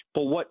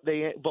 But what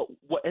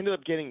ended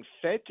up getting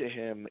fed to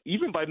him,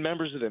 even by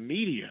members of the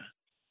media,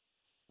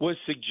 was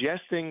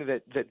suggesting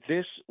that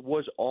this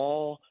was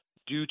all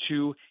due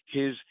to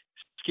his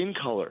skin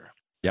color.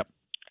 Yep.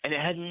 And it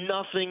had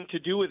nothing to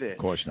do with it. Of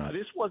course not.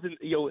 This wasn't,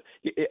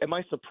 am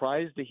I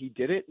surprised that he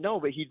did it? No,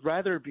 but he'd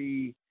rather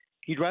be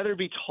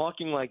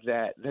talking like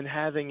that than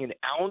having an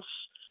ounce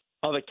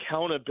of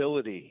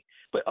accountability.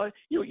 But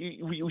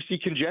we see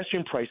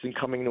congestion pricing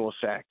coming into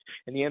effect,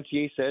 and the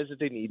MTA says that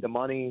they need the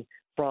money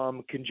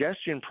from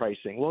congestion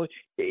pricing. Well,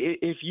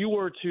 if you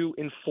were to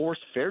enforce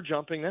fare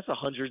jumping, that's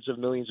hundreds of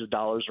millions of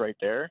dollars right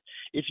there.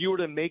 If you were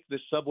to make the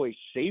subway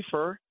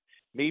safer,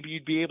 maybe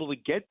you'd be able to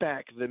get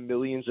back the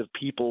millions of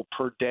people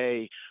per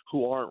day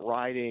who aren't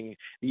riding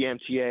the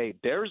MTA.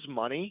 There's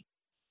money.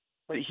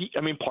 But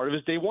part of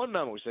his day one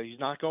memo said he's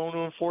not going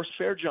to enforce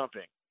fare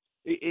jumping.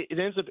 It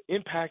ends up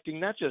impacting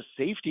not just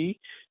safety,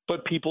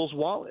 but people's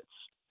wallets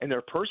and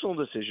their personal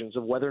decisions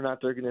of whether or not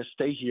they're going to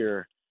stay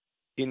here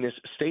in this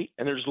state,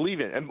 and they're just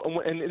leaving.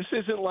 And this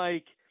isn't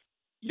like,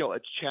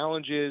 it's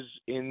challenges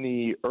in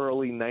the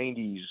early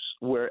 90s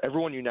where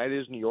everyone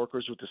united as New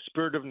Yorkers with the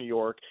spirit of New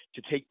York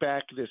to take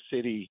back this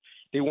city.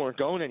 They weren't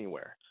going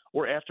anywhere.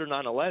 Or after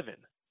 9/11,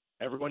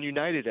 everyone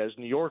united as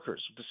New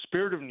Yorkers with the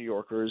spirit of New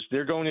Yorkers.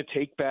 They're going to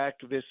take back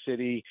this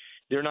city.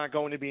 They're not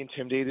going to be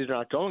intimidated. They're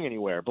not going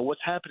anywhere. But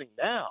what's happening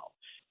now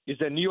is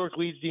that New York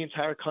leads the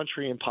entire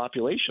country in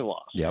population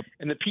loss. Yep.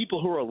 And the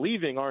people who are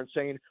leaving aren't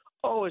saying,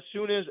 oh, as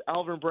soon as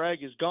Alvin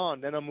Bragg is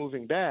gone, then I'm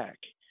moving back.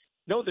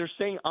 No, they're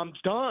saying, I'm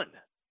done.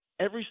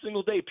 Every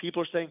single day,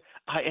 people are saying,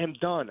 I am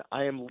done.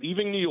 I am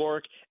leaving New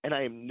York, and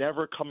I am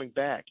never coming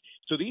back.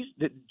 So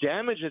the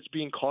damage that's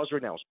being caused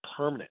right now is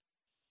permanent.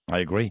 I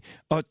agree.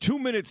 2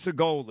 minutes to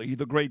go, Lee,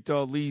 the great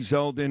Lee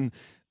Zeldin.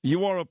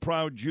 You are a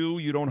proud Jew.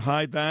 You don't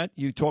hide that.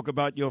 You talk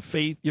about your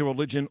faith, your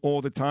religion all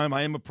the time.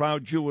 I am a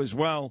proud Jew as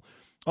well.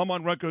 I'm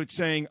on record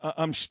saying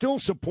I'm still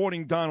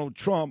supporting Donald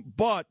Trump,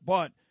 but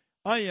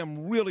I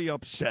am really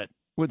upset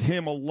with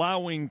him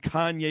allowing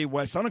Kanye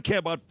West. I don't care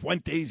about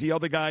Fuentes, the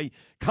other guy.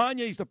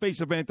 Kanye's the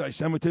face of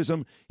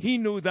anti-Semitism. He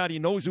knew that. He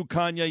knows who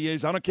Kanye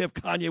is. I don't care if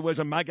Kanye wears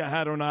a MAGA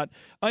hat or not.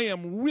 I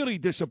am really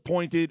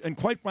disappointed, and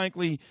quite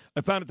frankly,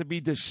 I found it to be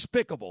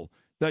despicable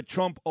that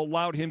Trump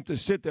allowed him to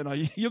sit there. Now,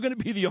 you're going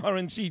to be the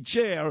RNC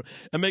chair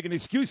and making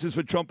excuses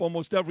for Trump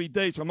almost every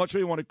day, so I'm not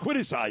sure you want to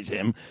criticize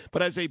him.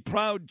 But as a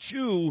proud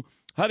Jew,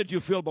 how did you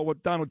feel about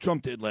what Donald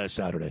Trump did last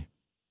Saturday?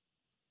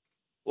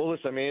 Well,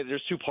 listen,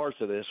 there's two parts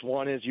of this.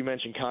 One is you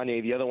mentioned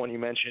Kanye. The other one you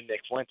mentioned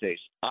Nick Fuentes.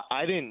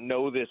 I didn't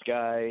know this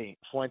guy,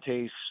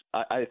 Fuentes.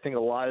 I think a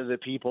lot of the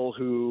people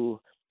who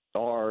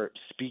are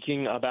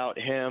speaking about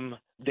him,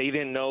 they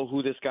didn't know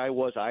who this guy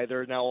was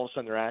either. Now all of a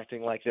sudden they're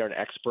acting like they're an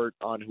expert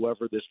on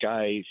whoever this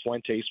guy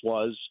Fuentes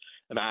was.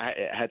 And I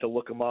had to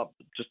look him up.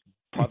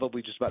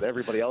 Probably just about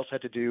everybody else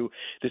had to do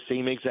the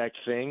same exact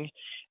thing.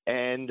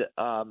 And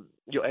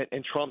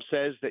and Trump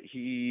says that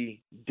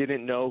he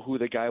didn't know who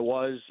the guy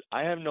was.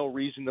 I have no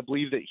reason to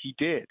believe that he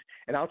did.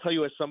 And I'll tell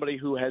you, as somebody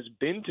who has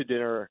been to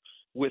dinner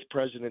with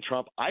President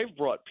Trump, I've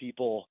brought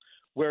people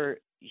where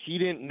he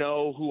didn't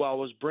know who I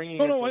was bringing.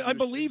 No, I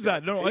believe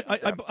that. No,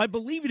 I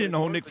believe he didn't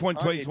know who Nick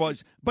Fuentes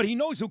was, but he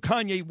knows who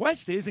Kanye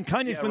West is, and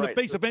Kanye's been the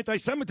face of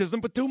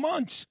anti-Semitism for 2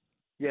 months.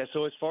 Yeah,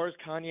 so as far as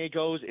Kanye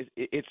goes,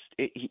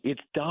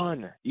 it's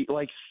done.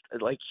 Like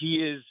he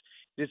is.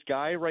 This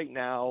guy right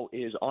now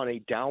is on a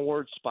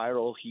downward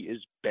spiral. He is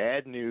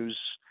bad news.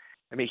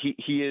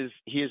 He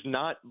is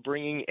not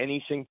bringing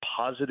anything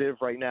positive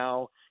right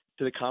now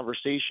to the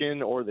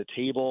conversation or the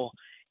table.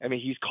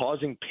 He's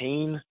causing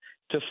pain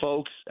to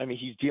folks.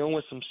 He's dealing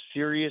with some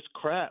serious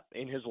crap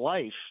in his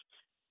life,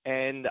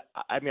 and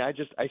I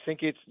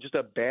think it's just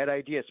a bad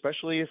idea,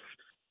 especially if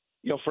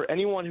for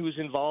anyone who's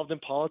involved in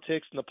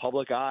politics in the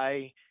public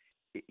eye.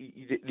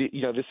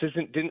 This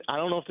isn't. I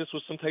don't know if this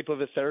was some type of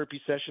a therapy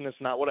session. That's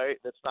not what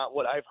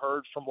I've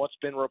heard from what's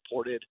been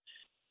reported.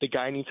 The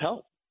guy needs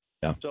help.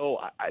 Yeah. So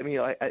I don't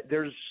know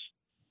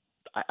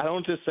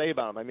what to say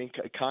about him.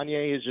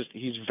 Kanye is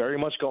he's very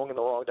much going in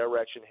the wrong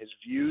direction. His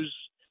views,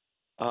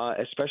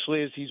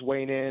 especially as he's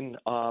weighing in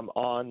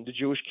on the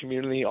Jewish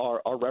community,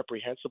 are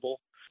reprehensible.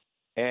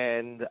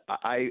 And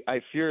I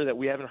fear that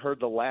we haven't heard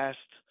the last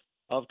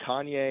of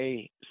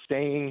Kanye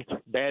saying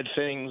bad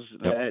things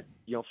that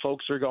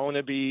folks are going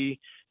to be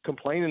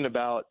complaining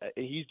about.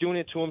 He's doing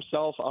it to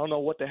himself. I don't know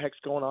what the heck's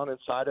going on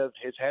inside of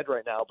his head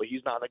right now, but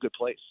he's not in a good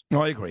place.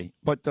 No, I agree.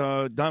 But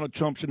Donald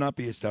Trump should not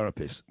be his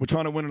therapist. We're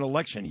trying to win an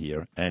election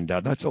here, and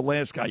that's the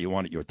last guy you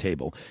want at your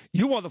table.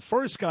 You are the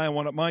first guy I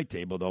want at my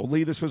table, though.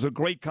 Lee, this was a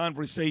great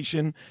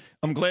conversation.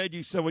 I'm glad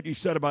you said what you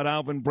said about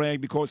Alvin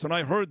Bragg, because when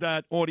I heard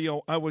that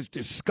audio, I was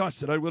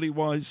disgusted. I really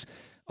was.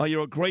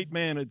 You're a great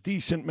man, a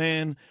decent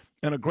man,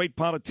 and a great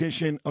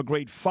politician, a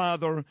great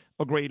father,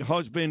 a great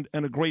husband,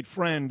 and a great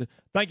friend.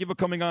 Thank you for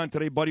coming on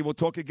today, buddy. We'll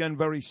talk again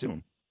very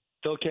soon.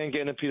 Still can't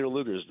get into Peter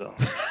Luger's, though.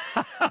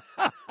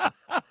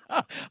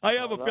 I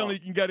have a feeling you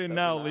can get in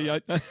now, Lee.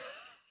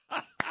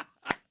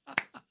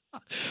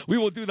 We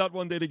will do that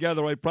one day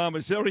together, I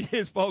promise. There he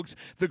is, folks,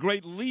 the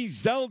great Lee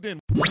Zeldin.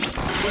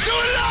 We'll do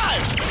it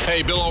live!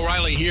 Hey, Bill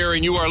O'Reilly here,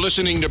 and you are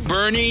listening to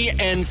Bernie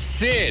and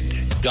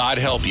Sid. God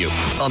help you.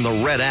 On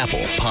the Red Apple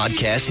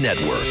Podcast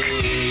Network.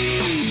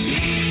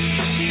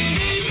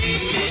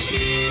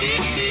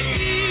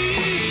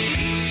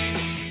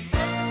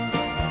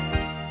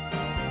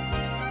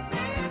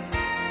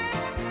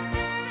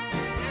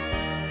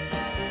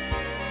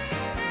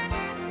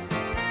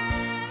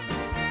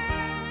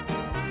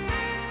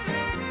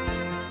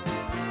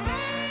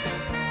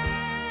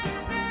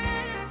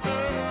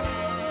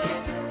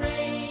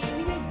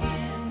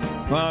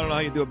 Well, I don't know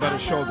how you do a better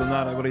show than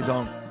that. I really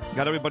don't.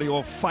 Got everybody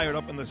all fired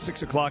up in the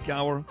 6 o'clock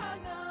hour.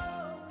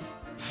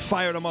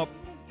 Fired them up.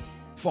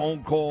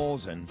 Phone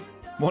calls. And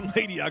one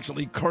lady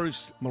actually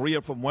cursed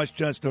Maria from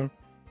Westchester,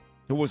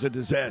 who was a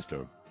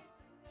disaster.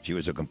 She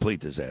was a complete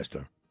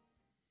disaster.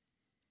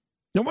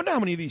 Now, I wonder how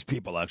many of these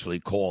people actually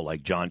call,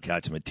 like John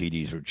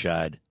Catsimatidis or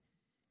Chad.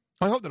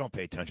 I hope they don't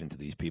pay attention to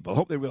these people. I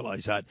hope they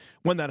realize that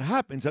when that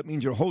happens, that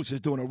means your host is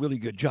doing a really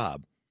good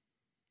job.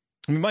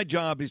 I mean, my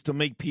job is to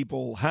make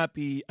people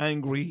happy,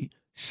 angry,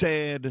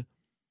 sad,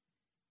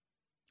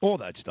 all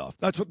that stuff.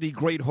 That's what the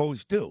great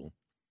hosts do.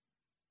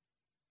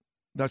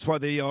 That's why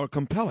they are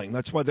compelling.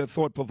 That's why they're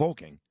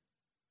thought-provoking.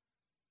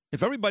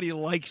 If everybody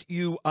likes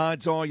you,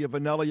 odds are you're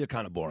vanilla, you're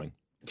kind of boring.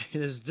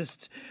 Is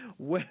just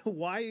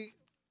why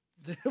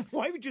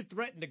would you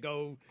threaten to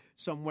go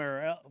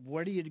somewhere else?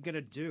 What are you going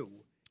to do?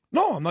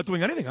 No, I'm not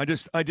doing anything. I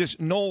just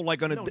know,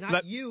 like on a. No,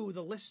 not you,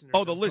 the listener.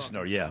 Oh, the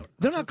listener, yeah.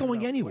 They're not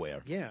going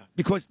anywhere. Yeah.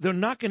 Because they're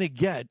not going to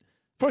get.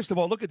 First of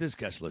all, look at this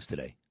guest list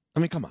today. I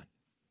mean, come on.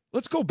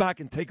 Let's go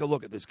back and take a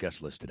look at this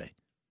guest list today.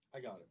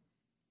 I got it.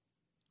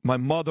 My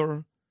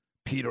mother,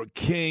 Peter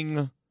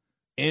King,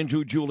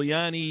 Andrew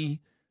Giuliani,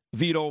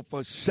 Vito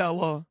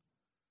Fossella,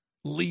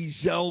 Lee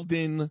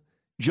Zeldin,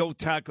 Joe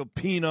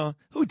Tacopina.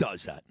 Who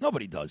does that?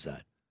 Nobody does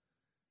that.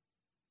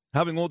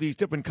 Having all these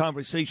different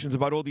conversations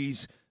about all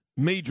these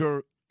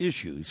major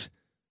issues,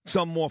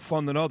 some more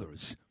fun than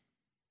others.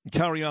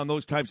 Carry on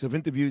those types of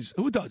interviews.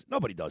 Who does?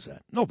 Nobody does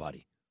that.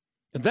 Nobody.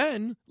 And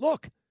then,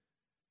 look,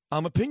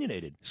 I'm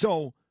opinionated.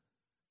 So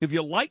if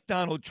you like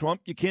Donald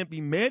Trump, you can't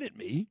be mad at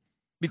me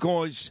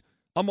because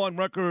I'm on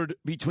record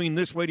between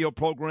this radio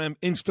program,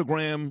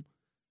 Instagram,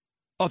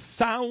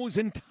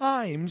 1,000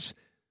 times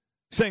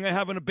saying I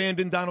haven't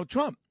abandoned Donald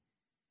Trump.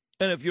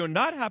 And if you're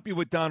not happy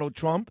with Donald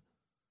Trump,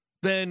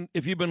 then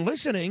if you've been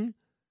listening,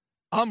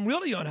 I'm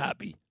really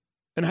unhappy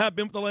and have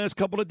been for the last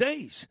couple of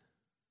days.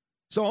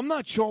 So I'm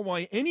not sure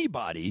why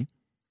anybody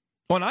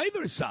on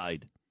either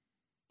side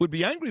would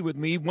be angry with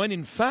me when,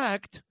 in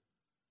fact,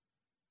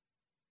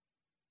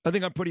 I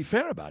think I'm pretty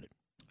fair about it.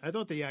 I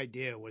thought the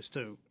idea was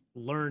to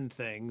learn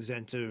things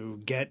and to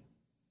get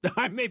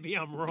maybe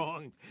I'm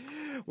wrong.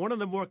 One of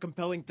the more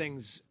compelling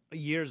things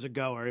years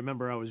ago, I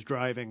remember I was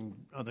driving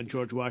on the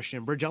George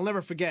Washington Bridge. I'll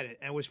never forget it.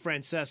 It was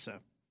Francesa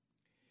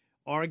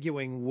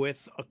arguing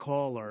with a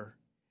caller.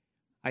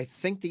 I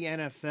think the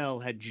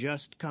NFL had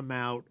just come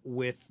out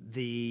with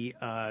the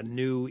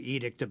new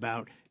edict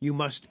about you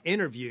must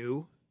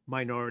interview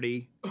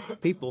minority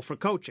people for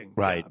coaching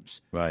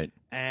jobs. Right.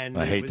 And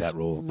I hate that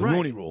rule. The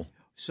Rooney Rule.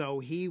 So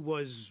he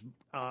was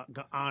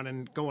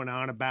going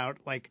on about,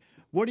 like,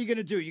 what are you going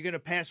to do? You're going to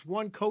pass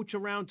one coach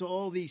around to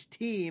all these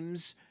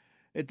teams?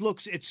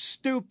 It's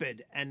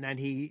stupid. And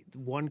then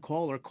one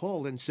caller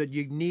called and said,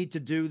 you need to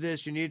do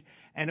this. And it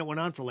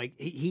went on for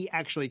he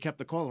actually kept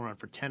the caller on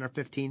for 10 or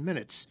 15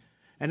 minutes.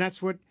 And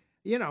that's what,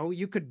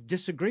 you could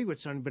disagree with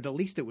something, but at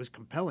least it was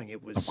compelling.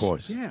 It was, of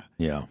course. Yeah.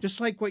 Yeah. Just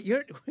like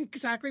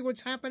exactly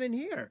what's happening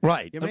here.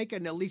 Right. You're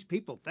making at least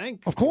people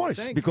think. Of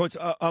course, because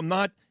I'm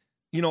not,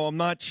 I'm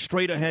not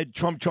straight ahead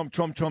Trump.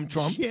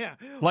 Yeah.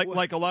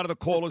 Like a lot of the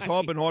callers,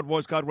 right. Bernard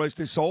was, God rest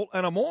his soul.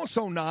 And I'm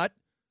also not,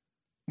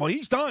 well,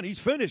 he's done. He's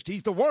finished.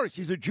 He's the worst.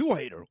 He's a Jew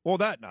hater. All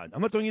that.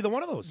 I'm not doing either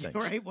one of those things.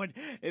 Right.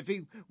 If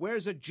he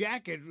wears a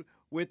jacket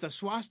with a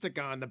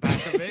swastika on the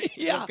back of it,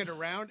 looking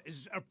around,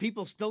 are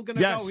people still going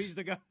to go, he's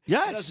the guy?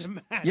 Yes. It doesn't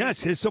matter.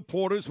 Yes, his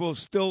supporters will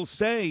still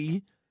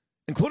say,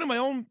 including my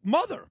own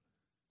mother,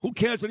 who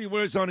cares what he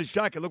wears on his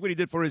jacket? Look what he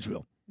did for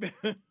Israel.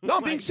 No,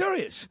 I'm being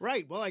serious.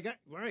 Right. Well,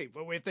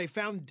 Well, if they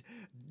found,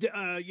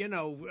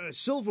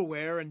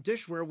 silverware and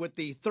dishware with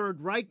the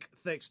Third Reich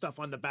stuff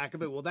on the back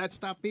of it, will that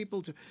stop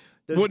people?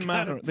 Wouldn't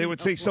matter. They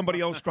would say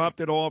somebody else dropped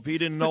it off. He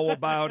didn't know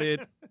about it.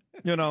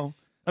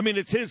 I mean,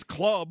 it's his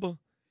club.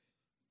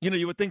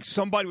 You would think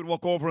somebody would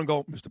walk over and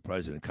go, Mr.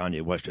 President,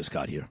 Kanye West just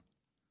got here.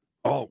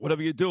 Oh,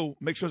 whatever you do,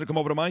 make sure to come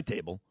over to my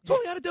table. That's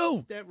all you had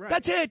to do. Right.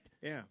 That's it.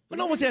 Yeah. But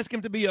no one's asking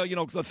him to be,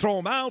 throw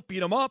him out,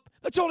 beat him up.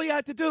 That's all he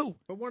had to do.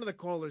 But one of the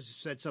callers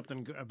said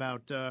something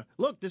about,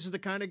 look, this is the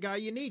kind of guy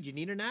you need. You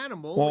need an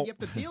animal, and you have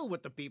to deal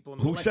with the people.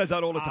 Who says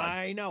that all the time?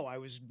 I know. I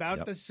was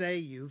about to say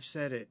you've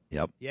said it.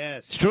 Yep.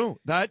 Yes. It's true.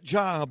 That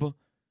job,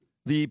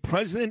 the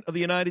President of the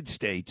United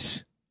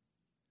States,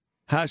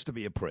 has to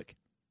be a prick.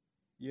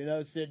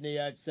 Sydney,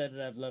 I've said it.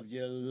 I've loved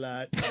you a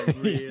lot. I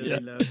really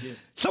love you.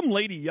 Some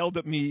lady yelled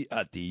at me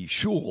at the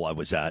shul I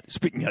was at,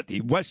 speaking at the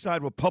West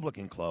Side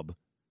Republican Club a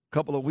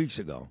couple of weeks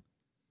ago.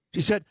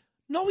 She said,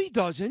 no, he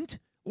doesn't.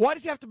 Why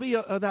does he have to be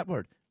that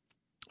word?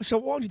 So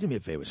why don't you do me a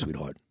favor,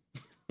 sweetheart?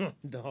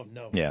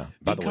 No. Yeah,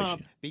 by the way.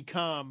 Be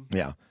calm.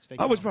 Yeah. Stay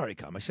I was calm. very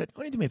calm. I said,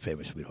 why don't you do me a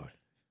favor, sweetheart?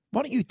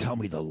 Why don't you tell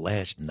me the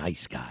last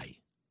nice guy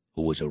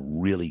who was a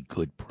really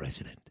good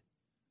president?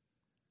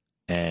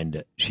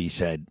 And she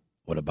said,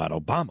 what about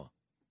Obama?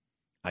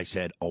 I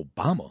said,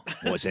 Obama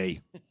was a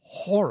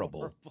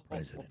horrible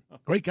president.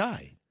 Great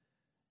guy.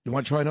 You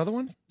want to try another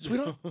one,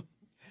 sweetheart?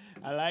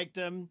 I liked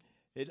him.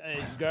 He's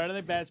good at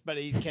the best, but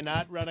he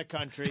cannot run a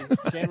country.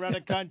 Can't run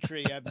a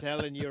country, I'm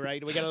telling you,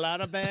 right? We got a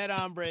lot of bad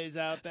hombres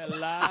out there. A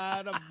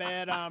lot of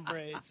bad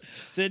hombres.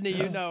 Sidney,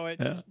 you know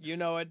it. Yeah. You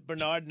know it.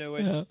 Bernard knew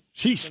it. Yeah.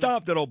 She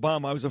stopped at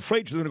Obama. I was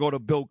afraid she was going to go to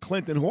Bill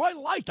Clinton, who I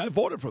liked. I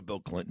voted for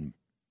Bill Clinton.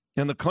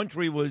 And the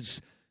country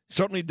was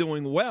certainly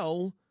doing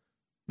well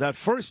that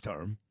first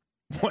term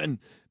when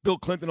Bill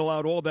Clinton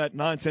allowed all that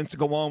nonsense to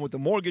go on with the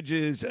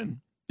mortgages.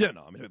 And,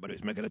 everybody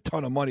was making a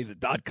ton of money, the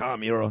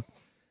dot-com era.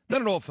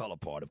 Then it all fell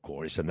apart, of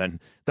course. And then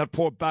that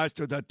poor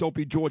bastard, that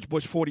dopey George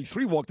Bush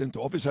 43, walked into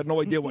office, had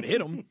no idea what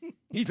hit him.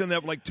 He's in there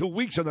for like 2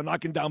 weeks, and they're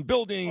knocking down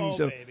buildings.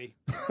 Oh, baby.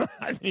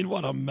 I mean,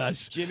 what a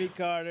mess. Jimmy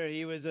Carter,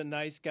 he was a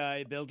nice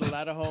guy. Built a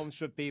lot of homes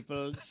for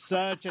people.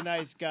 Such a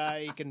nice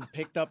guy. He can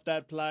pick up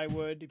that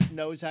plywood. He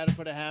knows how to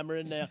put a hammer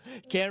in there.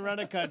 Can't run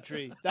a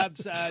country. I'm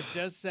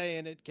just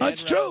saying it.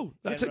 That's true.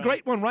 That's a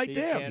great one right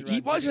there. He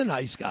was a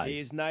nice guy.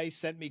 He's nice.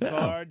 Sent me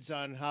cards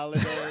on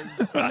holidays.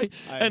 Right.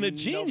 And a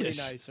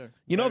genius. Nicer.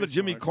 You know that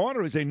Jimmy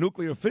Carter is a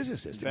nuclear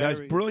physicist. The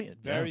guy's brilliant.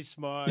 Very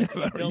smart. Yeah,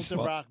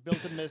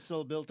 Built a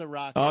missile, built a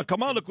rocket.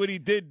 Come on, look what he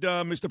did,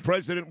 Mr.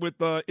 President, with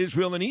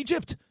Israel and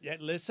Egypt. Yeah,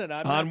 listen,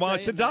 I'm Anwar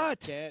not saying Sadat.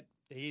 that.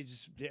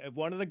 He's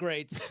one of the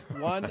greats,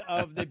 one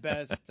of the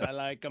best. I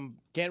like him.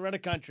 Can't run a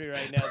country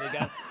right now.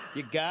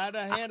 You got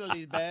to handle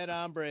these bad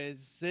hombres.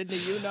 Sidney,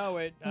 you know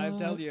it. I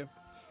tell you.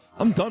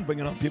 I'm done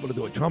bringing on people to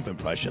do a Trump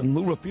impression.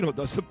 Lou Rufino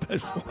does the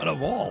best one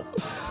of all.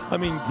 I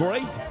mean,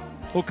 great.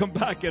 We'll come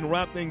back and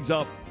wrap things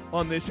up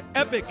on this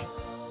epic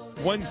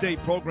Wednesday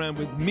program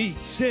with me,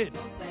 Sid.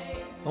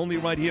 Only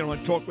right here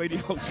on Talk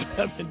Radio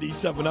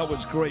 77. That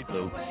was great,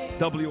 Lou.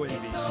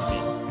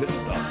 WABC. Good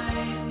stuff.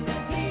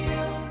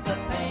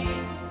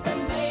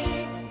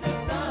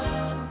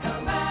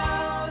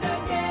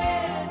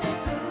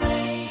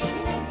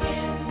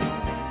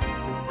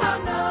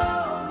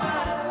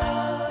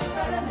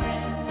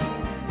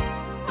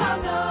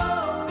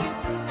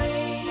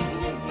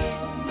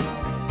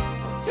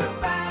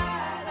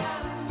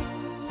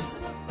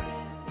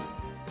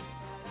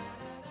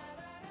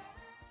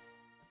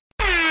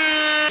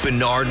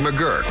 Bernard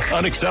McGurk.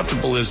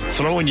 Unacceptable is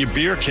throwing your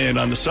beer can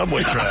on the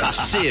subway tracks.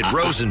 Sid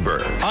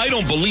Rosenberg. I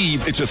don't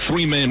believe it's a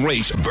three-man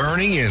race.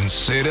 Bernie and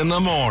Sid in the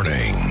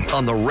morning.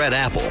 On the Red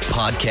Apple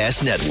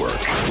Podcast Network.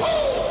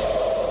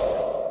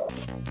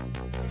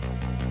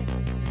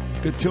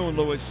 Good tune,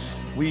 Lewis.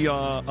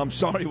 I'm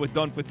sorry we're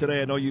done for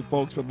today. I know you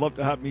folks would love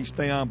to have me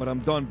stay on, but I'm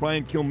done.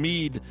 Brian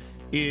Kilmeade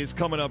is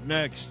coming up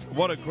next.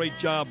 What a great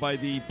job by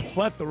the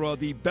plethora,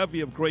 the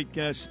bevy of great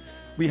guests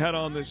we had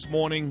on this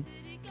morning.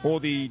 All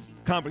the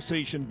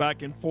conversation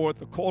back and forth.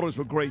 The callers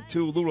were great,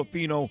 too. Lou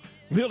Rufino,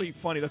 really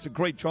funny. That's a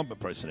great Trump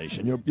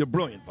impersonation. You're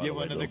brilliant, by the way. You're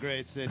one of the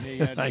greats, Sidney.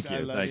 Thank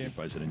you,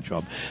 President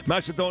Trump.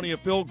 Macedonia,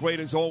 Phil, great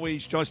as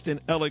always.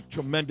 Justin Ellick,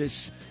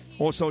 tremendous.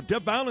 Also,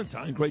 Deb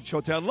Valentine, great show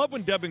today. I love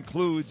when Deb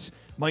includes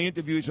my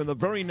interviews on the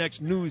very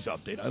next news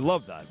update. I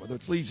love that, whether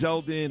it's Lee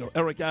Zeldin or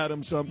Eric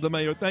Adams, the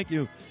mayor. Thank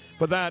you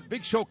for that.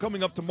 Big show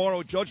coming up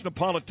tomorrow. Judge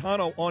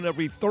Napolitano on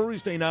every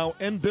Thursday now,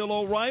 and Bill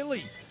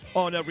O'Reilly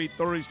on every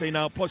Thursday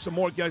now, plus some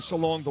more guests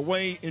along the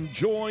way.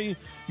 Enjoy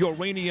your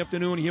rainy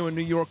afternoon here in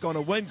New York on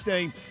a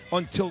Wednesday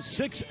until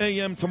 6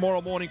 a.m. tomorrow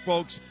morning,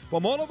 folks.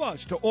 From all of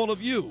us to all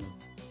of you,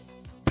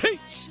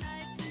 peace.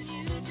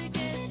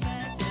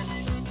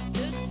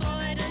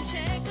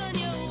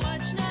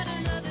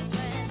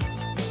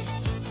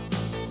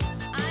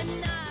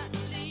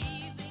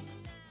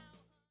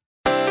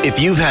 If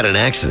you've had an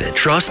accident,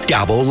 trust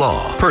Gabo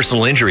Law.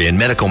 Personal injury and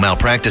medical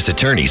malpractice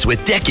attorneys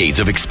with decades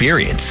of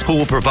experience who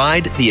will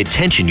provide the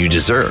attention you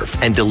deserve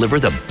and deliver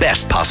the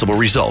best possible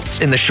results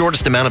in the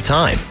shortest amount of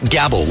time.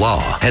 Gabo Law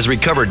has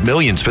recovered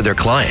millions for their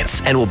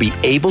clients and will be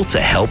able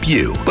to help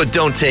you. But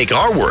don't take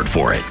our word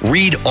for it.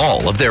 Read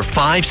all of their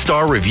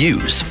 5-star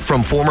reviews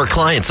from former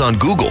clients on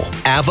Google,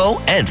 Avo,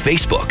 and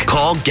Facebook.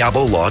 Call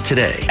Gabo Law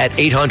today at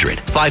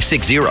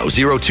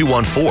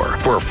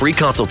 800-560-0214 for a free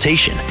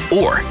consultation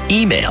or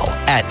email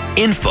at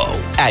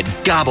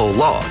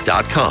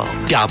info@gabolaw.com.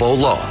 Gabo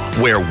Law,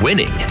 where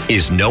winning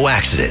is no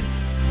accident.